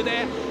goes through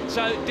there.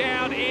 So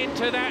down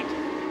into that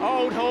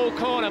Old Hall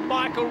corner.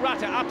 Michael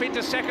Rutter up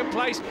into 2nd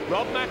place.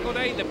 Rob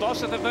McElney, the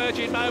boss of the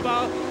Virgin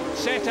Mobile,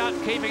 set up,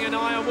 keeping an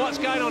eye on what's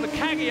going on. And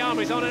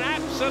Kageyama is on an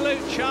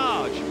absolute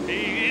charge.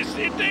 He is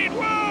indeed.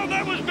 Wow,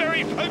 that was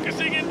very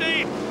focusing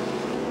indeed.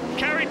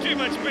 Carried too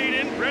much speed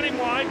in, ran him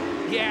wide.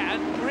 Yeah,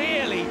 and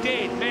really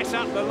did mess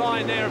up the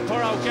line there of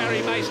poor old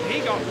Gary Mason. He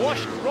got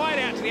washed right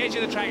out to the edge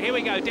of the track. Here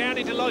we go, down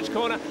into Lodge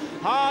corner.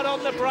 Hard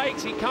on the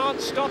brakes, he can't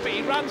stop it.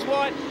 He runs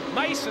wide.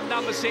 Mason,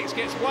 number 6,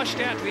 gets washed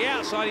out to the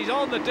outside. He's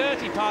on the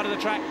dirty part of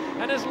the track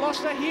and has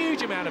lost a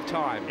huge amount of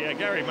time. Yeah,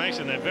 Gary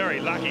Mason, they're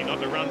very lucky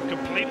not to run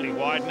completely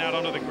wide and out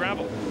onto the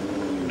gravel.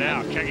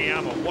 Now,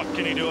 Kageyama, what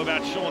can he do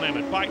about Sean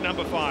Emmett? Bike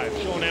number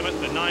 5, Sean Emmett,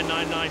 the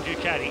 999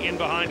 Ducati. In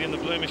behind in the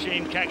blue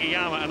machine,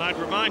 Kageyama. And I'd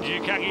remind you,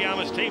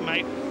 Kageyama's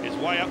teammate is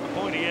way up the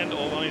pointy end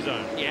all on his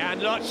own. Yeah,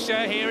 and Lodge,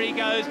 here he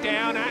goes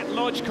down at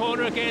Lodge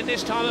corner again.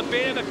 This time a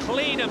bit of a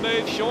cleaner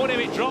move. Sean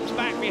Emmett drops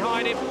back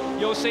behind him.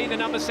 You'll see the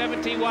number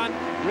 71,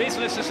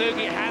 Rizla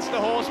Suzuki, has the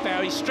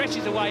horsepower. He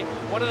stretches away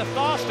one of the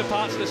faster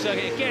parts of the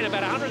circuit. Again,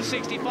 about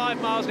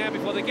 165 miles now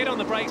before they get on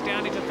the brakes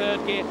down into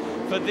 3rd gear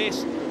for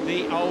this,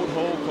 the Old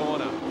Hall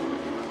corner.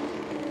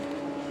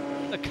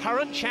 The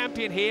current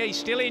champion here, he's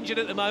still injured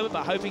at the moment,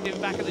 but hoping to be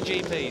back at the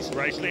GPs.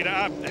 Race leader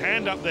up,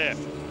 hand up there.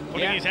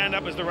 Putting his hand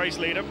up as the race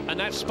leader. And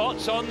that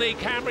spot's on the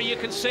camera, you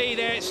can see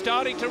there, it's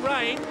starting to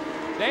rain.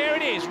 There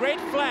it is, red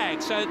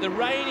flag. So the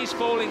rain is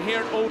falling here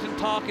at Alton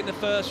Park in the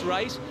first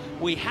race.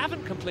 We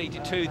haven't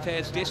completed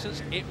 2/3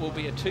 distance. It will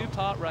be a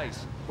 2-part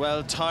race.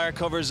 Well, tyre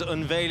covers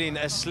unveiling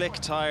a slick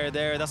tyre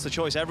there. That's the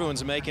choice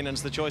everyone's making, and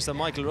it's the choice that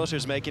Michael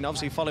Rutter's making,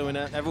 obviously following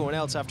everyone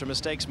else after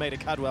mistakes made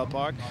at Cadwell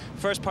Park.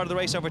 First part of the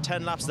race over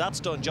 10 laps, that's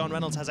done. John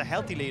Reynolds has a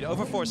healthy lead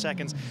over 4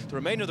 seconds. The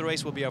remainder of the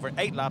race will be over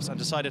 8 laps and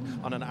decided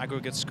on an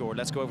aggregate score.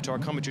 Let's go over to our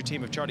commentary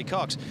team of Charlie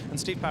Cox and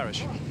Steve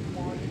Parrish.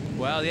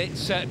 Well,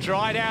 it's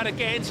dried out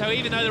again, so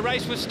even though the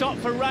race was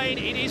stopped for rain,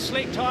 it is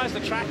slick tyres, the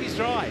track is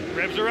dry.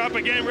 Revs are up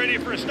again, ready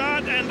for a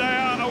start, and they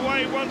are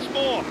away once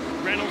more.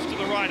 Reynolds to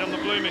the right on the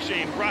blue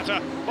machine.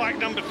 Rutter, bike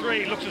number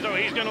 3, looks as though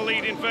he's going to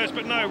lead in first,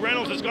 but no,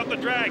 Reynolds has got the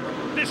drag.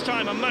 This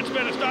time a much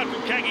better start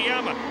from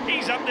Kageyama.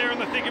 He's up there in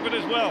the thick of it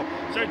as well.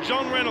 So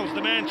John Reynolds,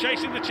 the man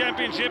chasing the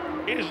championship,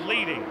 is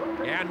leading.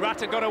 Yeah, and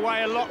Rutter got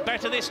away a lot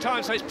better this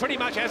time, so it's pretty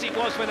much as it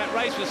was when that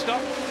race was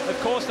stopped. Of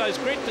course, those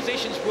grid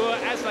positions were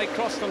as they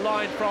crossed the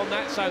line from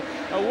that, so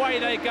away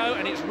they go,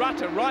 and it's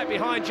Rutter right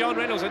behind John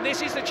Reynolds, and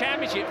this is the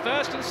championship,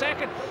 1st and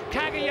 2nd.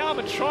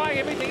 Kageyama trying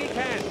everything he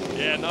can.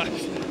 Yeah,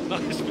 nice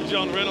for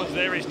John Reynolds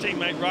there, his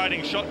teammate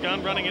riding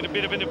shotgun, running in a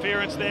bit of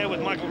interference there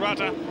with Michael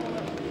Rutter.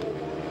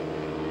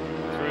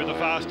 Through the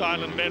fast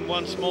island bend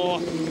once more.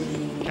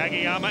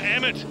 Kageyama,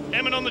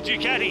 Emmett on the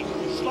Ducati,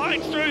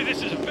 sliding through.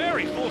 This is a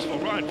very forceful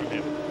ride from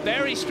him.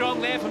 Very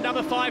strong there from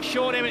number 5,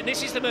 Sean Emmett.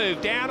 This is the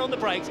move, down on the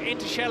brakes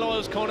into Shell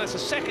Oil's corner. It's a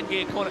 2nd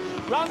gear corner.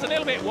 Runs a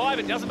little bit wide,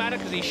 but it doesn't matter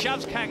because he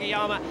shoves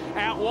Kageyama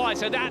out wide.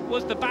 So that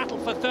was the battle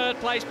for 3rd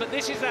place, but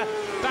this is the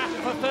battle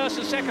for 1st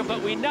and 2nd.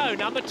 But we know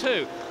number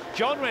 2,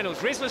 John Reynolds,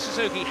 Rizla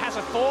Suzuki, has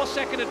a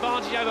 4-second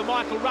advantage over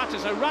Michael Rutter.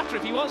 So Rutter,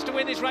 if he wants to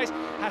win this race,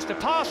 has to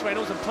pass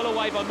Reynolds and pull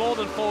away by more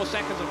than 4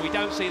 seconds, and we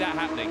don't see that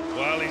happening.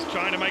 Well, he's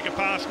trying to make a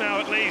pass now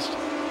at least.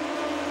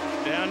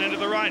 Down into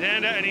the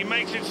right-hander, and he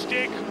makes it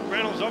stick.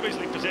 Reynolds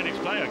obviously percentage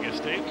play, I guess,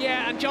 Steve.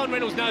 Yeah, and John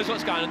Reynolds knows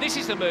what's going on. This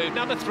is the move.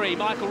 Number 3,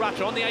 Michael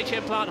Rutter on the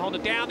HM Plant Honda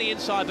down the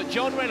inside, but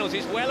John Reynolds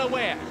is well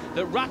aware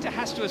that Rutter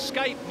has to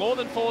escape more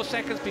than 4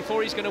 seconds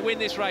before he's going to win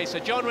this race. So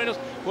John Reynolds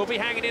will be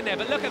hanging in there.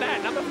 But look at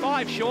that, number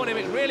 5, Sean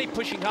Emmett, really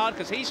pushing hard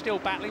because he's still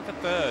battling for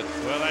 3rd.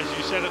 Well, as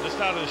you said at the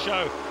start of the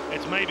show,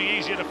 it's maybe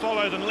easier to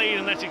follow than lead,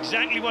 and that's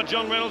exactly what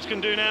John Reynolds can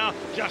do now,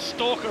 just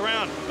stalk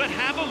around. But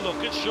have a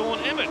look at Sean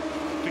Emmett.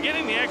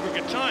 Forgetting the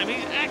aggregate time,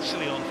 he's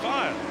actually on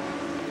fire.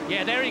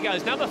 Yeah, there he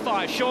goes, number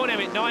 5, Sean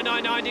Emmett,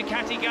 999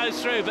 Ducati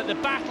goes through, but the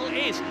battle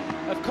is,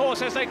 of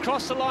course, as they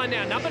cross the line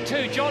now. Number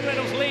 2, John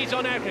Reynolds leads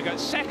on aggregate.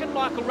 2nd,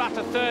 Michael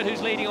Rutter, 3rd,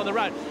 who's leading on the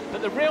road.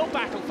 But the real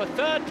battle for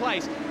 3rd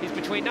place is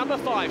between number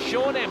 5,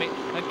 Sean Emmett,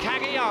 and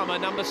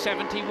Kageyama, number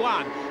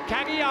 71.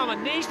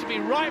 Kageyama needs to be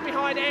right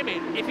behind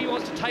Emmett if he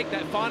wants to take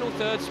that final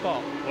 3rd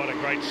spot. What a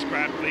great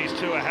scrap these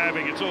two are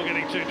having. It's all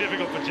getting too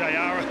difficult for JR.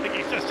 I think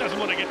he just doesn't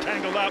want to get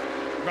tangled up.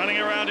 Running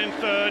around in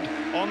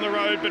 3rd, on the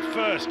road, but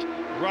 1st,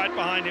 right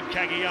behind him,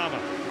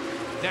 Kageyama.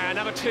 Now,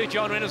 number 2,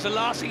 John Reynolds, the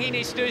last thing he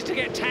needs to do is to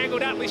get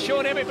tangled up with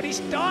Sean Emmett, but he's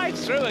dived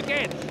through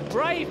again.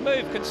 Brave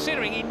move,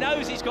 considering he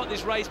knows he's got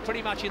this race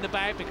pretty much in the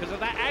bag because of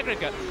that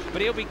aggregate, but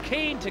he'll be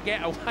keen to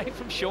get away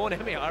from Sean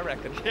Emmett, I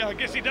reckon. Yeah, I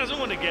guess he doesn't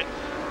want to get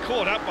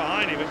caught up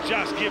behind him and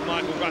just give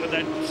Michael Rutter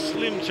that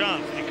slim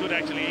chance that he could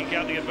actually eke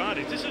out the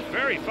advantage. This is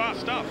very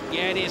fast stuff.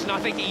 Yeah, it is, and I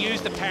think he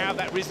used the power of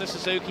that Rizzler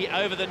Suzuki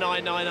over the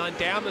 999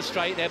 down the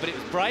straight there, but it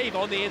was brave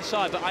on the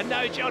inside. But I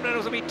know John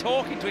Reynolds will be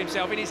talking to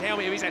himself in his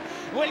helmet. He said,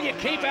 will you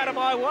keep out of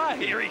my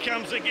way? Here he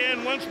comes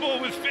again, once more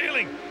with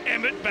feeling.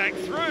 Emmett back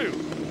through.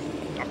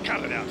 I've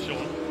cut it out,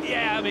 Sean.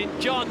 Yeah, I mean,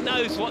 John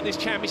knows what this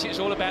championship is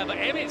all about, but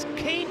Emmett's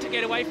keen to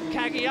get away from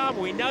Kageyama.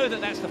 We know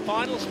that that's the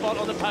final spot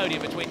on the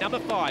podium between number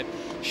 5,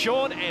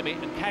 Sean Emmett,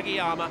 and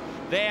Kageyama.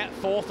 They're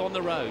 4th on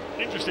the road.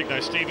 Interesting, though,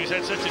 Steve. He's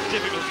had such a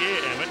difficult year,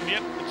 Emmett, and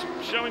yet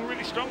it's showing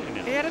really strongly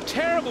now. He had a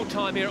terrible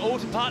time here at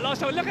Alton Park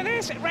last time. Look at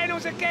this.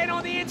 Reynolds again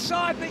on the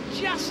inside, and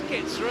he just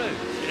gets through.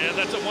 Yeah,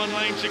 that's a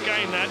one-lane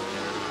chicane, that.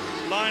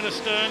 Line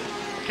astern.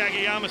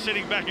 Kageyama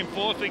sitting back and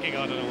forth, thinking,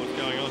 I don't know what's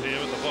going on here,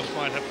 but the boss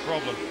might have a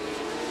problem.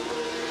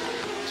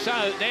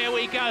 So there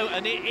we go,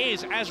 and it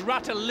is as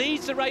Rutter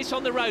leads the race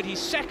on the road. He's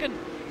second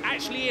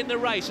actually in the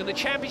race, and the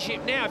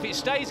championship now, if it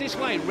stays this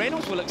way,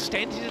 Reynolds will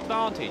extend his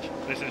advantage.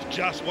 This is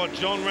just what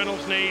John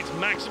Reynolds needs,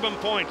 maximum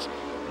points.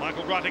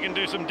 Michael Rutter can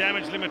do some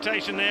damage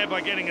limitation there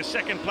by getting a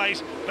 2nd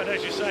place, but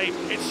as you say,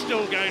 it's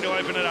still going to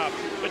open it up.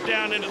 But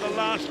down into the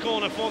last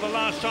corner for the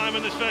last time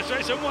in this first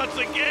race, and once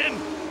again,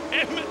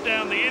 Emmett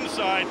down the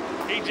inside.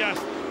 He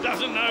just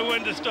doesn't know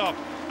when to stop.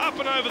 Up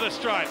and over the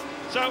stripe.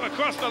 So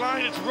across the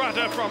line, it's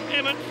Rutter from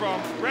Emmett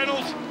from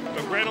Reynolds.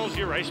 But Reynolds,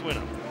 your race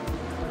winner.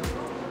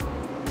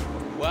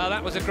 Well,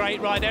 that was a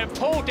great ride there. And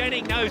Paul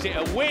Denning knows it.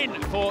 A win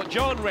for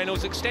John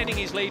Reynolds, extending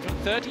his lead from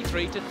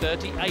 33 to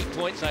 38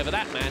 points over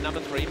that man, number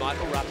 3,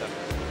 Michael Rutter.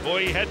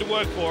 Boy, he had to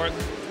work for it.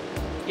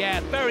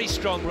 Yeah, very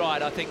strong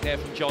ride, I think, there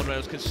from John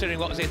Reynolds, considering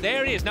what was in.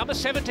 There he is, number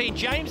 17,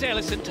 James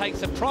Ellison, takes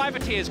the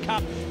Privateers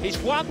Cup. He's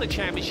won the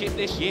championship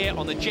this year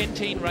on the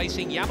Gentine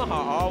Racing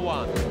Yamaha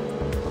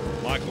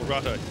R1. Michael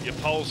Rutter, your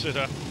pole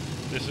sitter.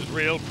 This is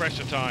real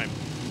pressure time.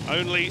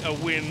 Only a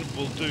win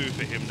will do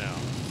for him now.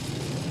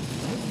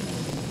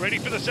 Ready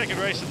for the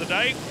 2nd race of the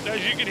day.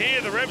 As you can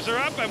hear, the revs are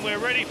up and we're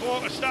ready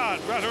for a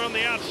start. Rutter on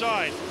the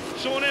outside.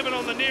 Sean Emmett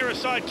on the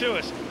nearest side to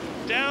us.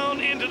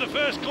 Down into the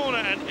first corner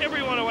and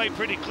everyone away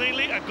pretty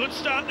cleanly. A good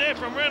start there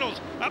from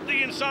Reynolds. Up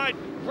the inside,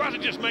 Rutter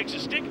just makes a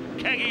stick.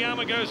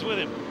 Kageyama goes with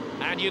him.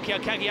 And Yukio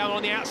Kageyama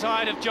on the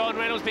outside of John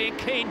Reynolds, being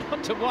keen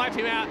not to wipe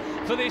him out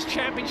for this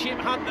championship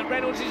hunt that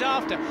Reynolds is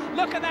after.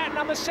 Look at that,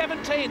 number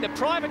 17, the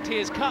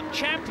Privateers Cup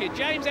champion,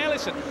 James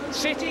Ellison,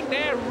 sitting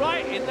there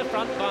right in the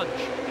front bunch.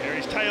 There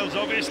his tail's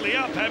obviously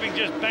up, having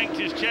just banked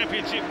his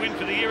championship win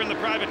for the year in the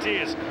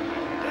Privateers.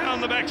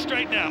 Down the back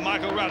straight now,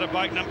 Michael Rutter,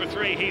 bike number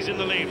 3, he's in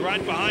the lead.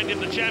 Right behind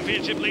him, the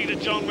championship leader,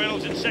 John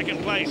Reynolds, in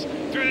 2nd place.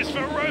 Through this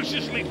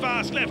ferociously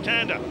fast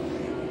left-hander.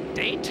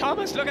 Dean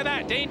Thomas, look at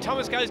that. Dean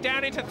Thomas goes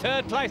down into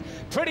 3rd place.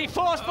 Pretty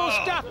forceful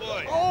stuff.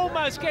 Boy.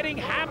 Almost getting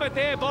hammered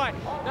there by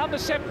number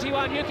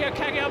 71, Yukio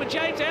Kageyama.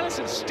 James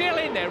Ellison still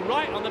in there,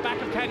 right on the back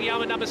of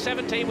Kageyama, number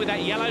 17, with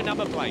that yellow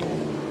number plate.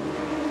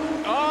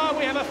 Oh,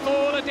 we have a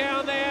faller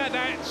down there.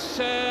 That's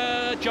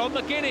John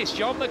McGuinness.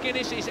 John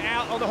McGuinness is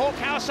out on the Hawk.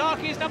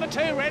 Kawasaki is number 2.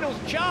 Reynolds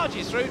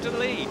charges through to the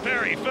lead.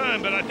 Very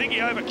firm, but I think he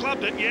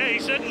overclubbed it. Yeah, he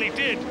certainly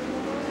did.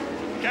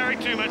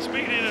 Carried too much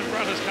speed in and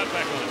Rutter's cut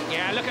back on it.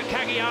 Yeah, look at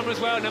Kageyama as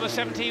well, number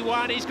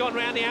 71. He's gone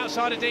round the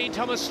outside of Dean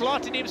Thomas,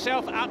 slotting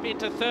himself up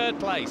into 3rd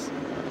place.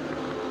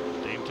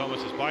 Dean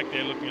Thomas's bike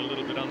there looking a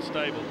little bit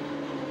unstable.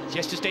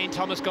 Just as Dean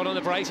Thomas got on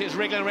the brakes, it was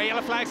wriggling around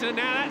yellow flags, and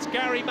now that's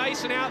Gary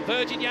Mason out,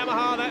 Virgin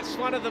Yamaha. That's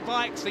one of the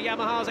bikes, the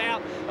Yamaha's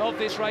out of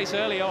this race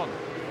early on.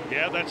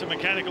 Yeah, that's a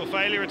mechanical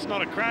failure. It's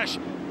not a crash.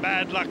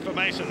 Bad luck for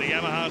Mason. The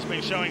Yamaha's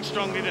been showing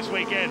strongly this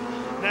weekend.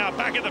 Now,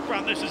 back at the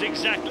front, this is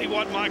exactly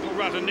what Michael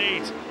Rutter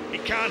needs. He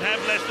can't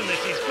have less than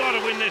this. He's got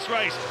to win this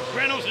race.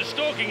 Reynolds is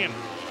stalking him.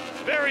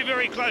 Very,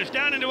 very close.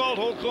 Down into Old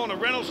Hall Corner.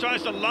 Reynolds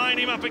tries to line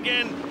him up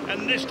again,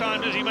 and this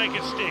time does he make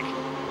it stick.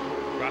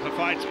 Rutter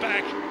fights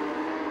back.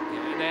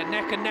 Yeah, they're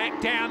neck and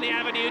neck down the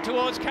avenue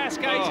towards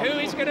Cascades. Who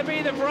is going to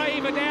be the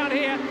braver down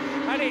here?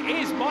 And it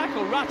is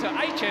Michael Rutter,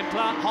 HM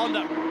Plant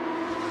Honda.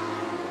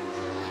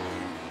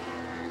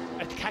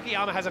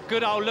 Kageyama has a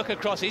good old look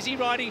across. Is he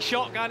riding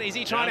shotgun? Is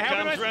he trying to help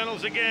him? Comes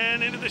Reynolds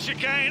again into the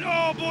chicane.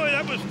 Oh boy,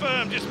 that was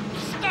firm. Just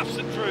stuffs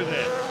it through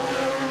there.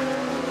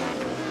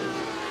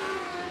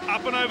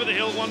 Up and over the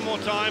hill one more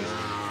time.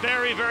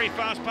 Very, very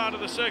fast part of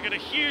the circuit. A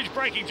huge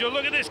braking duel.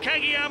 Look at this.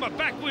 Kageyama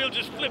back wheel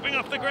just flipping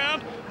off the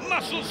ground.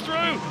 Muscles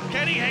through.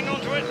 Can he hang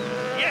on to it?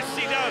 Yes,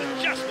 he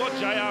does. Just what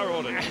JR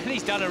ordered. And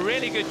he's done a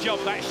really good job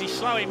of actually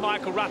slowing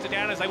Michael Rutter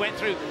down as they went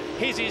through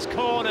his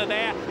corner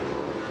there.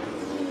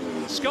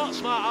 Scott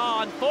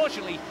Smart,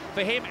 unfortunately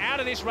for him, out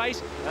of this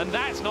race, and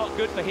that's not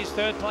good for his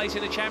 3rd place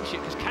in the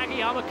championship, because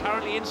Kageyama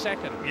currently in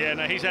 2nd. Yeah,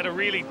 no, he's had a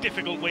really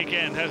difficult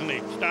weekend, hasn't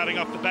he? Starting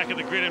off the back of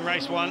the grid in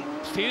race 1.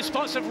 A few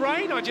spots of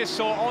rain I just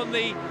saw on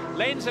the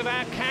lens of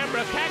our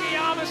camera.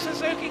 Kageyama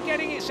Suzuki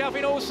getting itself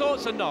in all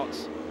sorts of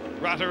knots.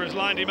 Rutter has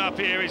lined him up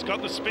here. He's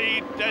got the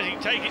speed. Does he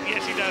take it?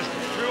 Yes, he does.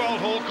 Through Old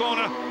Hall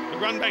Corner, the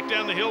run back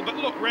down the hill. But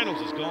look,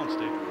 Reynolds is gone,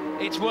 Steve.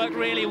 It's worked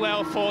really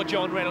well for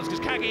John Reynolds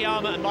because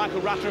Kageyama and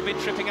Michael Rutter have been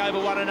tripping over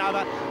one another,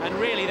 and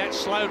really that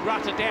slowed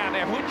Rutter down.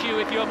 Now, would you,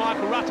 if you're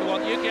Michael Rutter,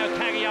 want Yukio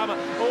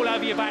Kageyama all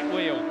over your back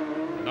wheel?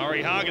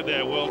 Norrie Haga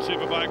there, World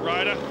Superbike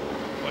rider,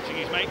 watching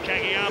his mate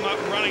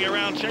Kageyama running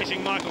around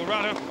chasing Michael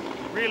Rutter.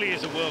 Really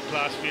is a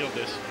world-class field,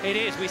 this. It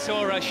is. We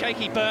saw a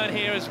Shaky Byrne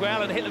here as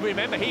well, and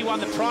remember, he won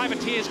the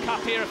Privateers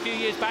Cup here a few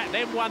years back,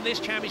 then won this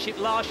championship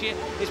last year.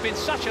 It's been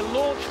such a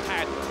launch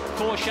pad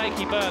for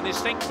Shaky Byrne, this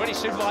British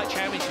Superbike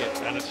Championship.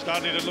 And it's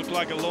starting to look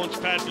like a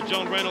launch pad for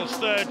John Reynolds'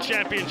 third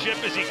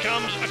championship as he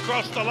comes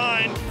across the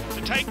line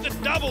to take the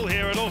double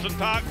here at Alton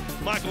Park.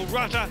 Michael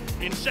Rutter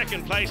in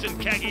second place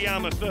and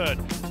Kageyama third.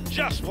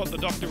 Just what the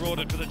doctor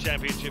ordered for the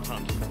championship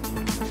hunt.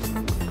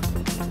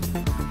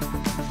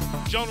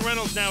 John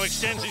Reynolds now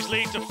extends his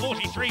lead to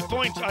 43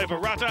 points over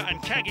Rutter, and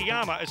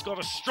Kageyama has got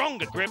a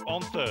stronger grip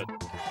on third.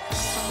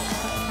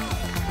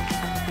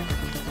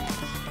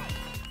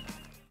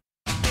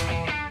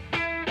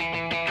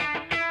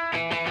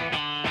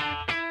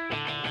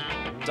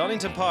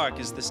 Donington Park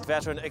is this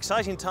veteran.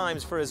 Exciting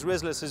times for his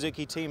Rizla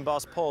Suzuki team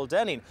boss Paul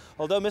Denning.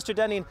 Although Mr.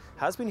 Denning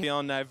has been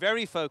on now,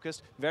 very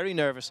focused, very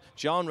nervous.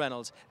 John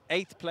Reynolds,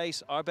 8th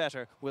place or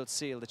better, will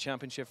seal the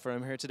championship for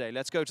him here today.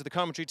 Let's go to the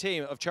commentary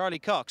team of Charlie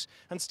Cox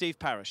and Steve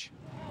Parrish.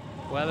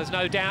 Well, there's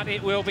no doubt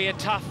it will be a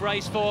tough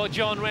race for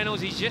John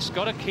Reynolds. He's just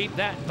got to keep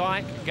that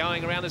bike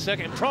going around the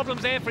circuit. And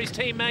problems there for his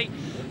teammate.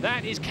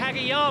 That is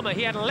Kageyama.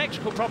 He had an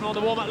electrical problem on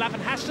the warm-up lap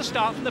and has to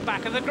start from the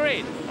back of the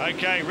grid.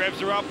 OK,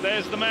 revs are up.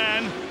 There's the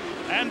man.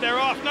 And they're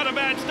off. Not a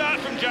bad start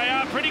from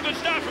JR. Pretty good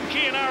start from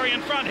Kianari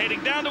in front,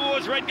 heading down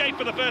towards Redgate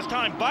for the first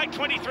time. Bike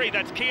 23,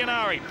 that's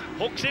Kianari.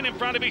 Hooks in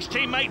front of his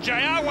teammate.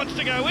 JR wants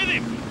to go with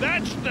him.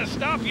 That's the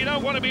stuff. You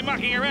don't want to be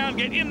mucking around.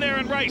 Get in there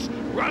and race.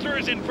 Rutter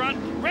is in front.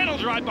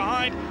 Reynolds right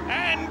behind.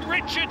 And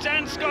Richards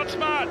and Scott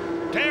Smart.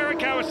 Pair of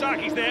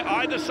Kawasaki's there,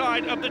 either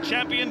side of the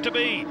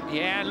champion-to-be.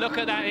 Yeah, look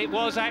at that. It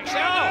was actually...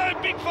 Oh,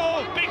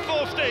 big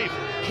fall, Steve.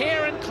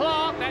 Kieran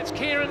Clark, that's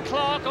Kieran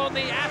Clark on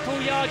the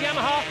Appleyard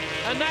Yamaha.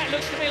 And that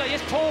looks to me like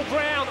it's Paul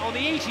Brown on the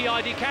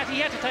ETI Ducati.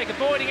 He had to take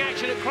avoiding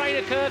action at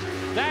Crater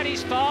Curve. That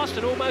is fast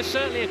and almost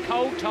certainly a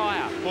cold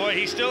tyre. Boy,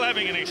 he's still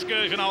having an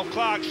excursion, old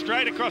Clark,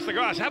 straight across the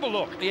grass. Have a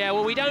look. Yeah,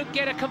 well, we don't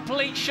get a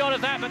complete shot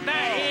of that, but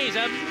that is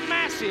a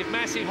massive,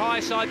 massive high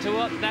side to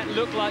what that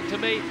looked like to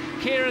me.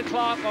 Kieran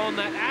Clark on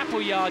that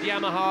Appleyard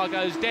Yamaha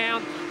goes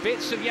down.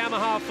 Bits of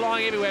Yamaha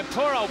flying everywhere.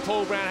 Poor old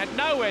Paul Brown had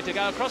nowhere to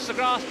go across the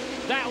grass.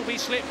 That will be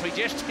slippery.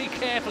 Just be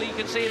careful. You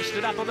can see him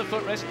stood up on the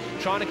footrest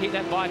trying to keep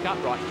that bike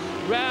upright.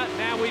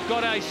 Now we've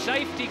got a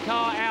safety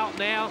car out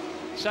now.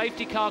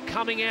 Safety car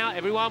coming out.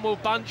 Everyone will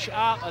bunch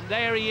up, and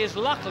there he is.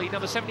 Luckily,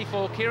 number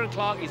 74, Kieran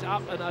Clark, is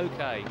up and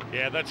OK.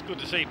 Yeah, that's good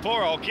to see.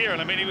 Poor old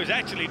Kieran. I mean, he was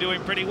actually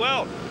doing pretty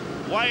well.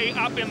 Way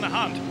up in the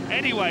hunt.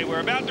 Anyway,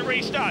 we're about to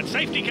restart.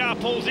 Safety car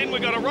pulls in.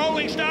 We've got a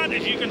rolling start.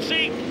 As you can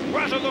see,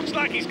 Rutter looks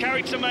like he's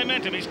carried some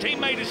momentum. His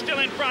teammate is still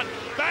in front.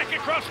 Back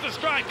across the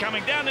strike,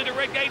 coming down into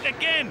Redgate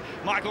again.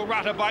 Michael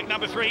Rutter, bike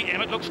number 3.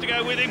 Emmett looks to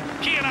go with him.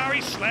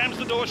 Kianari slams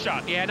the door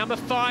shut. Yeah, number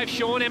 5,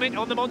 Sean Emmett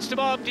on the Monster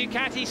Mob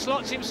Ducati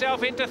slots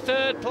himself into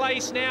 3rd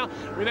place now.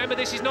 Remember,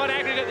 this is not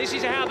aggregate. This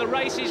is how the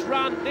race is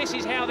run. This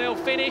is how they'll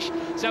finish.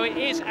 So it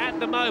is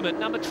at the moment.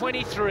 Number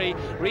 23,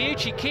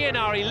 Ryuichi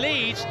Kianari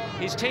leads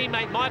his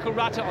teammate Michael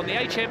Rutter on the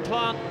HM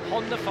Plant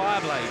Honda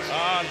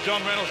Fireblades.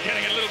 John Reynolds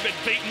getting a little bit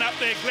beaten up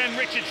there. Glenn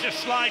Richards just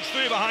slides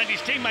through behind his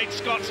teammate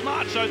Scott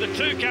Smart. So the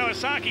 2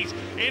 Kawasaki's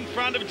in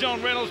front of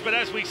John Reynolds. But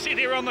as we sit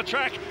here on the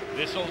track,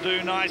 this will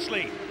do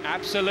nicely.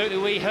 Absolutely.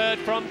 We heard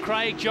from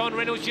Craig. John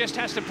Reynolds just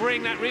has to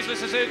bring that Rizla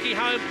Suzuki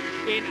home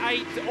in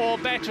 8th or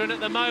better, and at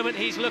the moment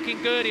he's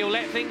looking good. He'll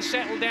let things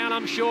settle down,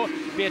 I'm sure.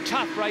 It'll be a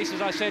tough race,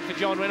 as I said, for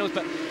John Reynolds,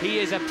 but he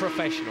is a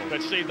professional.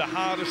 But Steve, the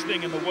hardest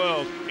thing in the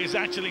world is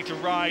actually to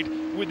ride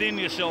within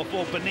yourself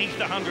or beneath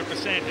the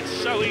 100%. It's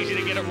so easy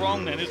to get it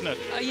wrong then, isn't it?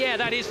 Yeah,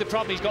 that is the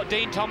problem. He's got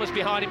Dean Thomas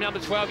behind him, number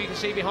 12, you can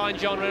see behind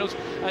John Reynolds.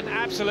 And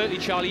absolutely,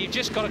 Charlie, you've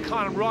just got to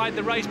kind of ride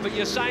the race, but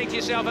you're saying to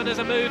yourself, and there's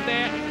a move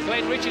there,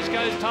 Glenn Richards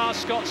goes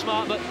past Scott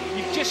Smart, but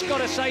you've just got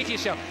to say to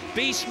yourself,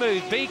 be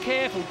smooth, be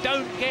careful,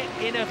 don't get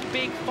in a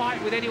big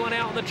fight with anyone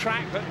out on the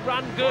track, but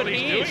run good. Well,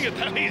 he's doing it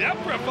though. He's up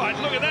for a fight.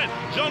 Look at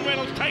that. John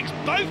Reynolds takes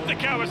both the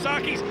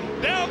Kawasaki's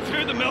down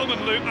through the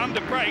Melbourne Loop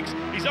under brakes.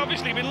 He's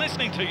obviously been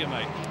listening to you,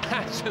 mate.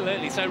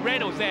 Absolutely. So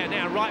Reynolds there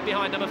now, right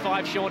behind number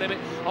 5, Sean Emmett,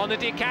 on the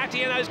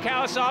Ducati, and those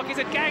Kawasaki's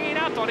are ganging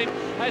up on him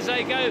as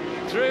they go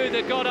through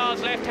the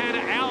Goddard's left-hander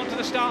out onto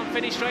the start and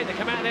finish straight. They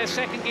come out of their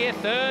 2nd gear,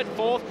 3rd,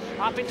 4th,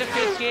 up into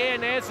 5th gear,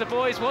 and there's the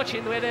boys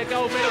watching where their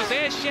gold medals.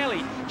 There's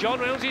Shelley, John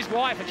Reynolds' his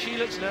wife, and she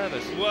looks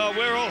nervous. Well,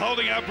 we're all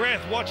holding our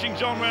breath watching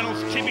John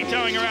Reynolds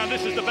tippy-toeing around.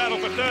 This is the battle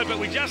for 3rd, but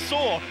we just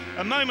saw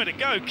a moment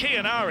ago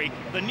Kianari,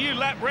 the new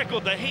lap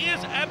record that he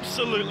is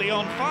absolutely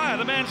on fire.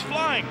 The man's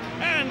flying,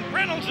 and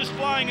Reynolds is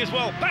flying as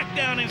well. Back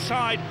down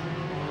inside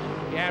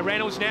Yeah,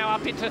 Reynolds now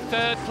up into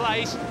third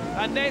place,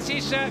 and there's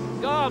his,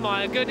 oh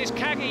my goodness,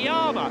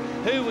 Kageyama,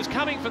 who was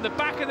coming from the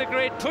back of the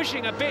grid,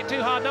 pushing a bit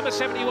too hard. Number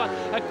 71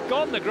 had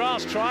gone the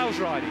grass trials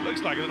riding.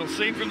 Looks like a little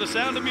scene from The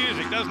Sound of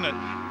Music, doesn't it?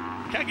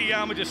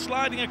 Kageyama just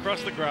sliding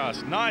across the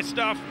grass. Nice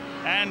stuff,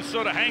 and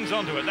sort of hangs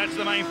onto it. That's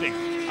the main thing.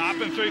 Up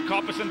and through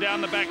Coppice and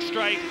down the back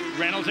straight.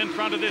 Reynolds in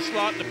front of this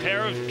lot. The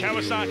pair of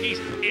Kawasaki's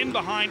in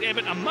behind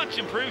Emmett. A much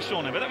improved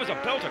Sean Emmett. That was a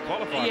belter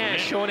qualifier. Yeah,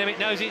 Sean Emmett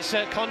knows it's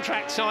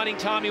contract signing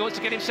time. He wants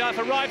to get himself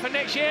a ride for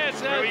next year.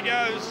 So there he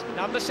goes.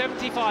 Number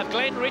 75,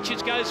 Glenn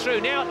Richards goes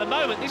through. Now, at the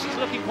moment, this is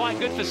looking quite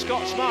good for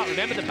Scott Smart.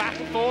 Remember the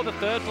battle for the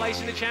third place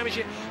in the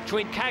championship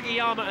between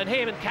Kageyama and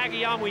him. And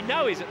Kageyama, we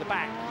know, is at the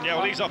back. Yeah,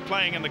 well, he's off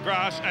playing in the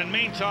grass. And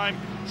meantime,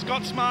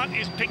 Scott Smart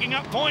is picking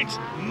up points.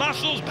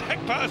 Muscles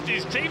back past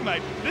his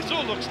teammate. This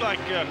all looks like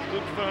good,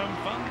 firm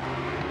fun.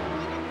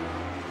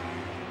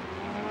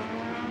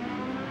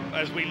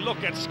 As we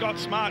look at Scott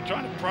Smart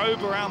trying to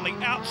probe around the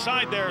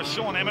outside there of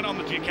Sean Emmett on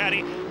the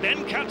Ducati,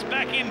 then cuts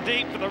back in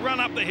deep for the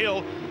run up the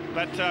hill.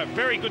 But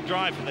very good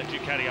drive for that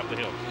Ducati up the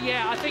hill.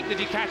 Yeah, I think the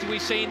Ducati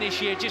we've seen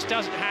this year just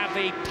doesn't have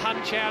the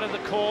punch out of the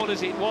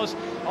corners. It was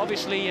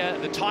obviously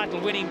the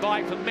title-winning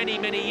bike for many,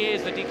 many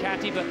years, the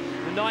Ducati, but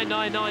the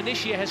 999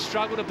 this year has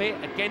struggled a bit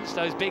against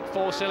those big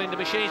four-cylinder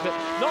machines, but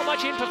not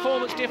much in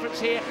performance difference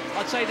here.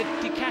 I'd say the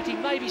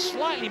Ducati may be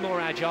slightly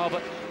more agile,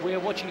 but we're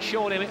watching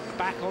Sean Emmett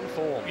back on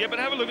form. Yeah, but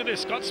have a look at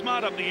this. Scott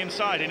Smart up the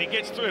inside, and he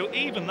gets through,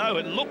 even though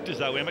it looked as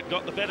though Emmett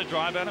got the better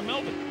drive out of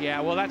Melbourne.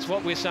 Yeah, well, that's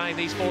what we're saying.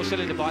 These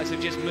four-cylinder bikes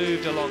have just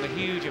moved along a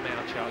huge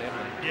amount, Charlie,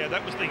 haven't they? Yeah,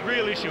 that was the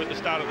real issue at the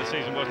start of the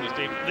season, wasn't it,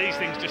 Steve? These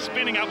things just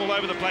spinning up all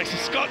over the place.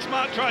 Scott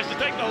Smart tries to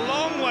take the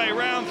long way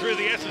round through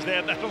the S's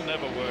there. That'll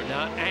never work.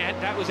 No, and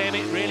that was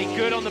Emmett really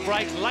good on the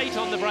brakes, late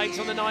on the brakes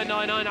on the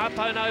 999, up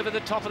and over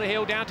the top of the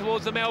hill down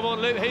towards the Melbourne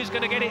Loop. Who's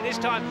going to get it this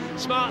time?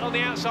 Smart on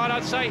the outside,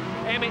 I'd say.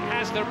 Emmett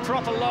has the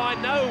proper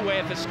line,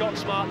 nowhere for Scott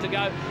Smart to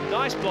go.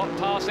 Nice block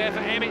pass there for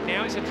Emmett.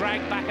 Now it's a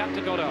drag back up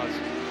to Goddard's.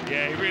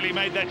 Yeah, he really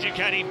made that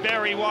Ducati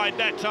very wide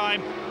that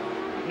time.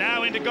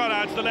 Now into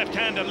Goddard's, the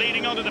left-hander,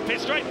 leading onto the pit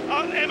straight.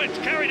 Oh, Emmett's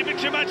carried a bit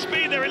too much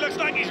speed there. He looks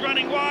like he's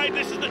running wide.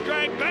 This is the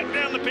drag back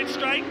down the pit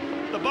straight.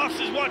 The boss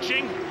is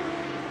watching.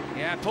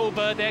 Yeah, Paul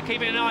Bird there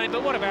keeping an eye on him,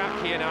 but what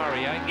about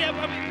Chianari, eh? Yeah,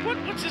 I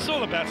mean, what's this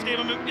all about, Steve?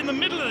 I mean, in the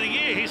middle of the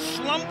year, his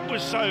slump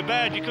was so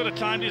bad you could have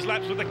timed his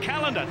laps with a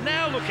calendar.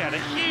 Now look at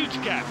it, huge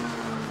gap.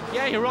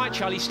 Yeah, you're right,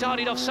 Charlie. He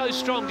started off so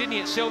strong, didn't he,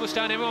 at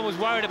Silverstone? Everyone was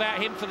worried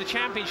about him for the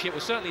championship. Well,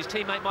 certainly his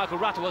teammate Michael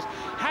Rutter was.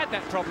 Had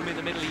that problem in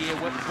the middle of the year,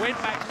 went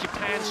back to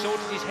Japan,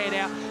 sorted his head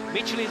out.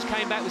 Michelin's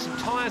came back with some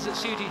tyres that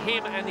suited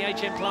him and the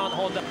HM Plant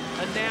Honda,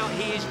 and now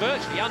he is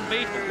virtually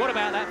unbeatable. What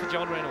about that for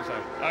John Reynolds,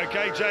 though?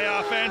 OK,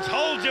 JR fans,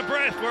 hold your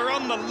breath. We're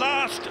on the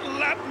last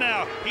lap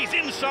now. He's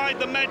inside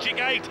the Magic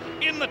 8,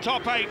 in the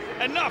top 8,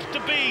 enough to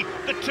be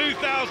the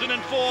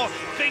 2004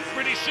 Think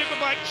British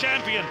Superbike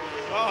champion.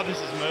 Oh,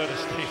 this is murder,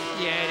 Steve.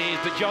 Yeah, it is,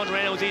 but John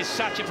Reynolds is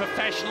such a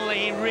professional.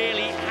 He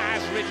really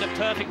has ridden a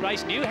perfect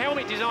race. New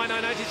helmet design, I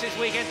noticed this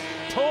weekend.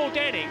 Paul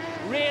Denning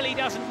really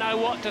doesn't know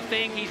what to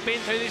think. He's been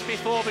through this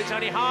before, but it's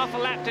only half a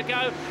lap to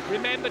go.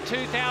 Remember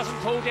 2000,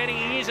 Paul Denning,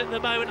 he is at the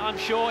moment. I'm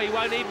sure he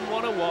won't even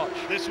want to watch.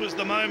 This was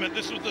the moment,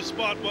 this was the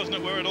spot, wasn't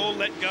it, where it all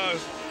let go?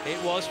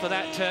 It was for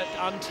that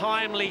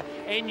untimely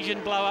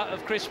engine blower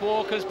of Chris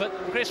Walker's, but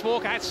Chris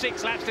Walker had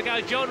 6 laps to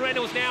go. John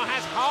Reynolds now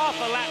has half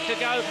a lap to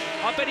go.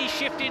 I bet he's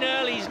shifting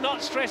early. He's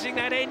not stressing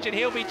that engine.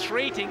 He'll be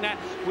treating that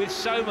with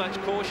so much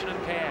caution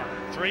and care.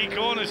 3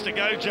 corners to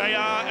go, JR,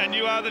 and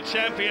you are the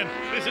champion.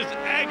 This is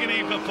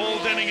agony for Paul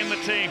Denning and the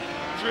team.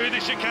 Through the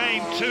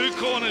chicane, 2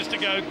 corners to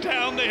go,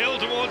 down the hill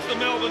towards the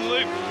Melbourne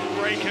Loop.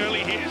 Brake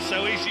early here,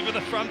 so easy for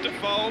the front to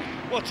fold.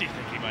 What's he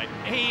thinking, mate?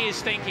 He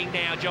is thinking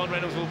now, John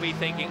Reynolds will be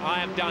thinking, I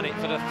have done it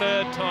for the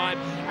 3rd time.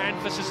 And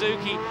for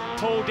Suzuki,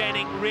 Paul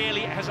Denning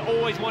really has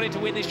always wanted to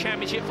win this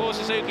championship for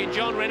Suzuki, and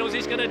John Reynolds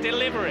is going to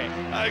deliver it.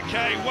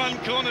 OK, 1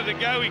 corner to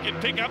go. He can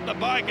pick up the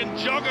bike and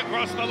jog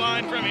across the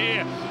line from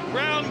here.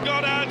 Round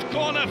Goddard's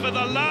corner for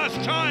the last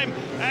time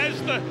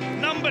as the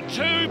number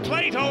 2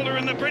 plate holder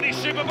in the British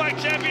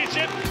Superbike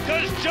Championship,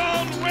 because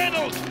John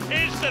Reynolds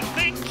is the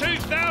Think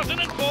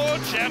 2004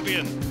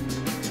 champion.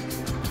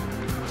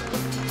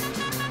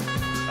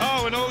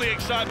 Oh, and all the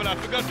excitement, I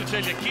forgot to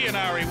tell you,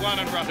 Chianari won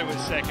and Rutter was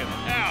 2nd.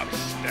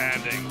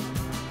 Outstanding.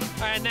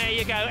 And there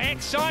you go,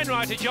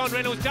 ex-signwriter John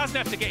Reynolds doesn't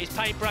have to get his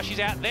paintbrushes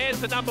out. There's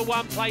the number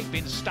 1 plate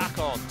been stuck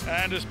on.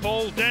 And as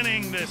Paul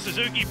Denning, the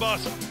Suzuki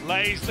boss,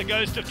 lays the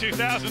ghost of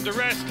 2000 to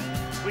rest,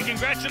 we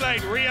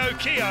congratulate Rio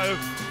Keogh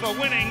for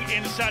winning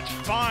in such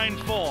fine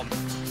form.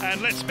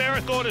 And let's spare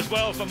a thought as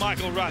well for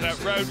Michael Rutter.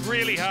 Rode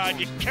really hard.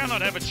 You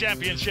cannot have a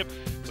championship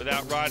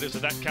without riders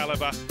of that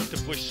calibre to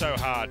push so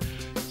hard.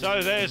 So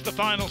there's the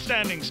final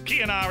standings.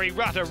 Chianari,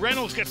 Rutter,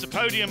 Reynolds gets a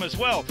podium as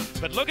well.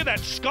 But look at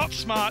that, Scott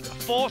Smart,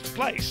 4th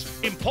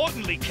place.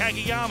 Importantly,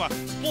 Kageyama,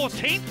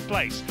 14th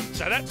place.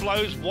 So that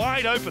blows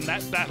wide open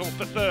that battle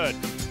for 3rd.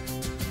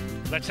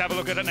 Let's have a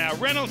look at it now.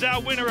 Reynolds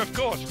our winner, of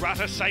course.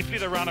 Rutter safely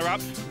the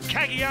runner-up.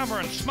 Kageyama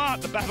and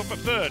Smart the battle for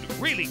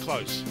 3rd. Really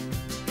close.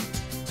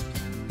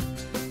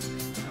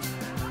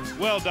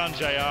 Well done,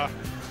 JR.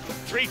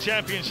 3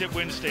 championship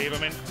wins, Steve. I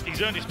mean,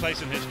 he's earned his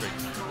place in history.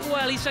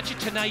 Well, he's such a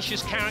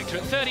tenacious character.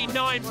 At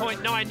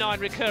 39.99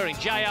 recurring,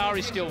 JR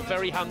is still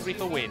very hungry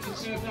for wins.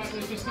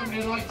 Just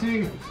somebody I'd like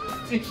to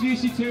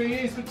introduce you to. He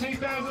is the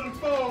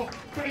 2004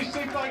 British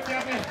Superbike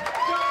champion.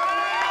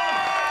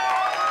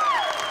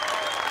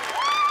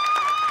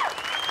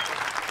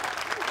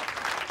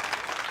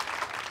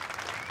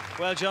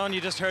 Well, John, you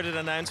just heard it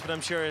announced, but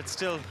I'm sure it's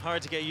still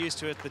hard to get used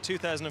to it. The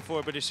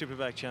 2004 British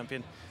Superbike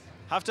champion.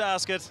 Have to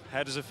ask it,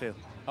 how does it feel?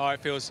 Oh,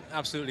 it feels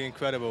absolutely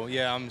incredible.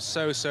 Yeah, I'm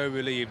so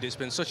relieved. It's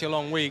been such a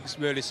long week,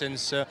 really,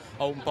 since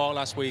Alton Park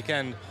last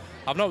weekend.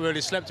 I've not really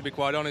slept, to be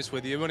quite honest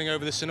with you, running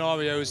over the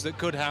scenarios that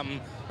could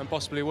happen and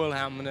possibly will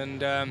happen,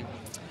 and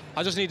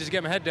I just needed to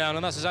get my head down,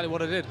 and that's exactly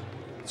what I did.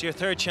 It's your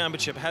 3rd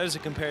championship. How does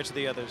it compare to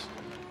the others?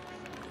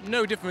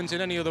 No different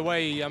in any other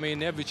way. I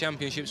mean, every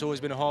championship's always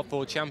been a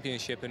hard-fought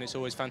championship, and it's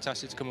always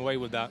fantastic to come away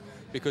with that,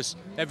 because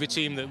every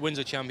team that wins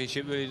a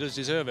championship really does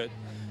deserve it.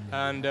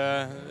 And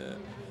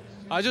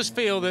I just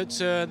feel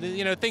that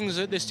you know, things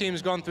that this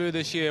team's gone through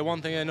this year,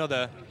 one thing or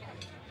another,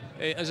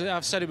 as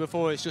I've said it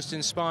before, it's just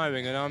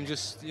inspiring, and I'm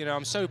just, you know,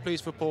 I'm so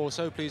pleased for Paul,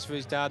 so pleased for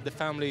his dad, the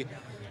family,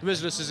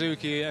 Rizzler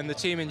Suzuki, and the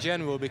team in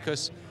general,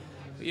 because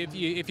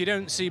if you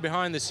don't see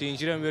behind the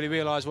scenes, you don't really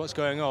realise what's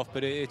going off,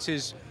 but it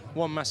is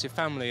one massive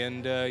family,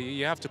 and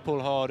you have to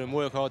pull hard and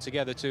work hard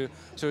together to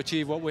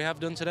achieve what we have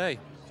done today.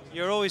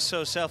 You're always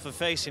so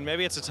self-effacing.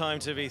 Maybe it's a time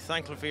to be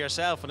thankful for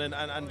yourself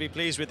and be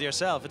pleased with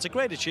yourself. It's a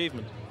great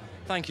achievement.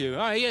 Thank you.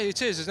 Yeah,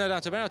 it is. There's no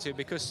doubt about it,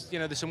 because, you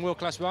know, there's some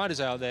world-class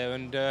riders out there,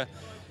 and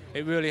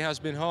it really has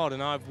been hard,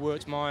 and I've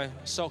worked my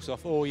socks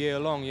off all year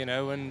long, you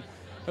know, and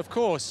of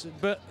course,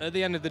 but at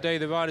the end of the day,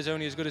 the rider's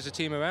only as good as the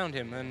team around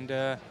him,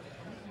 and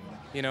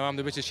you know, I'm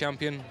the British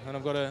champion, and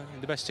I've got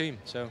the best team,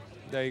 so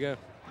there you go.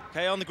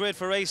 Okay, on the grid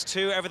for race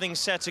 2, everything's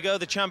set to go.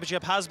 The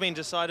championship has been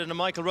decided, and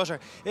Michael Rutter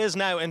is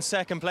now in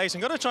 2nd place.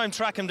 I'm going to try and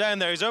track him down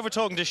there. He's over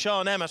talking to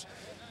Sean Emmett.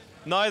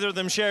 Neither of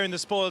them sharing the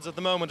spoils at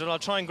the moment, and I'll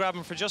try and grab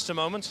him for just a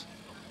moment.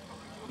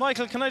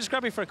 Michael, can I just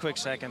grab you for a quick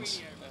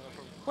second?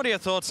 What are your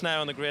thoughts now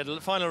on the grid?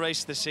 Final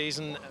race of the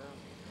season,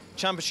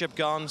 championship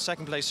gone,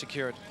 2nd place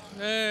secured.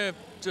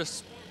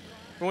 Just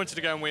wanted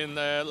to go and win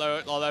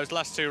those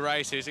last 2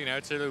 races, you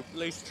know, to at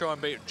least try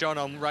and beat John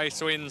on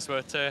race wins,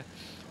 but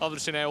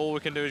obviously now all we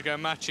can do is go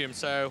and match him,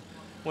 so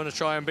I want to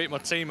try and beat my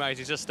teammate.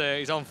 He's just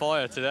he's on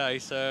fire today,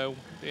 so,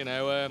 you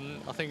know,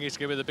 I think he's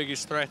going to be the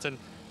biggest threat, and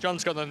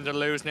John's got nothing to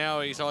lose now.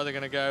 He's either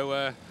going to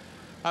go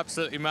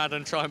absolutely mad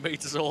and try and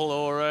beat us all,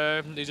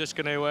 or he's just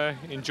going to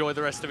enjoy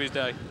the rest of his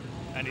day.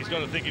 And he's got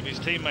to think of his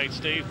teammate,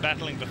 Steve,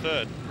 battling for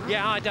 3rd.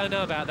 Yeah, I don't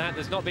know about that.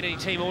 There's not been any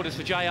team orders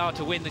for JR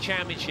to win the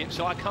championship,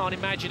 so I can't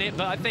imagine it,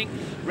 but I think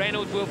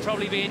Reynolds will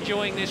probably be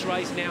enjoying this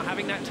race now,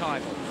 having that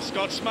title.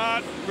 Scott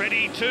Smart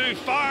ready to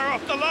fire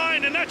off the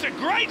line, and that's a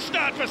great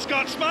start for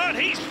Scott Smart.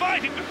 He's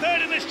fighting for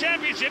 3rd in this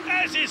championship,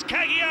 as is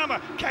Kagiyama.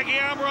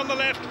 Kagiyama on the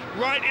left,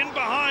 right in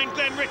behind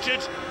Glenn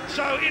Richards.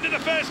 So into the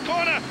 1st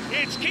corner,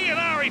 it's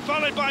Kianari,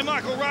 followed by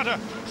Michael Rutter.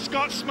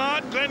 Scott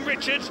Smart, Glenn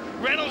Richards,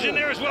 Reynolds in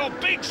there as well.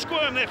 Big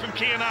squirm there from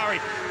Kianari.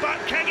 But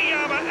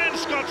Kagiyama and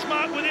Scott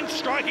Smart within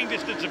striking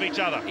distance of each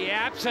other. Yeah,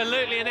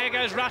 absolutely, and there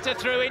goes Rutter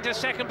through into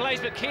 2nd place,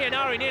 but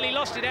Kianari nearly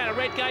lost it out of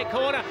Redgate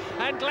corner,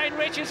 and Glenn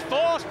Richards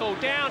forceful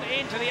down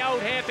into the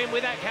old hairpin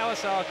with that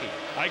Kawasaki.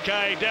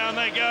 Okay, down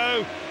they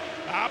go.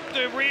 Up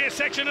the rear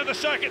section of the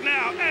circuit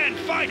now, and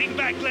fighting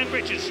back Glenn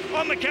Richards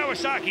on the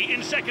Kawasaki in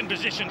 2nd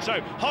position.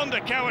 So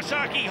Honda,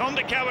 Kawasaki,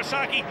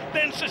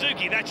 then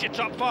Suzuki. That's your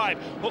top 5.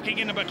 Hooking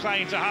into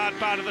McLean's a hard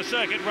part of the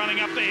circuit, running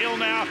up the hill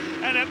now.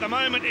 And at the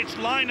moment, it's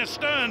line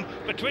astern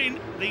between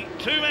the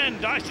 2 men,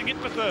 dicing it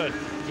for 3rd.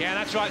 Yeah,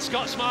 that's right.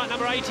 Scott Smart,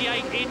 number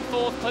 88, in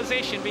 4th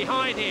position.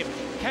 Behind him,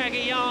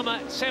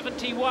 Kagiyama,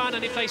 71,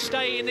 and if they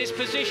stay in this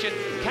position,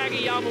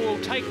 Kagiyama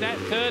will take that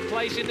 3rd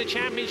place in the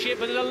championship,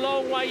 but there's a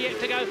long way yet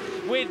to go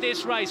with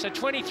this race. So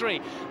 23,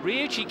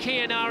 Ryuichi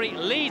Kianari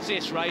leads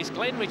this race,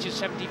 Glenn Richards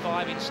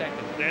 75 in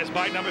 2nd. There's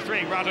bike number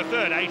 3, Rutter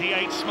 3rd,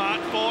 88 Smart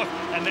 4th,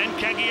 and then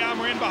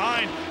Kagiyama in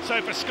behind.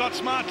 So for Scott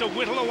Smart to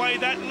whittle away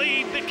that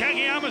lead that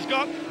Kagiyama's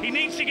got, he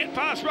needs to get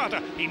past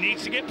Rutter, he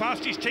needs to get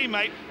past his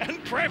teammate,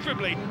 and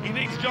preferably he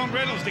needs John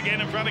Reynolds to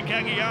get in front of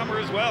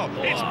Kagiyama as well.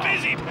 Whoa. It's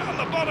busy down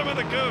the bottom of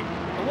the curve.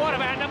 And what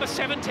about number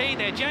 17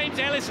 there, James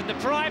Ellison, the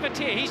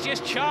privateer? He's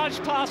just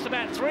charged past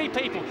about 3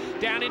 people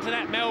down into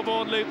that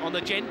Melbourne loop on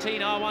the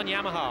Gentine R1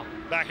 Yamaha.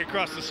 Back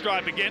across the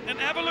stripe again, and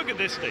have a look at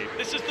this, Steve.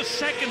 This is the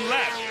 2nd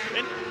lap,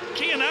 and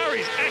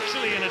Kianari's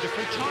actually in a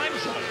different time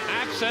zone.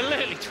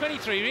 Absolutely.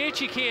 23,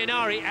 Ryuichi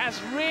Kianari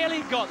has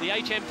really got the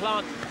HM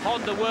Plant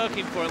Honda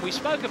working for him. We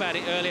spoke about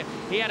it earlier.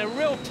 He had a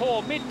real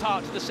poor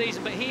mid-part to the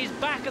season, but he's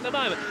back at the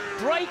moment.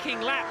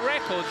 Breaking lap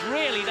records,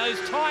 really. Those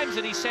times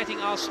that he's setting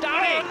are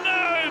stunning.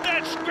 Oh, no,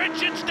 that's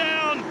Richards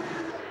down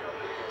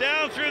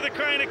through the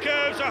crane of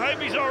curves. I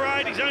hope he's all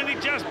right. He's only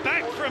just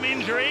back from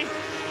injury.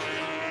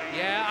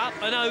 Yeah, up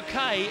and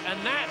okay, and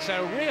that's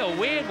a real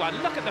weird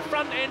one. Look at the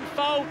front end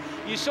fold.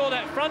 You saw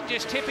that front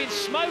just tipping,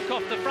 smoke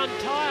off the front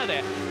tyre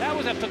there. That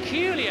was a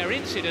peculiar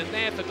incident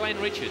there for Glenn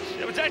Richards.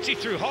 It was actually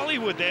through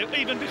Hollywood there,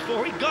 even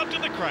before he got to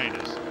the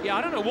Craners. Yeah,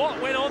 I don't know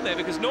what went on there,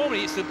 because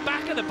normally it's the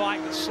back of the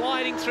bike that's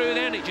sliding through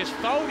there, and it just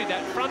folded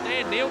that front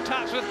end. Neil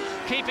Tuxworth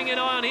keeping an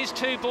eye on his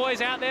two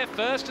boys out there,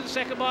 first and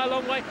second by a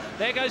long way.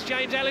 There goes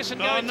James Ellison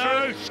going through.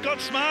 Oh no, Scott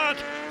Smart,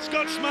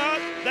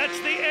 that's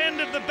the end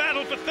of the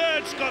battle for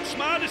third. Scott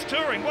Smart is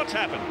touring. What's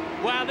happened?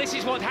 Well, this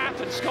is what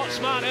happened. Scott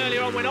Smart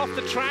earlier on went off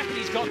the track, and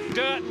he's got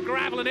dirt and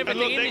gravel and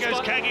everything and look, in there his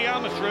goes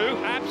Kagiyama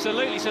through.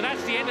 Absolutely, so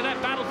that's the end of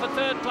that battle for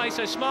third place.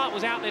 So Smart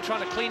was out there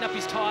trying to clean up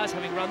his tyres,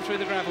 having run through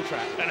the gravel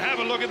trap. And have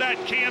a look at that.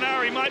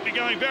 Kianari might be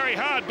going very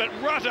hard, but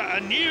Rutter, a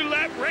new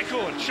lap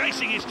record,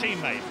 chasing his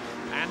teammate.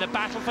 And the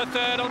battle for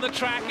third on the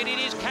track, and it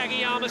is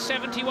Kagiyama,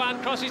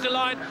 71, crosses the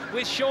line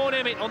with Sean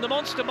Emmett on the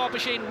Monster Mob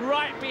machine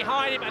right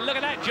behind him. And look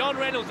at that, John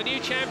Reynolds, the new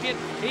champion,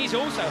 he's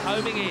also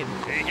homing in.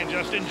 He can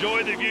just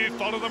enjoy the view,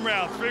 follow them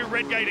round through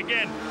Redgate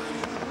again.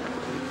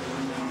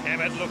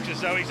 Emmett looks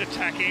as though he's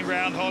attacking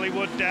round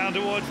Hollywood down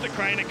towards the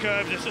Craner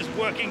curve. This is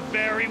working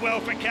very well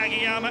for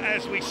Kagiyama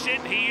as we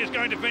sit. He is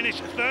going to finish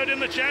third in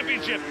the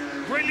championship.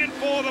 Brilliant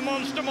for the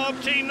Monster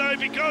Mob team though,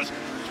 because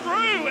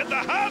through at the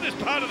hardest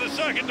part of the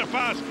circuit to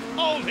pass,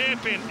 old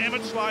hairpin,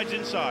 Emmett slides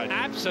inside.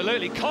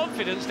 Absolutely,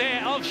 confidence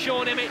there of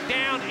Sean Emmett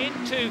down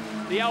into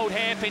the old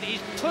hairpin.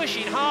 He's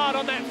pushing hard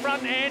on that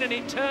front end and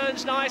it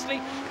turns nicely.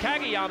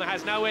 Kagiyama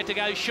has nowhere to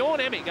go. Sean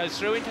Emmett goes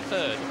through into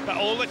third. But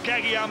all that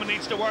Kagiyama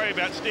needs to worry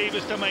about, Steve,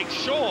 is to make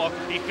sure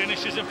he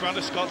finishes in front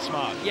of Scott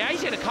Smart. Yeah,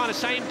 he's in a kind of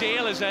same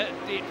deal as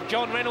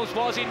John Reynolds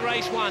was in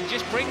race one.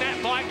 Just bring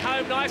that bike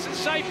home nice and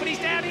safe, but he's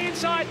down the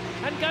inside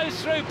and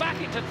goes through back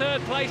into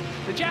third place.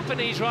 The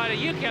Japanese rider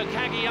Yukio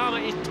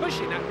Kagiyama is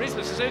pushing that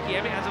Rizzler Suzuki.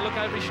 Emmett has a look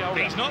over his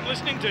shoulder. He's not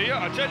listening to you,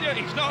 I tell you,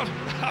 he's not.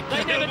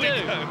 They never do.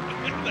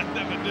 They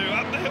never do.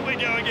 Up there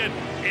we go again,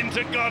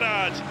 into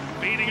Goddard's.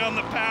 Feeding on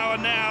the power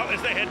now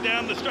as they head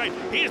down the straight.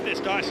 Here's this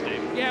guy,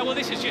 Steve. Yeah, well,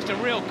 this is just a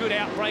real good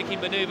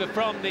out-braking manoeuvre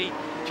from the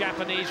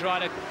Japanese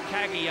rider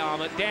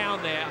Kagiyama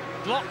down there.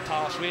 Block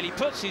pass, really.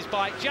 Puts his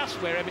bike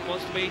just where Emmett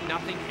wants to be.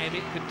 Nothing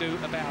Emmett could do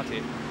about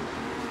it.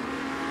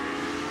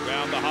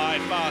 Round the high,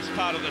 fast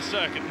part of the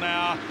circuit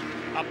now.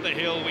 Up the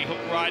hill, we hook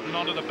right and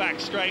onto the back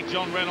straight.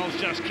 John Reynolds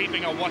just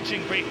keeping a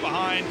watching brief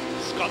behind.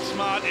 Scott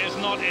Smart is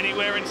not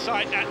anywhere in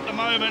sight at the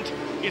moment.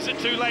 Is it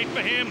too late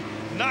for him?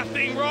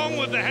 Nothing wrong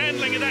with the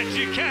handling of that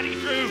Ducati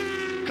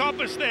through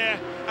Coppice there.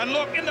 And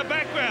look, in the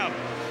background,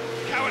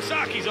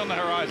 Kawasaki's on the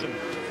horizon.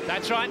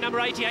 That's right,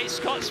 number 88,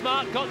 Scott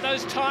Smart, got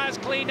those tyres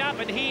cleaned up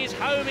and he is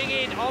homing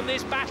in on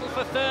this battle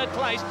for third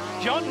place.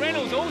 John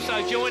Reynolds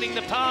also joining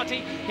the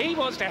party. He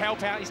wants to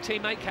help out his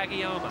teammate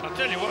Kagiyama. I'll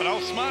tell you what,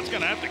 old Smart's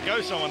going to have to go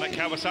someone at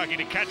Kawasaki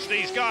to catch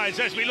these guys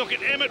as we look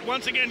at Emmett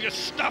once again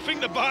just stuffing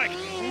the bike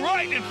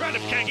right in front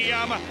of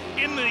Kagiyama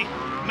in the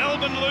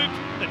Melbourne loop.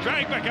 The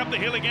drag back up the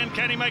hill again.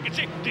 Can he make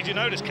it? Did you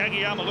notice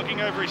Kagiyama looking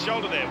over his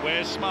shoulder there?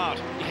 Where's Smart?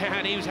 Yeah,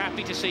 and he was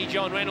happy to see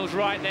John Reynolds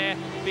right there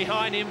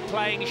behind him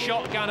playing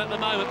shotgun at the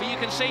moment. But you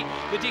can see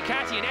the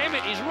Ducati and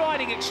Emmett is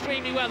riding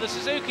extremely well. The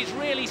Suzukis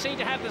really seem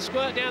to have the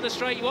squirt down the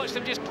straight. You watch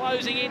them just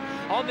closing in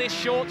on this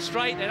short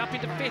straight. Then up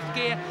into fifth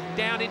gear,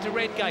 down into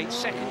Redgate.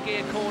 Second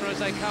gear corner as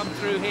they come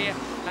through here.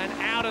 And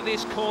out of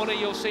this corner,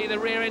 you'll see the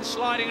rear end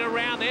sliding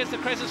around. There's the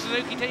Crescent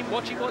Suzuki team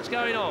watching what's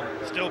going on.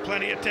 Still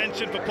plenty of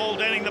tension for Paul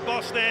Denning, the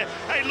boss there.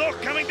 Hey,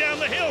 look, coming down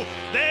the hill.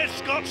 There's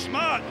Scott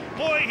Smart.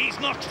 Boy, he's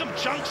knocked some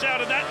chunks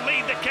out of that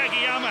lead that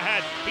Kagiyama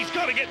had. He's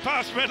got to get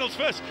past Reynolds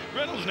first.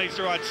 Reynolds needs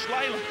to ride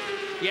slalom.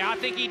 Yeah, I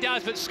think he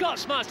does, but Scott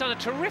Smart's done a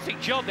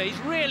terrific job there. He's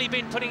really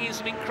been putting in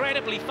some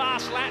incredibly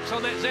fast laps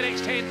on that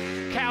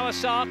ZX-10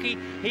 Kawasaki.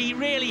 He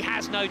really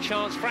has no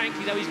chance,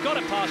 frankly, though. He's got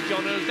to pass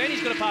John Reynolds, then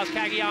he's got to pass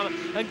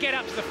Kagiyama and get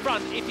up to the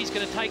front if he's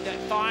going to take that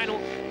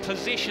final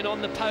position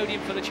on the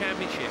podium for the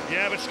championship.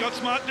 Yeah, but Scott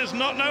Smart does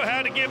not know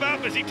how to give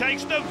up as he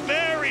takes the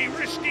very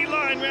risky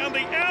line round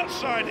the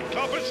outside at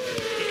Coppice.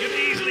 He could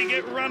easily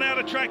get run out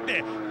of track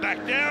there.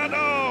 Back down,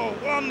 oh,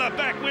 on the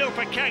back wheel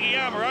for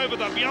Kagiyama over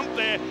the bump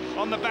there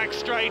on the back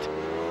straight.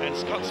 And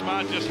Scott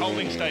Smart just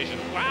holding station.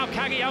 Wow,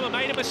 Kagiyama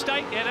made a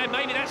mistake there. Yeah,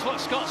 maybe that's what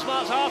Scott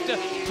Smart's after,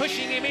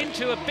 pushing him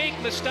into a big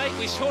mistake.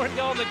 We saw him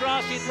go on the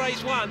grass in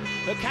race one,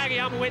 but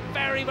Kagiyama went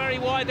very, very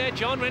wide there.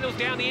 John Reynolds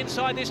down the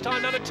inside this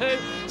time, number 2.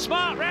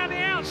 Smart round the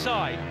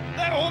outside.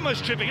 They're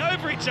almost tripping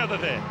over each other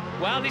there.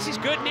 Well, this is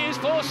good news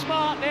for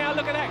Smart now.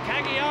 Look at that,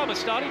 Kagiyama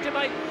starting to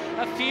make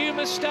a few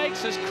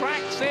mistakes. There's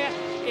cracks there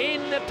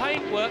in the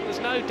paintwork, there's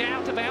no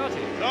doubt about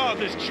it. Oh,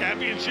 this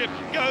championship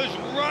goes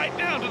right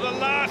down to the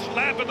last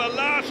lap of the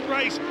last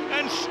race,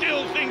 and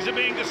still things are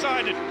being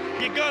decided.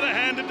 You got to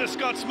hand it to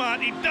Scott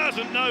Smart. He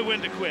doesn't know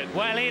when to quit.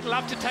 Well, he'd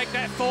love to take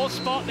that 4th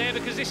spot there,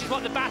 because this is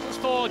what the battle's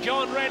for.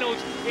 John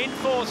Reynolds in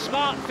 4th,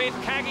 Smart 5th,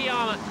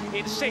 Kagiyama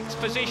in 6th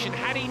position.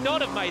 Had he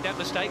not have made that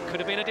mistake, could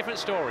have been a different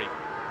story.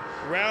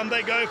 Round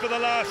they go for the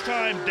last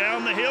time,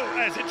 down the hill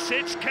as it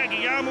sits.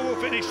 Kageyama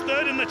will finish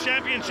third in the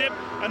championship,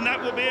 and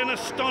that will be an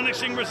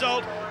astonishing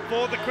result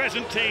for the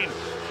Crescent team.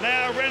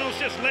 Now Reynolds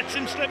just lets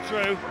him slip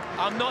through.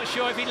 I'm not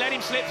sure if he let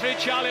him slip through,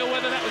 Charlie, or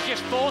whether that was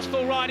just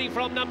forceful riding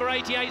from number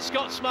 88,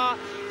 Scott Smart,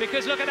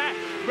 because look at that.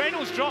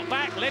 Reynolds dropped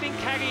back, letting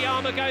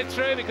Kageyama go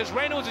through, because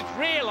Reynolds is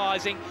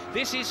realising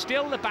this is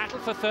still the battle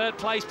for third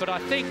place, but I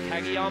think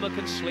Kageyama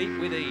can sleep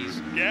with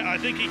ease. Yeah, I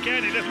think he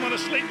can. He doesn't want to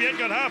sleep yet,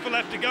 got half a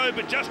lap to go,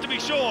 but just to be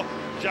sure,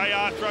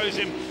 JR throws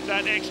him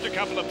that extra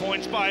couple of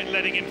points by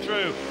letting him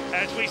through.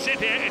 As we sit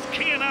here, as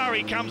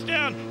Kianari comes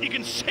down, you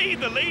can see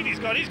the lead he's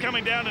got. He's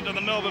coming down into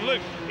the Melbourne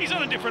Loop. He's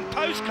on a different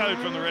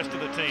postcode from the rest of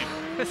the team.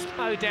 There's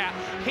no doubt.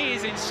 He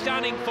is in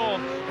stunning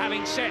form,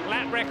 having set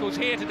lap records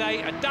here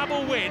today. A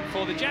double win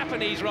for the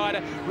Japanese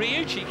rider,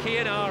 Ryuichi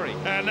Kianari.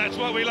 And that's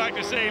what we like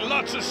to see.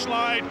 Lots of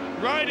slide,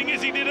 riding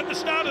as he did at the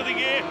start of the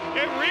year.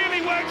 It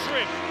really works for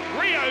him.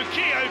 Ryo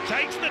Kyo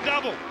takes the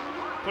double.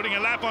 Putting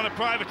a lap on a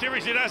privateer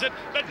as he does it,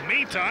 but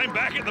meantime,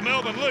 back at the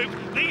Melbourne Loop,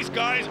 these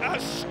guys are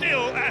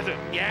still at it.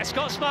 Yeah,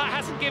 Scott Smart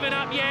hasn't given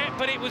up yet,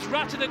 but it was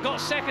Rutter that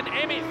got second,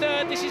 Emmett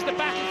third. This is the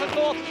battle for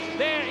fourth.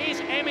 There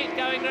is Emmett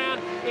going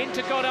round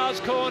into Goddard's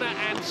corner,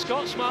 and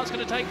Scott Smart's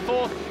going to take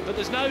fourth, but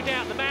there's no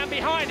doubt the man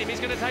behind him is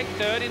going to take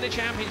third in the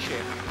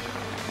championship.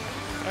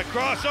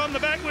 Across on the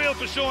back wheel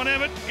for Sean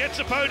Emmett, gets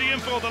a podium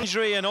for the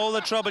injury and all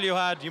the trouble you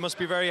had. You must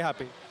be very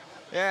happy.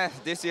 Yeah,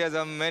 this year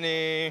there are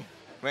many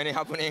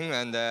happening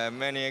and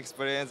many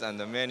experience and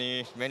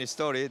many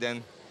story.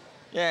 Then,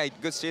 yeah,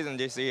 good season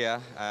this year.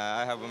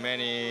 I have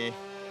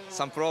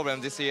some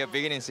problems this year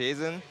beginning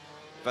season,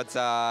 but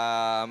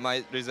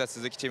my result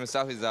Suzuki team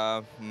staff is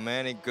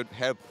many good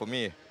help for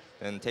me.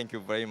 And thank you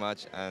very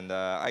much. And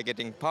I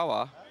getting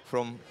power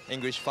from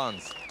English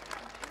fans.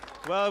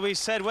 Well, we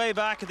said way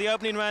back at the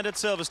opening round at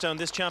Silverstone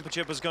this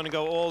championship was going to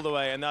go all the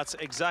way, and that's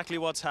exactly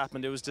what's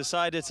happened. It was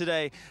decided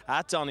today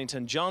at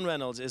Donington. John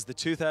Reynolds is the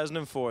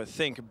 2004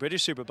 Think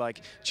British Superbike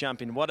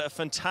champion. What a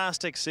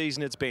fantastic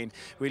season it's been.